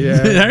him. Yeah.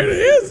 There it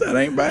is. That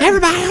ain't bad.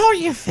 Everybody hold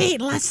your feet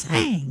and let's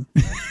sing.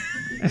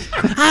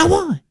 I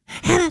won.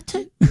 And I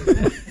two.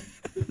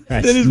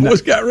 Then his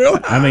voice got real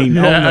high. I mean,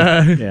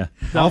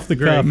 off the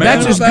cuff.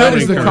 That's as good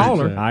as the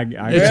caller.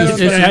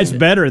 That's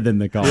better than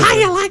the caller. How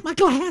you like my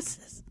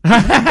glasses?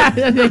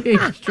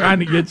 He's trying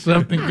to get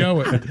something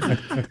going.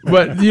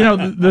 But,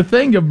 the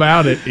thing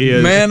about it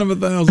is... Man of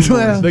 1,000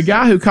 words. The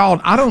guy who called,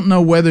 I don't know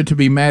whether to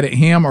be mad at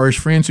him or his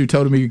friends who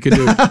told him he could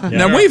do it.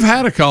 Now, we've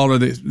had a caller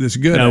that's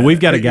good. No, we've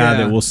got a guy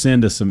that will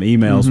send us some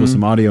emails with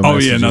some audio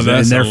messages. That's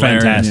and they're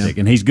hilarious. fantastic.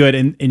 And he's good.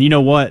 And you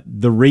know what?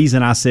 The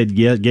reason I said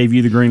gave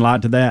you the green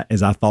light to that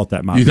is I thought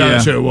that might be. You thought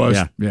that's who it was?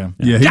 Yeah,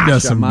 he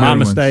does some my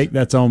mistake.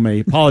 That's on me.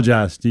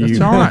 Apologize to you. It's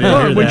all right.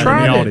 Look, we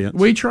tried it.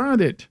 We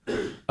tried it.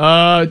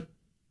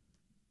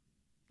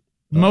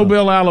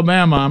 Mobile,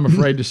 Alabama. I'm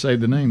afraid to say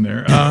the name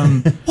there.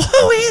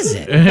 Who is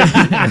it?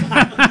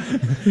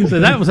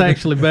 So that was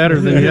actually better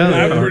than the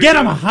other. Get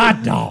him a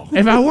hot dog.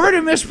 If I were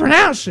to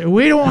mispronounce it,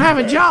 we don't have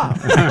a job.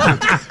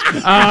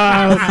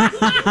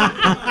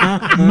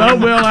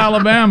 Mobile,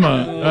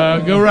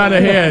 Alabama. Go right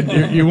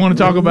ahead. You want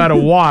to talk about a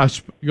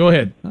wasp? Go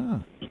ahead.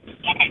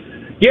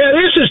 Yeah,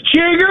 this is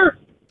Chigger.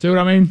 See what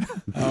I mean?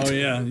 Oh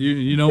yeah,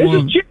 you don't This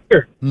want is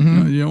Chigger.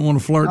 you don't want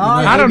to flirt. With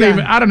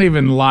that. I don't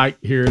even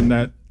like hearing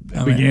that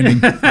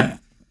beginning.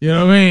 You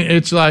know what I mean?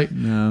 It's like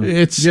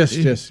it's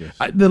just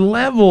the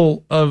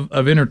level of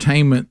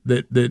entertainment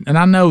that and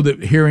I know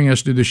that hearing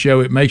us do the show,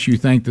 it makes you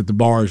think that the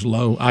bar is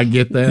low. I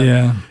get that.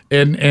 Yeah.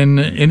 And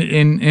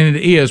it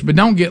is, but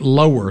don't get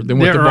lower than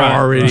what the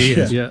bar already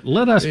is. Yeah,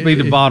 let us be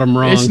the bottom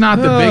rung. It's not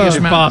the biggest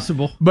if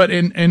possible. But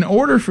in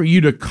order for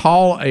you to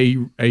call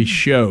a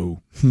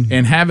show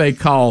and have a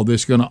call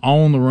that's going to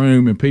own the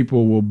room and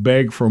people will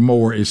beg for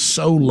more is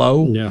so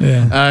low.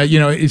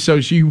 So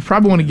you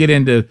probably want to get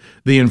into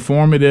the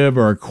informative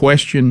or a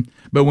question.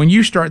 But when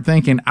you start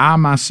thinking, I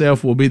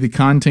myself will be the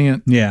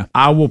content,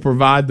 I will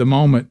provide the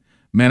moment,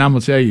 man, I'm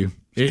going to tell you,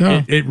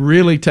 it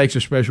really takes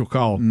a special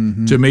call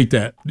to meet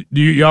that. Do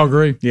y'all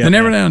agree? Yeah. And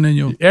every now and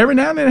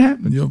then it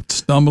happens. You'll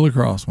stumble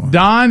across one.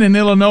 Don in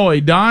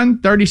Illinois. Don,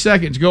 30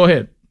 seconds. Go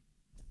ahead.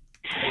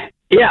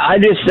 Yeah, I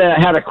just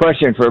had a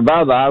question for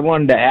Bubba. I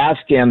wanted to ask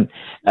him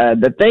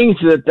the things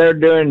that they're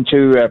doing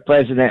to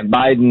President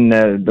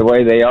Biden the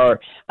way they are.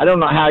 I don't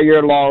know how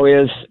your law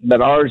is,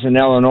 but ours in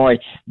Illinois,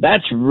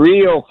 that's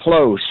real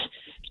close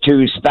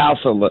to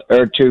spousal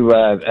or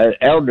to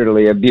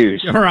elderly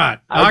abuse. All right,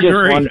 I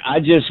agree.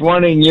 I just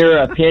wanted your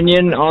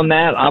opinion on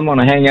that. I'm going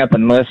to hang up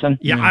and listen.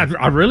 Yeah,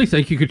 I really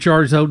think you could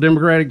charge the whole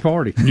Democratic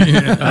Party.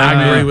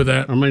 I agree with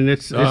that. I mean,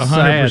 it's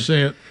 100%.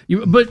 sad.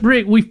 But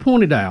Rick, we've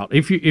pointed out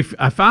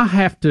if I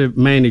have to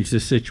manage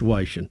this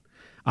situation,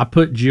 I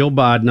put Jill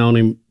Biden on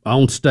him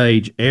on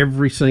stage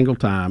every single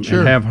time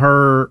and have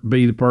her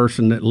be the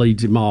person that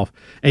leads him off.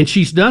 And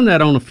she's done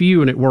that on a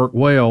few and it worked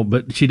well,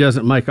 but she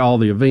doesn't make all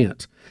the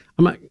events.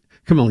 I'm like,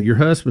 come on, your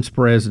husband's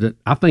president.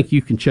 I think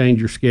you can change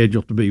your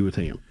schedule to be with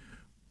him.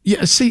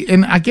 Yeah, see,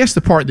 and I guess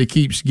the part that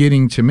keeps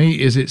getting to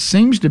me is it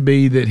seems to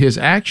be that his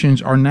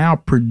actions are now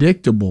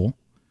predictable.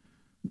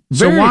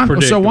 So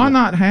why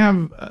not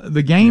have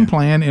the game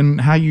plan and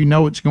how you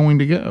know it's going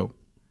to go?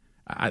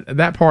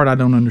 That part I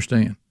don't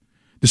understand.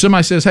 If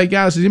somebody says, hey,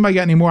 guys, has anybody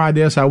got any more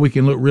ideas how we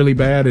can look really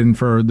bad and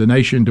for the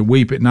nation to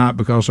weep at night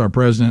because our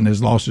president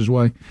has lost his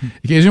way?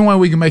 Is there any way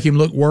we can make him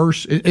look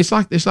worse? Are they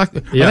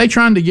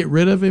trying to get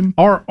rid of him?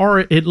 Or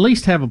at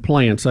least have a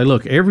plan. Say,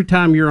 look, every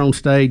time you're on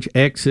stage,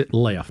 exit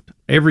left.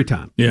 Every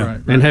time. Yeah.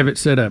 Right. And have it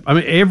set up. I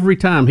mean, every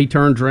time he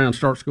turns around,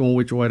 starts going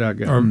which way do I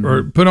go.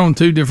 Or put on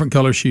 2 different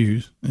color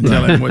shoes and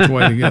tell him which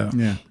way to go.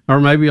 Yeah. Or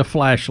maybe a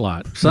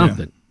flashlight,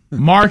 something. Yeah.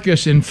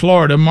 Marcus in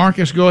Florida.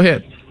 Marcus, go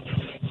ahead.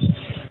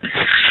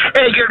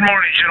 Hey, good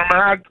morning,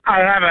 gentlemen. I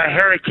have a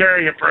Harry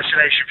Carey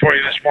impersonation for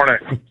you this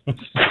morning.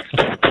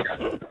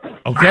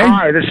 Okay.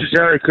 Hi, this is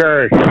Harry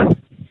Carey.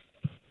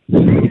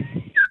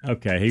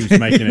 Okay, he was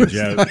making a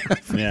joke.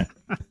 Yeah.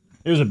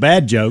 It was a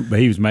bad joke, but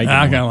he was making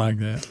I one. kind of like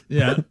that.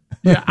 Yeah.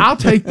 Yeah, I'll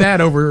take that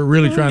over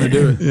really trying to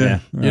do it. Yeah.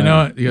 You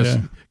know,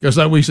 because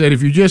like we said,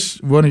 if you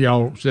just, one of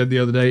y'all said the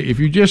other day, if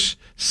you just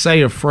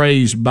say a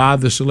phrase by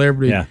the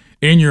celebrity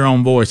in your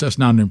own voice, that's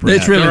not an impression.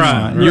 It's really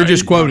right. You're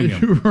just quoting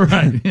him.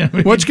 Right. Yeah.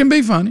 Which can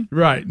be funny.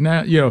 Right.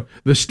 Now,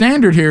 the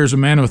standard here is a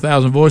man of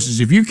 1,000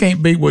 voices. If you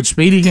can't beat what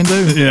Speedy can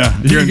do,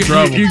 you're in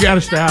trouble. You got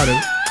to stay out of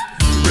it.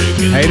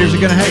 Haters are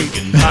going to hate.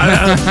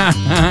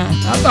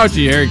 I thought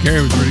Harry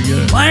Carey was pretty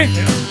good. Thank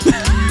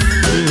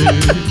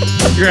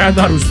you. I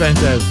thought it was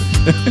fantastic.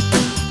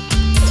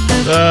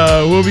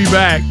 We'll be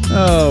back.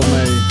 Oh,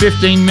 man.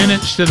 15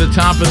 minutes to the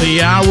top of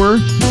the hour.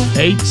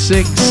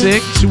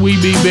 866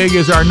 We Be Big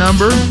is our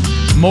number.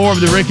 More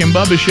of the Rick and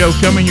Bubba Show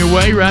coming your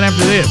way right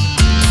after this.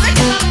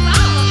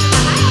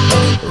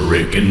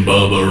 Rick and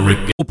Bubba, Rick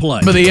and Play.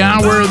 For the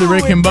hour, the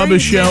Rick and Bubba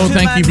Show.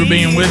 Thank you for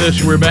being with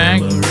us. We're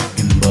back.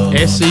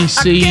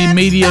 SEC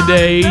Media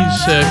Days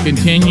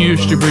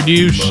continues to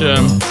produce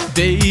some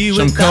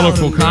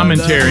colorful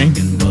commentary.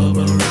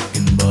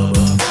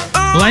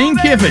 Lane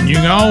Kiffin, you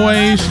can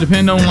always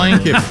depend on Lane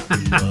Kiffin.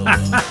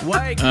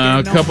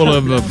 A couple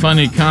of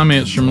funny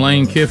comments from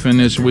Lane Kiffin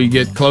as we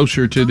get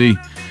closer to the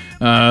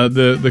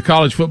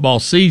college football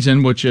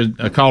season, which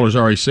a caller's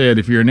already said.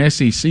 If you're an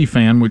SEC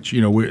fan, which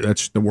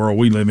that's the world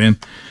we live in,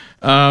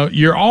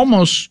 you're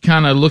almost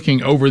kind of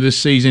looking over this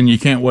season. You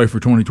can't wait for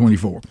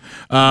 2024.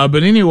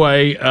 But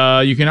anyway,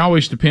 you can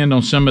always depend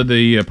on some of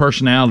the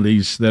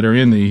personalities that are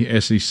in the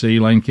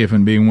SEC, Lane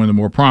Kiffin being one of the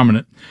more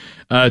prominent,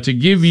 to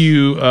give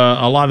you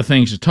a lot of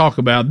things to talk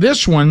about.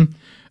 This one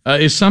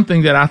is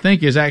something that I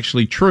think is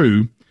actually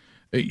true.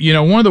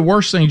 One of the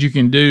worst things you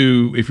can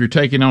do if you're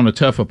taking on a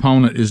tough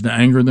opponent is to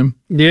anger them.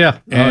 Yeah.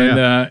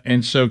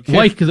 And so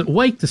wake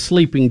the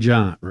sleeping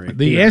giant, Rick.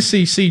 The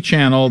SEC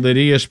channel that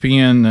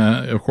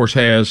ESPN, of course,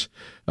 has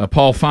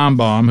Paul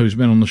Feinbaum, who's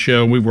been on the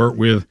show. We've worked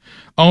with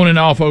on and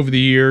off over the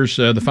years,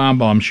 the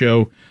Feinbaum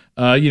Show.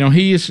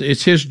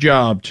 It's his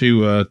job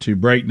to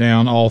break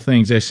down all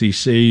things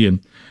SEC and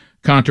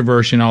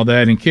controversy and all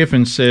that. And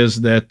Kiffin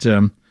says that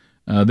that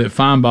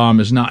Feinbaum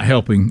is not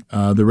helping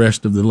the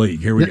rest of the league.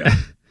 Here we go.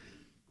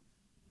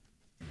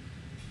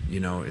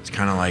 It's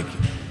kind of like,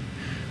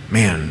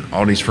 man,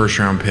 all these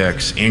first-round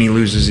picks, and he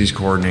loses these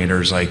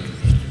coordinators.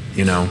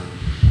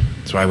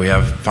 That's why we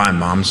have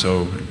Feinbaum,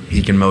 so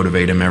he can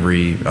motivate him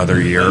every other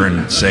year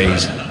and say,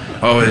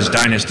 his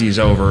dynasty's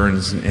over, and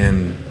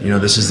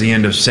this is the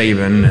end of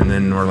Saban. And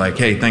then we're like,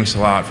 hey, thanks a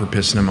lot for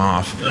pissing him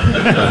off.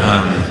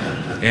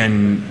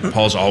 And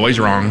Paul's always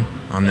wrong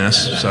on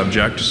this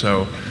subject,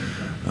 so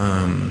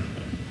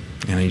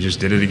and he just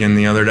did it again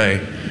the other day.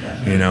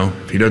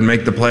 If he doesn't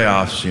make the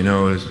playoffs,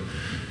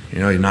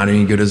 he's not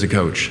any good as a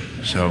coach.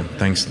 So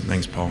thanks,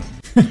 Paul.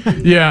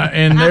 Yeah,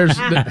 and there's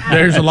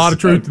a lot of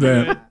truth to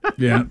that.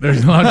 Yeah,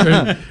 there's a lot of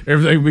truth.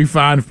 Everything will be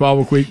fine if Paul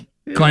will quit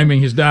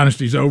claiming his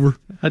dynasty's over.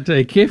 I tell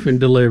you, Kiffin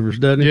delivers,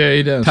 doesn't he? Yeah,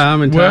 he does.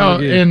 Time and time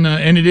again.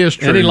 And it is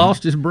true. And he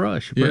lost his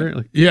brush,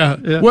 apparently.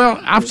 Yeah. Well,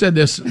 I've said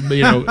this, on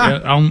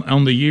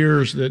the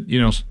years that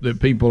that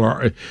people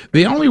are.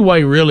 The only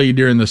way, really,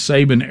 during the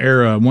Saban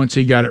era, once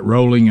he got it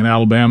rolling in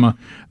Alabama,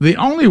 the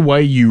only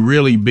way you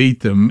really beat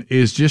them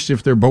is just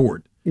if they're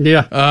bored.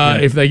 Yeah.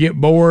 If they get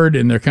bored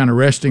and they're kind of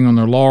resting on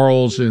their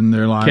laurels and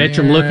they're like catch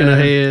them looking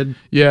ahead.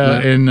 Yeah,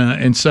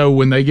 and so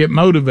when they get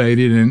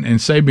motivated and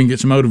Saban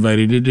gets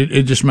motivated,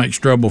 it just makes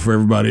trouble for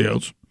everybody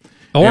else.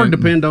 Or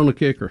depend on the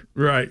kicker.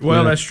 Right.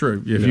 Well, that's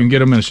true. If you can get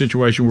them in a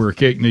situation where a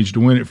kick needs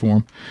to win it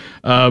for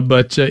them.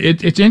 But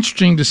it's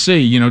interesting to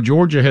see.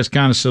 Georgia has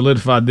kind of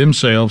solidified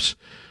themselves.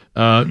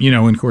 And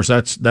of course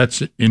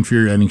that's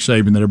infuriating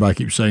Saban that everybody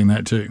keeps saying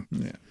that too.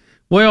 Yeah.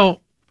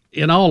 Well,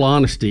 in all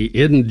honesty,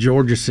 isn't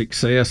Georgia's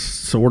success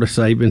sort of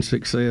Saban's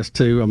success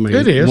too? I mean,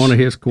 it is. One of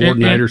his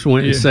coordinators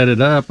went and set it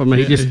up. I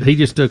mean, he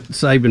just took the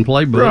Saban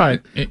playbook,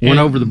 right? Went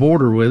over the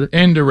border with it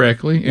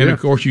indirectly, and of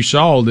course you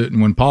saw that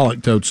when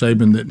Pollock told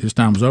Saban that his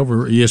time was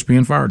over,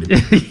 ESPN fired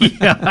him.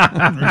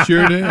 Yeah,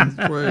 sure did.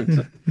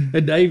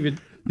 And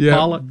David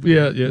Pollock,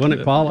 wasn't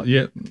it Pollock?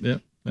 Yeah.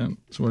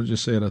 That's what I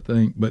just said, I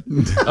think. But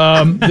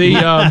I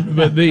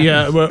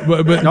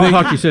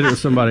thought you said it was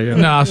somebody else.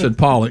 No, I said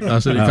Pollock. I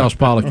said it cost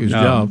Pollock his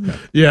job. Okay.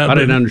 Yeah, I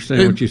didn't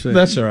understand what you said.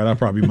 That's all right. I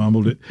probably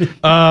mumbled it.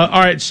 All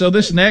right, so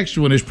this next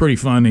one is pretty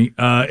funny,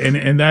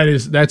 and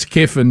that's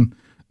Kiffin.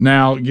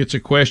 Now gets a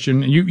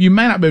question. You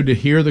may not be able to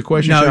hear the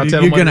question. No,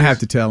 you're going to have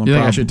to tell him. You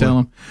think I should tell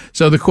him?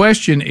 So the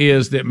question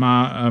is that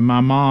my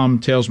mom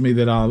tells me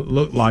that I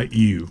look like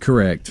you.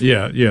 Correct.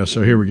 Yeah.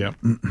 So here we go.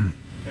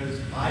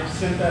 Because I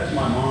sent that to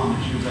my mom,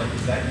 and she was like,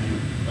 "Is that you?"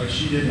 Like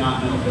she did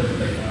not know that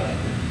they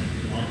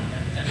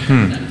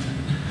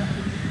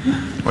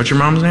What's your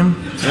mom's name?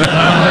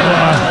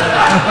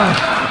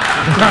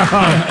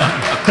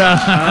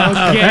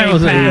 That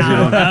was an easy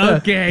one.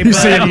 Okay, you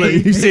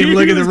see him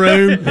look at the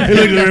room. He looked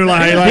at the room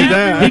like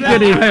that. He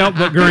couldn't even help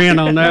but grin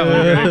on that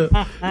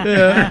one.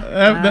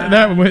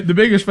 That the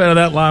biggest fan of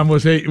that line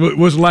was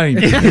Lane.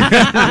 I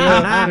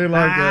didn't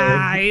like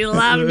that. He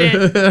loved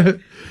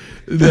it.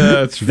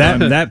 That's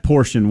that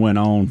portion went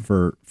on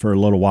for a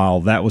little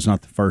while. That was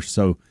not the first.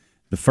 So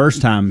the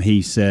first time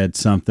he said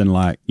something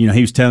like, he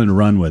was telling him to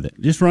run with it.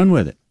 Just run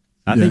with it.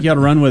 I think you ought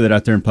to run with it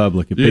out there in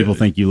public if people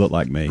think you look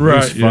like me.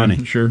 Right. It's funny.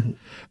 Yeah, sure.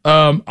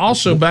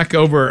 Also, back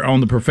over on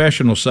the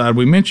professional side,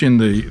 we mentioned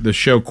the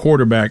show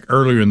Quarterback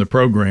earlier in the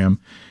program.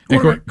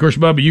 And of course,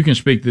 Bubba, you can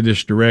speak to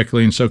this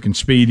directly, and so can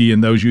Speedy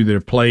and those of you that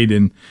have played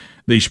in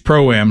these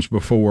pro-ams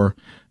before.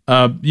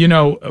 Patrick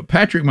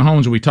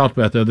Mahomes, we talked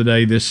about the other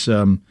day, this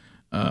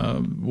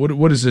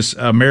what is this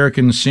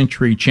American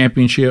Century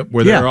Championship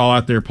where they're all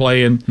out there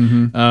playing?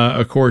 Mm-hmm.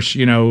 Of course, the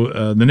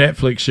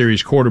Netflix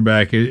series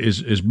Quarterback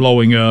is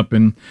blowing up,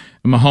 and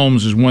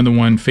Mahomes is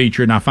one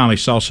featured. And I finally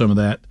saw some of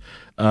that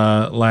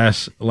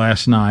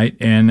last night,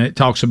 and it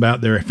talks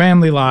about their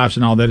family lives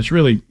and all that. It's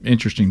really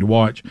interesting to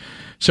watch.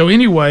 So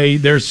anyway,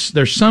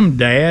 there's some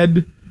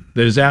dad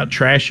that is out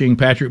trashing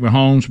Patrick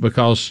Mahomes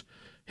because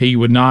he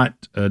would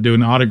not do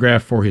an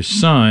autograph for his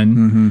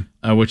son,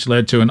 which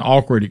led to an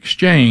awkward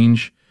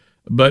exchange.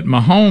 But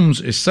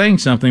Mahomes is saying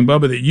something,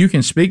 Bubba, that you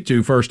can speak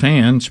to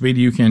firsthand, Speedy,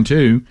 you can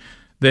too,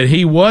 that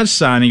he was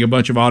signing a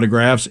bunch of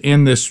autographs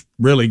in this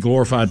really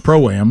glorified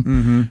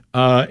pro-am,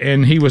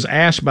 and he was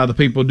asked by the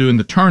people doing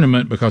the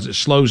tournament because it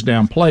slows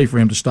down play for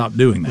him to stop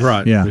doing that.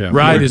 Right. Yeah.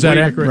 Right? Is that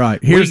accurate?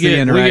 Right. Here's the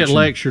interaction. We get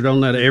lectured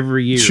on that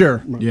every year.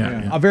 Sure.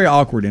 Yeah. A very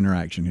awkward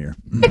interaction here.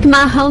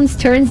 Mahomes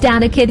turns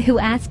down a kid who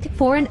asked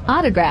for an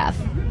autograph.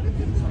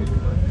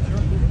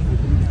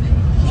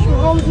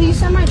 Will you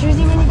sign my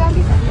jersey when you got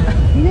here?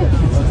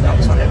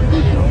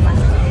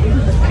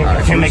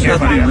 I can't make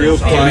everybody real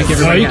quick.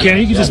 No, you can't.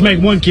 You can just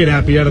make one kid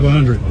happy out of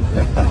 100.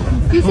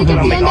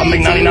 I'll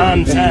make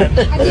 99 cents.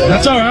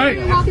 That's all right.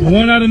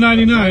 1 out of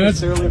 99.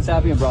 That's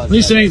at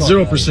least it ain't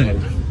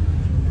 0%.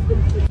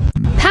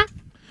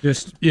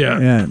 Just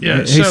yeah.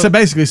 He's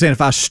basically saying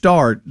if I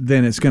start,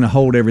 then it's going to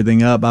hold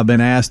everything up. I've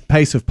been asked.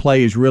 Pace of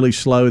play is really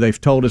slow. They've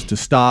told us to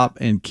stop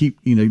and keep.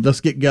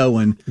 Let's get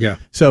going. Yeah.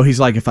 So he's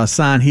like, if I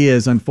sign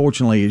his,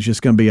 unfortunately, it's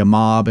just going to be a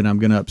mob, and I'm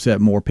going to upset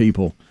more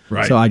people.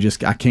 Right. So I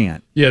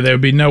can't. Yeah, there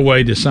would be no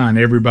way to sign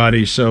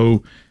everybody.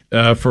 So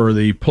for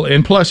the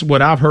and plus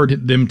what I've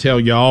heard them tell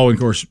y'all, and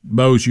of course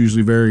Bo's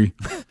usually very,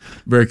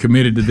 very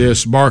committed to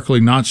this. Barkley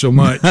not so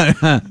much.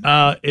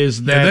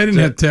 Is that they didn't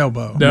have to tell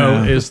Bo?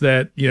 No, is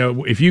that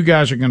if you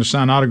guys are going to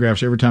sign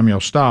autographs every time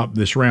y'all stop,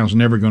 this round's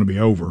never going to be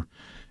over.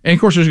 And of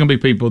course, there's going to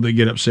be people that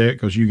get upset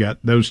because you got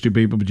those two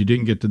people, but you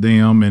didn't get to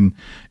them. And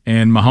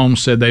Mahomes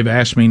said they've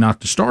asked me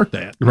not to start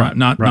that,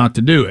 not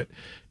to do it.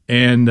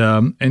 And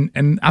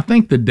I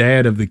think the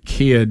dad of the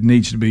kid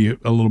needs to be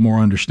a little more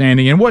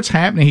understanding. And what's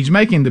happening, he's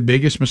making the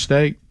biggest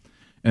mistake.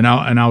 And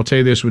I'll tell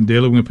you this when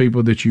dealing with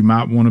people that you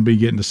might want to be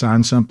getting to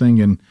sign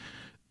something. And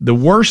the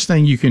worst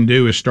thing you can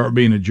do is start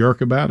being a jerk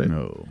about it.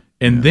 No.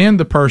 And then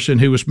the person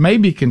who was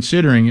maybe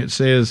considering it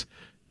says,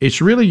 it's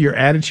really your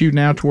attitude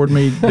now toward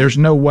me. There's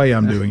no way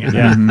I'm doing it.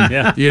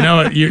 Yeah. You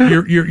know,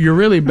 you're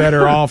really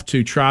better off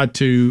to try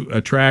to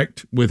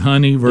attract with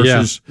honey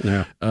versus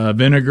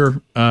vinegar.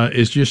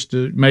 Is just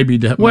maybe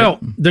to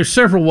there's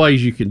several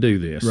ways you can do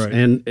this, Right.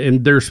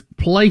 and there's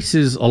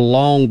places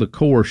along the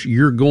course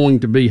you're going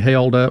to be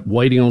held up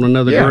waiting on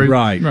another group,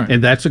 right.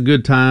 And that's a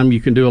good time.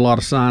 You can do a lot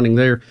of signing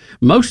there.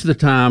 Most of the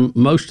time,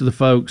 most of the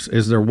folks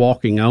as they're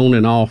walking on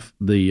and off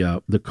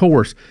the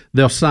course,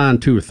 they'll sign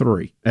 2 or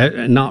 3,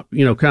 not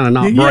kind of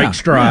not break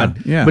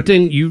stride. Yeah. But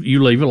then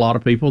you leave a lot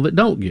of people that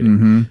don't get it.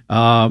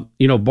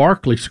 Mm-hmm.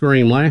 Barkley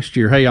screamed last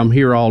year, "Hey, I'm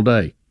here all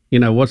day."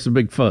 What's the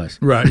big fuss?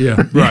 Right.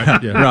 Yeah.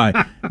 Right. Yeah.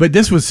 Right. But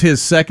this was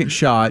his second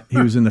shot. He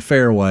was in the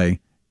fairway.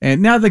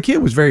 And now the kid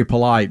was very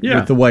polite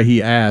with the way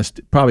he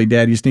asked. Probably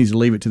Daddy just needs to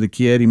leave it to the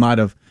kid. He might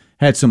have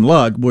had some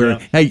luck where,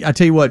 hey, I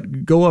tell you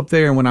what, go up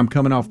there and when I'm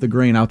coming off the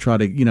green, I'll try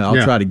to,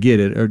 try to get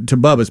it. Or to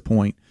Bubba's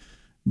point.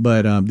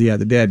 But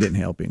the dad didn't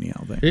help any. I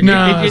don't think.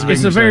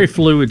 It's a very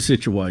fluid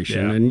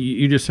situation, and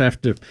you just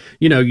have to,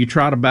 you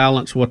try to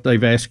balance what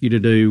they've asked you to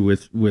do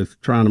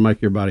with trying to make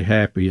everybody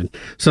happy, and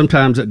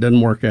sometimes it doesn't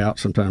work out,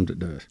 sometimes it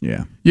does.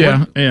 Yeah.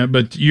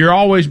 But you're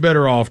always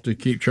better off to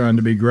keep trying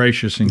to be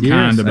gracious and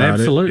kind about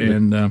absolutely. it.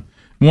 And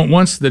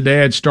once the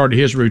dad started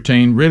his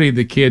routine, really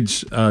the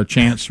kid's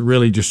chance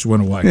really just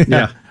went away.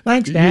 Yeah.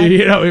 Thanks, Dad.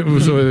 It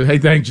was hey,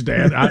 thanks,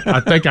 Dad.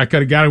 I think I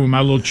could have got it with my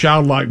little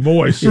childlike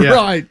voice.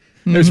 Right.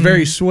 It was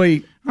very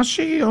sweet. I'll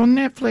see you on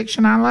Netflix,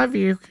 and I love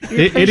you.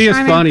 It is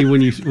funny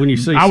when you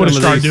see. I would have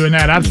started doing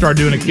that. I'd start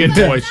doing a kid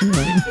voice.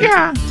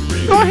 Yeah,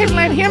 go ahead and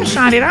let him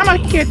sign it. I'm a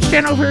kid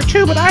standing over here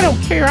too, but I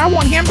don't care. I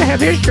want him to have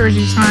his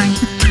jersey signed.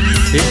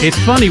 It's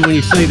funny when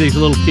you see these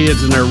little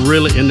kids and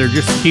they're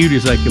just cute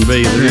as they can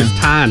be. They're just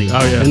tiny.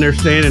 Oh yeah. And they're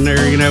standing there,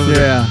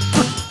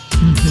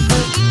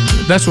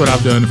 That's what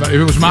I've done. If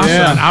it was my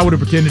son, I would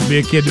have pretended to be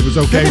a kid that was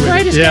okay You're the with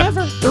greatest it.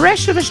 ever. The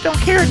rest of us don't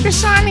care.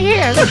 Just sign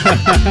his.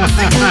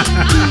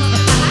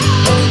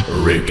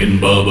 Rick and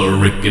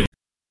Bubba, Rick and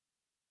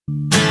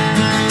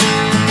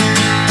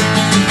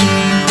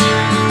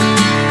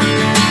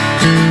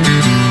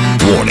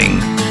Warning.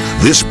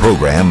 This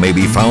program may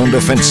be found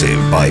offensive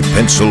by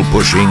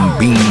pencil-pushing,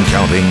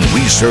 bean-counting,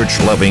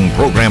 research-loving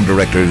program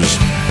directors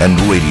and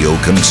radio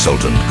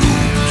consultant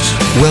gurus.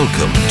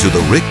 Welcome to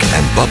the Rick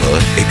and Bubba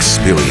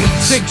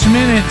Experience. 6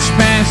 minutes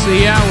past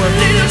the hour.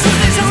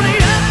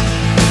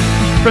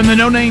 From the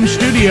No Name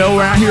Studio,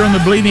 we're out here on the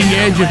bleeding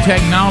edge of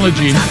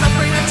technology.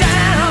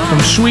 From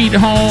Sweet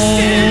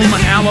Home,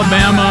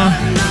 Alabama,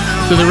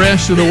 to the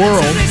rest of the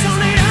world.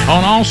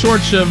 On all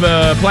sorts of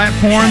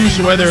platforms,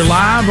 whether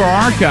live or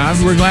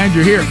archived, we're glad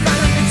you're here.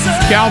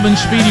 Calvin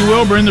Speedy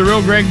Wilburn, the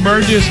real Greg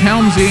Burgess,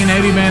 Helmsy, and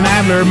Eddie Van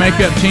Adler make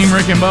up Team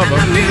Rick and Bubba.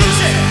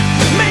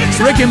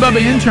 Rick and Bubba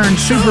intern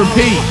Super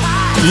P,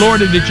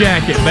 Lord of the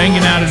Jacket,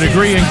 banging out a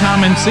degree in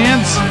common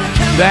sense,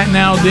 that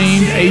now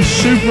deemed a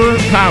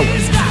superpower.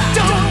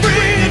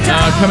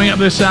 Coming up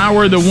this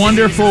hour, the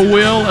wonderful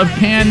wheel of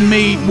canned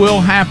meat will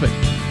happen.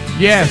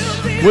 Yes,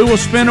 we will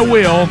spin a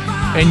wheel,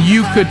 and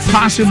you could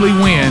possibly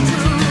win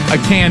a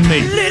canned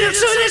meat.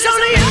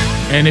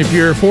 And if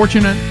you're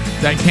fortunate,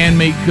 that canned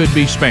meat could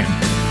be Spam,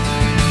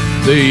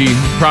 the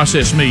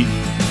processed meat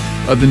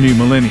of the new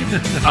millennium.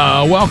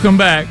 Welcome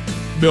back,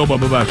 Bill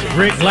Bubba Bussett.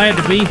 Rick, glad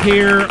to be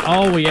here.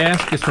 All we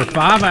ask is for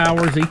 5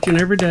 hours each and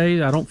every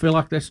day. I don't feel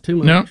like that's too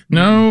much.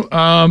 No.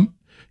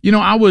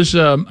 I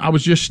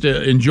was just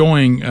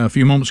enjoying a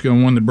few moments ago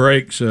on one of the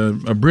breaks a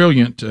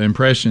brilliant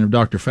impression of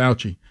Dr.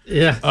 Fauci.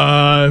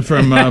 Yeah.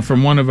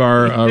 From one of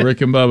our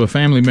Rick and Bubba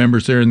family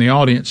members there in the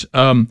audience.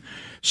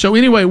 So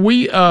anyway,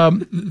 we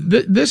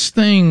this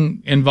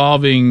thing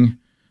involving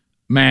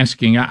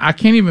masking, I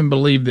can't even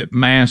believe that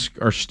masks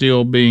are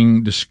still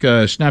being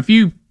discussed. Now, if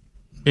you,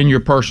 in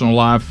your personal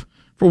life,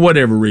 for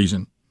whatever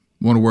reason,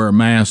 want to wear a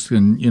mask,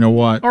 and you know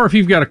what, or if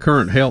you've got a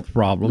current health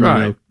problem,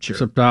 right,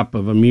 some type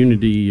of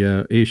immunity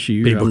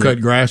issue, people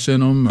cut grass in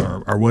them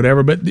or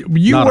whatever. But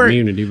you not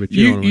immunity, but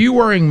you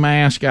wearing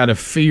mask out of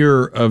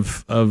fear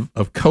of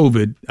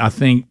COVID, I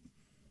think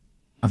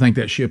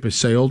that ship has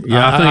sailed.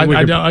 Yeah,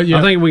 I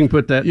think we can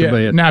put that to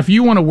bed. Now, if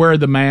you want to wear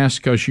the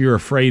mask because you're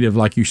afraid of,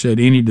 like you said,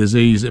 any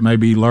disease that may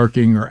be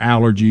lurking or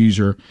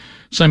allergies or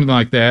something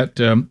like that,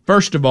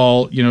 first of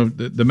all,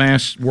 the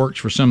mask works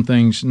for some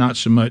things, not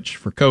so much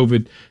for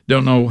COVID.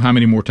 Don't know how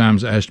many more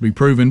times that has to be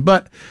proven.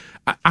 But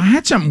I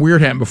had something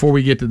weird happen before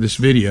we get to this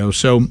video.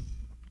 So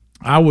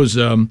I was,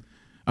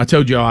 I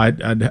told you I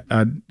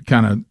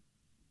kind of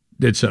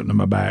did something to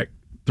my back,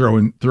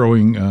 throwing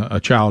a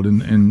child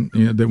in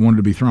that wanted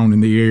to be thrown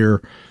in the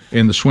air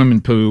in the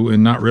swimming pool,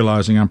 and not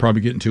realizing I'm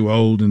probably getting too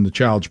old, and the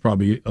child's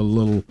probably a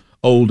little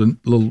old and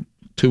a little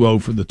too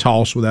old for the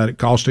toss without it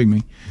costing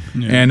me.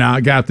 Yeah. And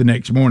I got up the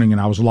next morning and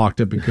I was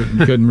locked up and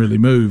couldn't really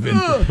move.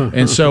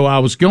 And so I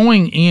was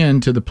going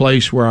into the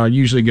place where I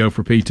usually go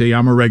for PT.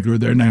 I'm a regular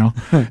there now,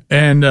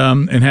 and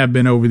have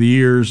been over the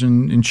years.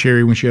 And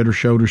Sherry, when she had her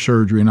shoulder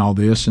surgery and all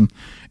this, and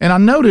I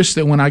noticed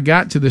that when I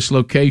got to this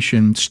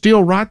location,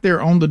 still right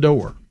there on the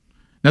door,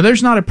 Now,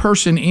 there's not a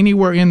person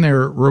anywhere in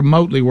there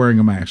remotely wearing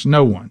a mask.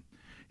 No one.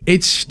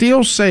 It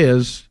still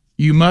says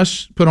you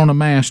must put on a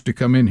mask to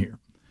come in here.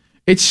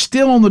 It's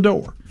still on the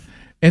door.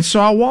 And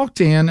so I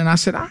walked in and I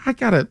said, I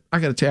gotta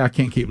tell you, I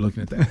can't keep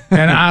looking at that.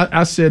 And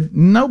I said,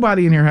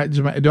 nobody in here has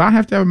a mask. Do I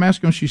have to have a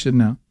mask on? She said,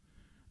 no.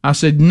 I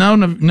said,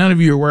 none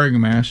of you are wearing a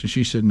mask. And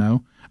she said,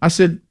 no. I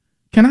said,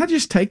 can I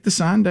just take the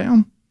sign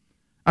down?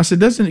 I said,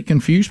 doesn't it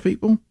confuse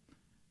people?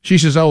 She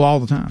says, oh, all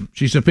the time.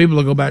 She said, people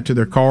will go back to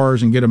their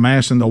cars and get a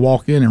mask and they'll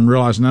walk in and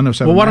realize none of us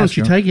have a mask. Well, why don't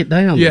you take it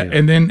down? Yeah,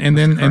 then? and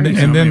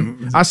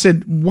then I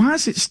said, why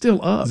is it still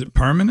up? Is it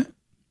permanent?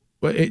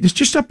 Well, it's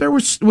just up there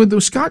with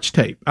the Scotch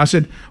tape. I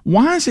said,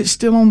 why is it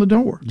still on the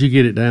door? Did you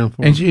get it down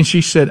for and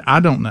she said, I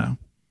don't know.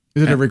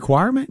 Is it a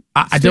requirement?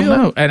 I don't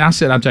know. And I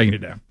said, I'm taking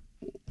it down.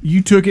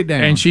 You took it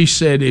down. And she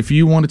said, if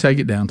you want to take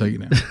it down, take it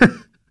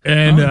down.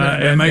 And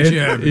that makes you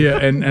happy. Yeah,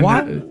 and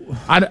why?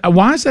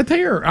 Why is that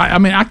there? I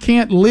mean, I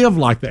can't live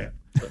like that.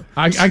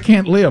 I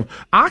can't live.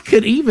 I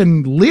could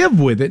even live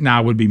with it. Now,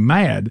 I would be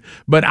mad,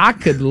 but I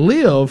could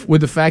live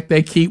with the fact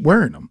they keep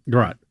wearing them.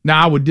 Right.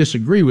 Now, I would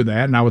disagree with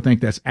that, and I would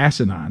think that's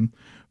asinine.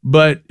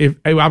 But if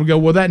I would go,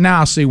 well, that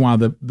now I see why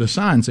the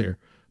sign's there.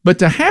 But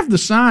to have the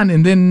sign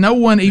and then no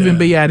one even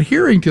be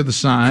adhering to the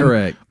sign,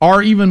 correct,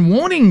 or even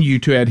wanting you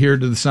to adhere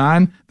to the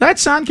sign, that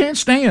sign can't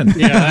stand.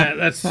 Yeah,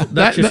 that's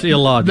just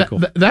illogical.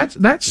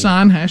 That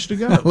sign has to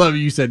go. I love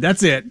you said,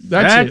 that's it.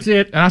 That's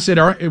it. And I said,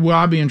 all right, well,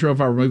 I'll be in trouble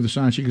if I remove the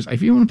sign. She goes,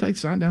 if you want to take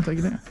the sign down, take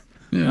it down.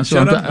 Yeah,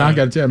 so I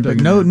got to tell them. But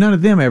none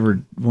of them ever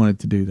wanted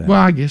to do that. Well,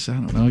 I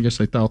don't know. I guess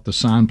they thought the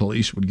sign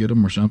police would get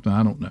them or something.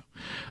 I don't know.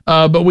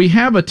 But we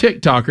have a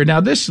TikToker. Now,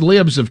 this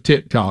Libs of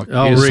TikTok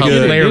is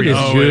hilarious.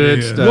 It is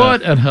good stuff.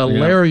 What a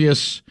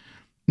hilarious. Yeah.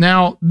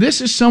 Now, this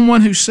is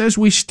someone who says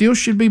we still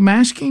should be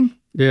masking?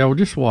 Yeah, well,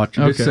 just watch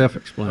it. Okay. It's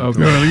self-explanatory. Okay.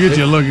 Well, get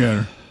you a look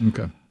at her.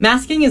 Okay.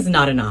 Masking is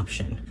not an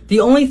option. The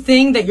only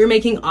thing that you're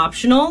making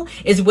optional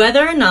is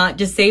whether or not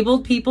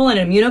disabled people and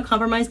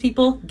immunocompromised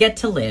people get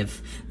to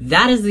live.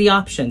 That is the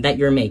option that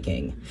you're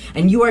making.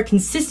 And you are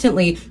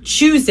consistently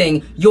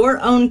choosing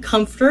your own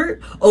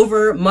comfort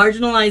over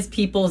marginalized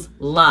people's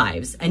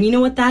lives. And you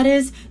know what that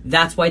is?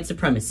 That's white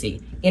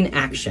supremacy in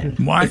action.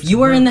 If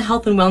you are in the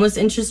health and wellness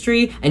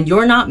industry and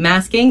you're not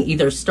masking,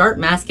 either start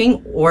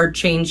masking or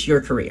change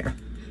your career.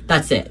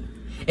 That's it.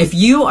 If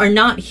you are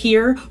not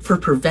here for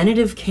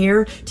preventative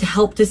care to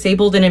help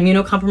disabled and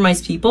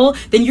immunocompromised people,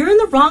 then you're in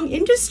the wrong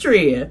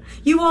industry.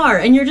 You are,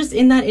 and you're just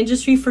in that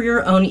industry for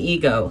your own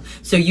ego.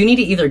 So you need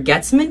to either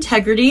get some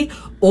integrity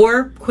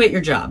or quit your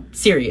job,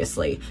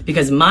 seriously.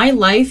 Because my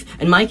life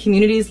and my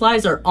community's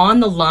lives are on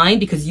the line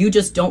because you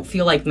just don't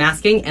feel like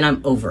masking, and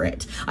I'm over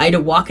it. I had to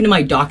walk into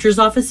my doctor's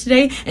office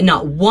today, and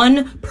not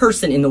one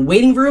person in the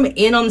waiting room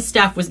and on the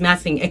staff was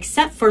masking,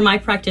 except for my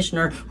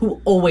practitioner who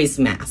always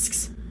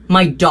masks.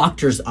 My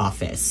doctor's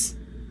office.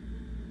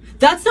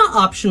 That's not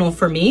optional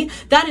for me.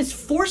 That is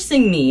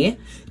forcing me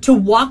to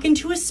walk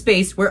into a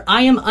space where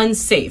I am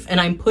unsafe and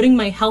I'm putting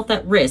my health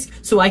at risk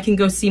so I can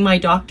go see my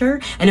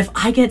doctor. And if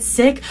I get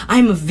sick,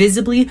 I'm a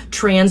visibly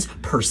trans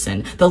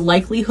person. The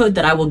likelihood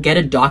that I will get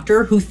a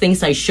doctor who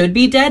thinks I should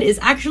be dead is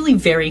actually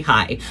very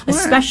high,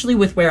 especially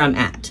with where I'm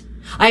at.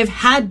 I have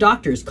had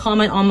doctors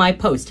comment on my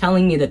post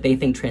telling me that they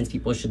think trans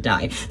people should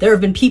die. There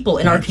have been people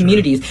in our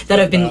communities that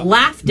have been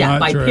laughed at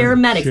by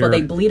paramedics while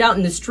they bleed out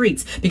in the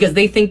streets because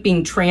they think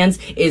being trans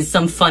is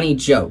some funny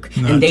joke.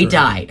 And they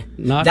died.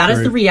 That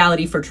is the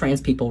reality for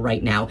trans people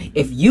right now.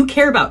 If you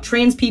care about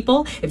trans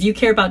people, if you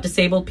care about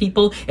disabled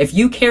people, if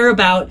you care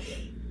about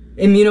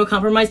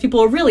immunocompromised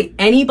people, or really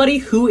anybody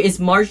who is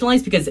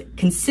marginalized because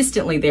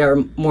consistently they are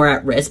more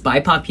at risk,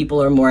 BIPOC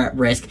people are more at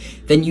risk,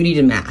 then you need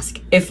a mask.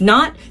 If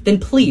not, then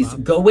please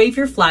go wave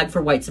your flag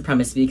for white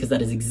supremacy because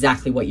that is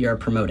exactly what you're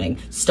promoting.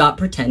 Stop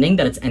pretending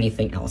that it's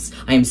anything else.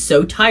 I am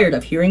so tired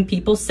of hearing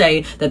people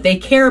say that they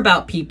care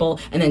about people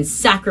and then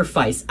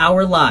sacrifice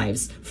our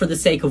lives for the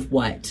sake of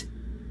what?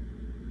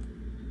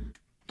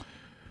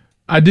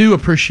 I do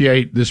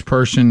appreciate this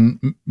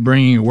person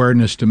bringing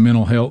awareness to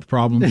mental health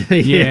problems.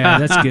 Yeah,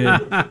 that's good.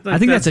 I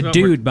think that's a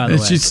dude, by the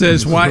way. She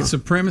says white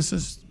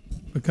supremacist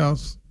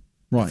because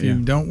if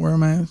you don't wear a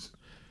mask.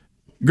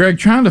 Greg,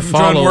 trying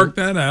to work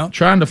that out.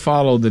 Trying to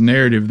follow the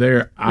narrative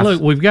there.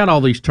 Look, we've got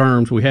all these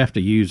terms. We have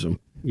to use them.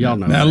 Y'all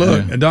know. Now,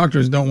 look,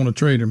 doctors don't want to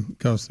treat them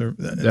because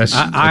that's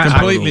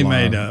completely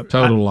made up.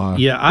 Total lie.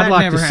 Yeah, I'd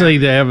like to see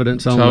the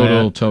evidence on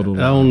that. Total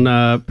lie.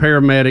 On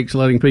paramedics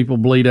letting people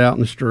bleed out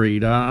in the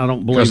street. I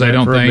don't believe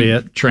that for a bit. Because they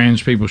don't think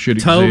trans people should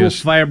Total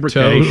exist.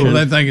 fabrication. Well,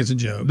 they think it's a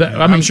joke.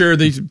 I'm sure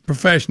these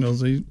professionals,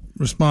 these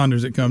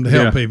responders that come to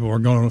help people are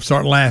going to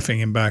start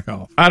laughing and back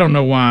off. I don't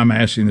know why I'm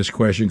asking this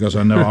question because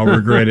I know I'll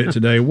regret it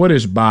today. What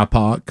is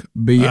BIPOC?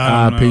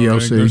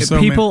 BIPOC.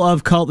 People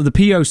of color. The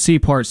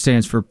POC part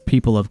stands for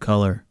people of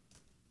color.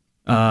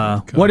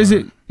 What is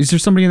it? Is there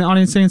somebody in the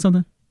audience saying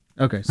something?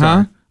 Okay,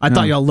 sorry. I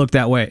thought y'all looked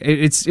that way.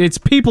 It's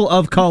people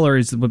of color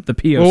is the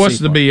POC. Well, what's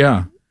the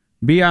BI?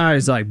 BI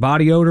is like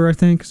body odor, I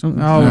think.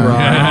 Something. Oh,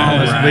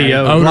 right.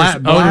 That's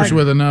BO. Odors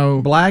with an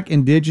O. Black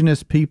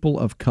indigenous people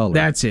of color.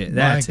 That's it.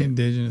 That's it.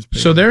 Indigenous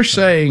people. So they're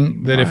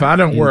saying that if I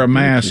don't wear a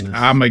mask,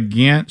 I'm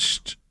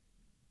against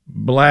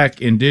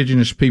black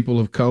indigenous people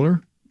of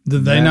color. Do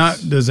they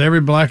not? Does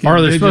every black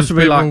Are there supposed to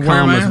be like indigenous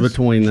people wear commas masks?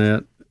 between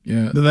that?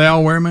 Yeah. Do they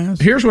all wear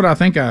masks? Here's what I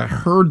think I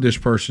heard this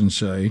person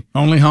say.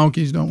 Only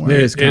honkies don't wear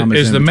There's masks. commas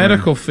Is in the between.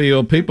 medical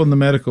field, people in the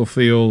medical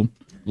field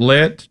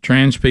let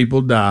trans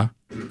people die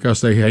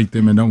because they hate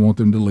them and don't want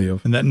them to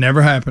live. And that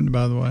never happened,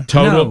 by the way.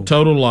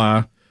 Total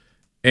lie.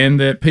 And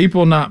that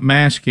people not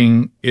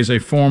masking is a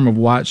form of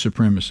white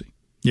supremacy.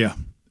 Yeah.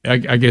 I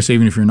guess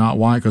even if you're not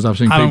white, because I've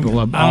seen people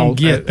of I don't all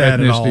get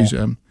that at all.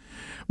 ethnicities.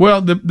 Well,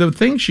 the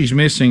thing she's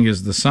missing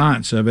is the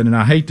science of it, and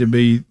I hate to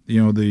be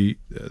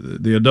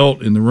the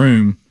adult in the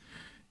room.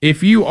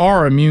 If you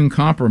are immune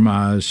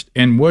compromised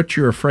and what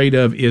you're afraid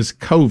of is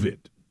COVID,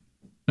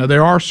 now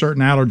there are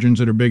certain allergens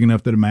that are big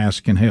enough that a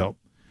mask can help,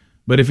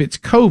 but if it's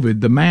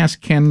COVID, the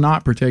mask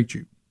cannot protect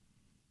you.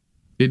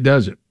 It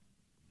doesn't.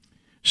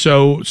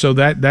 So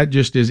that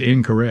just is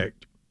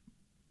incorrect.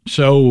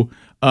 So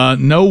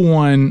no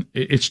one,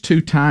 it's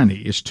too tiny,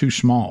 it's too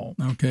small.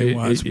 Okay,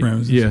 white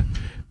supremacists. Yeah,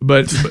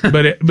 but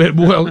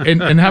well,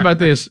 and how about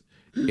this?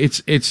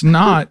 It's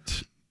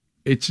not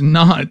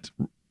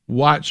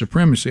white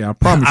supremacy. I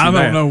promise you I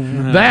that.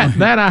 don't know.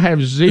 That I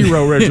have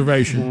zero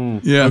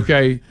reservation. Yeah.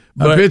 Okay.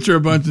 I picture a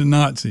bunch of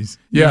Nazis.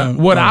 Yeah.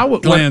 What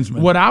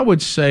Klansmen. I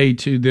would say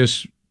to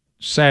this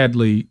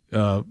sadly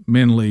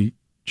mentally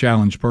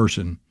challenged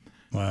person,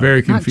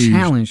 very confused. Not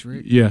challenged,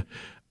 Rick. Yeah.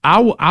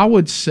 I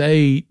would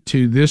say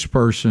to this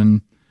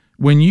person,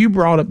 when you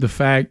brought up the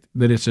fact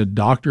that it's a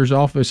doctor's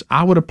office,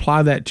 I would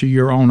apply that to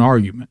your own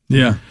argument.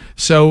 Yeah.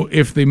 So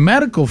if the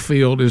medical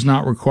field is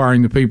not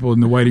requiring the people in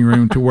the waiting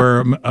room to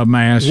wear a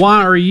mask,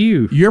 why are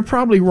you? You're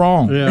probably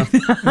wrong. Yeah.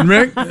 And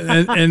Rick,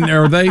 and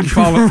are they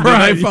fall,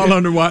 Right. do they fall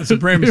under white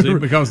supremacy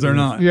because they're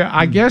not? Yeah,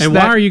 I guess. And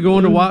why are you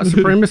going to white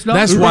supremacist?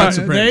 That's doctors? white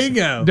supremacy. There you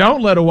go.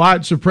 Don't let a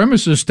white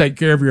supremacist take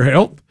care of your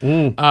health.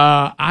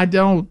 I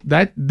don't.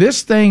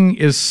 This thing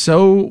is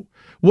so.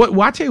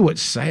 Well, I tell you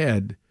what's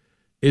sad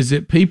is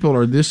that people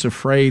are this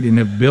afraid and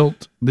have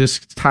built this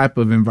type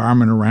of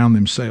environment around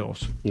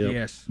themselves. Yep.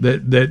 Yes.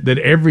 That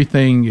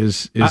everything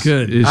is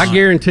good. is- I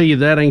guarantee you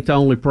that ain't the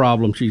only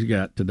problem she's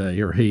got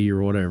today, or he,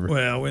 or whatever.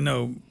 Well, we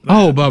know.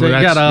 Oh, Bubba, They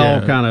that's, got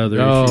all yeah. kind of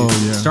other Oh,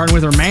 issues. yeah. Starting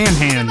with her man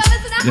hands.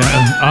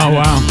 Yeah. Oh,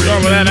 wow.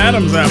 Start with that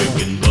Adam's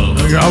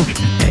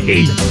apple.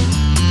 Okay.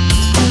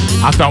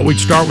 I thought we'd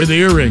start with the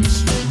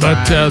earrings, but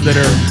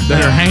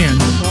that are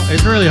hands.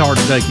 It's really hard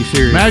to take you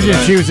serious. Imagine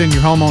if she was in your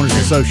homeowners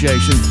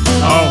association.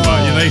 Oh,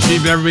 my. You think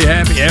she'd ever be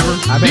happy, ever?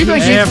 Do you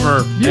think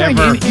ever.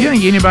 you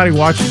think anybody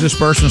watches this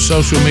person's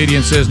social media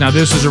and says, "Now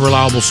this is a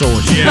reliable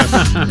source"? Yes.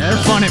 They're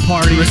fun at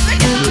parties.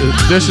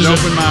 This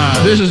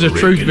is a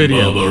truth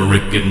video. Bubba,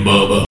 Rick and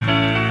Bubba.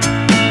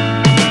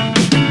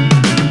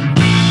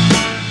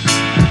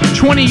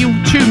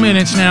 22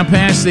 minutes now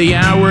past the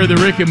hour of the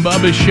Rick and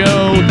Bubba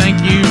Show.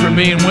 Thank you for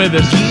being with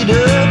us. Get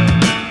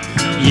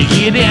up, you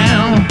get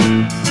down,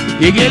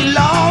 you get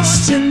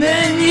lost, and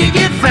then you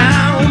get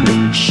found.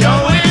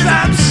 Show as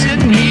I'm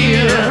sitting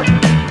here.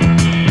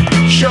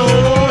 Show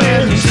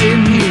as I'm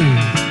sitting here.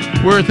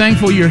 We're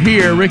thankful you're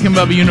here. Rick and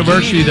Bubba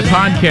University, the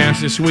podcast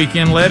this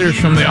weekend. Letters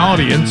from the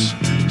audience.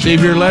 See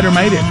if your letter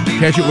made it.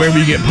 Catch it wherever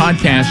you get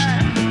podcasts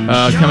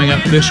coming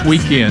up this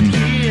weekend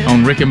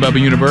on Rick and Bubba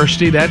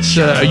University. That's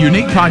a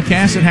unique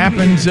podcast that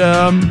happens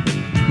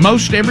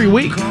most every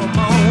week.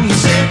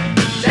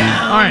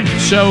 All right,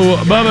 so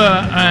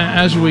Bubba,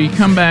 as we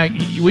come back,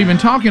 we've been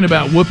talking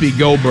about Whoopi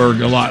Goldberg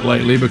a lot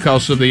lately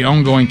because of the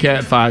ongoing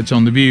cat fights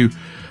on The View.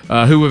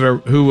 Who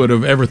would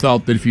have ever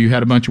thought that if you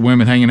had a bunch of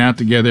women hanging out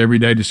together every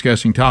day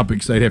discussing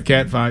topics, they'd have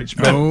cat fights?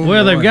 But,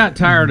 Well, they've got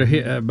tired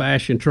of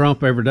bashing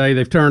Trump every day.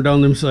 They've turned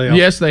on themselves.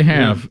 yes, they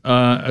have.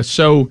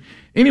 So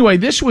anyway,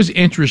 this was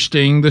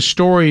interesting. The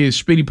story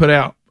Speedy put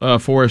out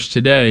for us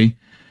today.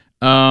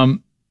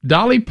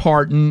 Dolly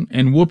Parton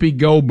and Whoopi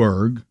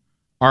Goldberg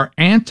are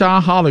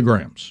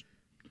anti-holograms.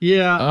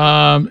 Yeah.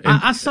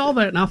 I saw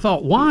that and I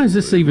thought, why is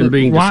this even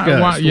being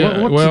discussed?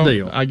 What's the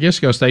deal? I guess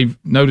because they've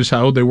noticed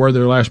how old they were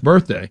their last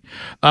birthday.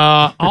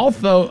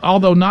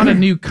 Although not a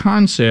new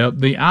concept,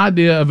 the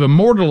idea of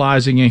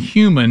immortalizing a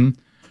human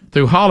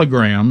through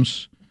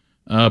holograms,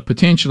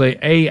 potentially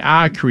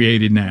AI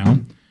created now,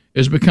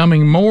 is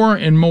becoming more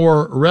and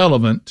more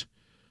relevant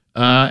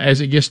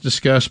as it gets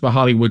discussed by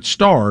Hollywood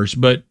stars.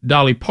 But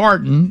Dolly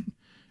Parton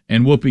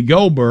and Whoopi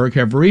Goldberg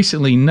have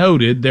recently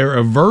noted their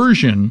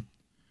aversion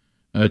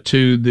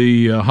to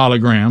the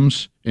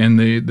holograms and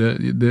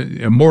the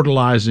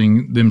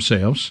immortalizing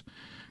themselves.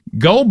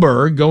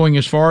 Goldberg going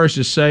as far as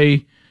to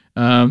say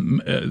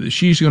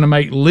she's going to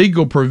make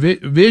legal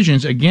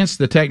provisions against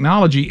the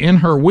technology in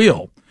her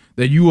will,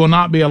 that you will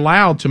not be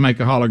allowed to make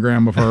a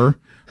hologram of her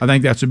I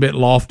think that's a bit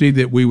lofty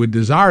that we would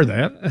desire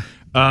that.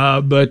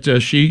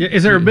 But she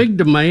is there a big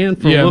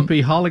demand for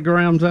Whoopi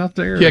holograms out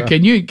there? Yeah,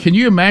 can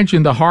you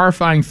imagine the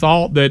horrifying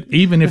thought that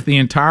even if the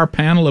entire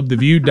panel of The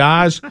View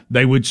dies,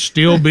 they would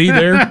still be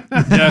there?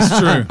 That's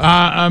true.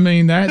 I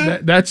mean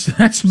that's so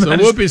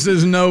Whoopi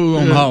says no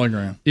on the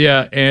hologram.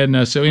 Yeah,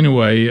 and so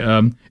anyway,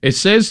 it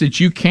says that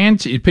you can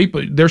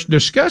people they're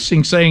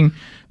discussing saying,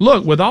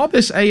 look, with all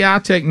this AI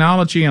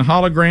technology and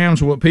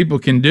holograms, what people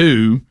can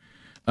do,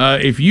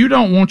 if you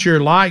don't want your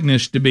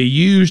likeness to be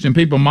used and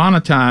people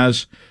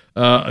monetize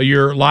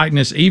your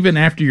likeness even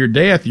after your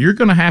death, you're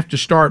going to have to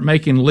start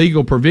making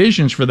legal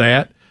provisions for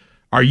that,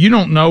 or you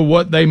don't know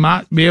what they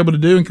might be able to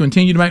do and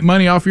continue to make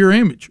money off your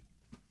image.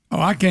 Oh,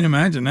 I can't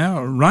imagine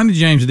now. Ronnie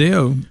James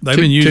Dio, they've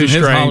been using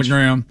his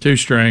hologram too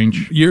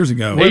strange years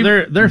ago.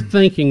 Well, they're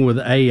thinking with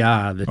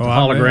AI that the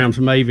holograms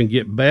may even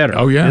get better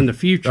in the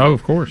future. Oh,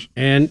 of course.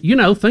 And,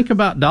 think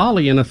about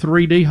Dolly in a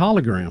 3D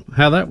hologram,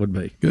 how that would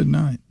be. Good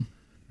night.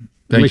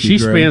 She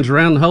spins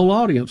around, the whole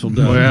audience will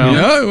do.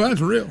 Well,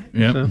 that's real.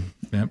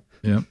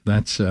 Yep.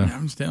 That's.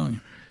 I'm just telling you.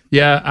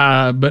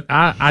 Yeah, but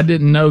I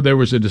didn't know there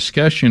was a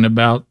discussion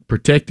about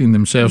protecting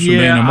themselves from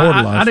being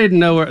immortalized. I didn't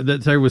know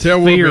that there was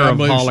fear of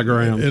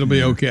holograms. It'll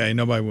be okay.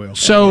 Nobody will.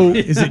 So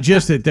is it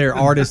just that they're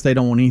artists? They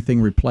don't want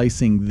anything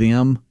replacing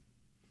them?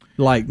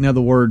 Like, in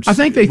other words, I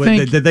think they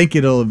think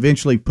it'll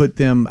eventually put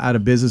them out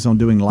of business on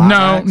doing live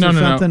acts or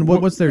something. No.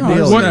 What's their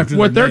deal?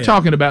 What they're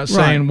talking about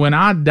saying, when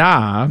I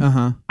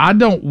die, I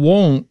don't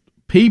want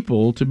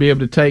people to be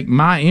able to take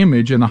my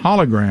image in a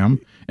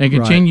hologram and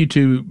continue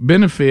to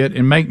benefit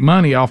and make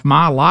money off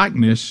my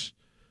likeness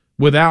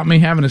without me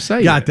having to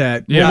say Got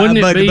that. Yeah,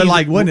 but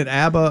like, wasn't it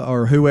ABBA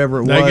or whoever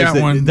it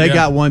was? They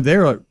got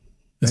one.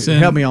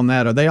 Help me on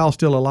that. Are they all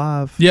still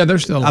alive? Yeah, they're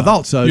still alive. I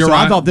thought so. You're so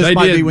right. I thought this They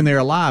might did. be when they're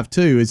alive,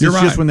 too. Is this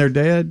just when they're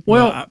dead?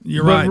 Well,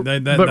 you're right.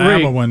 The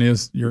ABBA one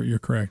is, you're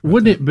correct.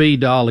 Wouldn't it be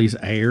Dolly's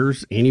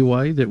heirs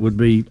anyway that would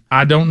be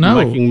I don't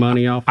know. making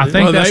money off I it?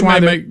 think that's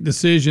why they make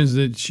decisions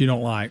that she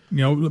don't like.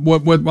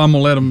 What I'm going to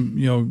let them,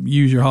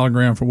 use your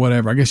hologram for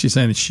whatever. I guess she's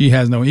saying that she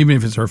has no, even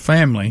if it's her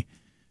family,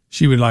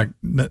 she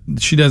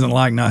doesn't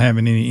like not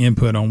having any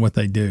input on what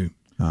they do.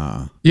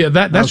 Yeah,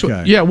 that's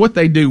okay. what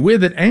they do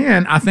with it.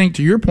 And I think,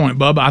 to your point,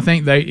 Bubba, I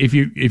think if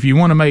you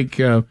want to make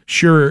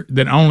sure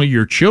that only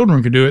your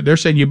children can do it, they're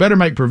saying you better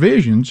make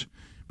provisions,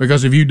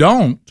 because if you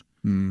don't,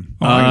 I can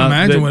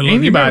imagine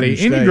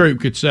any group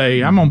could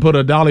say, I'm going to put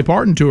a Dolly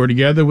Parton tour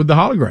together with the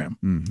hologram.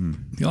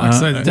 Like I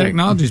say, the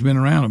technology's been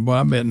around, but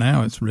I bet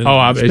now it's really.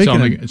 It's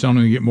only going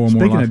to get more and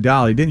more. Speaking of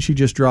Dolly, didn't she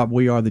just drop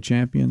 "We Are the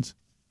Champions"?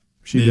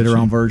 She did her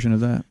own version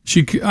of that.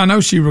 I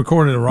know she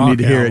recorded a rock album. You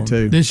need to hear it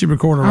too. Did she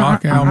record a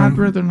rock album? I'd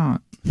rather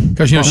not.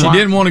 Because she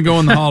didn't want to go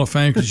in the Hall of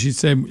Fame because she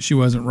said she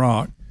wasn't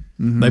rock.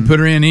 They put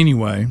her in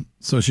anyway,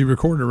 so she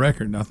recorded a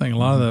record. I think a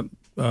lot of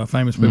the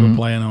famous people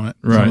playing on it,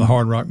 some of the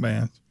hard rock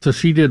bands. So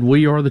she did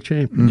 "We Are the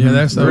Champions." Yeah,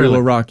 that's the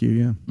Will Rock You.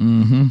 Yeah.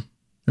 Mm-hmm.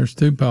 There's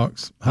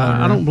Tupac's.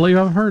 I don't believe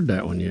I've heard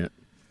that one yet.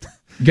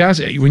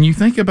 Guys, when you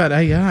think about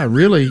AI,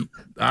 really,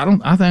 I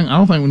don't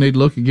think we need to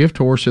look a gift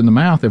horse in the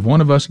mouth. If one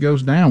of us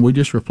goes down, we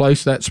just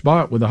replace that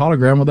spot with a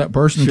hologram with that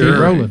person and keep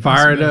rolling.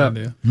 Fire it up.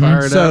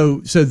 So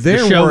they're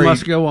the show worried,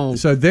 must go on.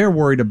 So they're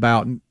worried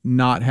about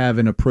not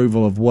having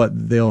approval of what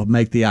they'll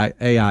make the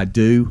AI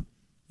do.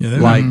 Yeah, they're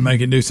like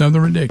make it do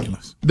something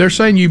ridiculous. They're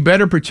saying you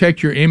better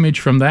protect your image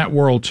from that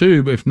world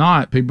too. But if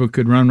not, people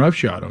could run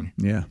roughshod on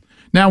you. Yeah.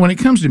 Now, when it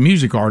comes to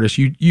music artists,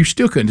 you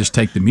still couldn't just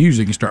take the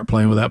music and start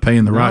playing without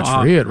paying the rights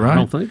for it, right? I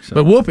don't think so.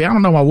 But Whoopi, I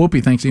don't know why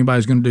Whoopi thinks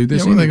anybody's going to do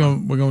this. Yeah,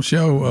 we're going to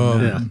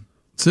show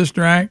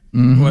Sister Act. I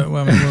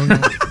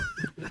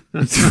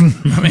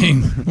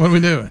mean, what are we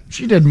doing?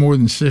 She did more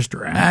than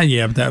Sister Act.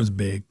 Yeah, but that was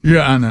big.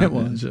 Yeah, I know. It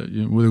was.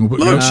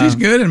 Look, she's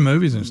good in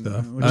movies and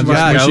stuff.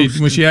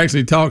 When she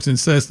actually talks and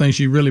says things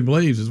she really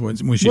believes is when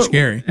she's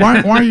scary.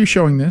 Why are you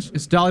showing this?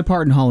 It's Dolly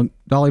Parton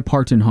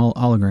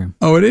hologram.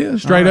 Oh, it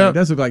is? Straight up. It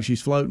does look like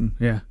she's floating.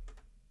 Yeah.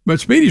 But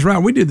Speedy's right.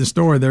 We did the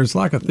story. There's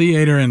like a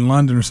theater in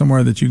London or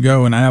somewhere that you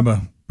go and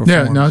ABBA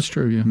performs. Yeah, no, it's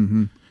true. Yeah.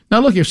 Mm-hmm. Now,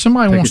 look, if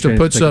somebody wants to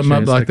put something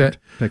up like that,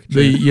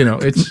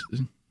 it's.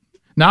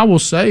 Now, I will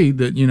say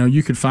that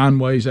you could find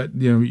ways that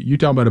you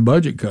talk about a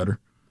budget cutter,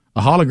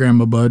 a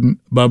hologram of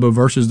Bubba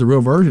versus the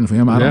real version of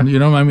him. I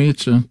don't, I mean,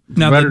 it's a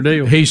better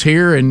deal. He's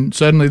here, and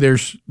suddenly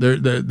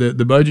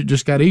the budget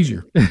just got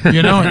easier.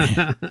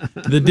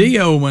 The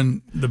Dio,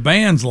 when the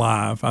band's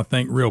live, I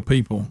think real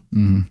people,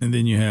 and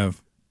then you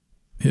have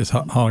his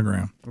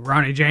hologram.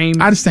 Ronnie James.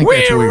 I just think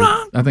that's weird.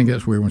 I think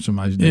that's weird when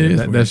somebody's doing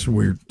that. That's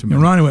weird to me.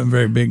 And Ronnie wasn't a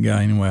very big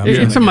guy anyway.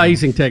 It's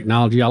amazing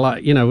technology. I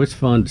like, it's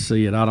fun to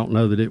see it. I don't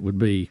know that it would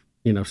be,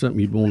 something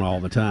you'd want all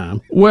the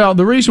time. Well,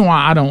 the reason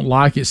why I don't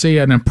like it, see,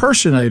 an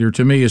impersonator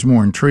to me is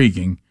more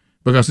intriguing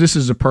because this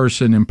is a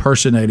person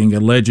impersonating a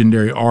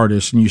legendary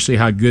artist, and you see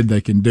how good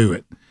they can do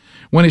it.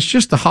 When it's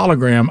just a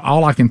hologram,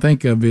 all I can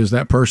think of is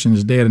that person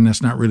is dead, and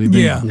that's not really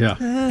them. Yeah.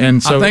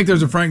 And so I think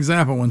there's a Frank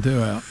Zappa one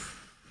too out.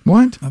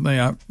 What? I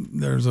think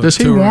there's a. Does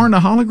he tour. warrant a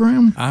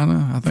hologram? I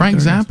know. I think Frank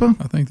there is. Zappa?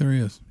 I think there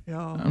is. We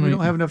don't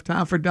have enough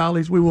time for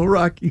dollies. We will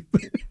rock you.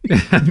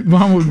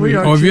 Why would we?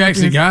 are Oh, if you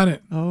actually champions. got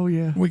it. Oh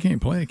yeah. We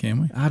can't play it,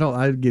 can we?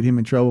 I'd get him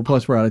in trouble.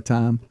 Plus, we're out of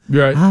time.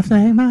 Right. I've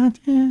taken my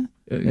chance.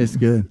 It's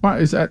good. Why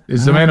is that?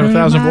 Is the man of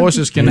 1,000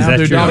 voices can now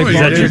do Dolly Is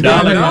Parton? that your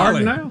Dolly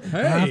Dolly? Parton now?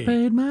 I Hey.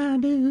 paid my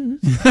dues.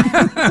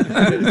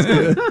 It's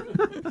good.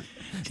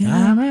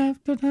 Time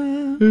after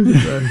time.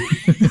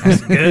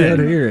 That's good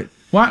to hear it.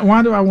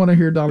 Why do I want to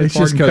hear Dolly It's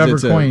just Parton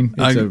because cover Queen?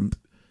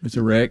 it's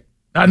a wreck.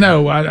 I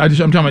know. I'm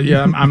talking about.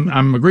 Yeah,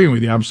 I'm agreeing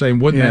with you. I'm saying,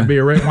 wouldn't that be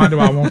a wreck? Why do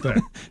I want that?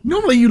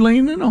 Normally, you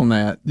lean in on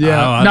that.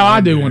 Yeah. No,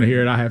 I do want to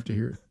hear it. I have to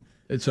hear it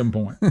at some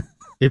point.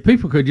 If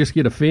people could just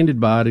get offended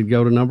by it, it'd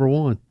go to number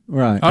one.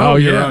 Right. Oh,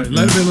 you're yeah. right.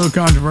 Let it be a little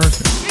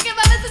controversial.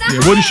 Yeah,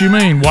 what does she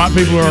mean? White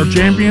people are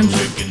champions?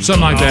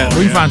 Something like that.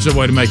 We can find some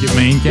way to make it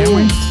mean, can't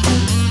we?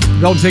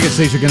 Golden ticket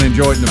seats are going to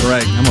enjoy it in the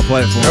break. I'm going to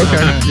play it for you.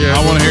 Okay. Yeah,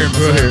 I want to hear it.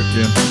 We'll hear it.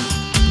 Yeah.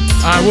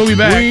 All right, we'll be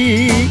back.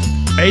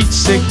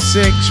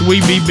 866 We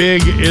Be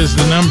Big is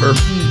the number.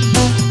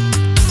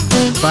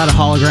 If I had a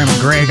hologram of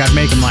Greg, I'd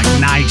make him like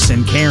nice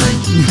and caring.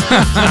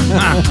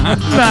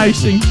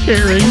 Nice and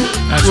caring.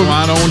 That's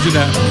why I don't want you to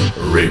have it.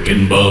 Rick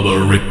and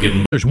Bubba, Rick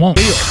and There's one.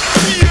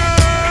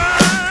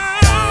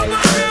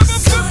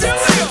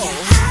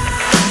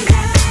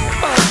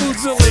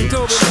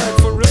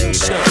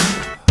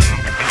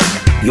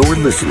 You're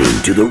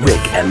listening to The Rick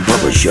and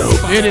Bubba Show.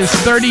 It is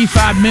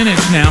 35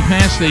 minutes now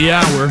past the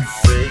hour.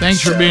 Thanks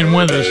for being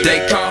with us.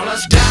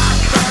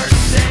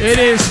 It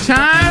is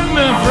time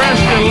for us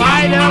to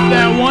light up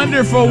that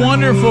wonderful,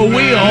 wonderful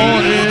wheel.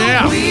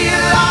 Yeah.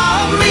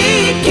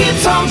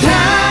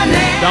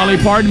 Dolly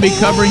Parton be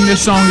covering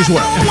this song as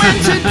well.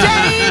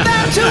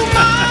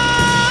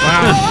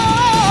 Wow.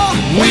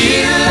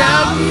 Wheel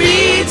of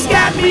meat's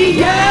got me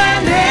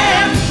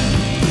yearning.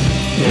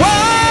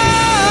 Whoa.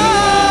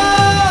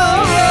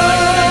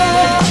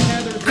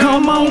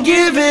 Come on,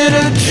 give it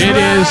a try. It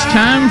is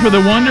time for the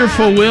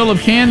wonderful wheel of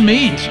canned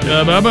meat.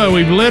 Bubba,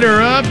 we've lit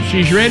her up.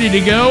 She's ready to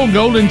go.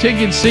 Golden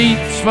ticket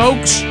seats,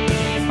 folks,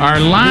 are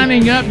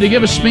lining up to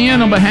give a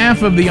spin on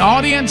behalf of the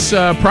audience.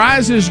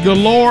 Prizes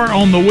galore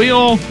on the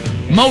wheel.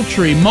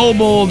 Moultrie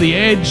Mobile, the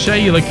Edge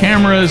cellular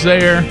cameras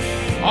there.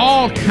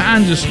 All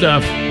kinds of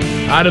stuff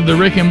out of the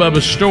Rick and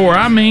Bubba store.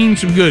 I mean,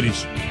 some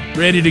goodies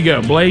ready to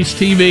go. Blaze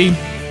TV,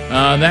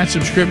 that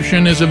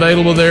subscription is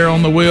available there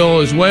on the wheel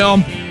as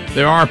well.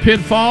 There are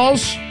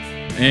pitfalls,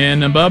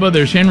 and Bubba,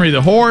 there's Henry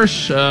the horse.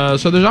 So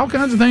there's all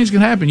kinds of things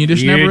can happen. You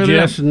just never really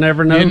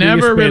never know. You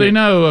never really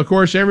know. Of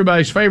course,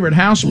 everybody's favorite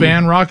house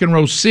band, Rock and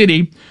Roll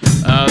City,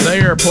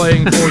 they are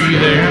playing for you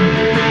there.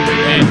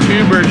 And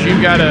Tubers,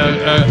 you've got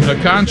a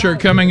concert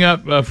coming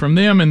up from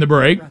them in the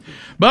break.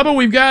 Bubba,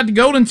 we've got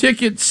golden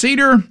ticket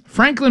seater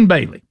Franklin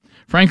Bailey.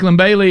 Franklin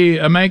Bailey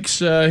makes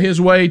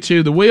his way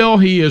to the wheel.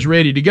 He is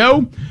ready to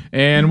go,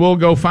 and we'll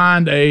go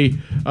find a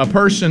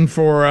person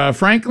for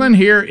Franklin.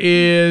 Here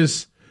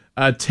is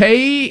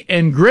Tay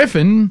and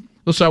Griffin.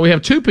 Looks like we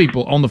have two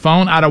people on the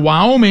phone out of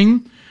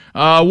Wyoming.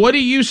 What do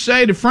you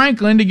say to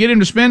Franklin to get him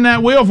to spin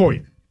that wheel for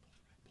you?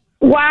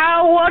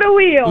 Wow, what a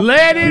wheel.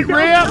 Let it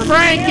rip,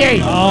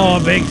 Frankie. Oh,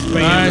 a big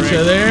spin. All right,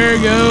 so there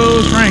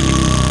goes Frankie.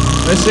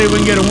 Let's see if we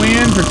can get a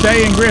win for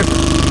Tay and Griffin.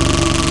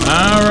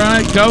 All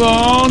right, come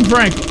on,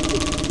 Frankie.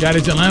 Got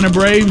his Atlanta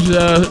Braves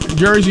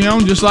jersey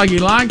on just like he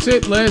likes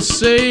it. Let's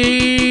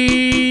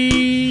see.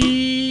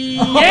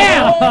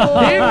 Yeah!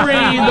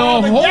 Henry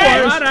the horse.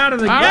 Right out of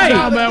the gate.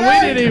 We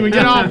didn't even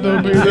get off the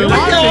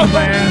launching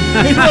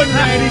pad. He wasn't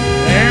ready.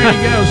 There he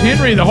goes.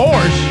 Henry the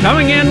horse.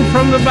 Coming in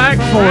from the back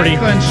 40.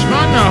 Franklin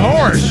spun the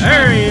horse.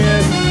 There he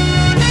is.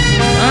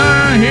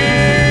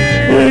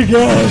 Here. Hey,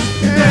 guys.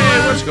 Hey,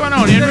 what's going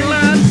on, Henry?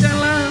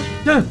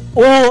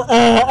 Well,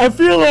 I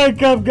feel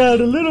like I've got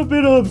a little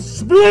bit of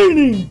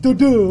splaining to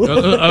do.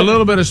 A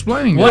little bit of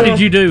splaining. What did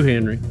you do,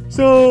 Henry?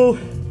 So,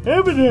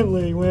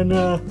 evidently, when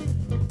I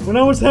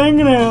was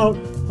hanging out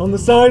on the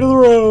side of the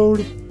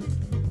road,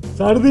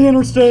 side of the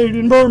interstate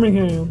in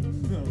Birmingham,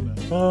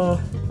 I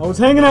was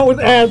hanging out with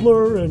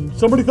Adler, and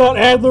somebody thought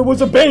Adler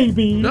was a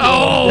baby.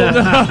 Oh!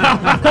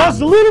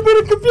 Caused a little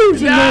bit of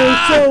confusion there,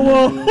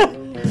 so,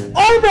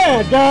 our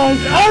bad, guys,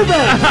 our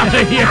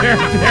bad. You're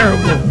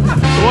terrible.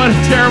 What a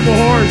terrible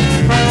horse.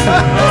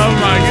 Oh,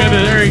 my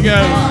goodness. There he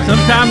goes.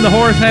 Sometimes the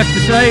horse has to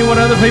say what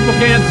other people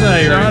can't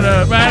say. Shut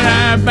up.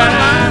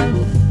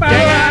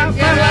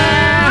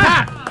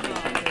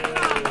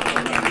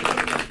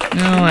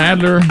 No,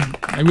 Adler,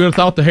 I would have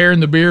thought the hair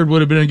and the beard would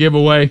have been a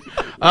giveaway.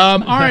 All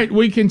right,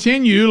 we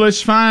continue.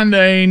 Let's find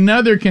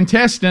another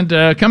contestant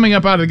coming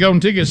up out of the golden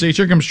ticket seats.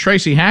 Here comes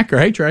Tracy Hacker.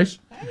 Hey, Trace.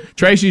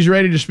 Tracy's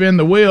ready to spin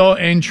the wheel,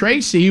 and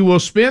Tracy will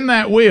spin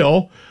that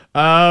wheel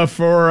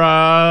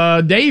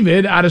for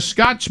David out of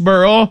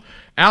Scottsboro,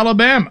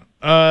 Alabama.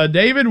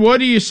 David, what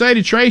do you say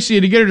to Tracy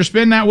to get her to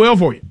spin that wheel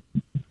for you?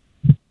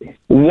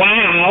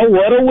 Wow,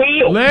 what a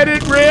wheel. Let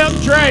it rip,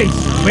 Trace.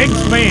 Big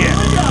spin.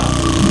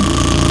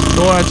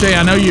 Boy, I tell you,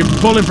 I know you're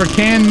pulling for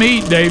canned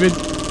meat, David.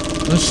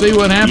 Let's see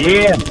what happens.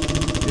 Yeah.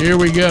 Here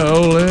we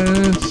go.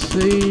 Let's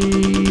see.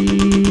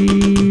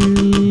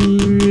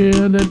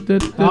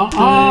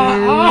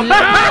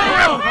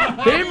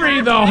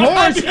 Henry the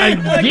horse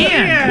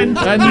again.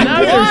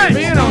 Another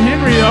spin on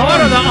Henry the horse. What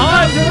are the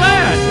odds of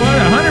that? What,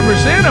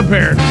 100%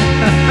 apparently.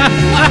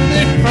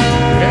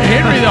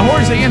 Henry the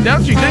horse again.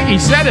 Don't you think he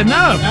said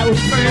enough? That was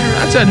fair.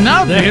 That's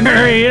enough, Henry.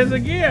 There he is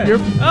again.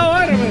 Oh,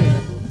 wait a minute.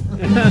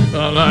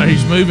 Oh, no,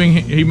 he's moving.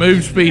 He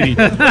moved Speedy.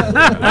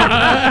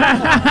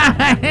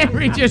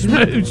 Henry just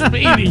moved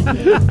Speedy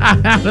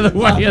out of the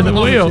way of the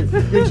wheel.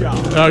 Good job.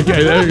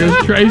 Okay, there goes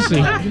Tracy.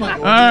 All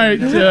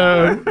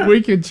right,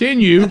 we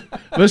continue.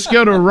 Let's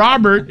go to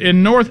Robert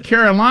in North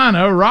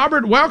Carolina.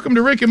 Robert, welcome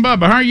to Rick and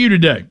Bubba. How are you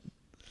today?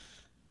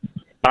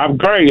 I'm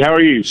great. How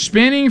are you?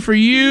 Spinning for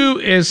you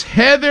is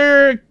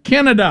Heather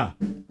Canada.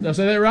 Did I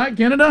say that right,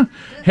 Canada?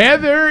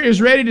 Heather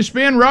is ready to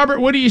spin.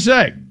 Robert, what do you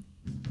say?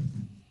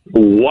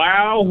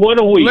 Wow,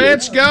 what a wheel.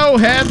 Let's go,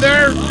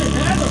 Heather.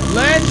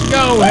 Let's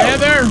go,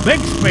 Heather.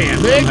 Big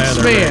spin. Big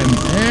spin.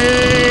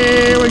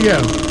 Here we go.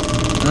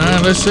 All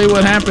right, let's see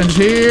what happens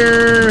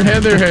here.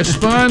 Heather has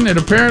spun, and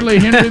apparently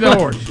Henry the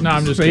horse. No,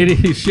 I'm just kidding.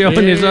 He's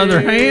showing his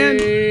other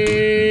hand.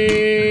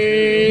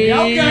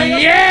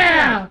 Okay.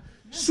 Yeah!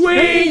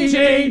 Sweet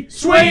tea,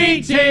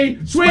 sweet tea,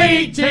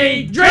 sweet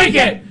tea. Drink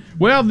it.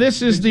 Well,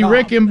 this is the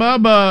Rick and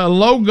Bubba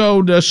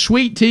logoed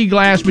sweet tea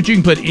glass, but you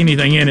can put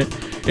anything in it.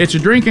 It's a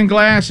drinking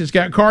glass. It's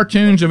got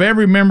cartoons of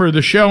every member of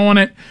the show on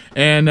it,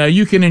 and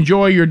you can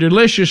enjoy your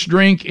delicious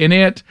drink in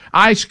it,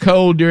 ice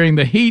cold during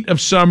the heat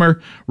of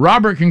summer.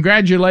 Robert,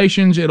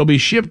 congratulations. It'll be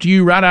shipped to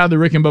you right out of the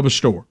Rick and Bubba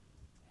store.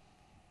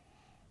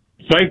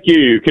 Thank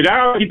you. Could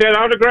I get that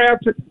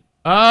autographed?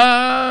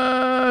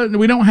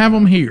 We don't have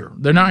them here.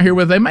 They're not here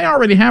with. They may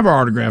already have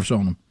our autographs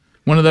on them.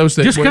 One of those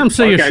that just come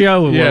see a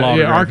show.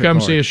 And or come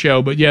see a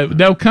show. But yeah,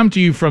 they'll come to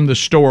you from the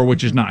store,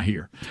 which is not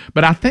here.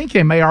 But I think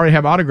they may already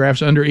have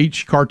autographs under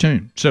each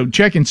cartoon. So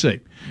check and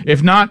see.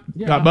 If not,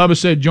 like Bubba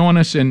said, join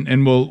us and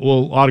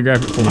we'll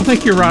autograph it for you. I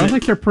think you're right. I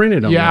think they're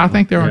printed on. Yeah, I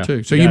think they are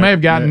too. So you may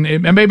have gotten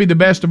it may be the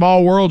best of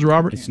all worlds,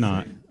 Robert. It's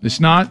not. It's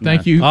not.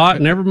 Thank you.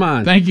 Never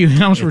mind. Thank you,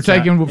 Helms, for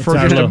taking for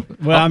just a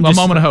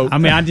moment of hope. I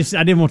mean, I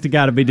didn't want the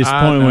guy to be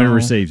disappointed when he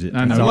receives it.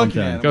 I know. Look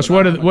at it. Because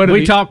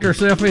we talked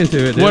ourselves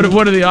into it.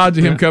 What are the odds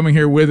of him coming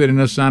here with it and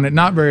us signing it?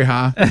 Not very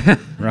high.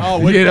 Right.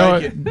 Oh, you know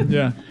it.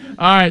 Yeah.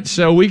 All right.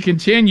 So we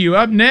continue.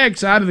 Up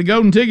next, out of the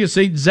golden ticket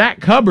seat,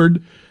 Zach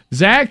Hubbard.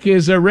 Zach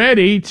is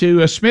ready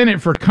to spin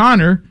it for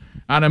Connor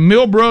out of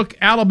Millbrook,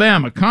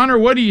 Alabama. Connor,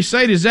 what do you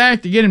say to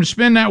Zach to get him to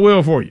spin that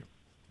wheel for you?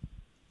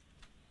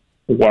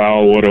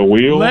 Wow, what a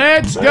wheel.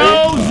 Let's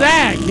go,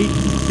 Zach.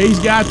 He's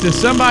got the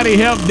Somebody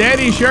Help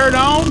Daddy shirt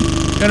on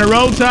and a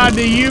Roll Tide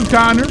to you,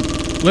 Connor.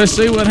 Let's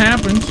see what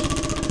happens.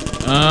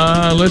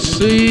 Let's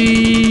see.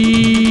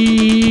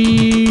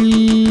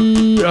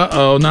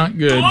 Uh-oh, not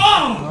good.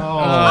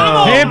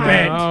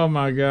 Pippin. Oh,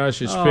 my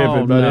gosh, it's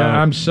Pippin, buddy. No.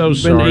 I'm so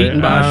sorry. Been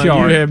eaten by a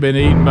shark. You have been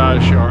eaten by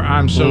a shark.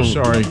 I'm so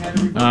sorry.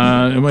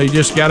 We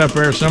just got up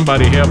there.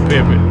 Somebody help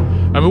Pippin.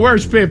 I mean,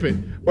 where's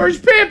Pippin? Where's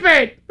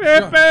Pippin?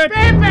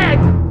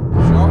 Pippin!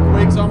 Shark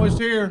Week's almost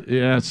here.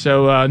 Yeah,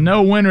 so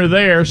no winner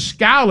there.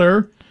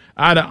 Skylar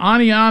out of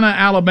Aniana,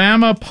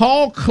 Alabama.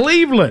 Paul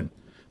Cleveland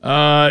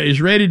is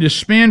ready to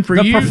spin for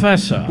you. The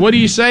professor. What do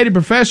you say to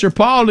Professor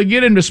Paul to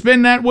get him to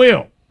spin that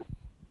wheel?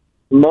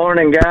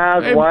 Morning,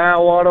 guys. Hey,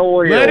 wow, what a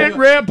wheel. Let it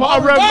rip, Paul.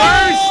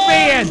 Reverse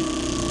spin.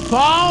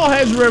 Paul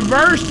has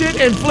reversed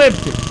it and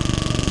flipped it.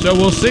 So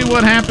we'll see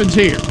what happens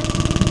here.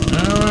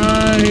 All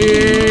right,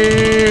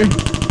 here.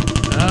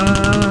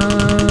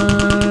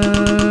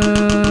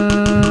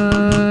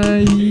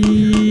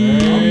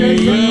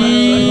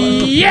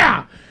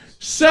 Yeah!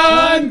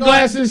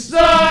 Sunglasses,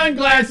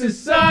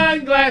 sunglasses,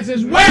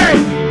 sunglasses. Wear it!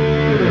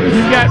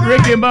 You got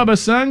Rick and Bubba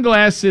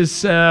sunglasses,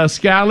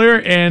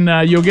 Skylar,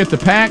 and you'll get the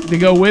pack to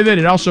go with it.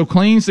 It also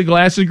cleans the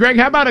glasses. Greg,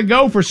 how about a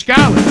go for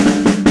Skylar?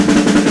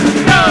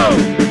 Go!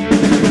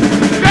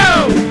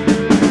 Go!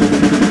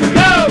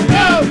 Go,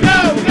 go,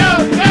 go, go,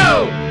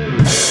 go!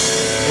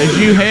 As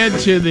you head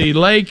to the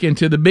lake and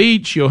to the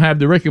beach, you'll have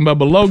the Rick and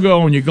Bubba logo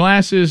on your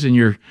glasses, and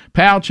your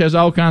pouch has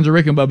all kinds of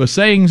Rick and Bubba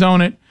sayings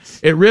on it.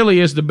 It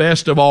really is the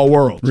best of all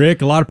worlds.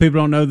 Rick, a lot of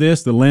people don't know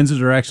this. The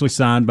lenses are actually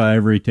signed by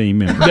every team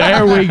member.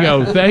 There we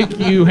go. Thank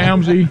you,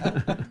 Helmsy,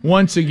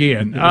 once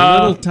again.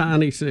 Little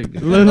tiny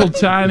signature. Little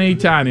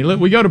tiny. Look,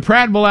 we go to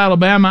Prattville,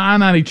 Alabama,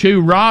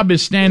 I-92. Rob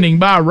is standing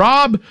by.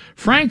 Rob,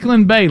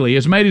 Franklin Bailey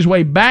has made his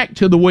way back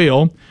to the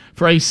wheel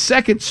for a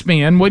second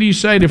spin. What do you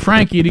say to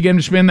Frankie to get him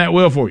to spin that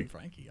wheel for you?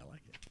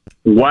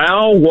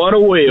 Wow, what a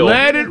wheel.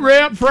 Let it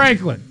rip,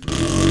 Franklin.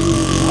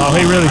 Oh,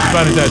 he really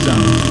spun it that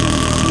time.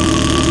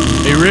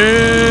 He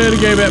really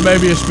gave that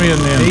baby a spin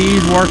then.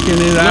 He's working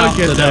it out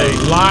today. Look at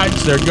the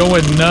lights. They're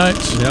going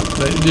nuts. Yep.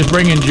 They're just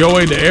bringing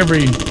joy to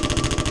every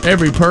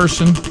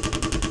person.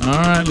 All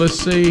right, let's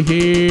see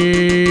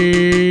here.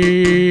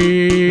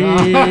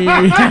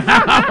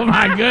 Oh,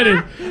 my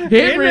goodness.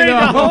 Henry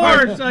the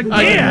horse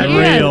again.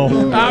 Unreal.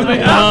 I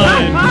mean,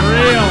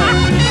 unreal.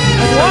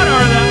 What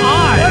are the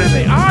odds? What are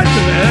the odds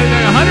of that?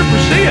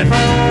 100%.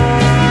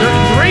 There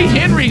are 3 3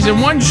 Henrys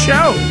in one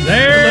show.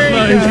 There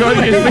Look, you he's go.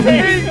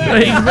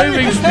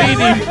 moving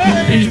Speedy.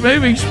 He's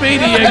moving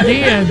Speedy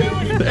again.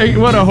 Hey,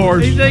 what a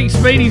horse. He thinks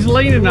Speedy's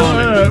leaning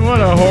on it. What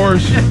a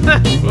horse.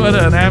 What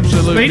an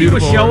absolute Speedy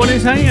was beautiful showing horse.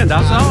 his hand.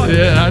 I saw it.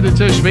 Yeah, I did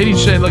too. Speedy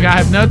said, "Look, I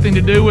have nothing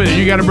to do with it.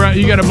 You got to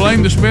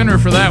blame the spinner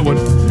for that one."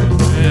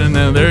 And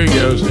there he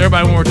goes.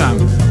 Everybody, one more time.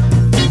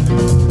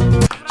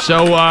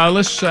 So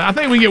let's. I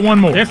think we get one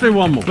more. Let's do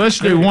one more. Let's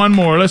do one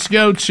more. Let's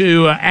go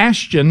to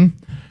Ashton.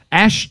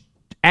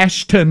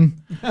 Ashton.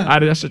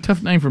 That's a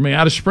tough name for me.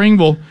 Out of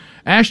Springville,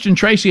 Ashton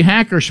Tracy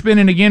Hacker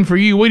spinning again for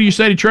you. What do you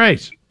say to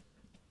Trace?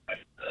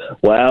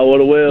 Wow,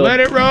 what a wheel. Let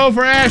it roll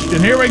for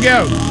Ashton. Here we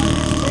go.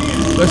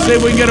 Let's see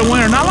if we can get a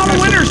winner. Not a lot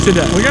of winners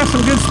today. We got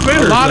some good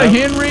spinners. A lot of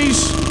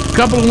Henrys, a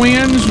couple of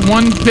wins,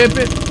 one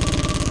Pippet.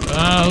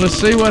 Let's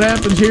see what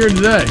happens here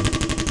today.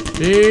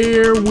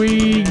 Here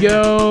we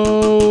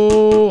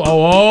go.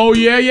 Oh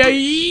yeah.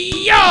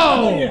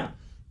 Yo!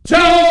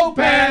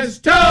 Topaz,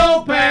 try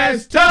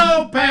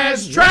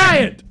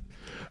it.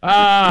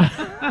 Yeah,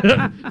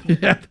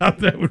 I thought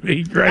that would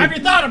be great. Have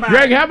you thought about it?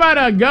 Greg, how about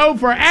a go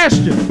for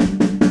Ashton?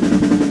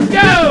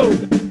 Go!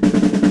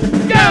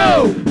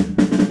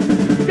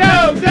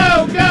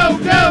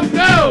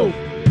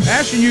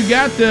 Ashton, you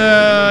got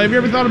have you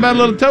ever thought about a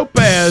little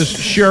Topaz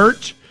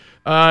shirt?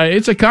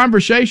 It's a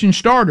conversation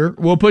starter.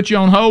 We'll put you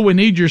on hold. We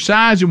need your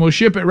size, and we'll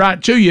ship it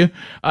right to you.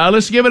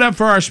 Let's give it up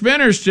for our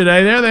spinners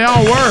today. There they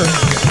all were.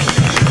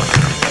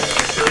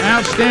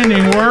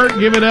 Outstanding work.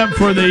 Give it up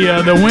for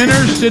the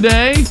winners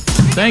today.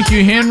 Thank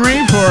you,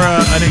 Henry, for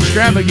an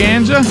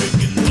extravaganza.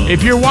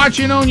 If you're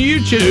watching on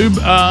YouTube,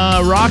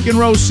 Rock and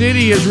Roll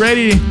City is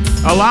ready,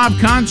 a live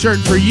concert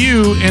for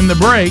you in the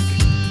break.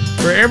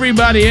 For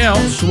everybody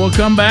else, we'll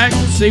come back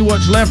and see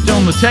what's left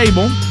on the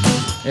table.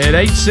 At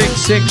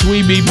 866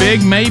 We Be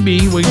Big,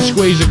 maybe we can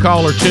squeeze a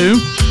call or two.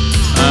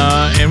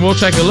 And we'll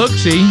take a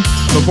look-see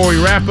before we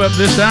wrap up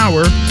this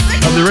hour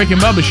of the Rick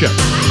and Bubba Show.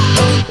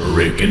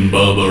 Rick and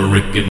Bubba,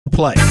 Rick and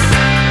Play.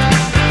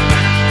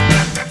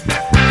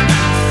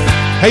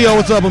 Hey, yo,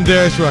 what's up? I'm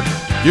Darius Rucker.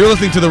 You're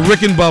listening to the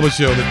Rick and Bubba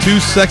Show, the 2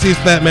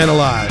 sexiest fat men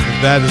alive,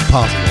 if that is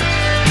possible.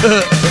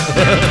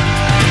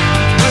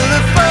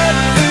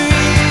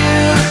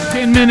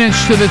 10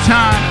 minutes to the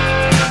time.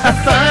 I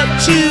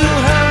thought you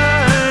heard.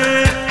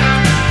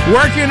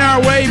 Working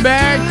our way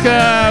back,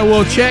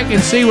 we'll check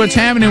and see what's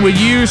happening with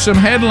you. Some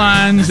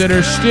headlines that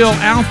are still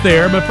out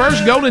there. But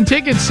first, golden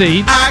ticket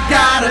seats. I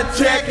got a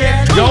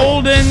ticket.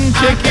 Golden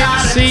ticket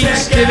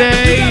seats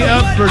today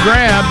up for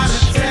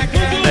grabs.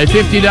 A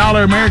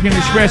 $50 American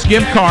Express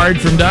gift card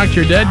from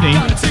Dr. Dudney.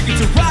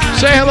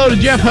 Say hello to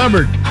Jeff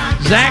Hubbard.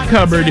 Zach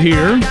Hubbard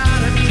here.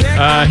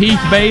 Heath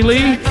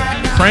Bailey,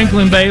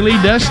 Franklin Bailey,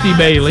 Dusty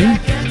Bailey,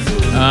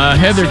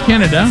 Heather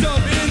Kennedy.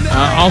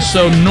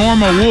 Also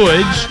Norma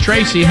Woods,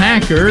 Tracy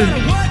Hacker,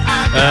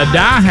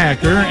 Die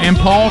Hacker, and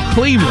Paul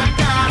Cleveland.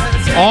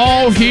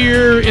 All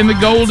here in the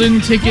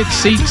golden ticket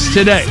seats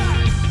today.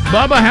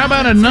 Bubba, how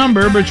about a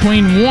number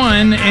between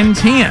 1 and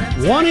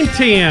 10? 1 and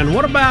 10.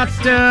 What about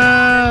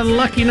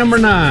lucky number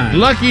 9?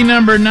 Lucky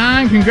number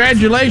 9.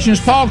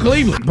 Congratulations, Paul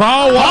Cleveland.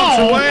 Paul walks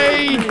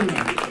away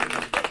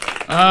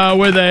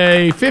with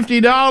a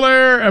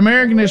 $50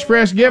 American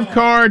Express gift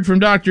card from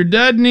Dr.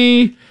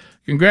 Dudney.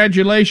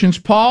 Congratulations,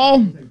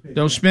 Paul.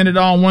 Don't spend it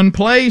all in one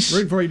place.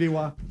 Root for you,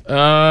 DY.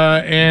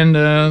 And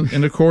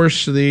of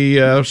course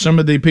some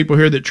of the people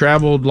here that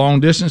traveled long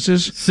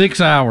distances,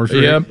 6 hours.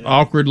 Rick. Yep,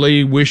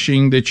 awkwardly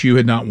wishing that you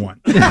had not won.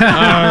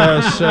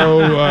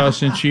 So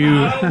since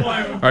you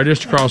are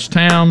just across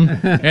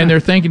town, and they're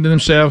thinking to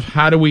themselves,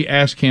 how do we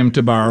ask him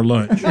to buy our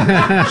lunch?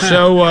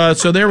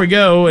 So there we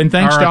go. And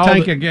thanks to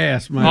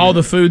all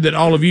the food that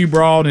all of you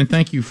brought, and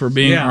thank you for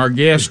being our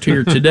guest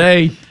here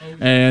today.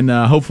 And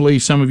hopefully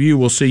some of you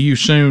will see you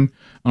soon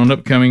on an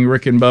upcoming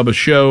Rick and Bubba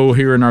show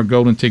here in our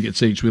golden ticket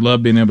seats. We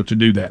love being able to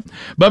do that.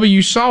 Bubba,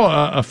 you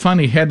saw a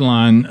funny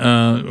headline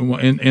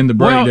in the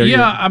break. Well, there.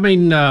 yeah, I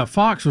mean,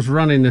 Fox was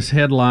running this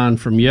headline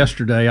from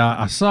yesterday.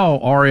 I saw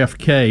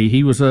RFK.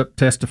 He was up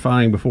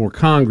testifying before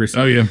Congress.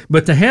 Oh, yeah.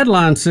 But the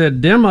headline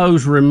said,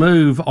 demos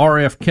remove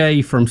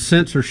RFK from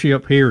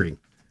censorship hearing.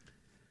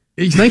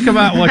 Think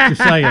about what you're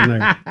saying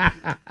there.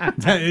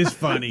 That is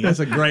funny. That's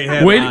a great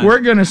headline. We're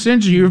going to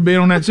censor you for being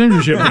on that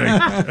censorship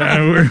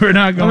thing. We're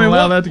not going to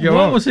allow that to go on.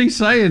 What was he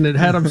saying that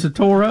had them so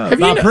tore up?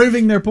 About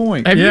proving their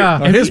point.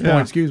 His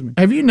point, excuse me.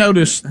 Have you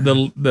noticed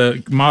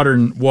the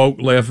modern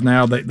woke left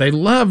now? They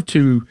love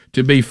to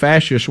be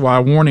fascist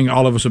while warning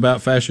all of us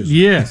about fascism.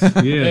 Yes,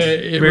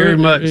 very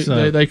much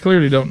so. They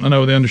clearly don't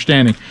know the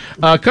understanding.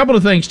 A couple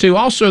of things, too.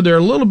 Also, they're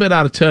a little bit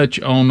out of touch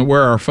on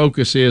where our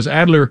focus is.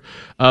 Adler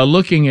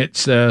looking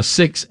at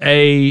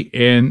 6A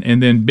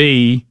and then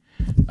B,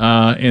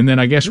 and then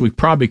I guess we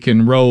probably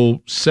can roll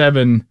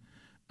 7A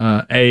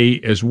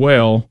as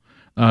well,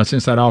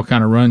 since that all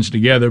kind of runs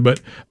together. But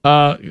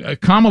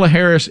Kamala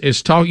Harris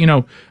is talking.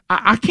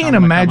 I can't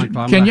imagine.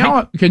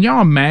 Can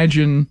y'all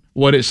imagine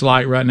what it's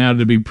like right now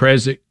to be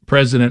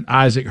President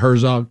Isaac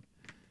Herzog,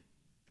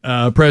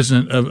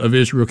 president of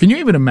Israel? Can you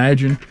even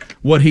imagine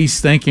what he's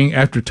thinking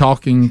after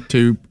talking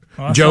to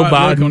Joe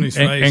Biden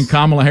and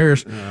Kamala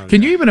Harris.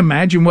 Can you even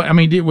imagine what? I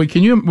mean,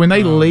 can you when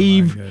they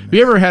leave? Have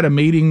you ever had a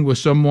meeting with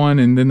someone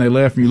and then they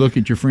left and you look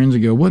at your friends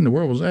and go, "What in the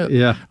world was that?"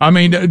 Yeah. I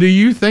mean, do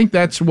you think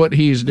that's what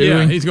he's doing?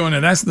 Yeah, he's going.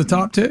 That's the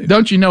top two.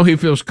 Don't you know he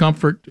feels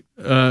comfort?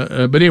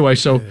 But anyway,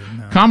 so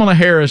Kamala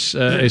Harris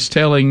is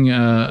telling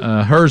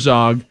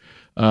Herzog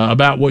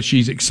about what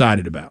she's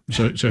excited about.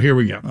 So here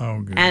we go.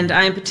 Oh, good. And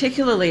I'm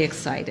particularly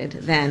excited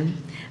then,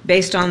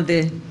 based on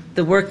the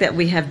work that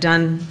we have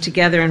done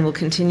together and will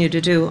continue to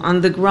do,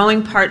 on the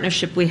growing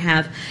partnership we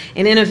have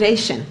in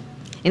innovation,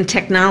 in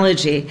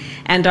technology,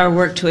 and our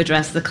work to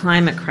address the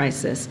climate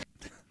crisis.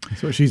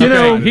 That's what she's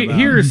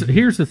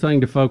here's the thing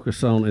to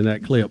focus on in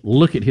that clip.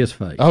 Look at his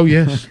face. Oh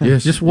yes,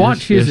 yes. Just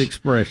watch his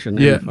expression.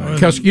 Yeah,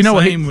 because you know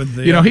what?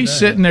 He's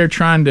sitting there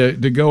trying to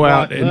go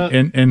out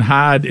and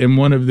hide in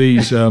one of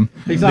these.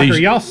 He's like, "Are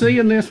y'all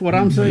seeing this? What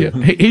I'm seeing?"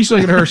 Yeah, he's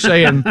looking at her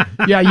saying,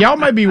 "Yeah, y'all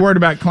may be worried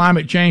about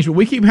climate change, but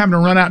we keep having to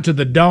run out to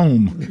the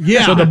dome,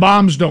 so the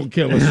bombs don't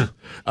kill us."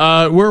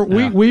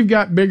 We've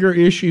got bigger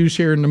issues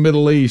here in the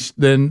Middle East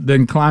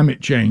than climate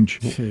change,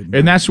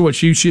 and that's what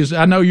she's.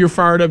 I know you're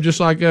fired up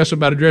just like us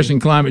about addressing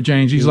climate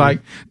change. He's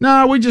like,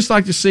 no, we just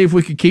like to see if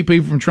we could keep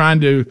people from trying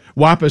to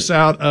wipe us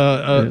out.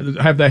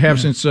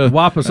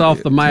 Wipe us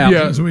off the map.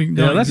 Yeah,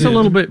 that's a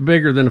little bit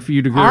bigger than a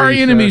few degrees. Our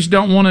enemies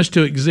don't want us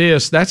to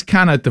exist. That's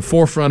kind of at the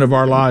forefront of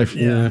our life.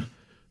 Yeah.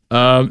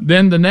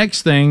 Then the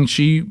next thing,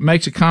 she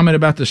makes a comment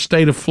about the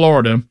state of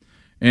Florida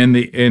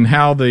and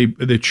how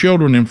the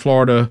children in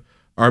Florida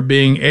are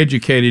being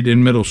educated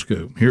in middle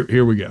school.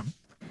 Here we go.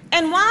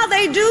 And while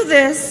they do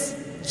this,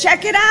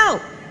 check it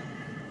out.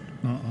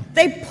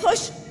 They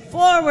push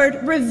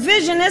forward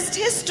revisionist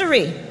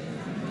history.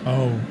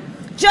 Oh.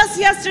 Just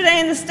yesterday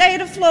in the state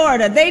of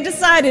Florida, they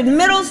decided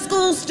middle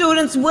school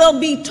students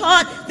will be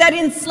taught that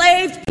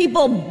enslaved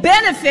people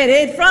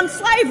benefited from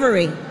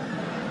slavery.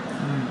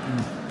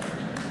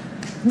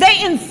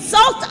 They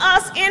insult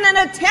us in an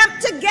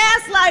attempt to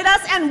gaslight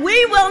us, and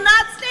we will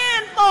not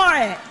stand for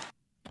it.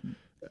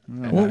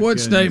 What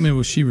statement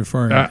was she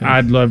referring to?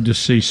 I'd love to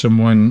see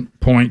someone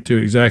point to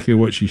exactly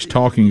what she's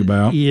talking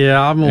about.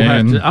 Yeah, I'm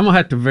gonna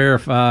have to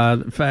verify,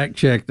 fact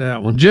check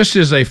that one. Just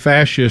as a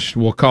fascist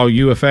will call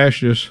you a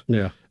fascist,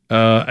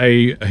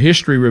 a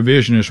history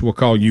revisionist will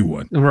call you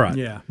one. Right.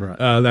 Yeah.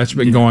 Right. That's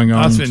been going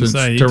on since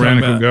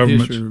tyrannical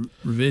governments.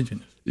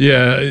 Revisionist.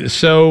 Yeah,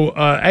 so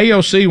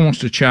AOC wants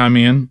to chime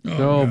in.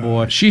 Oh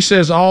boy, she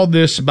says all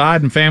this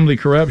Biden family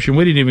corruption.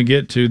 We didn't even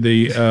get to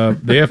the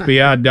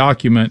FBI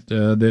document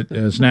that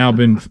has now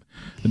been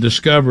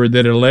discovered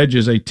that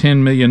alleges a $10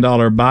 million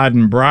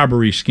Biden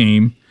bribery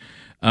scheme,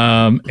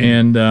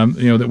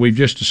 that we've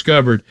just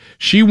discovered.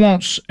 She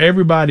wants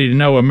everybody to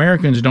know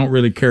Americans don't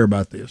really care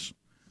about this.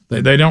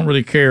 They don't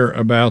really care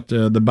about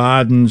the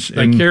Bidens.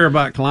 They care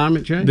about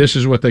climate change. This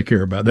is what they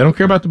care about. They don't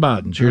care about the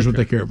Bidens. Here's what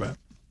they care about.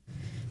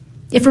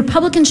 If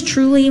Republicans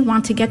truly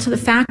want to get to the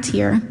fact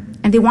here,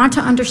 and they want to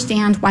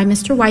understand why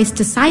Mr. Weiss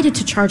decided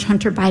to charge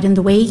Hunter Biden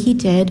the way he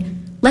did,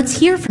 let's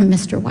hear from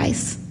Mr.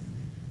 Weiss.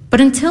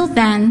 But until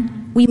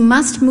then, we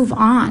must move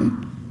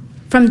on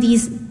from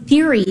these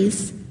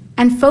theories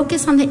and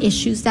focus on the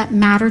issues that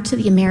matter to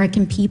the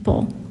American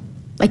people,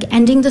 like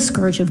ending the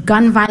scourge of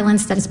gun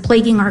violence that is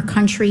plaguing our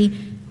country,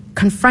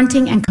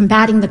 confronting and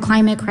combating the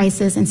climate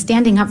crisis, and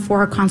standing up for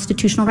our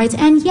constitutional rights,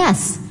 and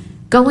yes,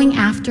 going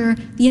after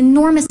the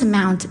enormous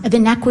amount of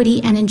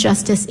inequity and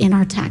injustice in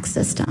our tax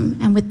system.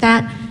 And with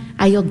that,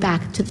 I yield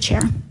back to the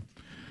chair.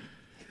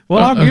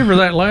 Well, I'll give her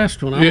that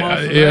last one.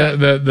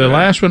 The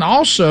last one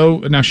also.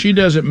 Now, she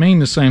doesn't mean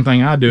the same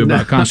thing I do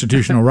about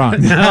constitutional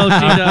rights. No, she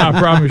doesn't. I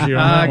promise you.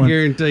 I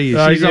guarantee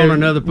you, she's on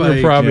another page.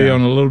 We're probably on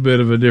a little bit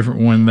of a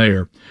different one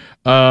there.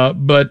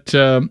 But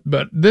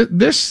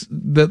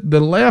the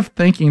left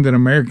thinking that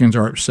Americans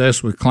are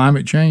obsessed with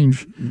climate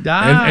change, I'm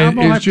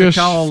gonna have to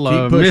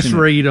call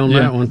misread on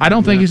that one. I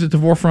don't think it's at the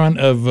forefront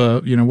of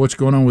what's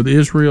going on with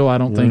Israel. I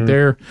don't think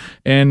they're.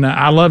 And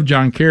I love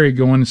John Kerry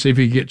going to see if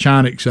he can get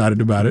China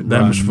excited about it.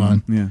 That was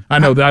fun. Yeah, I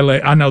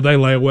know they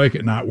lay awake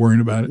at night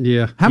worrying about it.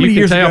 Yeah, how many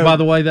years ago, by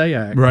the way they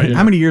act. Right.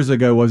 How many years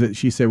ago was it?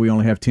 She said we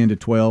only have 10 to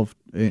 12.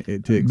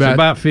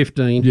 About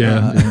 15.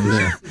 Yeah,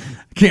 I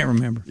can't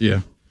remember.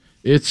 Yeah.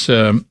 It's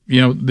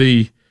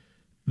the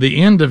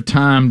end of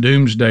time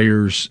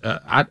doomsdayers.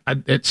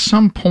 At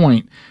some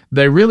point,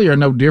 they really are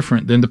no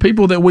different than the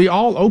people that we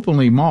all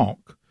openly mock,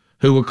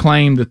 who will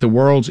claim that the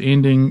world's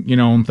ending,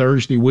 on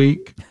Thursday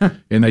week,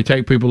 and they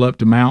take people up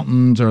to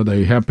mountains, or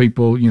they have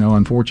people,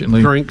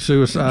 unfortunately drink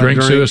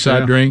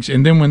suicide drinks,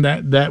 and then when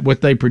that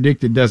what they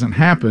predicted doesn't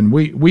happen,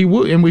 we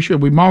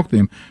mock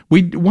them.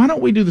 Why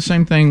don't we do the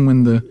same thing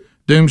when the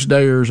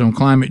doomsdayers on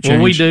climate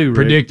change we do,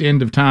 predict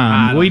end of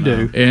time? We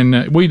do,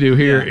 and we do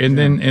here, and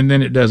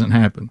then it doesn't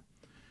happen.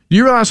 Do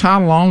you realize how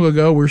long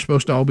ago we're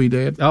supposed to all be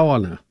dead? Oh, I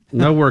know.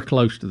 Nowhere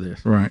close to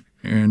this. Right,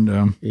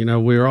 and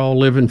we're all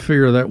living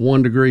fear of that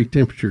 1 degree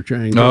temperature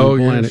change on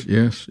the planet.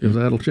 Yes, because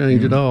that'll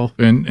change it all.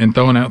 And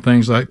throwing out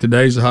things like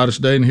today's the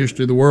hottest day in the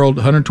history of the world,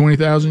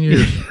 120,000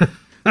 years.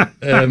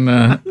 And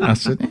I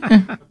said,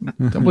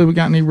 don't believe we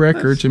got any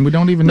records, and we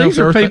don't even know. These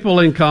are people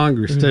in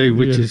Congress too,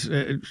 which is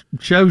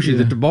shows you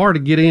that the bar to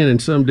get in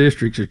some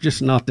districts is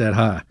just not that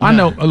high. I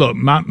know. Look,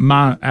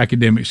 my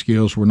academic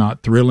skills were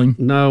not thrilling.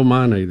 No,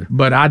 mine either.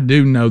 But I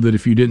do know that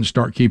if you didn't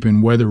start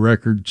keeping weather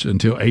records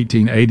until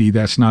 1880,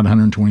 that's not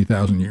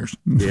 120,000 years.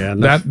 Yeah,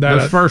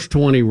 those first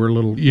 20 were a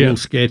little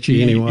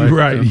sketchy anyway.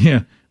 Right. So.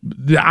 Yeah.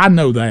 I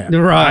know that.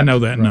 Right. I know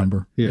that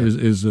number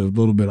is a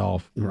little bit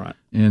off. Right.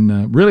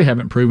 And really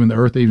haven't proven the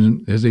Earth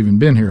has even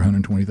been here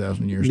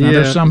 120,000 years. Now,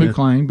 there's some who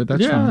claim, but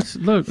that's fine.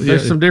 Look,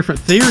 there's some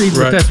different theories,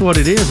 but that's what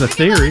it is, a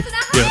theory.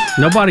 Yeah.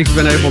 Nobody's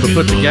been able to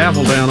put the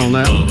gavel down on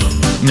that one.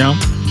 No.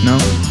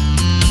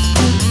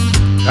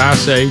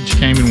 Ice Age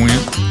came and went.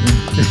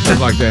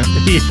 Stuff like that.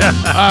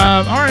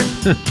 Yeah. All right.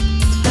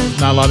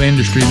 Not a lot of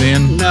industry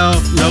then. No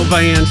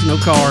vans, no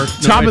cars.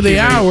 Top of the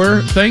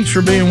hour. Thanks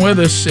for being with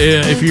us.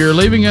 If you're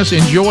leaving us,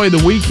 enjoy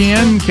the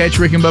weekend. Catch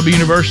Rick and Bubba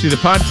University, the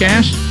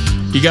podcast.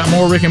 You got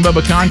more Rick and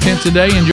Bubba content today. Enjoy.